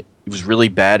 71 it was really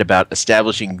bad about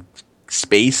establishing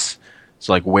space.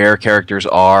 So like where characters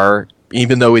are,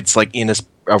 even though it's like in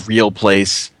a real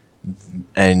place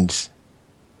and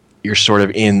you're sort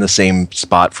of in the same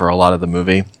spot for a lot of the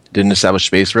movie. Didn't establish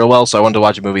space real well, so I wanted to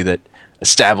watch a movie that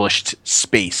established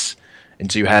space.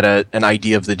 And so you had an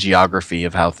idea of the geography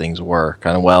of how things were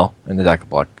kind of well, and the Attack the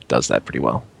Block does that pretty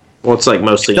well. Well, it's like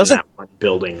mostly in Doesn't- that one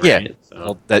building, right? Yeah,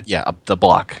 So the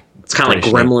block. it's kind of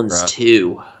like British name Gremlins for,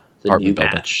 2, the apartment new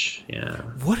building. batch. Yeah.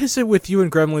 What is it with you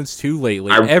and Gremlins 2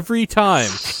 lately? I- Every time.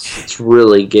 It's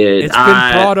really good. It's been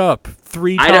brought up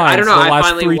 3 times I don't know, the I last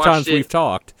finally 3 watched times it. we've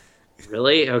talked.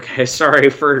 Really? Okay, sorry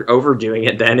for overdoing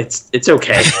it then. It's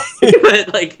okay.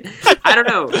 But like I don't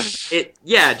know.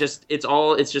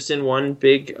 It's just in one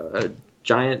big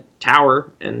giant tower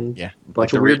and Yeah, a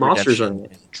bunch like of weird Red monsters Redemption on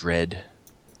it. and Dread.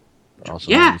 Also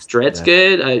Yeah, used Dread's that.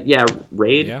 good.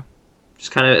 Raid. Yeah.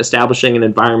 Just kind of establishing an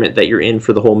environment that you're in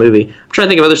for the whole movie. I'm trying to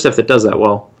think of other stuff that does that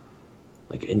well.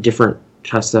 Like in different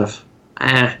kind of stuff.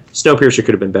 Snowpiercer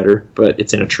could have been better, but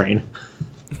it's in a train.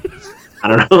 I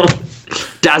don't know.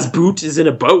 Das Boot is in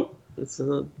a boat. It's a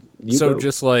U-boat. So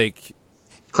just like,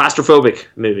 claustrophobic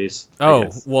movies. I oh,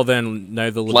 guess. well then Night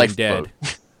of the Living Lifeboat.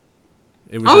 Dead.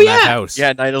 It was in that house.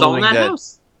 Yeah, Night of It's the all in Living that Dead.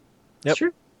 house. Yep.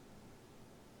 Sure.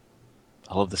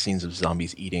 I love the scenes of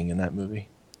zombies eating in that movie.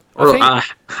 Or think-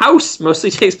 House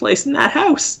mostly takes place in that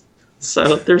house.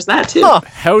 So there's that too. Huh.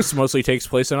 House mostly takes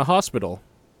place in a hospital.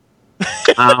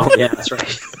 Oh, yeah, that's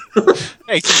right.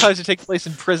 Hey, sometimes it takes place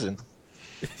in prison.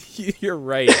 You're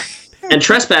right. And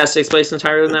Trespass takes place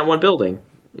entirely in that one building.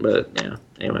 But, yeah,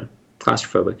 anyway,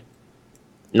 claustrophobic.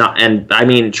 I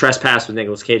mean, Trespass with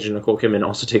Nicolas Cage and Nicole Kidman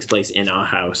also takes place in a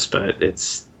house, but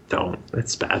it's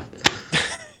bad.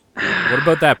 What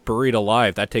about that Buried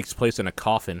Alive? That takes place in a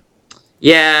coffin.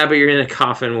 Yeah, but you're in a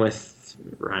coffin with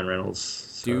Ryan Reynolds.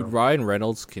 So. Dude, Ryan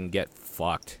Reynolds can get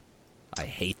fucked. I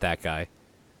hate that guy.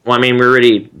 Well, I mean, we're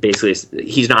already basically...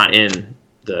 He's not in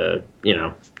the,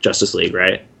 Justice League,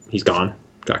 right? He's gone.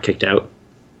 Got kicked out.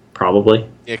 Probably.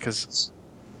 Yeah, because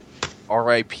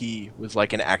R.I.P. was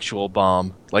like an actual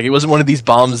bomb. Like, it wasn't one of these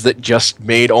bombs that just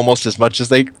made almost as much as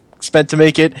they spent to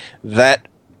make it. That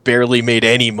barely made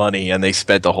any money, and they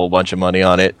spent a whole bunch of money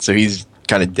on it. So he's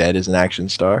kind of dead as an action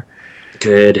star.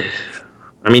 Good.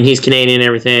 I mean, he's Canadian and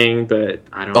everything, but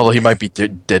I don't. Although he might be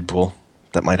Deadpool,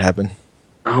 that might happen.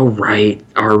 Oh right,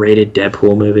 R-rated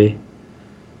Deadpool movie.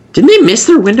 Didn't they miss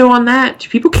their window on that? Do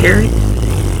people care?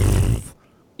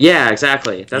 Yeah,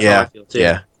 exactly. That's how I feel too.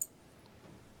 Yeah.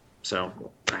 So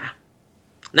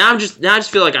now I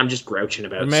just feel like I'm just grouching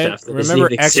about stuff. That remember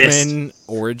X-Men exist.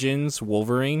 Origins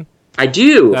Wolverine? I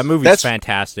do. That movie's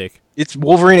fantastic. It's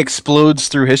Wolverine explodes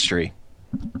through history.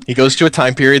 He goes to a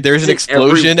time period, there's an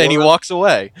explosion, and he walks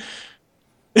away.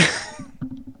 And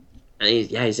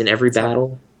he's in every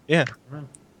battle. Yeah.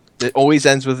 It always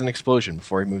ends with an explosion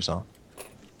before he moves on.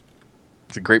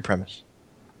 It's a great premise.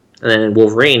 And then in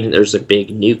Wolverine, there's a big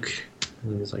nuke.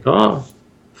 And he's like,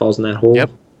 falls in that hole.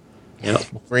 Yep.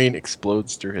 Yep. Wolverine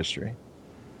explodes through history.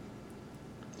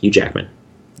 Hugh Jackman.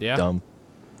 Yeah. Dumb.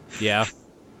 Yeah.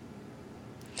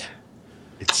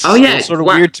 It's sort of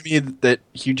What? weird to me that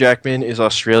Hugh Jackman is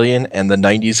Australian and the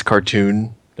 90s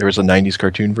cartoon, there was a 90s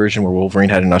cartoon version where Wolverine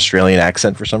had an Australian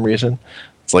accent for some reason.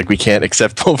 It's like we can't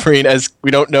accept Wolverine as we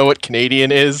don't know what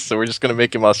Canadian is, so we're just going to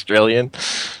make him Australian.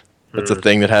 That's a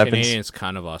thing that happens. Canadian's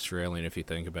kind of Australian if you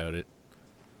think about it.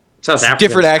 South African's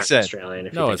different kind of accent. Australian,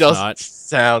 if No, you it's think. Doesn't not.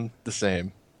 sound the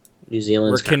same. New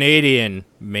Zealand's We're Canadian,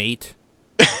 mate.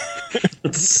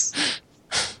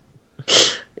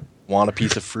 Want a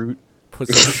piece of fruit? Put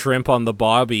some shrimp on the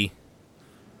bobby.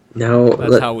 No,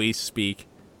 That's how we speak.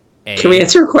 Can we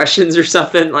answer questions or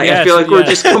something? Like, I feel like we're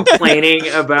just complaining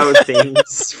about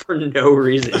things for no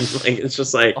reason. Like, it's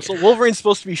just like... Also, Wolverine's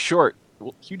supposed to be short.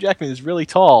 Hugh Jackman is really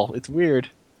tall. It's weird.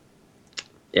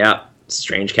 Yeah,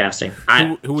 strange casting.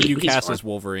 Who would you cast as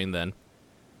Wolverine then?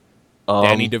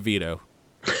 Danny DeVito.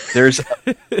 There's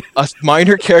a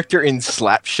minor character in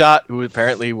Slapshot who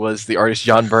apparently was the artist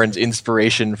John Byrne's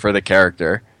inspiration for the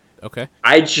character. Okay.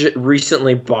 I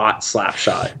recently bought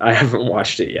Slapshot. I haven't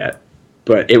watched it yet.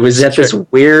 But it was at this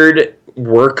weird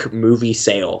work movie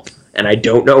sale. And I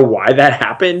don't know why that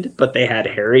happened, but they had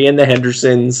Harry and the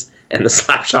Hendersons and the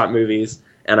Slapshot movies,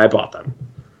 and I bought them.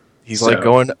 He's like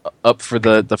going up for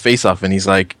the face-off, and he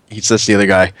says to the other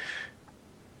guy,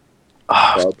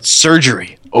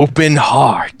 surgery, open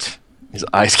heart. His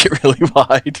eyes get really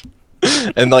wide.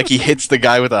 And like he hits the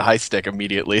guy with a high stick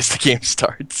immediately as the game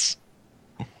starts.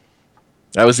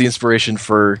 That was the inspiration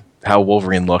for how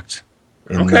Wolverine looked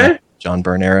in the John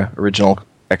Byrne era original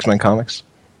X-Men comics.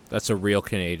 That's a real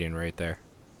Canadian right there.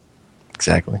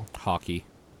 Exactly. Hockey.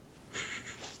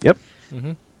 Yep.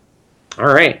 Mm-hmm. All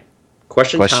right.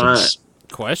 Questions.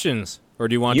 Questions? Or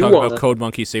do you want to talk about Code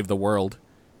Monkey Save the World?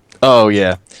 Oh,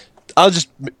 yeah. I'll just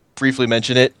briefly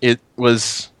mention it. It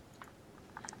was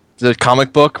the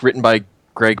comic book written by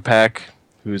Greg Pak,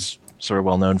 who's sort of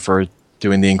well known for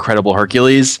doing The Incredible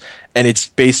Hercules, and it's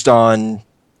based on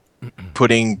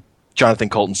putting Jonathan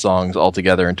Colton songs all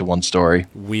together into one story.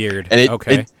 Weird. And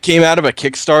it came out of a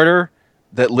Kickstarter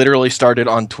that literally started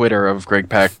on Twitter of Greg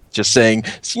Pak just saying,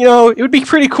 it would be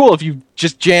pretty cool if you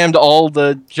just jammed all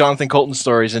the Jonathan Colton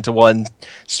stories into one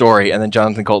story, and then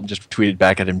Jonathan Colton just tweeted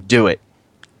back at him, do it.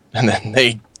 And then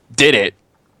they did it,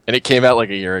 and it came out like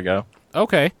a year ago.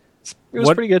 Okay. It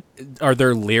was pretty good. Are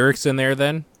there lyrics in there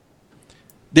then?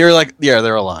 There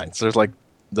are lines. There's like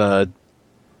are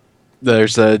there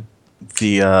lyrics to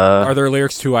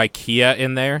IKEA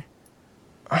in there?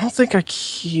 I don't think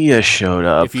IKEA showed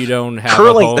up. If you don't have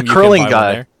the curling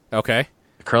guy. Okay.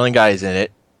 The curling guy is in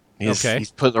it.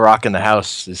 He's put the rock in the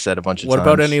house, is said a bunch of times. What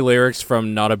about any lyrics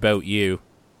from Not About You?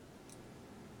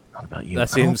 Not About You. That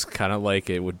seems kind of like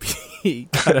it would be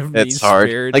kind of It's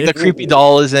hard. Like the creepy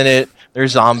doll is in it.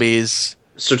 There's zombies.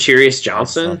 Soterius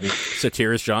Johnson?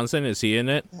 Soterius Johnson, is he in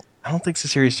it? I don't think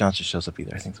Soterius Johnson shows up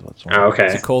either. I think that's one. Oh, okay.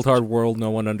 It's a cold, hard world no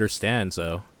one understands,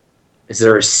 though. Is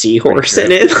there a seahorse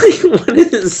in it? Like, what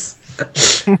is...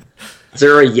 Is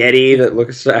there a Yeti that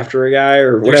looks after a guy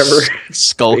or whatever?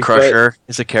 Skull Crusher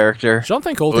is a character.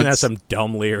 Jonathan Colton has some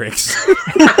dumb lyrics.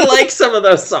 I like some of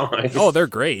those songs. Oh, they're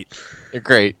great. They're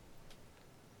great.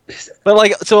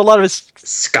 But so a lot of his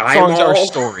songs are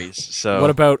stories. So what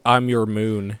about I'm Your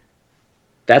Moon?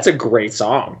 That's a great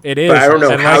song. It is. But I don't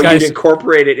know how you'd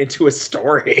incorporate it into a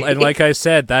story. And like I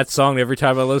said, that song, every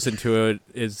time I listen to it,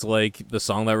 is like the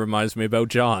song that reminds me about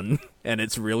John. And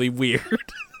it's really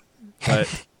weird.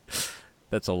 But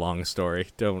that's a long story.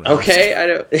 Don't. Okay, I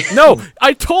don't. No,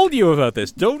 I told you about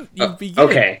this. Don't you begin.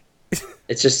 Okay.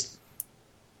 It's just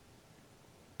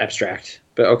abstract,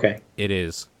 but okay. It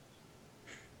is.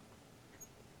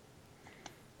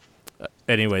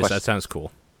 Anyways, that sounds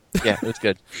cool. Yeah, it's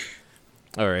good.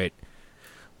 All right.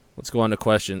 Let's go on to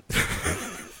question.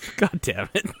 God damn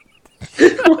it.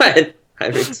 What?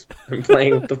 I'm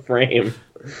playing with the frame.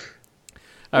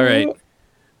 All right.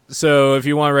 So if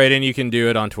you want to write in, you can do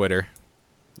it on Twitter.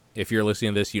 If you're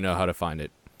listening to this, you know how to find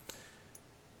it.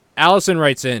 Allison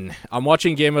writes in, I'm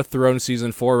watching Game of Thrones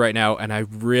Season 4 right now, and I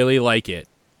really like it.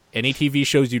 Any TV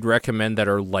shows you'd recommend that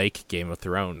are like Game of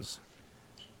Thrones?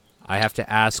 I have to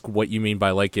ask what you mean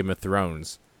by like Game of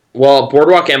Thrones. Well,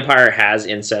 Boardwalk Empire has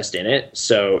incest in it,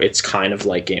 so it's kind of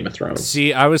like Game of Thrones.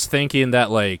 See, I was thinking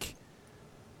that, like,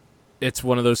 it's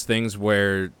one of those things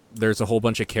where there's a whole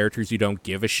bunch of characters you don't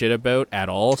give a shit about at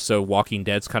all, so Walking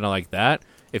Dead's kind of like that.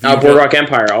 Boardwalk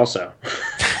Empire also.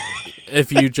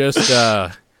 If you just,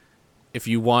 if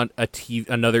you want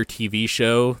another TV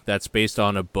show that's based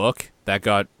on a book that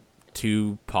got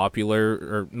too popular,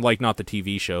 or, like, not the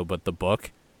TV show, but the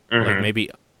book, like maybe...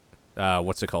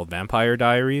 what's it called? Vampire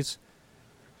Diaries?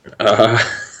 Okay.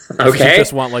 If you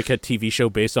just want like a TV show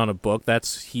based on a book,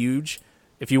 that's huge.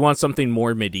 If you want something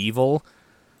more medieval,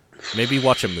 maybe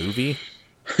watch a movie.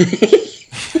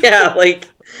 Yeah, like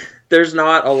there's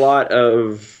not a lot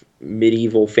of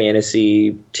medieval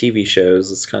fantasy TV shows.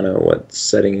 That's kind of what's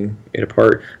setting it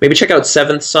apart. Maybe check out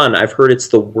Seventh Son. I've heard it's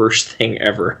the worst thing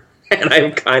ever. And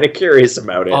I'm kind of curious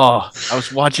about it. Oh, I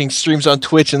was watching streams on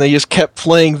Twitch, and they just kept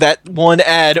playing that one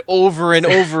ad over and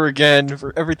over again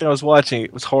for everything I was watching.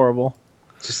 It was horrible.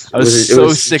 I was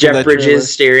so sick of that Jeff Bridges trailer.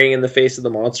 staring in the face of the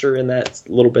monster in that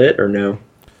little bit, or no?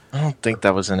 I don't think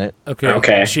that was in it.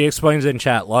 Okay. She explains in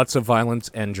chat, lots of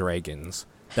violence and dragons.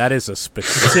 That is a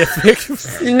specific...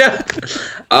 No.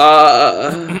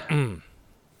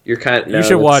 You're kind of, you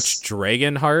should watch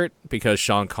Dragonheart because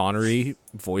Sean Connery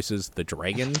voices the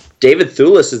dragon. David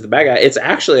Thewlis is the bad guy. It's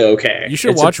actually okay. You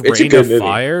should watch Reign of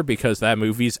Fire because that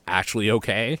movie's actually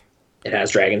okay. It has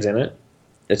dragons in it.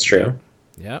 It's true.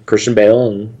 Yeah. Christian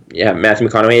Bale and Matthew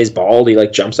McConaughey is bald. He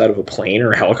like jumps out of a plane or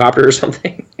a helicopter or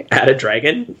something at a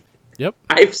dragon. Yep.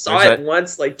 I saw it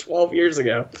once like 12 years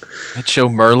ago. That show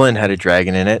Merlin had a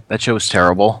dragon in it. That show was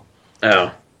terrible.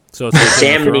 Oh. So it's like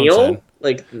Sam Neill?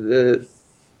 Like the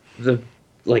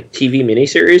like TV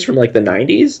miniseries from like the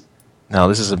 90s? No,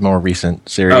 this is a more recent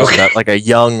series about like a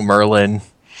young Merlin.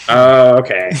 Oh,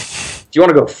 okay. Do you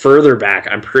want to go further back?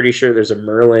 I'm pretty sure there's a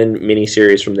Merlin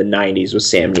miniseries from the 90s with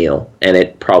Sam Neill, and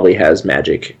it probably has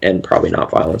magic and probably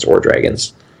not violence or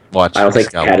dragons. I don't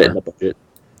think they had it in the budget.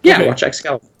 Yeah, okay. Watch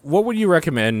Excalibur. What would you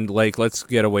recommend? Like, let's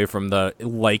get away from the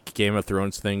like Game of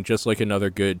Thrones thing. Just like another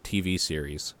good TV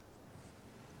series.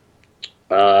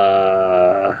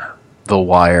 The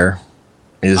Wire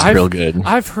is real good.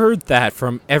 I've heard that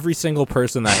from every single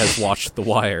person that has watched The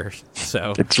Wire.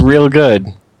 So it's real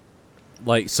good.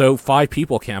 Like, so 5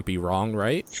 people can't be wrong,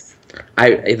 right?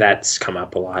 That's come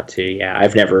up a lot too. Yeah,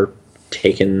 I've never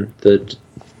taken the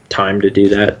time to do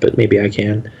that, but maybe I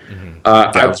can. Mm-hmm.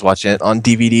 I was watching it on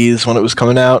DVDs when it was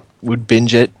coming out. Would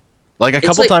binge it. Like a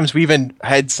couple times, we even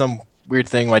had some weird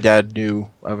thing. My dad knew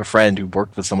of a friend who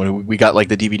worked with someone who we got like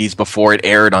the DVDs before it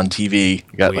aired on TV.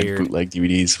 We got like bootleg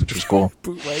DVDs, which was cool.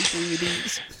 Bootleg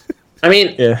DVDs. I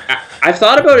mean, I've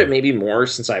thought about it maybe more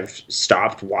since I've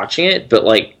stopped watching it, but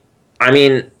like, I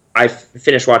mean, I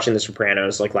finished watching The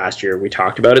Sopranos like last year. We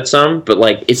talked about it some, but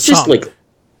like, it's just like,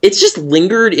 it's just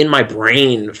lingered in my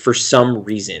brain for some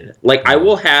reason. Like, I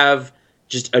will have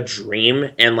just a dream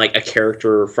and like a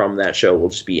character from that show will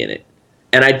just be in it.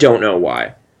 And I don't know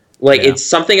why. Like, it's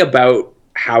something about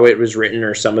how it was written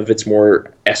or some of its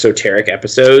more esoteric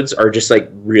episodes are just, like,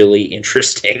 really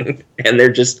interesting. And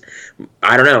they're just,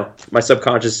 I don't know. My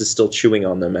subconscious is still chewing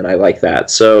on them, and I like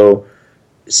that. So,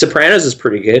 Sopranos is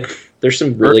pretty good. There's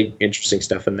some really interesting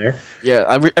stuff in there. Yeah,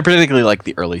 I particularly like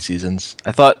the early seasons.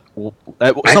 I thought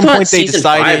at some point they season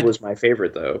decided... 5 was my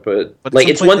favorite, though. But like,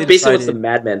 it's basically what the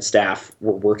Mad Men staff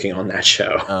were working on that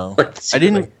show. Oh. I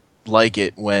didn't like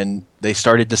it when they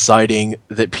started deciding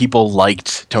that people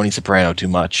liked Tony Soprano too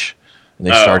much, and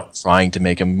they started trying to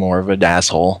make him more of an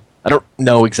asshole. I don't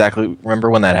know exactly.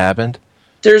 Remember when that happened?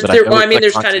 There's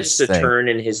kind of just a turn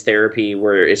in his therapy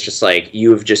where it's just like,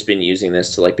 you have just been using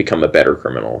this to like become a better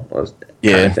criminal,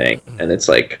 kind of thing, and it's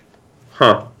like,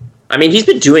 huh? I mean, he's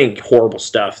been doing horrible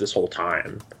stuff this whole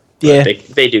time. Yeah,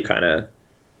 they do kind of,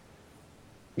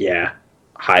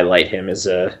 highlight him as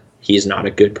he's not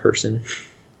a good person.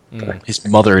 His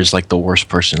mother is like the worst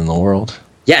person in the world.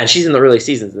 Yeah, and she's in the early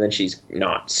seasons, and then she's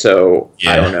not. So,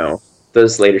 I don't know.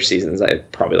 Those later seasons I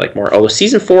probably like more. Although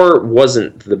season 4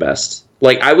 wasn't the best.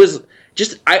 Like, I was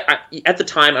just... I at the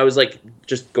time, I was like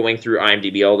just going through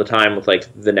IMDb all the time with like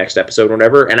the next episode or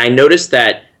whatever, and I noticed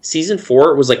that season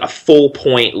 4 was like a full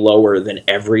point lower than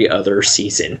every other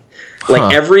season.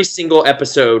 Like, every single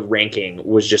episode ranking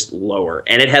was just lower,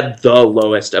 and it had the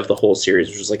lowest of the whole series,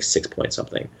 which was like 6 point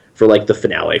something for like the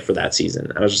finale for that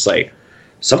season. I was just like,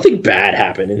 something bad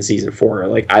happened in season 4.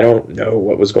 Like, I don't know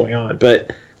what was going on,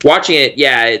 but watching it,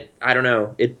 I don't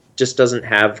know. It just doesn't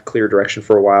have clear direction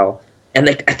for a while. And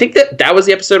like, I think that was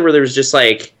the episode where there was just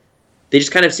like, they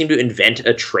just kind of seem to invent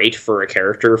a trait for a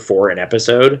character for an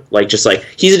episode. Like, just like,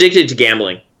 he's addicted to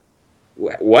gambling.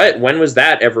 What? When was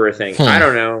that ever a thing? I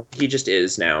don't know. He just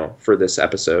is now for this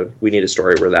episode. We need a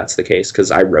story where that's the case because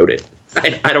I wrote it.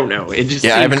 I don't know. It just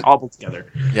seemed cobbled together.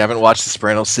 Yeah, I haven't watched The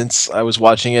Sopranos since I was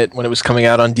watching it when it was coming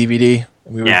out on DVD.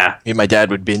 Me and my dad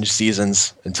would binge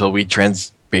seasons until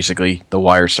basically The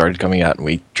Wire started coming out and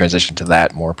we transitioned to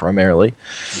that more primarily.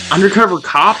 Undercover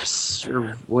Cops?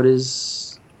 Or what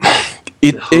is...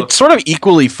 It sort of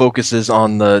equally focuses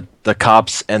on the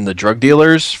cops and the drug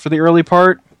dealers for the early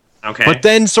part. Okay. But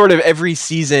then sort of every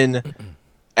season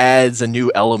adds a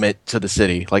new element to the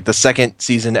city. Like the second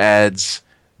season adds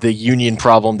the union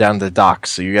problem down the docks,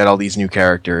 so you get all these new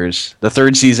characters. The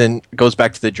third season goes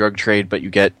back to the drug trade, but you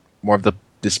get more of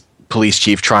this police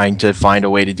chief trying to find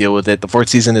a way to deal with it. The fourth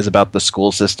season is about the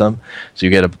school system, so you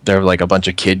get there are like a bunch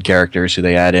of kid characters who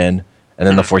they add in, and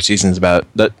then the fifth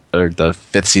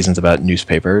season's about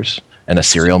newspapers and a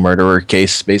serial murderer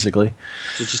case, basically.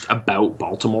 So it's just about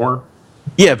Baltimore.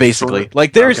 Yeah, basically.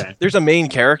 Like there's a main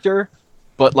character,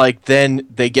 but like then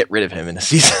they get rid of him in a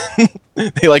season.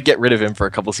 They like get rid of him for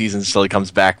a couple seasons until he comes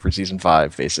back for season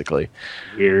 5, basically.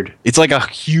 Weird. It's like a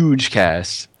huge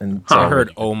cast. And I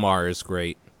heard Omar is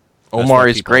great. Omar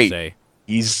is great.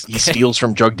 He steals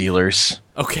from drug dealers.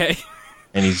 Okay.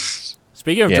 And he's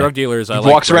speaking of drug dealers, he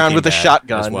walks around with a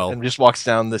shotgun and just walks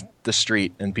down the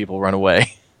street and people run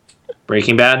away.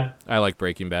 Breaking Bad? I like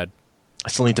Breaking Bad. I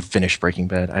still need to finish Breaking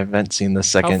Bad. I haven't seen the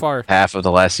second half of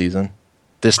the last season.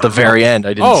 The very end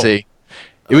I didn't see.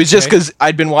 It was just because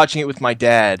I'd been watching it with my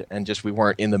dad, and just we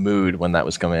weren't in the mood when that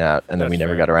was coming out, and then we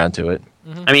never got around to it.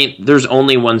 Mm-hmm. I mean, there's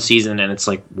only one season, and it's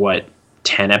like,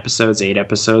 10 episodes, 8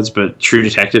 episodes, but True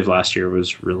Detective last year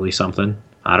was really something.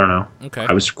 I don't know. Okay.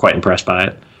 I was quite impressed by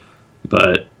it,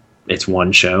 but it's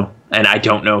one show, and I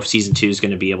don't know if season 2 is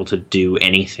going to be able to do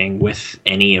anything with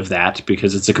any of that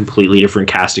because it's a completely different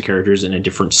cast of characters in a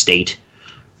different state,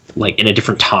 like in a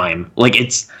different time. Like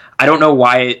I don't know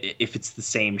why if it's the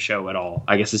same show at all.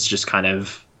 I guess it's just kind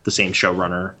of the same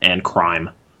showrunner and crime.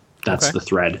 That's the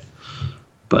thread.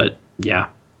 But yeah.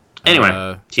 Anyway,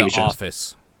 TV shows.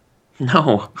 Office.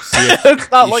 No, it's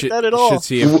not like that at all. Should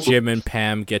see if Jim and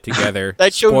Pam get together.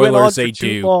 That show Spoilers, went on they for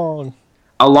too do. long.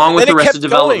 Along with the rest of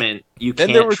development, you then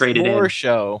can't trade it in. More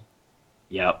show.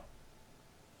 Yep.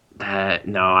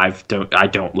 No, I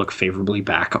don't look favorably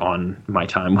back on my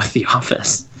time with The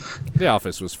Office. The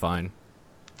Office was fine.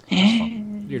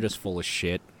 You're just full of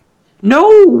shit.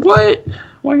 No, what?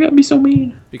 Why you gotta be so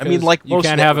mean? Because you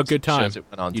can't have a good time.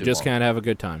 You just can't have a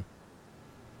good time.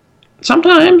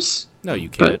 Sometimes. No, you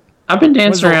can't. But I've been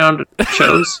dancing around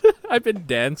shows. I've been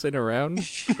dancing around.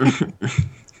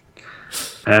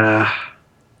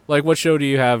 Like, what show do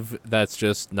you have that's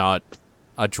just not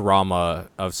a drama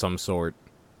of some sort?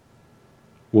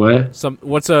 What?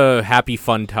 What's a happy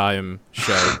fun time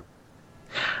show?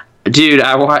 Dude,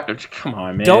 come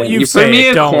on, man. Don't you say put me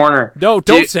it. in a corner. No,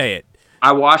 don't say it.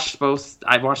 I watched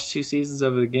 2 seasons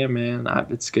of it again, man.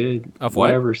 It's good. Of what?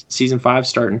 Whatever. Season 5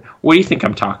 starting. What do you think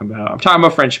I'm talking about? I'm talking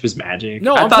about Friendship is Magic.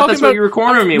 No, I thought that's what you were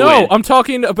cornering me with. No, I'm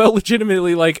talking about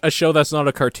legitimately like a show that's not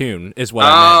a cartoon is what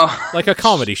I meant. Like a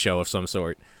comedy show of some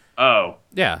sort. Oh.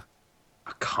 Yeah.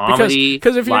 A comedy.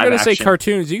 Because if you're going to say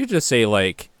cartoons, you could just say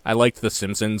like I liked The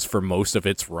Simpsons for most of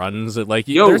its runs. Like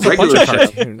there's a bunch of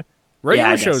cartoons.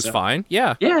 Regular show's fine.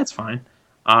 Yeah. Yeah, it's fine.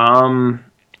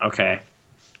 Okay.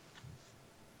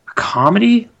 A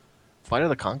comedy? Flight of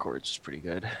the Conchords is pretty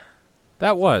good.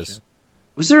 That was.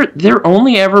 Was there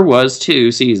only ever was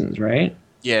 2 seasons, right?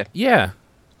 Yeah. Yeah.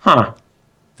 Huh.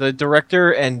 The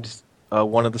director and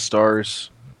one of the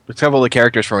stars, a couple of the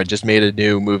characters from it, just made a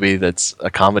new movie that's a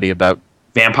comedy about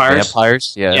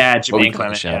vampires. Yeah. Yeah, Jermaine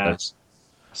Clement. Yeah.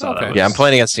 Yeah, I'm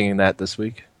planning on seeing that this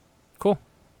week. Cool.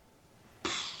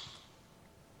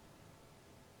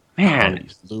 Man,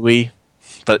 Louis,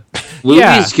 but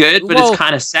Louis good, but it's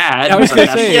kind of sad. I was gonna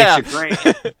say,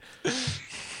 great.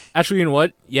 Actually, you know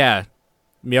what? Yeah,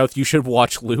 Meowth, you should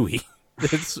watch Louis.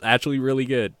 It's actually really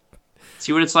good.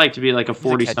 See what it's like to be like a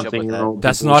 40-something-year-old.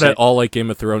 That's not at all like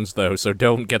Game of Thrones, though. So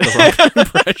don't get the wrong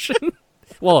impression.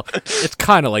 Well, it's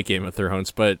kind of like Game of Thrones,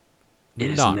 but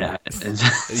not.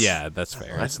 Yeah, that's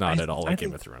fair. It's not at all like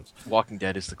Game of Thrones. Walking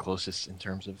Dead is the closest in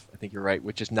terms of, I think you're right,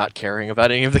 which is not caring about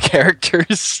any of the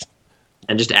characters.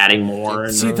 And just adding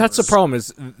more. See, that's the problem,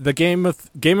 is the Game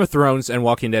of Thrones and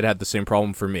Walking Dead had the same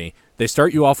problem for me. They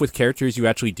start you off with characters you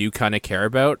actually do kind of care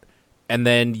about, and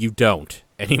then you don't.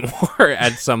 anymore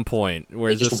at some point.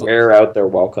 Where they just wear out their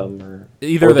welcome, or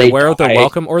either they wear out their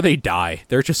welcome or they die.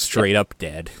 They're just straight up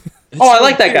dead. Oh, I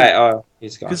like that guy. Oh,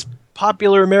 he's gone. Because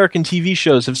popular American TV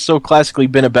shows have so classically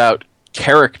been about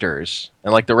characters,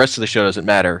 and like the rest of the show doesn't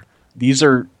matter. These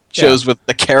are shows with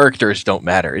the characters don't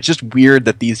matter. It's just weird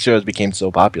that these shows became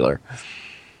so popular.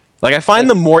 Like, I find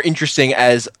them more interesting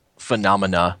as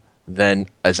phenomena than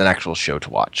as an actual show to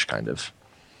watch, kind of.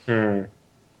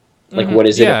 Like, what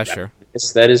is it? Yeah, sure.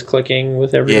 That is clicking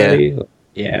with everybody?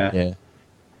 Yeah.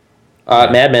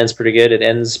 Mad Men's pretty good. It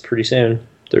ends pretty soon.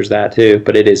 There's that, too.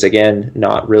 But it is, again,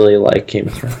 not really like Game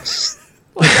of Thrones.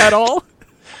 Like, at all?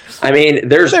 I mean,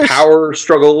 there's power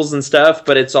struggles and stuff,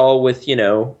 but it's all with,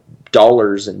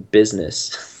 dollars and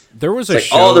business. There was it's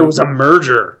show. There was a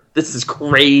merger. This is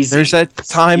crazy. There's that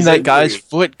time that guy's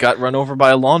foot got run over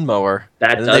by a lawnmower.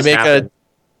 That and does they make happen.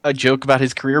 a joke about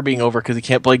his career being over because he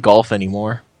can't play golf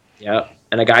anymore. Yeah,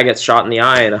 and a guy gets shot in the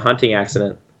eye in a hunting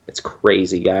accident. It's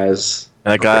crazy, guys.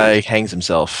 And that guy hangs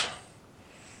himself.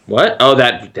 What? Oh,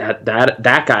 that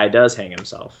guy does hang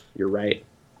himself. You're right.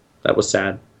 That was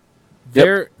sad.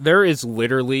 There is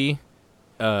literally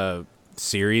a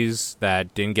series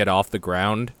that didn't get off the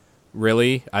ground,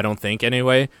 really, I don't think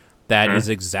anyway, that is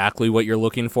exactly what you're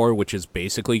looking for, which is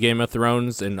basically Game of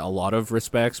Thrones in a lot of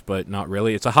respects, but not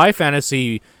really. It's a high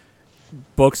fantasy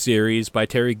book series by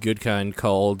Terry Goodkind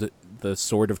called the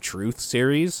Sword of Truth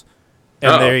series,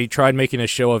 and they tried making a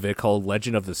show of it called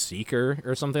Legend of the Seeker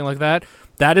or something like that.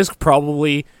 That is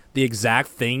probably the exact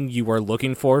thing you are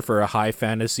looking for a high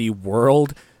fantasy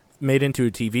world made into a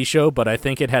TV show, but I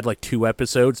think it had like 2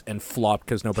 episodes and flopped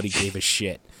because nobody gave a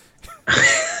shit.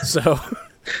 So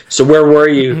where were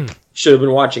you? Should have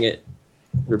been watching it.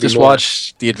 Just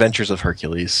watch The Adventures of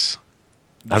Hercules.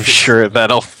 I'm sure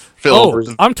that'll fill.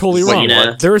 Oh, I'm totally wrong.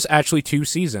 Selena. There's actually 2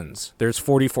 seasons. There's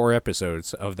 44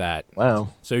 episodes of that. Wow.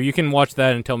 So you can watch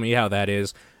that and tell me how that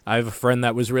is. I have a friend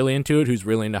that was really into it who's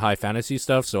really into high fantasy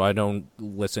stuff, so I don't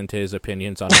listen to his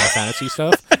opinions on high fantasy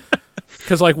stuff.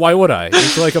 Because, like, why would I?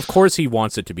 It's like, of course he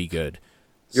wants it to be good.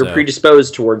 You're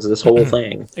predisposed towards this whole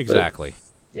thing. Exactly.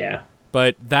 Yeah.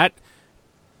 But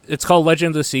it's called Legend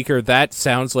of the Seeker. That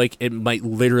sounds like it might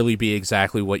literally be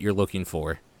exactly what you're looking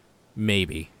for.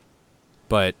 Maybe.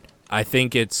 But I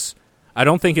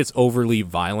don't think it's overly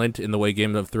violent in the way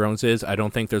Game of Thrones is. I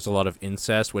don't think there's a lot of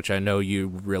incest, which I know you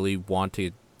really want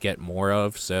to get more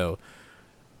of, so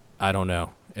I don't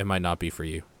know. It might not be for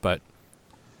you, but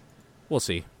we'll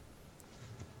see.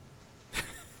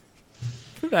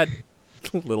 That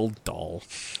little doll.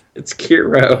 It's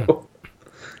Kiro.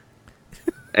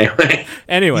 Anyway.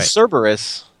 He's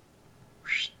Cerberus.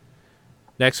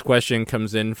 Next question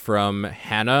comes in from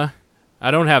Hannah.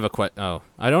 I don't have a question.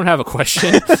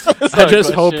 I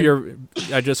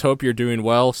just hope you're doing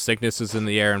well. Sickness is in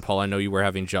the air, and Paul, I know you were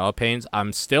having jaw pains.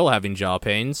 I'm still having jaw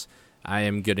pains. I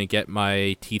am gonna get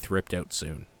my teeth ripped out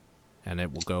soon, and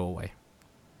it will go away.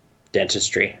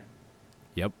 Dentistry.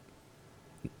 Yep.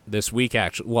 This week,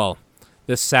 actually. Well,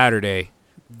 this Saturday,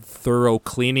 thorough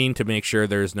cleaning to make sure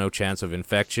there's no chance of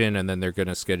infection, and then they're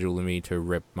gonna schedule me to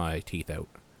rip my teeth out.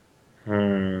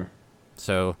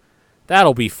 So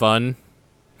that'll be fun.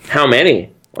 How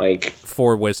many? Like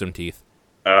 4 wisdom teeth.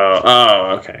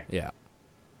 Oh, okay. Yeah.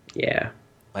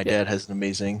 My dad has an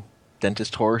amazing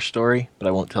dentist horror story, but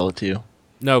I won't tell it to you.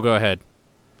 No, go ahead.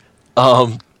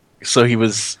 So he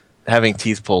was having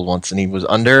teeth pulled once, and he was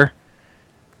under,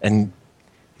 and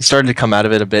he started to come out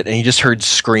of it a bit, and he just heard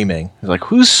screaming. He was like,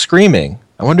 "Who's screaming?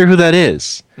 I wonder who that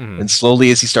is." And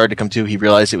slowly, as he started to come to, he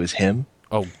realized it was him.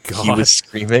 Oh, God. He was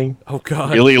screaming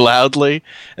God. really loudly,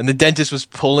 and the dentist was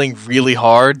pulling really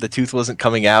hard. The tooth wasn't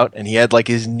coming out, and he had like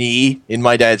his knee in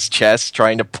my dad's chest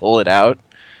trying to pull it out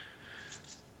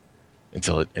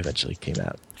until it eventually came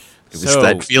out. It was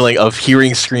that feeling of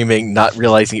hearing screaming, not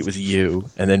realizing it was you,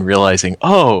 and then realizing,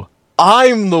 oh,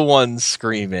 I'm the one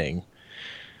screaming.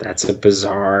 That's a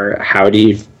bizarre... How do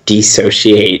you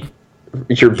dissociate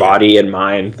your body and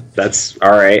mind? That's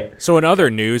all right. So in other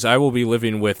news, I will be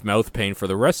living with mouth pain for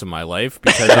the rest of my life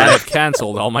because I have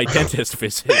canceled all my dentist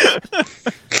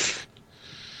visits.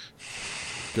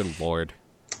 Good Lord.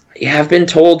 Yeah, I've been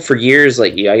told for years,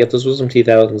 like, I get those wisdom teeth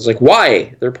out, and it's like,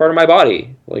 why? They're part of my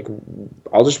body. Like,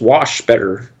 I'll just wash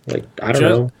better. Like, I don't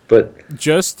know, but...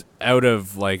 Just out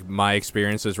of, like, my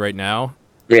experiences right now,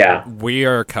 yeah, we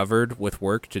are covered with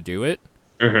work to do it.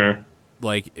 Mm-hmm.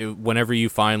 Like, whenever you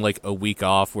find, like, a week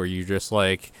off where you just,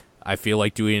 like, I feel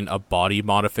like doing a body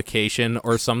modification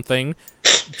or something,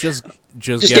 just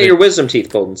get your wisdom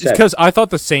teeth pulled instead. Because I thought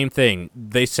the same thing.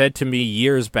 They said to me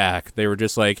years back, they were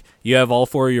just like, you have all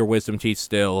 4 of your wisdom teeth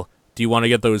still, Do you want to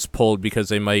get those pulled because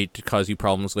they might cause you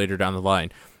problems later down the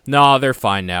line? No, they're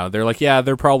fine now. They're like, yeah,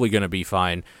 they're probably going to be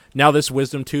fine. Now this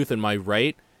wisdom tooth in my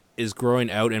right is growing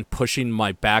out and pushing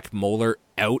my back molar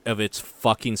out of its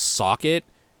fucking socket,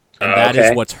 and that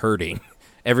is what's hurting.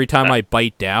 Every time I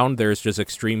bite down, there's just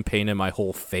extreme pain in my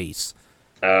whole face.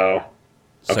 Oh,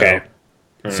 okay.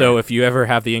 So if you ever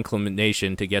have the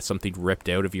inclination to get something ripped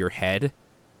out of your head,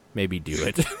 maybe do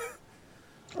it.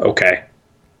 Okay.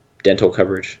 Dental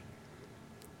coverage.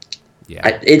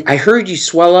 Yeah. I heard you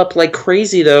swell up like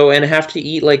crazy, though, and have to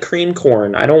eat, like, cream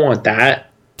corn. I don't want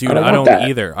that. Dude, I don't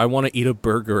either. I want to eat a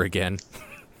burger again.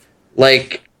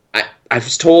 Like, I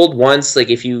was told once, like,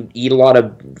 if you eat a lot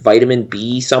of vitamin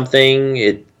B something,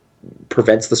 it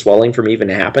prevents the swelling from even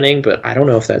happening, but I don't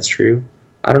know if that's true.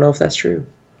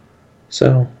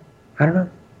 So, I don't know.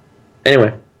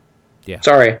 Anyway. Yeah.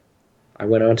 Sorry. I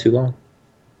went on too long.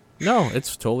 No,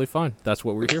 it's totally fine. That's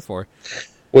what we're here for.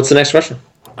 What's the next question?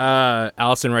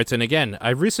 Allison writes in again.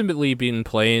 I've recently been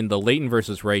playing the Layton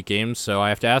versus Wright games, so I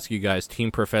have to ask you guys,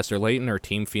 Team Professor Layton or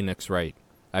Team Phoenix Wright?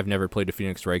 I've never played a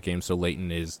Phoenix Wright game, so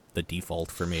Layton is the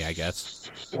default for me, I guess.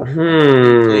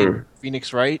 Played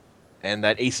Phoenix Wright, and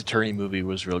that Ace Attorney movie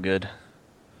was real good.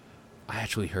 I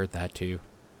actually heard that too.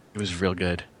 It was real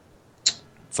good.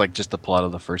 It's like just the plot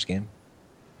of the first game.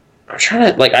 I'm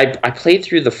trying to, like, I played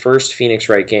through the first Phoenix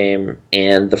Wright game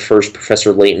and the first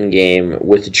Professor Layton game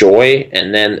with joy,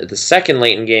 and then the second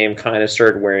Layton game kind of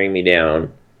started wearing me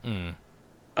down.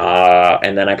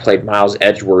 And then I played Miles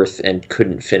Edgeworth and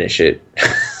couldn't finish it.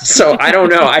 So I don't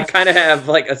know. I kind of have,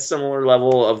 like, a similar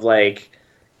level of, like,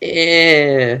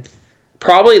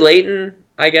 probably Layton,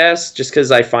 I guess, just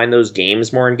because I find those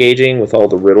games more engaging with all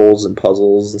the riddles and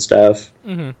puzzles and stuff.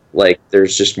 Mm-hmm. Like,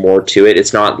 there's just more to it.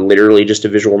 It's not literally just a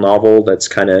visual novel that's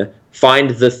kind of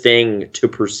find the thing to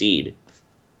proceed.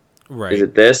 Right. Is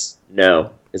it this?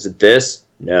 No. Is it this?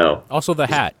 No. Also the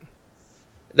hat.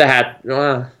 The hat.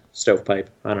 Stovepipe.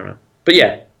 I don't know. But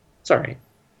yeah, it's all right.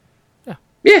 Yeah.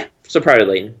 Yeah. So proud of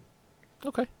Layton.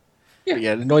 Okay.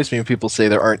 Yeah, it annoys me when people say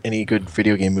there aren't any good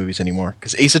video game movies anymore.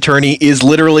 Because Ace Attorney is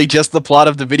literally just the plot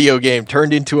of the video game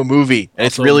turned into a movie, and Also,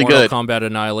 it's really Mortal good. Kombat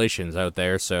Annihilation's out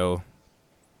there, so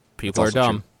people are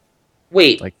dumb. True.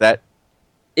 Wait, Like that.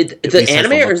 The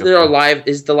anime or is there a live?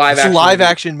 Is the live It's action? a live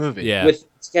action movie. Yeah. With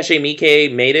Takeshi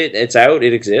Miike made it. It's out.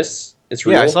 It exists. It's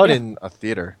real. Yeah, I saw it in a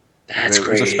theater. That's It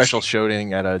was a crazy. special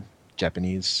showing at a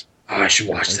Japanese. Oh, I should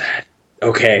watch that.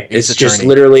 Okay, Ace it's just Attorney.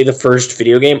 literally the first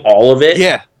video game, all of it.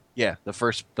 Yeah, the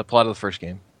plot of the first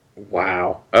game.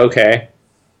 Wow. Okay.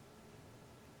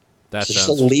 That It's just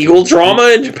a sounds legal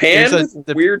drama in Japan There's with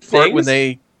the weird part things. when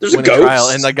they There's a win a trial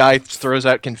ghost. and the guy throws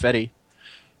out confetti.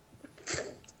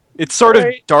 It's sort of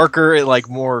Right. darker, like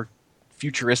more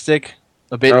futuristic,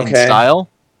 a bit in Okay. style,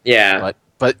 Yeah,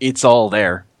 but it's all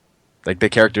there. Like the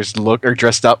characters are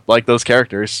dressed up like those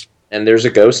characters. and there's a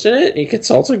ghost in it. He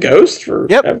consults a ghost for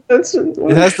Yep. evidence. And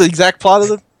It has the exact plot of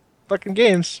the fucking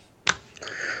games.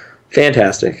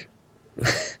 Fantastic.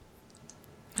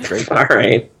 Great. All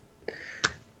right.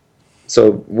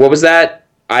 So what was that?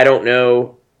 I don't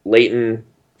know. Layton,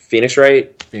 Phoenix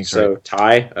Wright. Phoenix So Wright.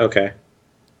 tie. Okay.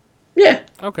 Yeah.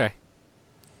 Okay.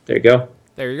 There you go.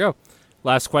 There you go.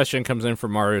 Last question comes in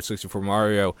from Mario 64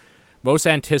 Mario. Most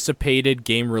anticipated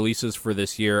game releases for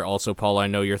this year. Also, Paul, I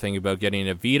know you're thinking about getting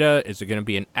a Vita. Is it going to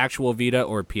be an actual Vita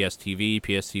or PSTV?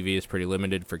 PSTV is pretty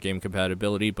limited for game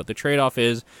compatibility, but the trade-off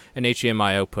is an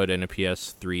HDMI output and a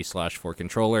PS3/4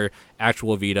 controller.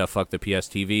 Actual Vita, fuck the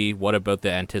PSTV. What about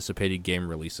the anticipated game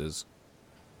releases?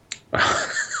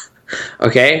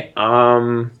 Okay.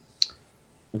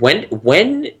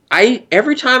 When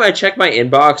every time I check my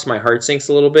inbox, my heart sinks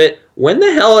a little bit. When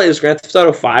the hell is Grand Theft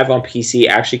Auto 5 on PC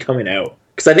actually coming out?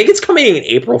 Because I think it's coming in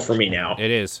April for me now. It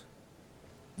is.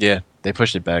 Yeah, they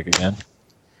pushed it back again.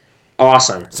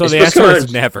 Awesome. So It's the supposed to answer come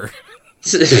is never.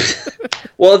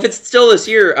 Well, if it's still this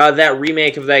year, that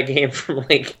remake of that game from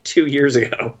like 2 years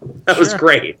ago, that was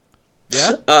great.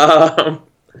 Yeah?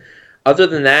 Other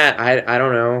than that, I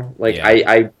don't know. Like Yeah.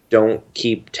 I don't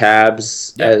keep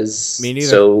tabs as me neither.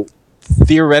 So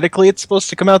Theoretically, it's supposed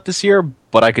to come out this year,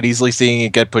 but I could easily see it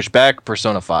get pushed back.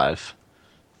 Persona 5.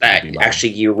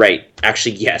 actually, you're right.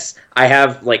 Actually, yes, I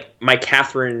have like my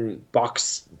Catherine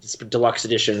box deluxe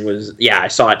edition was. Yeah, I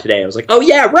saw it today. I was like, oh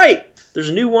yeah, right. There's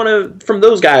a new one from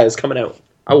those guys coming out.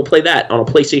 I will play that on a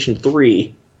PlayStation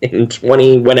 3 in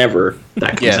 20 whenever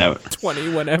that comes out.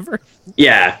 20 whenever.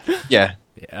 Yeah. Yeah.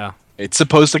 Yeah. It's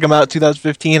supposed to come out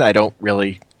 2015. I don't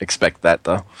really expect that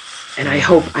though. And I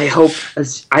hope I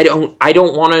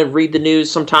don't want to read the news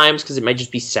sometimes because it might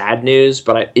just be sad news.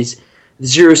 But is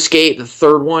Zero Escape the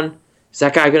third one? Is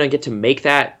that guy gonna get to make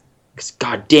that? Because,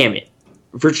 god damn it,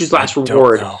 Virtue's Last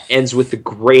Reward ends with the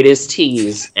greatest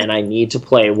tease, and I need to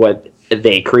play what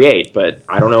they create, but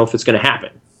I don't know if it's going to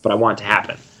happen, but I want it to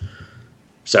happen.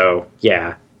 So,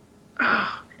 yeah.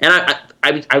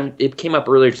 And it came up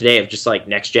earlier today of just, like,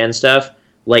 next-gen stuff.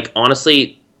 Like,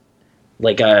 honestly,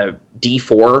 like,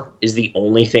 D4 is the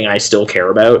only thing I still care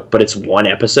about, but it's one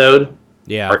episode.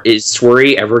 Yeah. Is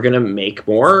Swery ever going to make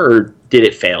more, or did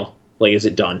it fail? Like, is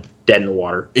it done? Dead in the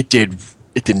water? It did.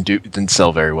 It didn't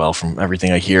sell very well from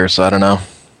everything I hear, so I don't know.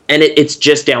 And it's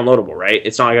just downloadable, right?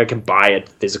 It's not like I can buy a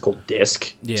physical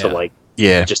disc to, like,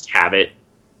 just have it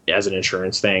as an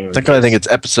insurance thing. I think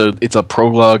it's a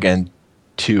prologue and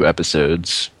 2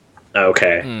 episodes.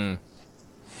 Okay.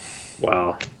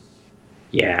 Well,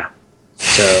 yeah.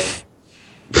 So,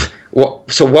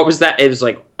 so what was that? It was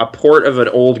like a port of an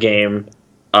old game,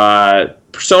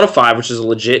 Persona 5, which is a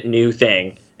legit new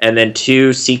thing, and then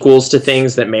 2 sequels to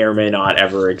things that may or may not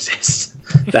ever exist.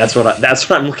 That's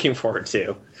what I'm looking forward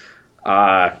to.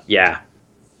 Yeah.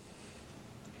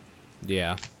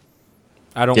 Yeah.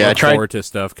 I don't look forward to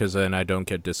stuff because then I don't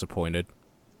get disappointed.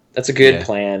 That's a good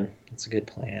plan. That's a good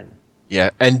plan.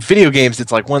 Yeah, and video games,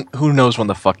 it's like, who knows when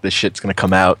the fuck this shit's gonna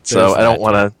come out? So I don't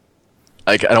want to.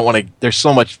 I don't want to. There's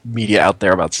so much media out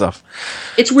there about stuff.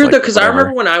 It's weird though, because I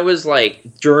remember when I was like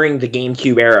during the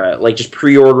GameCube era, like just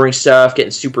pre-ordering stuff,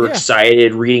 getting super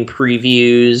excited, reading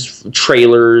previews,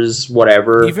 trailers,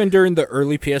 whatever. Even during the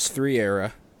early PS3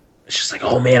 era. It's just like,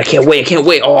 oh man, I can't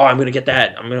wait. Oh, I'm gonna get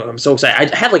that. I'm so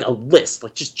excited. I had like a list,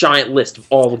 like just giant list of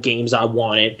all the games I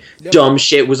wanted. Yep. Dumb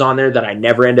shit was on there that I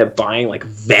never ended up buying, like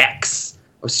Vex.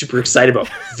 I was super excited about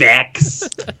Vex.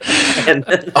 And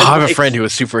then, I have a friend who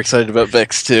was super excited about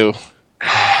Vex too.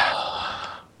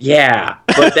 Yeah,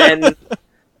 but then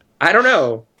I don't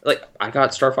know. Like I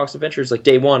got Star Fox Adventures like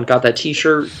day one. Got that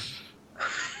T-shirt.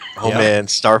 Oh man,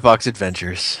 Star Fox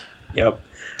Adventures. Yep,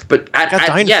 but I got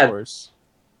dinosaurs.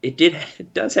 Yeah,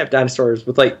 it does have dinosaurs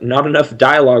with like not enough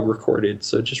dialogue recorded,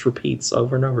 so it just repeats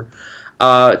over and over.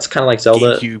 It's kind of like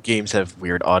Zelda. GameCube games have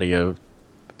weird audio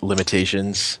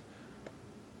limitations.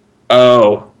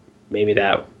 Oh, maybe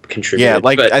that contributed. Yeah,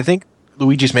 like I think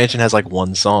Luigi's Mansion has like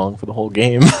 1 song for the whole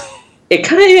game. It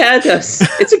kind of does.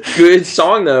 It's a good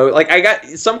song though. Like I got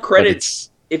some credits.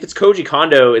 If it's Koji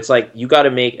Kondo, it's like you got to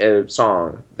make a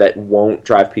song that won't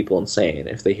drive people insane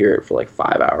if they hear it for like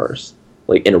 5 hours.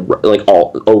 Like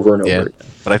all over and over again.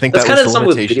 But I think that's kind of something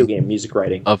with video game music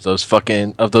writing of those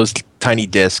tiny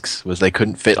discs was they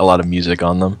couldn't fit a lot of music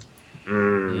on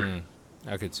them.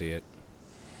 I could see it.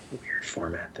 Weird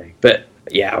format thing, but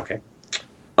yeah, okay.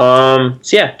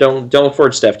 So yeah, don't look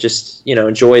forward to stuff. Just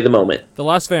enjoy the moment. The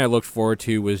last thing I looked forward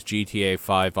to was GTA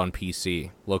 5 on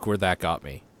PC. Look where that got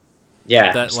me.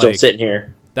 Yeah, still sitting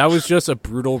here. That was just a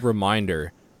brutal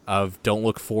reminder of don't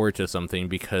look forward to something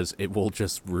because it will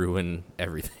just ruin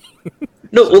everything.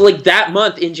 No, well, like that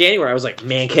month in January, I was like,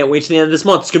 man, can't wait to the end of this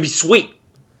month. It's going to be sweet.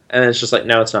 And it's just like,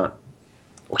 no, it's not.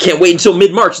 Well, can't wait until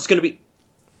mid-March. It's going to be...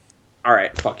 All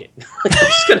right, fuck it. I'm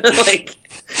just going to,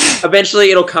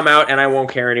 eventually it'll come out and I won't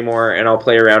care anymore and I'll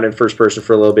play around in first person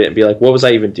for a little bit and be like, what was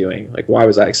I even doing? Like, why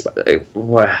was I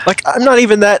Like, I'm not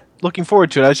even that looking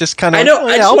forward to it. I was just kind of... I know,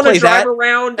 I just want to drive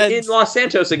around in Los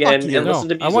Santos again and listen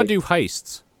to music. I want to do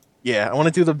heists. Yeah, I want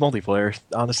to do the multiplayer,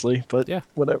 honestly, but yeah,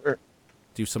 whatever.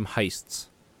 Do some heists.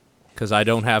 Because I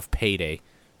don't have Payday.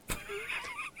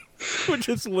 Which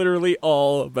is literally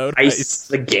all about heists.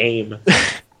 The game.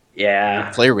 Yeah.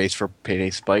 Player base for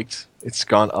Payday spiked. It's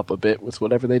gone up a bit with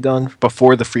whatever they done.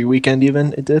 Before the free weekend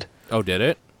even, it did. Oh, did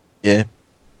it? Yeah.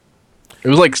 It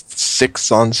was like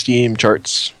 6 on Steam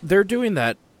charts. They're doing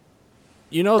that.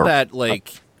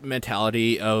 That,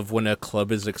 mentality of when a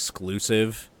club is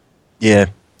exclusive. Yeah.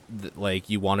 Like,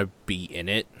 you want to be in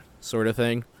it, sort of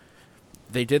thing.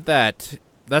 They did that.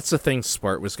 That's the thing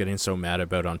Spart was getting so mad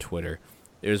about on Twitter.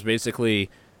 It was basically,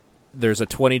 there's a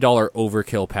 $20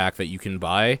 overkill pack that you can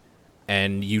buy,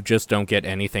 and you just don't get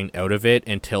anything out of it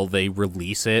until they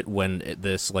release it when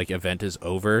this, event is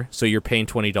over. So you're paying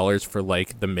 $20 for,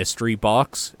 the mystery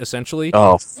box, essentially.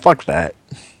 Oh, fuck that.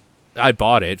 I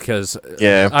bought it, because...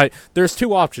 Yeah. There's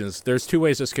 2 options. There's 2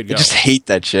 ways this could go. I just hate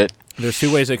that shit. There's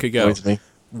 2 ways it could go.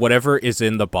 Whatever is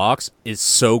in the box is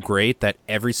so great that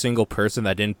every single person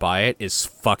that didn't buy it is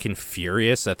fucking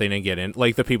furious that they didn't get in.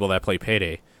 Like the people that play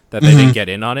Payday, that they didn't get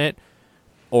in on it.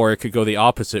 Or it could go the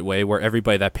opposite way, where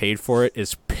everybody that paid for it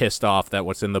is pissed off that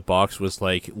what's in the box was,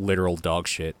 literal dog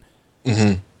shit.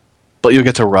 Mm-hmm. But you'll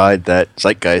get to ride that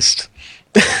zeitgeist.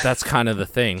 That's kind of the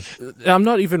thing. I'm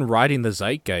not even riding the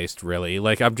zeitgeist, really.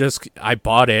 I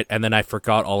bought it, and then I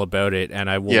forgot all about it, and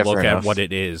I will look at what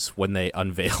it is when they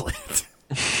unveil it.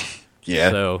 Yeah.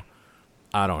 So,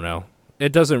 I don't know.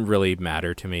 It doesn't really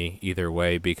matter to me either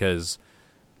way because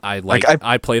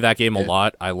I play that game a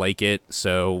lot. I like it.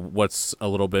 So what's a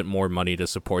little bit more money to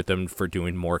support them for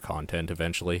doing more content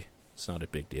eventually? It's not a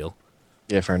big deal.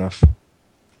 Yeah, fair enough.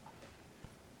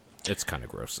 It's kind of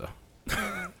gross though.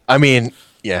 I mean,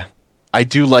 yeah. I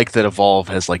do like that Evolve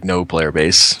has like no player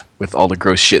base with all the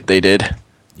gross shit they did.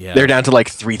 Yeah. They're down to like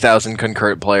 3,000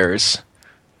 concurrent players.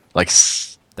 Like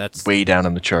that's way down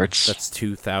in the charts. That's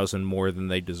 2,000 more than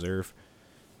they deserve.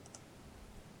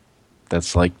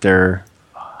 That's like their...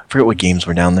 I forget what games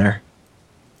were down there.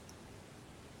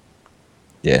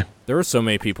 Yeah. There were so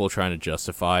many people trying to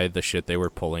justify the shit they were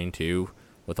pulling too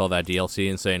with all that DLC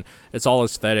and saying it's all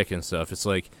aesthetic and stuff. It's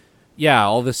like, yeah,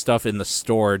 all this stuff in the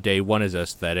store day one is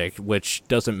aesthetic, which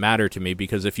doesn't matter to me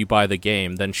because if you buy the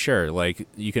game, then sure, like,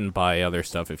 you can buy other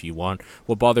stuff if you want.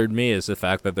 What bothered me is the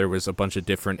fact that there was a bunch of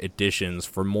different editions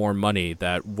for more money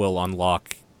that will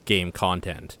unlock game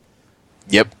content.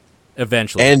 Yep.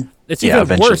 Eventually. And it's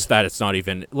even worse that it's not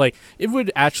even... Like, it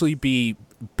would actually be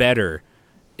better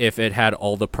if it had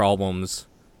all the problems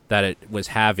that it was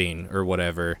having or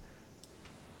whatever.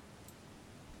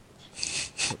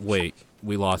 Wait,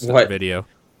 we lost the video.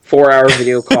 4-hour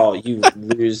video call, you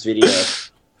lose video.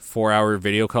 4-hour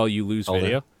video call, you lose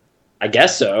video? I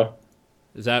guess so.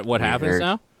 Is that what happens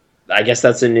now? I guess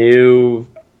that's a new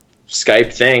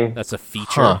Skype thing. That's a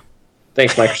feature? Huh.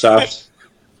 Thanks, Microsoft.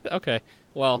 Okay,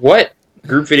 well... What?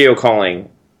 Group video calling.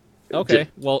 Okay,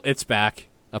 well, it's back,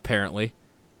 apparently.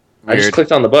 I just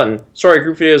clicked on the button. Sorry,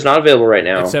 group video is not available right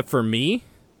now. Except for me?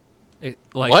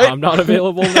 What? I'm not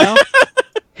available now?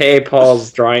 Hey,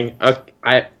 Paul's drawing.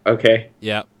 Okay.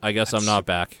 Yeah, I guess I'm not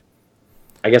back.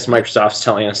 I guess Microsoft's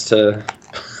telling us to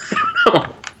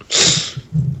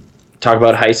talk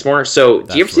about heists more. So,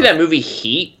 do you ever see that movie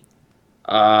Heat?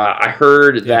 I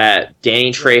heard that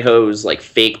Danny Trejo's like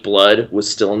fake blood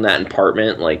was still in that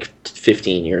apartment like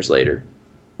 15 years later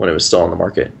when it was still on the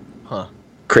market. Huh.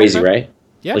 Crazy, right?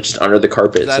 Yeah. Like just under the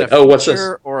carpet. Is that it's like, what's this?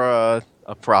 Or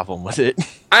a problem with it?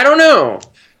 I don't know.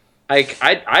 Like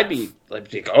I'd be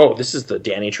like, oh, this is the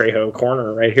Danny Trejo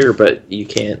corner right here, but you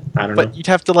can't. I don't know. But you'd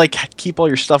have to like keep all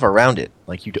your stuff around it.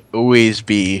 Like you'd always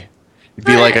be, it'd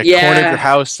be like a corner of your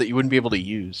house that you wouldn't be able to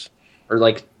use. Or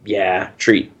like,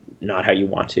 treat not how you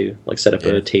want to. Like set up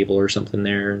a table or something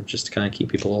there just to kind of keep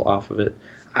people off of it.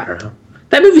 I don't know.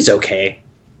 That movie's okay.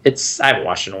 I haven't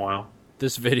watched it in a while.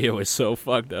 This video is so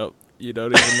fucked up. You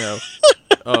don't even know.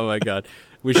 Oh my god.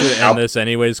 We should end this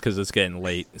anyways because it's getting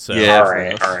late. So yeah,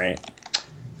 all right.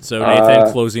 So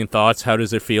Nathan, closing thoughts. How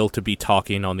does it feel to be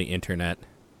talking on the internet?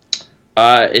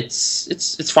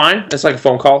 It's fine. It's like a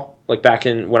phone call. Like back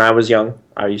in when I was young,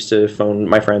 I used to phone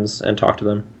my friends and talk to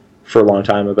them for a long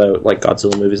time about like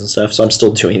Godzilla movies and stuff. So I'm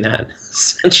still doing that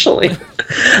essentially.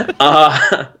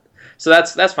 So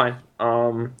that's fine.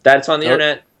 That's on the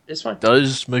internet. It's fine.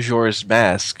 Does Majora's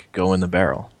Mask go in the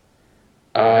barrel?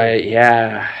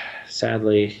 Yeah.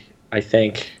 Sadly, I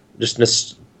think just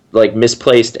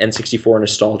misplaced N64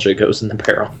 nostalgia goes in the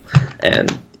barrel,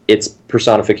 and its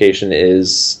personification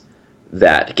is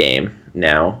that game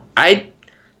now.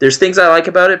 There's things I like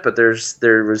about it, but there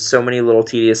was so many little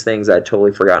tedious things I'd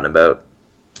totally forgotten about,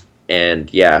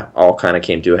 and yeah, all kind of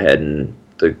came to a head in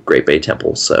the Great Bay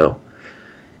Temple. So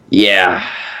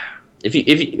yeah,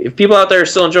 if people out there are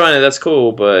still enjoying it, that's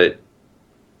cool, but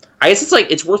I guess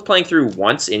it's worth playing through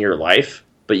once in your life,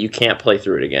 but you can't play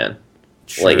through it again.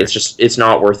 Sure. Like it's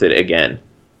not worth it again,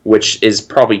 which is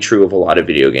probably true of a lot of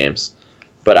video games.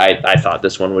 But I thought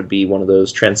this one would be one of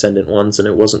those transcendent ones, and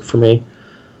it wasn't for me.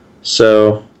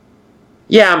 So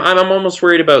yeah, I'm almost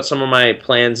worried about some of my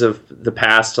plans of the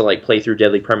past to like play through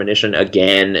Deadly Premonition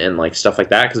again and like stuff like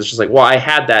that, because it's just like, well, I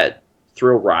had that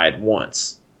thrill ride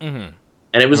once, and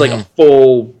it was like a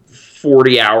full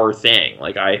 40-hour thing.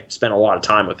 Like I spent a lot of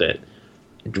time with it.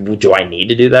 Do I need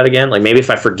to do that again? Like maybe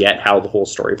if I forget how the whole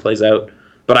story plays out,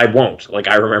 but I won't. Like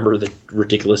I remember the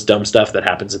ridiculous dumb stuff that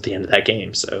happens at the end of that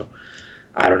game. So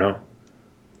I don't know.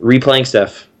 Replaying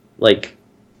stuff, like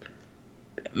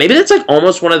maybe that's like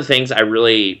almost one of the things I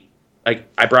really like.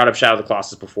 I brought up Shadow of the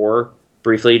Colossus before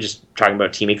briefly, just talking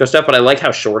about Team Eco stuff, but I like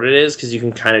how short it is because you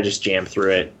can kind of just jam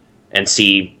through it and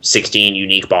see 16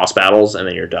 unique boss battles and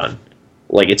then you're done.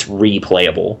 Like it's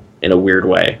replayable in a weird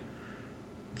way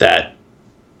that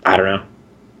I don't know.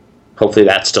 Hopefully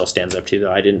that still stands up to,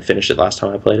 though. I didn't finish it last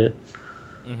time I played it.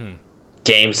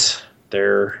 Games,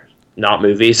 they're not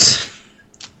movies.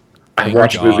 I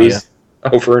watch movies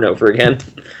over and over again.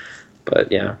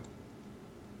 But yeah.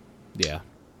 Yeah.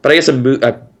 But I guess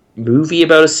a movie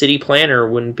about a city planner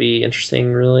wouldn't be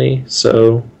interesting, really.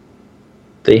 So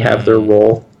they have their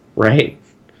role, right?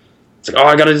 It's like, oh,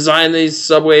 I got to design these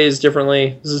subways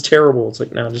differently. This is terrible. It's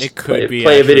like, no, just it could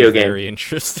play a video game. Very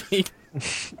interesting.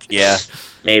 Yeah,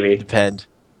 Maybe. depend.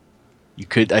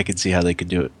 I could see how they could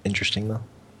do it interesting though.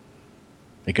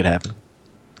 It could happen.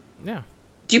 Yeah.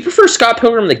 Do you prefer Scott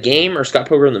Pilgrim the game or Scott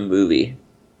Pilgrim the movie?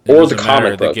 It Or the doesn't comic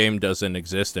matter. book? The game doesn't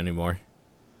exist anymore.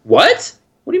 What?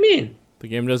 What do you mean? The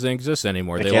game doesn't exist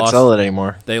anymore. They can't sell it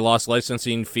anymore. They lost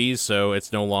licensing fees, so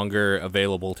it's no longer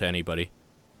available to anybody.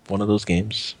 One of those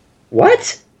games.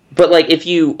 What? But like, if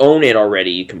you own it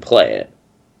already, you can play it.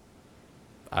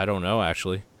 I don't know,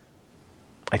 actually.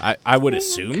 I would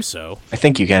assume so. I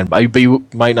think you can, but you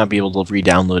might not be able to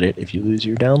re-download it if you lose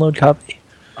your download copy.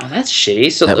 Oh, that's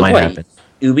shitty. So That might happen.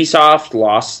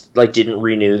 Ubisoft didn't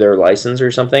renew their license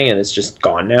or something, and it's just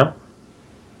gone now.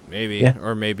 Maybe, Yeah.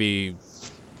 or maybe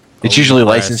It's usually Onipress-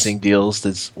 licensing deals.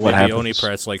 That's what maybe happens.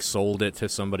 Onipress sold it to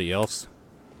somebody else.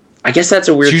 I guess that's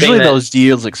a weird It's usually thing. those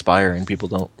deals expire and people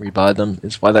don't rebuy them.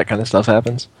 Is why that kind of stuff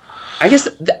happens. I guess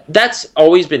that's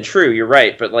always been true. You're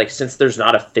right, but like, since there's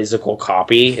not a physical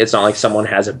copy, it's not like someone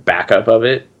has a backup of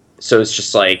it, so it's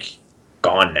just like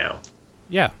gone now.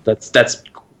 Yeah. That's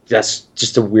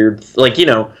just a weird, like,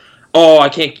 oh, I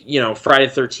can't, Friday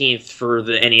the 13th for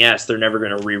the NES, they're never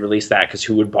going to re-release that because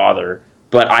who would bother?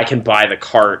 But I can buy the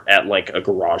cart at like a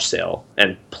garage sale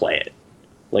and play it.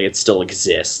 Like, it still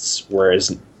exists.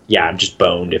 Whereas, yeah, I'm just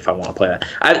boned if I want to play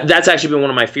that. That's actually been one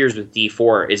of my fears with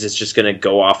D4 is it's just going to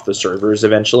go off the servers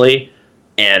eventually,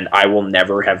 and I will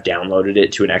never have downloaded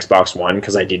it to an Xbox One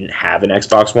because I didn't have an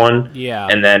Xbox One. Yeah.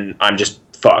 And then I'm just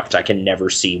fucked. I can never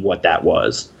see what that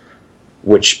was.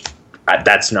 Which,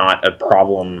 that's not a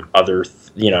problem.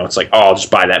 It's like, oh, I'll just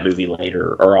buy that movie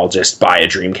later, or I'll just buy a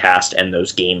Dreamcast and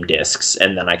those game discs,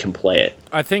 and then I can play it.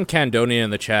 I think Candonia in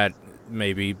the chat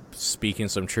may be speaking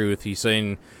some truth. He's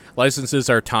saying licenses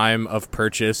are time of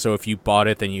purchase, so if you bought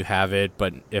it, then you have it,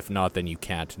 but if not, then you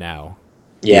can't now.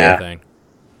 Yeah. Thing.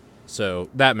 So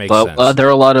that makes But sense. there are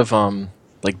a lot of a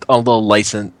lot of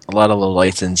the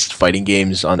licensed fighting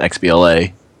games on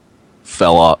XBLA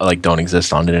fell off, don't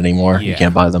exist on it anymore. Yeah. You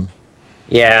can't buy them.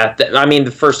 Yeah,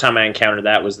 the first time I encountered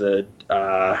that was the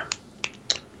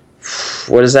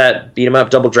what is that beat 'em up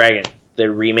Double Dragon, the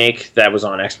remake that was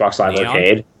on Xbox Live Neon?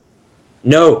 Arcade.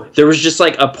 No, there was just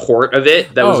like a port of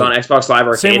it that was on Xbox Live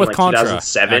Arcade Same in with like Contra,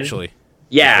 2007. actually.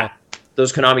 Yeah,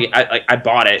 those Konami. I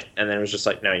bought it and then it was just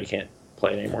like, no, you can't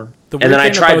play it anymore. The And then weird I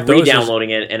thing tried about those is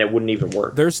re-downloading it and it wouldn't even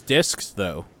work. There's discs,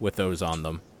 though, with those on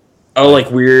them. Oh, like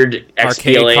weird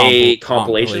Arcade XBLA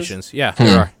compilations? Yeah,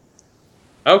 there are.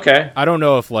 Okay. I don't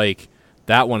know if,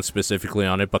 that one specifically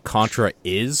on it, but Contra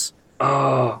is.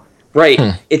 Oh, right.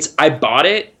 I bought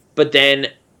it, but then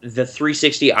the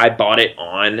 360, I bought it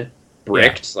on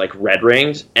bricked, like red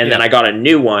ringed, and then I got a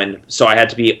new one, so I had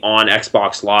to be on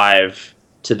Xbox Live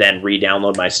to then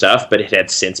re-download my stuff, but it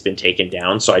had since been taken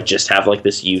down, so I just have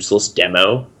this useless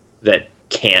demo that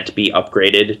can't be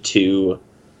upgraded to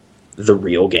the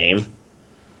real game.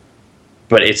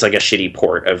 But it's like a shitty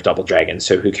port of Double Dragon,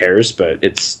 so who cares? But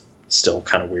it's still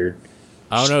kind of weird.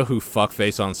 I don't know who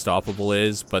Fuckface Unstoppable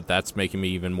is, but that's making me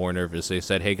even more nervous. They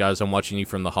said, hey guys, I'm watching you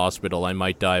from the hospital. I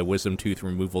might die. Wisdom tooth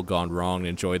removal gone wrong.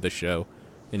 Enjoy the show.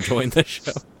 Enjoying the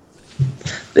show.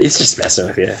 It's just messing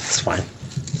with you. It's fine.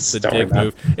 It's a dick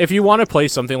move. If you want to play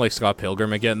something like Scott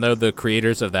Pilgrim again, though, the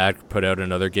creators of that put out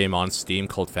another game on Steam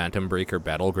called Phantom Breaker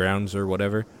Battlegrounds or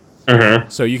whatever. Mm-hmm.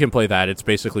 So you can play that. It's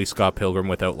basically Scott Pilgrim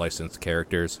without licensed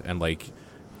characters, and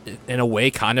in a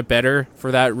way kind of better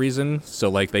for that reason.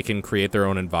 So they can create their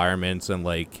own environments and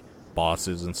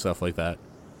bosses and stuff like that.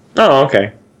 Oh,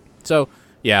 okay. So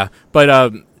yeah,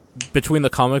 but between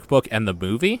the comic book and the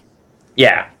movie,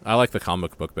 yeah, I like the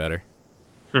comic book better.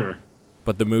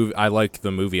 But I like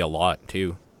the movie a lot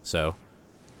too. So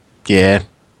Yeah.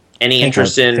 Any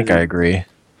interest in? I think I agree.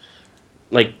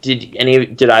 Did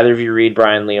either of you read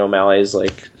Brian Lee O'Malley's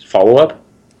follow up?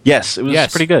 Yes, it was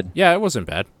pretty good. Yeah, it wasn't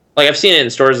bad. I've seen it in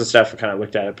stores and stuff and kind of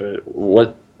looked at it, but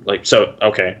what's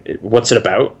it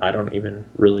about? I don't even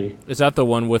really. Is that the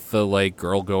one with the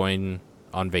girl going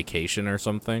on vacation or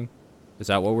something? Is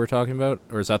that what we're talking about,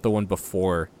 or is that the one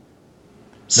before?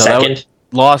 Second.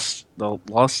 Lost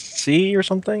Sea or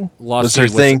something? Lost Sea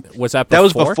thing. Was that before? That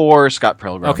was before Scott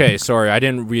Pilgrim. Okay, sorry, I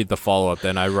didn't read the follow up.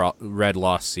 Then I read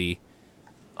Lost Sea.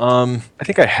 I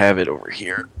think I have it over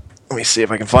here. Let me see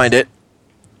if I can find it.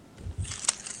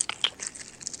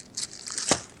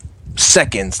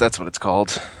 Seconds, that's what it's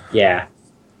called. Yeah,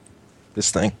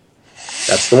 This thing.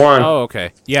 that's the one. Oh,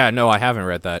 okay. Yeah, no, I haven't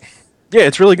read that. Yeah,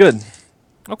 it's really good.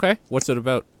 Okay, what's it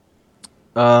about?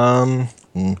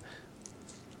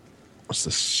 What's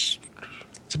this?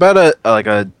 It's about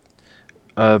a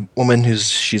a woman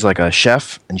she's like a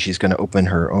chef, and she's going to open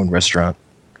her own restaurant.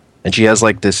 And she has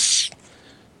like this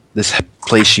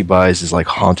place she buys is like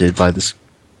haunted by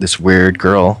this weird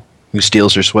girl who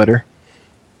steals her sweater.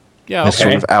 Yeah, It's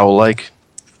sort of owl-like.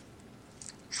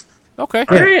 Okay.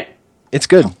 All right. It's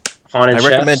good. Haunted I chefs.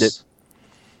 recommend it.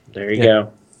 There you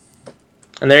go.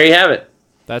 And there you have it.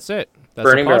 That's it. That's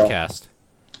Burning the Barrel. podcast.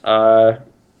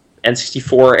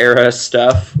 N64 era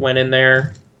stuff went in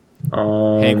there.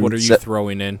 Hank, what are you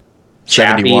throwing in?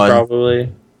 Chappie, 71.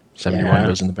 probably. 71 Yeah.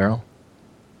 goes in the barrel.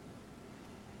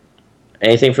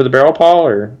 Anything for the barrel, Paul?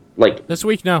 Or, like, This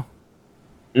week, no.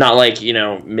 not like,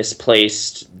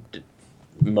 misplaced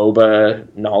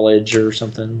MOBA knowledge or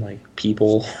something? Like,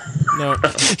 people? No.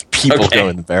 People Okay. go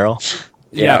in the barrel.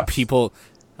 Yeah, people.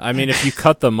 I mean, if you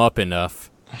cut them up enough,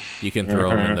 you can throw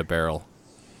them in the barrel.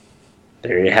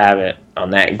 There you have it.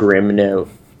 On that grim note.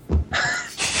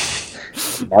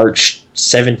 March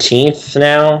 17th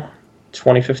now,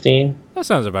 2015. That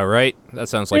sounds about right. That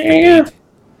sounds like Yeah. the date.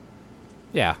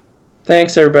 Yeah.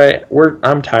 Thanks, everybody.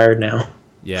 I'm tired now.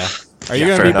 Yeah. Are you Yeah, going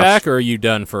to fair be enough. back, or are you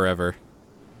done forever?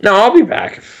 No, I'll be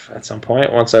back at some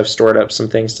point once I've stored up some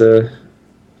things to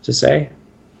say.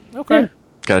 Okay.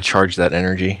 Gotta charge that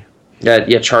energy.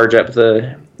 Charge up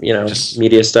the Just-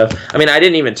 media stuff. I mean, I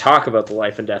didn't even talk about the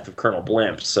life and death of Colonel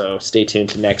Blimp, so stay tuned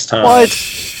to next time.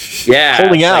 Yeah,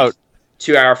 Holding it's like out.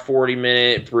 2-hour,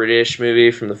 40-minute British movie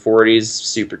from the 40s.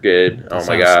 Super good. Oh That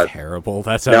my sounds god. terrible.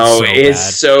 That sounds No, so it's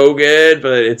bad. so good,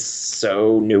 but it's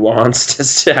so nuanced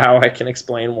as to how I can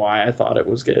explain why I thought it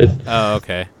was good. Oh,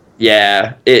 okay.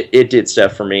 Yeah, it did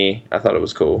stuff for me. I thought it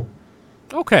was cool.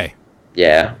 Okay.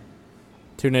 Yeah.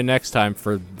 Tune in next time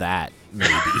for that,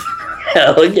 maybe.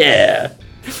 Hell yeah.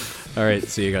 All right.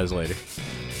 See you guys later.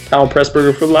 Alan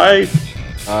Pressburger for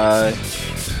life.